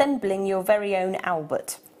assembling your very own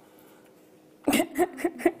Albert.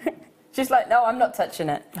 She's like, no, I'm not touching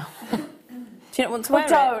it. Do you not want to wear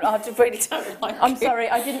it? I really don't like I'm sorry,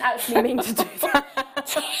 I didn't actually mean to do that.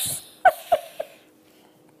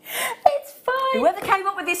 It's fine. Whoever came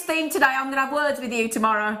up with this theme today, I'm going to have words with you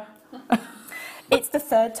tomorrow. It's the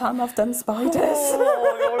third time I've done spiders.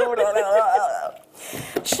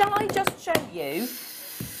 Shall I just show you?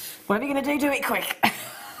 Whatever you're going to do it quick.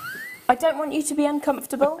 I don't want you to be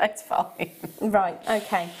uncomfortable. That's fine. Right,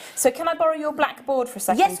 okay. So can I borrow your blackboard for a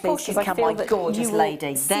second, yes, of please? course you can, my gorgeous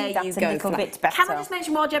lady. There you go. A little bit better. Can I just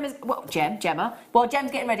mention while Gemma, while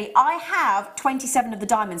Gemma's getting ready, I have 27 of the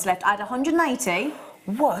diamonds left. I had 180.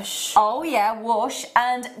 Whoosh. Oh yeah, whoosh.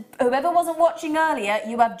 And whoever wasn't watching earlier,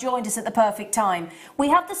 you have joined us at the perfect time. We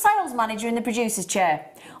have the sales manager in the producer's chair.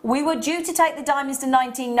 We were due to take the diamonds to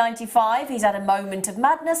 1995. He's had a moment of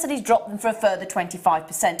madness and he's dropped them for a further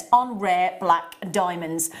 25% on rare black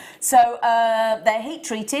diamonds. So they're heat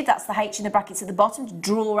treated, that's the H in the brackets at the bottom to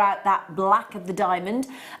draw out that black of the diamond.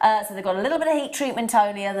 So they've got a little bit of heat treatment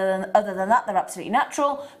only, other than that they're absolutely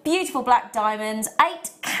natural. Beautiful black diamonds, 8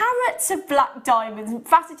 carats of black diamonds,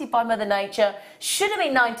 faceted by Mother Nature. Should have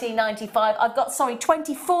been 1995. I've got,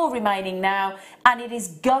 24 remaining now, and it is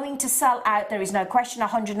going to sell out. There is no question.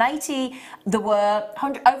 180 there were,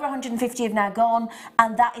 over 150 have now gone,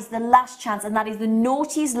 and that is the last chance, and that is the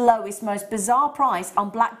naughtiest, lowest, most bizarre price on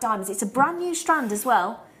black diamonds. It's a brand new strand as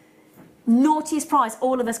well. Naughtiest price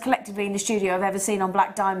all of us collectively in the studio have ever seen on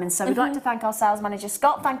black diamonds. So we'd like to thank our sales manager,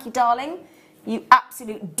 Scott. Thank you, darling. You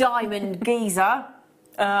absolute diamond geezer.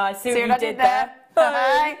 I see what you did there.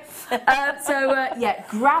 Yeah,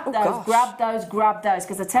 grab those, grab those,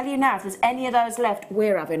 because I tell you now, if there's any of those left,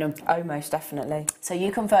 we're having them. Oh, most definitely. So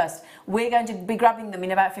you come first. We're going to be grabbing them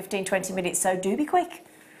in about 15-20 minutes, so do be quick.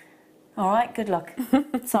 All right, good luck.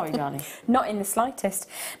 Sorry, darling. Not in the slightest.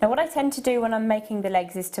 Now, what I tend to do when I'm making the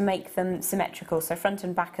legs is to make them symmetrical, so front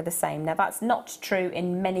and back are the same. Now, that's not true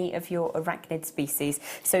in many of your arachnid species.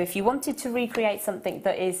 So if you wanted to recreate something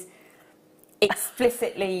that is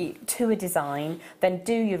explicitly to a design, then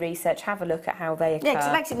do your research, have a look at how they occur. Yeah, because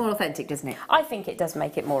it makes it more authentic, doesn't it? I think it does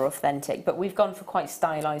make it more authentic, but we've gone for quite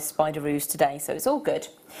stylised spideroos today, so it's all good.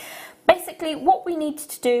 Basically, what we need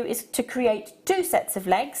to do is to create 2 sets of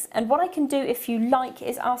legs, and what I can do, if you like,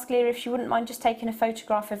 is ask Leah if she wouldn't mind just taking a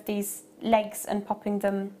photograph of these legs and popping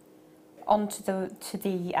them onto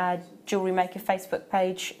the Jewellery Maker Facebook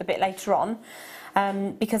page a bit later on.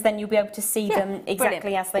 Because then you'll be able to see them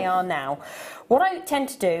exactly as they are now. What I tend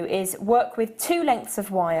to do is work with 2 lengths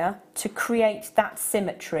of wire to create that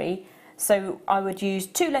symmetry. So I would use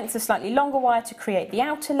 2 lengths of slightly longer wire to create the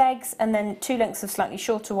outer legs, and then 2 lengths of slightly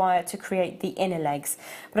shorter wire to create the inner legs.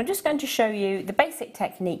 But I'm just going to show you the basic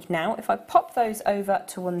technique now. If I pop those over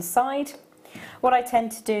to one side, what I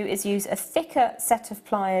tend to do is use a thicker set of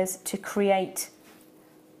pliers to create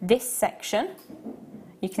this section.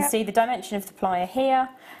 You can see the dimension of the plier here,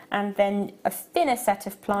 and then a thinner set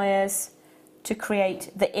of pliers to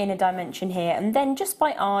create the inner dimension here, and then just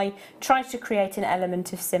by eye try to create an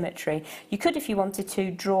element of symmetry. You could, if you wanted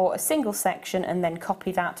to, draw a single section and then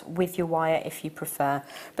copy that with your wire if you prefer.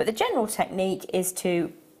 But the general technique is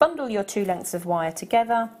to bundle your 2 lengths of wire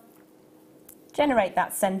together, generate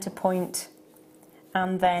that centre point,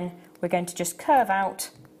 and then we're going to just curve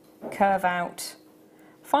out,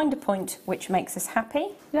 find a point which makes us happy,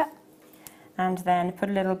 and then put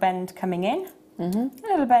a little bend coming in, a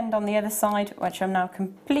little bend on the other side, which I'm now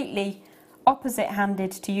completely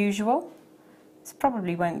opposite-handed to usual. This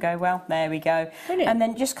probably won't go well. There we go. Brilliant. And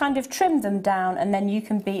then just kind of trim them down, and then you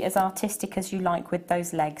can be as artistic as you like with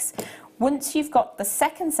those legs. Once you've got the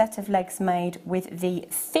second set of legs made with the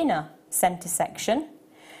thinner centre section,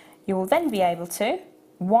 you will then be able to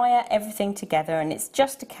wire everything together, and it's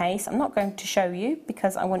just a case, I'm not going to show you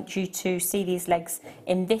because I want you to see these legs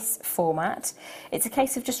in this format. It's a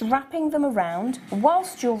case of just wrapping them around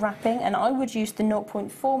whilst you're wrapping, and I would use the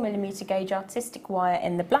 0.4mm gauge artistic wire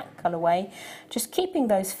in the black colourway, just keeping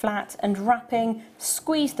those flat and wrapping,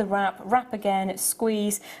 squeeze the wrap again,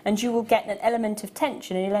 squeeze, and you will get an element of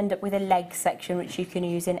tension, and you'll end up with a leg section which you can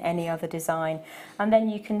use in any other design. And then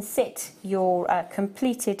you can sit your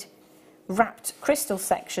completed wrapped crystal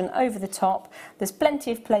section over the top. There's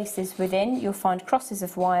plenty of places within. You'll find crosses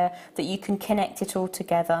of wire that you can connect it all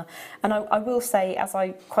together. And I will say, as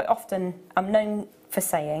I quite often am known for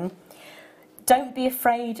saying, don't be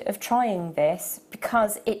afraid of trying this,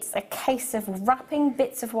 because it's a case of wrapping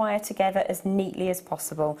bits of wire together as neatly as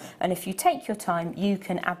possible. And if you take your time, you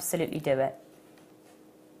can absolutely do it.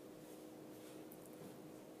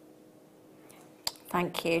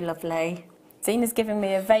 Thank you, lovely. Zena's giving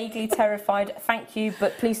me a vaguely terrified thank you,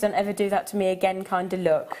 but please don't ever do that to me again kind of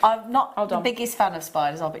look. I'm not the biggest fan of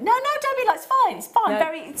spiders, I'll be. No, don't be like, it's fine, it's fine.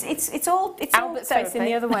 No. It's all Albert's facing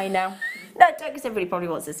the other way now. No, don't, because everybody probably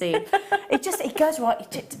wants to see it. It goes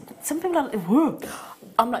right. Some people are like, whoa.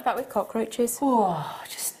 I'm like that with cockroaches. Oh,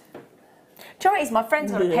 just. Do you know what it is? My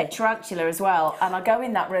friend's got a pet tarantula as well, and I go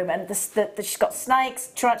in that room and she's got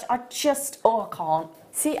snakes, tarantula. I can't.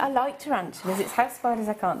 See, I like tarantulas. It's house spiders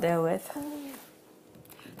I can't deal with.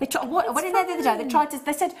 I went in there the other day,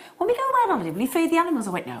 they said, when we go away on holiday, will you feed the animals? I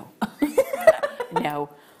went, no. No.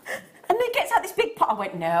 And then it gets out this big pot. I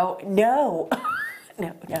went, no.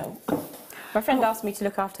 My friend asked me to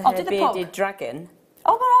look after her bearded dragon.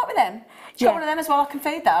 Oh, I'm all right with them. She's got one of them as well, I can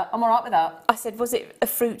feed that. I'm all right with that. I said, was it a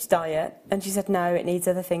fruit diet? And she said, no, it needs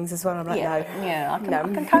other things as well. I'm like, no. Yeah, I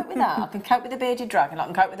can cope with that. I can cope with the bearded dragon, I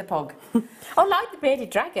can cope with the pug. I like the bearded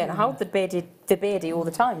dragon. I hold the beardie all the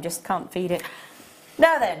time, just can't feed it.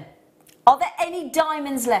 Now then, are there any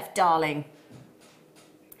diamonds left, darling?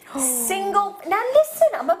 Single. Now listen,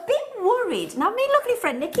 I'm a bit worried. Now my lovely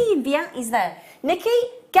friend Nikki in Vianti's there. Nikki,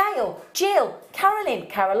 Gail, Jill, Carolyn,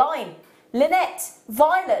 Caroline, Lynette,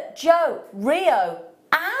 Violet, Joe, Rio,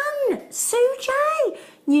 Anne, Sue J.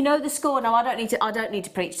 You know the score. Now I don't need to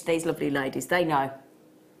preach to these lovely ladies. They know.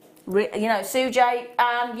 You know, Sue J,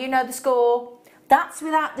 Anne, you know the score. That's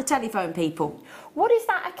without the telephone people. What is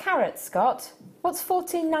that, a carat, Scott? What's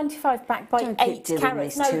 $14.95 backed by 8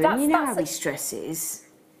 carats? No, you know how he stresses.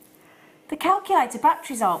 The calculator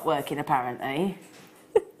batteries aren't working, apparently.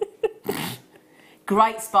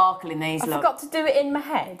 Great sparkle in these, I forgot to do it in my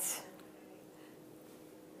head.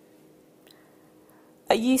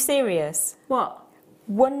 Are you serious? What?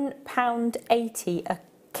 £1.80 a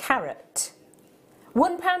carat.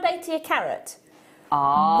 £1.80 a carat.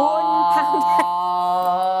 Oh.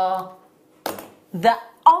 The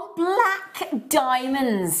on black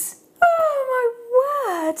diamonds. Oh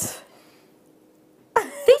my word!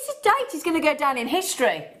 This date is going to go down in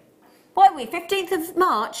history. What are we, 15th of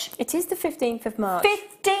March? It is the 15th of March.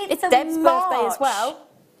 15th It's of Deb's March. birthday as well.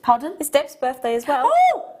 Pardon? It's Deb's birthday as well.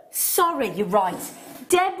 Oh, sorry, you're right.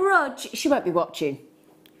 Deb Rudge, she won't be watching.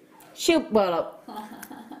 I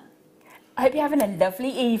hope you're having a lovely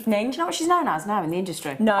evening. Do you know what she's known as now in the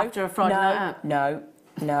industry? No. After a Friday night out.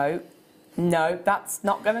 No, that's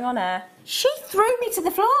not going on air. She threw me to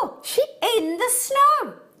the floor. In the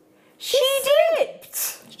snow. She did.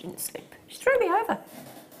 She didn't slip. She threw me over.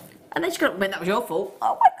 And then she got up and went, that was your fault.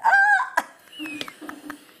 I went, ah.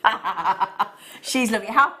 She's lovely.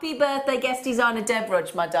 Happy birthday, guest designer Deb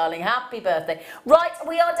Rudge, my darling. Happy birthday. Right,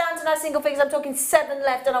 we are down to no single figures. I'm talking 7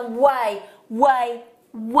 left and I'm way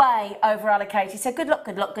over allocated. So good luck.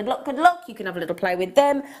 You can have a little play with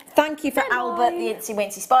them. Thank you for Albert, the Incy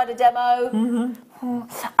Wincy Spider demo.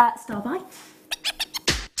 Star by.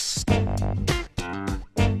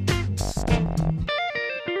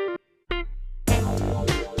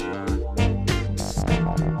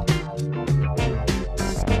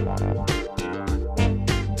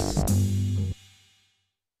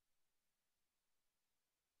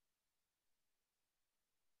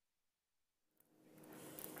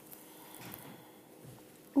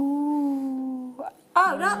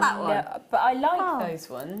 Oh, not that one. Yeah, but I like those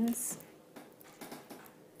ones.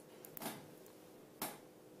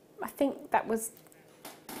 I think that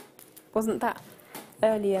wasn't that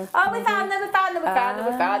earlier. Oh, we found them.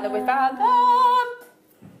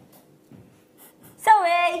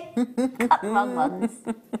 Sorry. Got the wrong ones.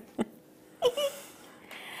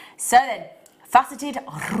 So then, faceted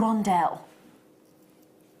rondelle.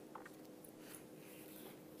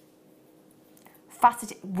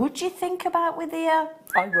 Faceted. Would you think about with the?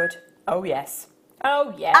 I would. Oh yes.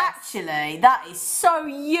 Oh yes. Actually, that is so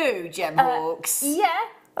you, Gem Hawks. Yeah.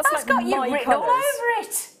 That's like got you my written all colours. over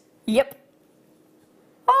it. Yep.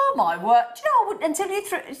 Oh my word! Do you know, until you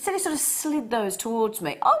sort of slid those towards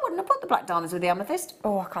me, I wouldn't have put the black diamonds with the amethyst.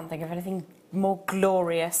 Oh, I can't think of anything more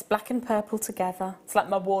glorious. Black and purple together. It's like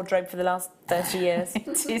my wardrobe for the last 30 years.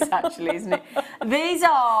 It is actually, isn't it? These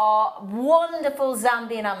are wonderful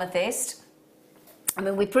Zambian amethyst. I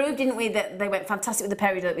mean, we proved, didn't we, that they went fantastic with the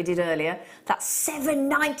peridot that we did earlier. That's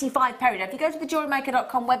 $7.95 peridot. If you go to the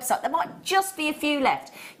JewelleryMaker.com website, there might just be a few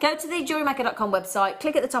left. Go to the JewelleryMaker.com website,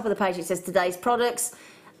 click at the top of the page, it says today's products,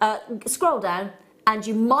 scroll down, and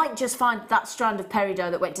you might just find that strand of peridot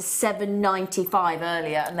that went to $7.95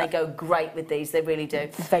 earlier, and they go great with these, they really do.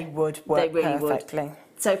 They would work They really perfectly. would.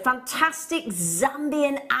 So fantastic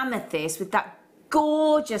Zambian amethyst with that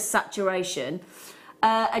gorgeous saturation.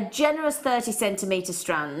 A generous 30 centimetre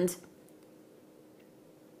strand.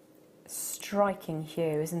 Striking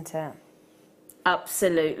hue, isn't it?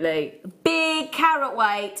 Absolutely. Big carat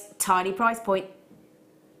weight, tiny price point.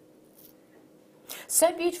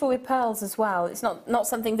 So beautiful with pearls as well. It's not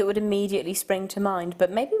something that would immediately spring to mind, but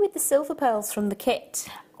maybe with the silver pearls from the kit.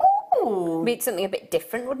 Ooh. It'd be something a bit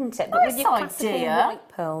different, wouldn't it? But Nice with your classical idea. white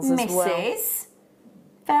pearls as well. Mrs.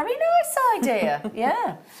 Very nice idea,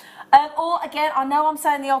 yeah. Or again, I know I'm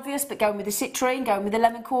saying the obvious, but going with the citrine, going with the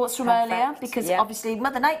lemon quartz from earlier, because obviously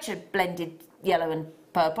Mother Nature blended yellow and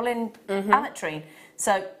purple in ametrine.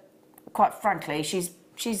 So, quite frankly, she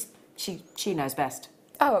knows best.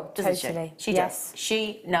 Oh, Doesn't totally. She Yes. does.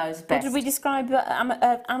 She knows What best. did we describe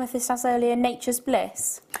amethyst as earlier? Nature's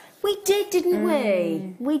bliss. We did, didn't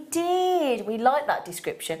we? We did. We like that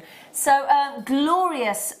description. So,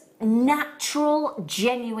 glorious, natural,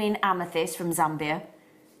 genuine amethyst from Zambia.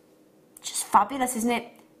 Just fabulous, isn't it?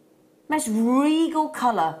 Most regal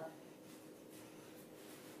colour.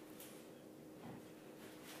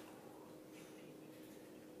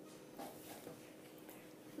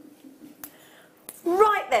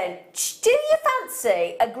 Right then, do you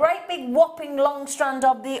fancy a great big whopping long strand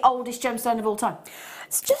of the oldest gemstone of all time?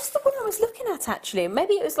 It's just the one I was looking at actually.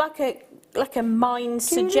 Maybe it was like a mind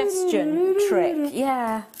suggestion trick.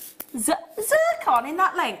 Yeah. Zircon in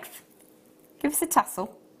that length. Give us a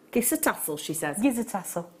tassel. Give us a tassel, she says. Give us a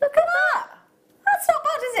tassel. Look at that. That's not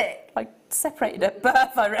bad, is it? Like separated at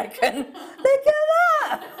birth, I reckon. Look at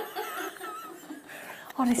that.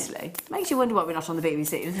 Honestly, makes you wonder why we're not on the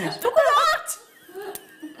BBC, doesn't it? Look at that.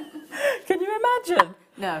 Can you imagine?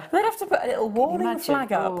 No. They'd have to put a little warning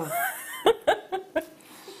flag up. Oh.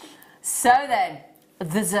 So then,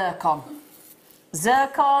 the zircon.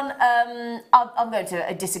 Zircon, I'm going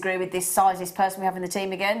to disagree with this sizest person we have in the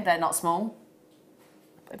team again. They're not small,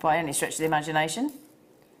 by any stretch of the imagination.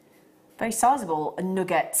 Very sizable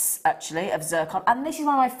nuggets, actually, of zircon. And this is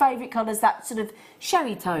one of my favourite colours, that sort of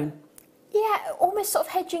sherry tone. Yeah, almost sort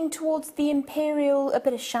of hedging towards the imperial, a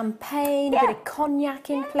bit of champagne, a bit of cognac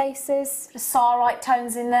in places. Bit of sarite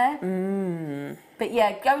tones in there. But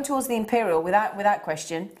yeah, going towards the imperial, without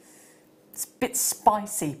question. It's a bit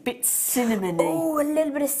spicy, bit cinnamony. Oh, a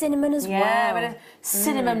little bit of cinnamon as well. Yeah, a bit of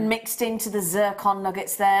cinnamon mixed into the zircon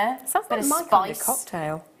nuggets there. Sounds bit like of my spice. kind of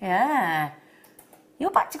cocktail. Yeah.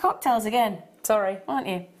 You're back to cocktails again. Sorry. Aren't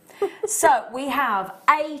you? So we have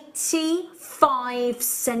 85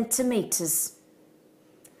 centimetres.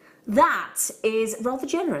 That is rather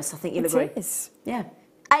generous, I think you'll agree. It is. Yeah.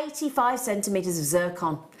 85 centimetres of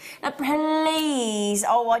zircon. Now, please,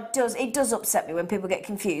 it does upset me when people get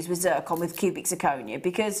confused with zircon with cubic zirconia,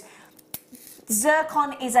 because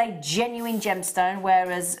zircon is a genuine gemstone,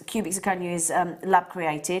 whereas cubic zirconia is lab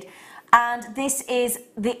created, and this is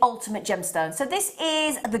the ultimate gemstone. So this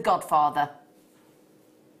is the godfather.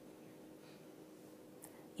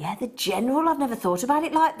 Yeah, the general. I've never thought about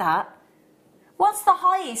it like that. What's the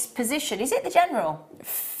highest position? Is it the general?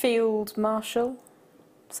 Field marshal?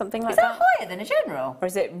 Something like Is that higher than a general? Or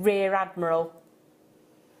is it rear admiral?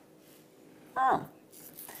 Oh.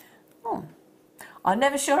 I'm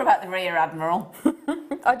never sure about the rear admiral.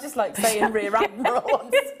 I just like saying rear admiral,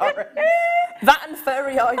 I'm sorry. That and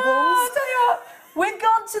furry eyeballs. Oh, I'll tell you what, we've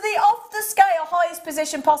gone to the off-the-scale highest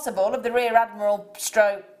position possible of the rear admiral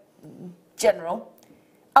stroke general.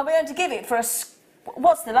 And we're going to give it for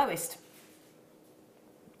what's the lowest?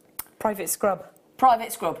 Private scrub.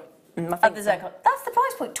 Private scrub. At the zircon. That's the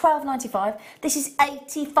price point, £12.95. This is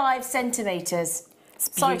 85 centimetres.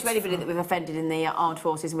 Sorry to anybody that we've offended in the armed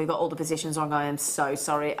forces and we've got all the positions wrong. I am so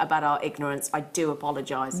sorry about our ignorance. I do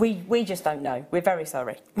apologise. We just don't know. We're very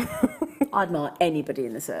sorry. I admire anybody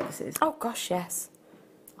in the services. Oh gosh, yes.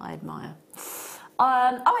 I admire.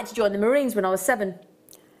 I went to join the Marines when I was 7.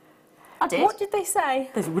 I did. What did they say?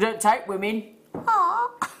 They said, we don't take women.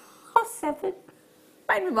 Ah, I was 7.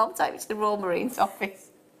 Made my mum take me to the Royal Marines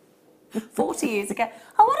office 40 years ago.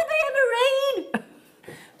 I want to be a Marine.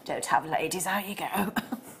 Don't have ladies, out you go.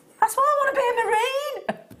 That's why I want to be a Marine.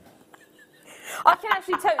 I can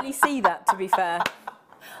actually totally see that, to be fair.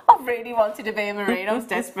 I really wanted to be a Marine. I was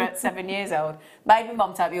desperate, 7 years old. Made my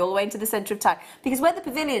mum take me all the way into the centre of town. Because where the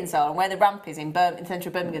pavilions are and where the ramp is in the centre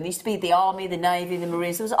of Birmingham, there used to be the Army, the Navy, the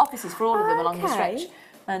Marines. There was offices for all of them along the stretch.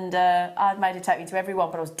 And I'd made her take me to everyone,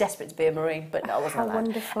 but I was desperate to be a Marine, but no, I wasn't allowed.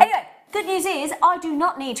 Wonderful. Anyway, good news is I do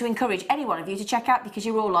not need to encourage any one of you to check out, because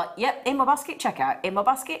you're all like, yep, in my basket, check out, in my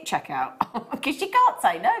basket, check out. Because you can't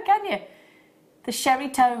say no, can you? The sherry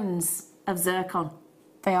tones of zircon.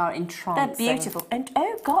 They are entrancing. They're beautiful. And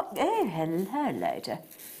oh God, oh hello later.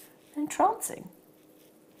 Entrancing.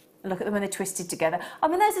 Look at them when they're twisted together. I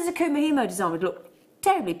mean, those as a Kumahimo design would look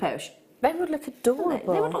terribly posh. They would look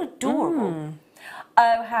adorable. They would look adorable.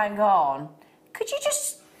 Oh, hang on. Could you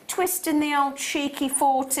just twist in the old cheeky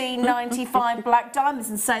 14.95 black diamonds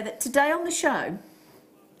and say that today on the show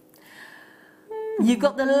you've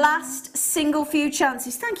got the last single few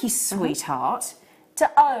chances, thank you sweetheart, to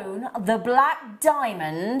own the black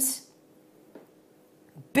diamond.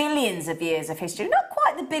 Billions of years of history. Not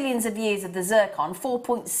quite the billions of years of the zircon,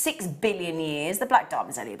 4.6 billion years. The black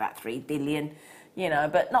diamond's only about 3 billion, you know,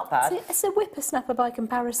 but not bad. It's a whippersnapper by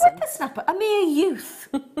comparison. Whippersnapper, a mere youth,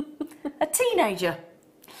 a teenager.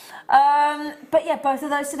 But yeah, both of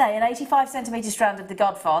those today. An 85 centimetre strand of the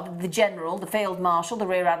Godfather, the General, the Field Marshal, the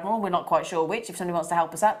Rear Admiral, we're not quite sure which. If somebody wants to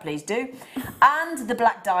help us out, please do. And the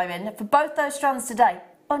Black Diamond, for both those strands today,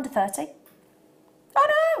 under 30.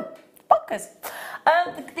 Oh no, bonkers.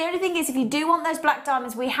 The only thing is, if you do want those black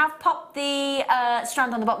diamonds, we have popped the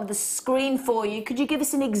strand on the bottom of the screen for you. Could you give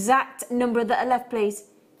us an exact number that are left, please?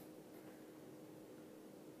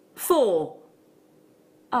 4.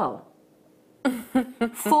 Oh.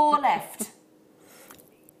 4 left.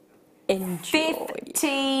 Enjoy.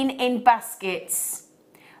 15 in baskets.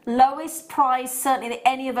 Lowest price, certainly, that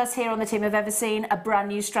any of us here on the team have ever seen a brand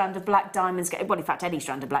new strand of black diamonds. Well, in fact, any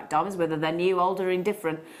strand of black diamonds, whether they're new, old, or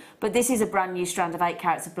indifferent. But this is a brand new strand of 8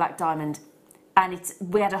 carats of black diamond. And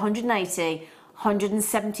we had 180,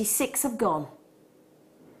 176 have gone.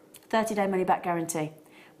 30-day money-back guarantee.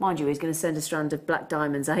 Mind you, he's going to send a strand of black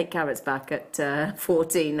diamonds, 8 carats back at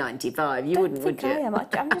 $14.95. You wouldn't, would you? I am.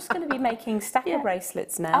 I'm just going to be making stacker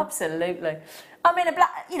bracelets now. Absolutely. I mean, a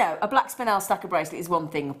black spinel stacker bracelet is one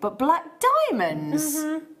thing, but black diamonds.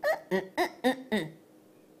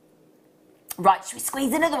 Right, should we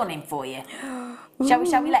squeeze another one in for you? Shall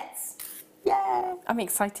we? Let's. Yeah. I'm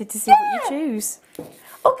excited to see what you choose.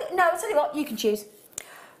 Okay, no, I'll tell you what, you can choose.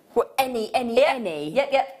 What, any?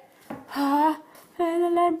 Yep.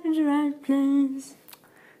 Please.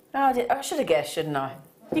 Oh, I should have guessed, shouldn't I?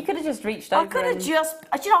 You could have just reached over. I could have just,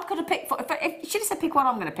 you know, I could have picked, if you should have said pick one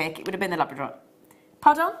I'm going to pick, it would have been the Labradorite.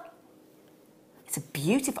 Pardon? It's a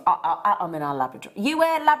beautiful, I'm in our Labradorite. You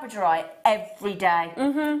wear Labradorite every day.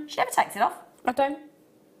 Mm-hmm. She never takes it off. I don't.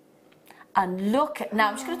 And look, now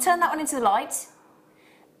I'm just going to turn that one into the light.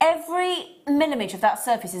 Every millimetre of that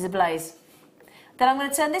surface is ablaze. Then I'm going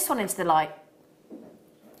to turn this one into the light.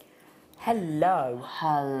 Hello.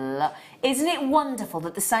 Isn't it wonderful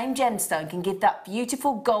that the same gemstone can give that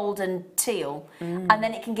beautiful golden teal and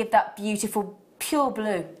then it can give that beautiful pure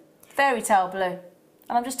blue, fairy tale blue.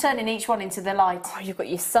 And I'm just turning each one into the light. Oh, you've got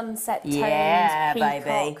your sunset tones, Yeah, peacock,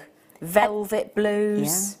 baby. velvet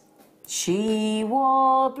blues. Yeah. She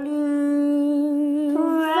wore blue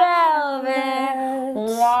velvet.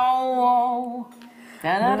 Wow.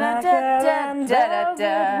 Da, da, da, da, da,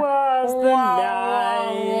 da, was the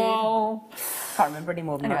wow. Can't remember any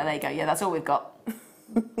more than Anyway, there you go. Yeah, that's all we've got.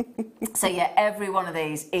 So yeah, every one of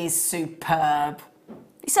these is superb.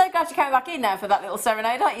 You're so glad you came back in now for that little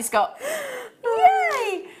serenade, aren't you, Scott?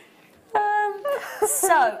 Yay!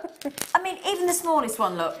 So, I mean, even the smallest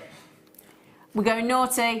one, look. We're going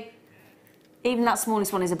naughty. Even that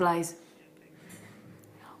smallest one is ablaze.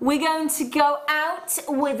 We're going to go out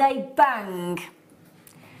with a bang.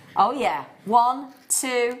 Oh yeah, 1,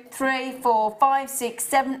 2, 3, 4, 5, 6,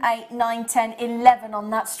 7, 8, 9, 10, 11 on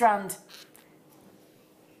that strand.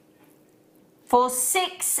 For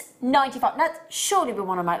 $6.95. Now, surely we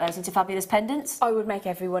want to make those into fabulous pendants. I would make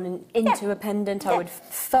everyone into a pendant. I would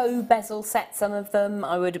faux bezel set some of them.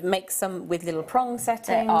 I would make some with little prong settings.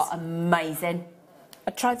 They are amazing.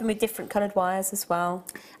 I'd try them with different coloured wires as well.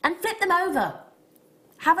 And flip them over.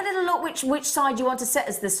 Have a little look which side you want to set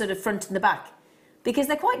as the sort of front and the back. Because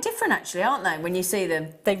they're quite different actually, aren't they, when you see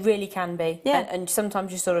them? They really can be. Yeah. And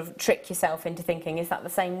sometimes you sort of trick yourself into thinking, is that the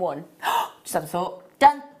same one? Just had a thought.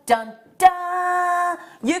 Dun, dun, dun!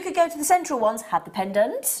 You could go to the central ones, have the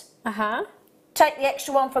pendant. Uh-huh. Take the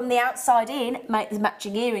extra one from the outside in, make the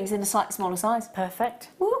matching earrings in a slightly smaller size. Perfect.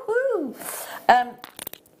 Woohoo!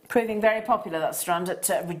 Proving very popular, that strand, at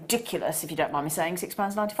ridiculous, if you don't mind me saying,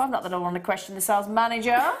 £6.95. Not that I want to question the sales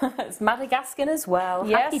manager. It's Madagascar as well.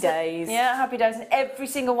 Yes. Happy days. Yeah, happy days. And every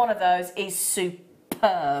single one of those is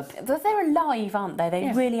superb. But they're alive, aren't they?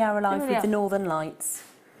 They really are alive really with are. the Northern Lights.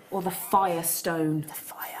 Or the Firestone. The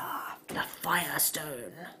fire. The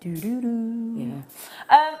Firestone. Doo-doo-doo.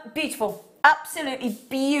 Yeah. Beautiful. Absolutely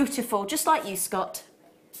beautiful. Just like you, Scott.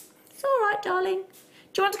 It's all right, darling.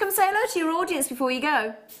 Do you want to come say hello to your audience before you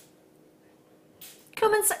go?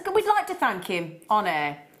 Come and say, we'd like to thank him on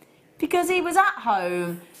air because he was at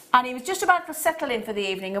home and he was just about to settle in for the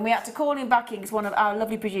evening and we had to call him back in because one of our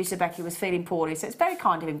lovely producer, Becky, was feeling poorly. So it's very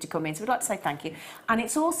kind of him to come in. So we'd like to say thank you. And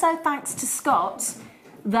it's also thanks to Scott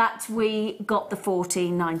that we got the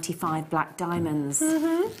 $14.95 black diamonds.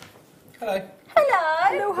 Hello. Hello.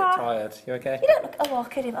 I'm a bit tired. You okay? You don't look, oh,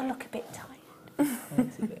 look at him. I look a bit tired.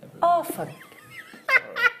 Oh, funny.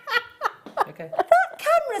 Okay. That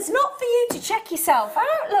camera's not for you to check yourself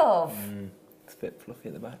out, love. It's a bit fluffy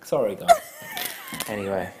at the back. Sorry, guys.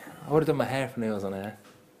 Anyway, I would have done my hair for nails on air.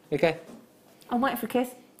 You okay? I'm waiting for a kiss.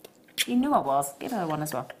 You knew I was. Give her one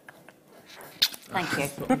as well. Thank you.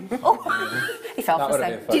 Oh, he fell for us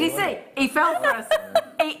then. Did you see? He fell for us.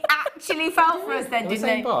 He actually fell for us then,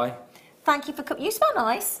 didn't he? Bye. Thank you for coming. You smell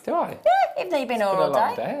nice. Do I? Yeah, even though you've been here all been a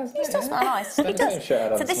long day. day, hasn't You it? still smell nice. He Don't does. have a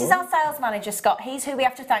shirt on So this this is our sales manager, Scott. He's who we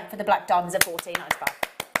have to thank for the black diamonds at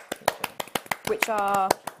 $14.95. Which are...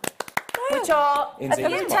 In Have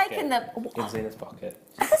Zena's you pocket. taken them? In Zena's pocket.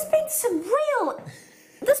 There's been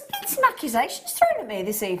some accusations thrown at me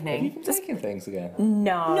this evening. You've been taking things again.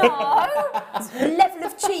 No. No. The level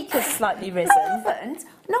of cheek has slightly risen. I haven't.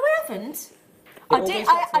 No, I haven't. I did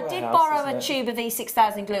borrow a tube of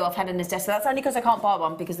E6000 glue off Helena's desk. So that's only because I can't buy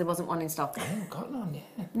one because there wasn't one in stock. Oh, got none, yeah.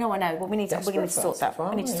 No, I know. Well, we need to sort that. Desperate,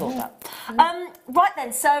 We need to sort yeah. that. Right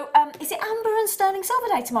then. So, is it Amber and Sterling Silver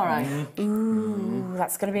Day tomorrow? Ooh,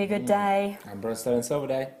 that's going to be a good day. Amber and Stone Silver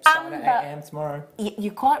Day. Starting Amber. at 8 AM tomorrow.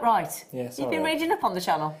 You're quite right. Yeah, You've sorry. been reading up on the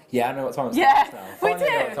channel. Yeah, I know what time it Yeah, starts now. we Finally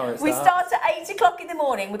know what time do. it We starts. start at 8 o'clock in the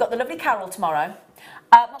morning. We've got the lovely Carol tomorrow.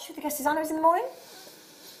 Not sure if the guest designer is in the morning.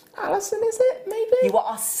 Alison, is it? Maybe? You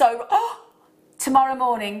are so... Tomorrow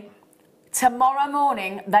morning,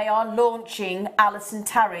 they are launching Alison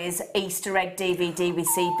Tarry's Easter egg DVD with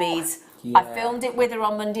CBs. Yeah. I filmed it with her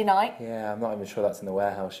on Monday night. Yeah, I'm not even sure that's in the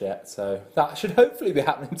warehouse yet, so that should hopefully be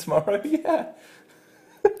happening tomorrow, yeah.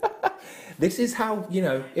 This is how, you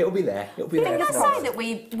know, it'll be there. It'll be there. Didn't I say that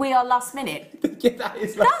we are last minute? Yeah, that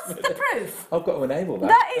is last That's minute. the proof. I've got to enable that.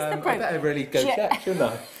 That is the proof. I better really go check, shouldn't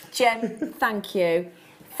I? Jen, thank you.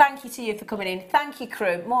 Thank you to you for coming in. Thank you,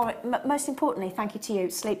 crew. Most importantly, thank you to you.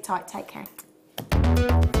 Sleep tight. Take care.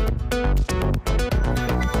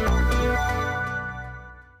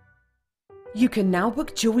 You can now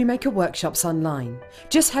book Jewellery Maker workshops online.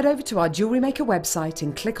 Just head over to our Jewellery Maker website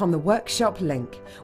and click on the workshop link.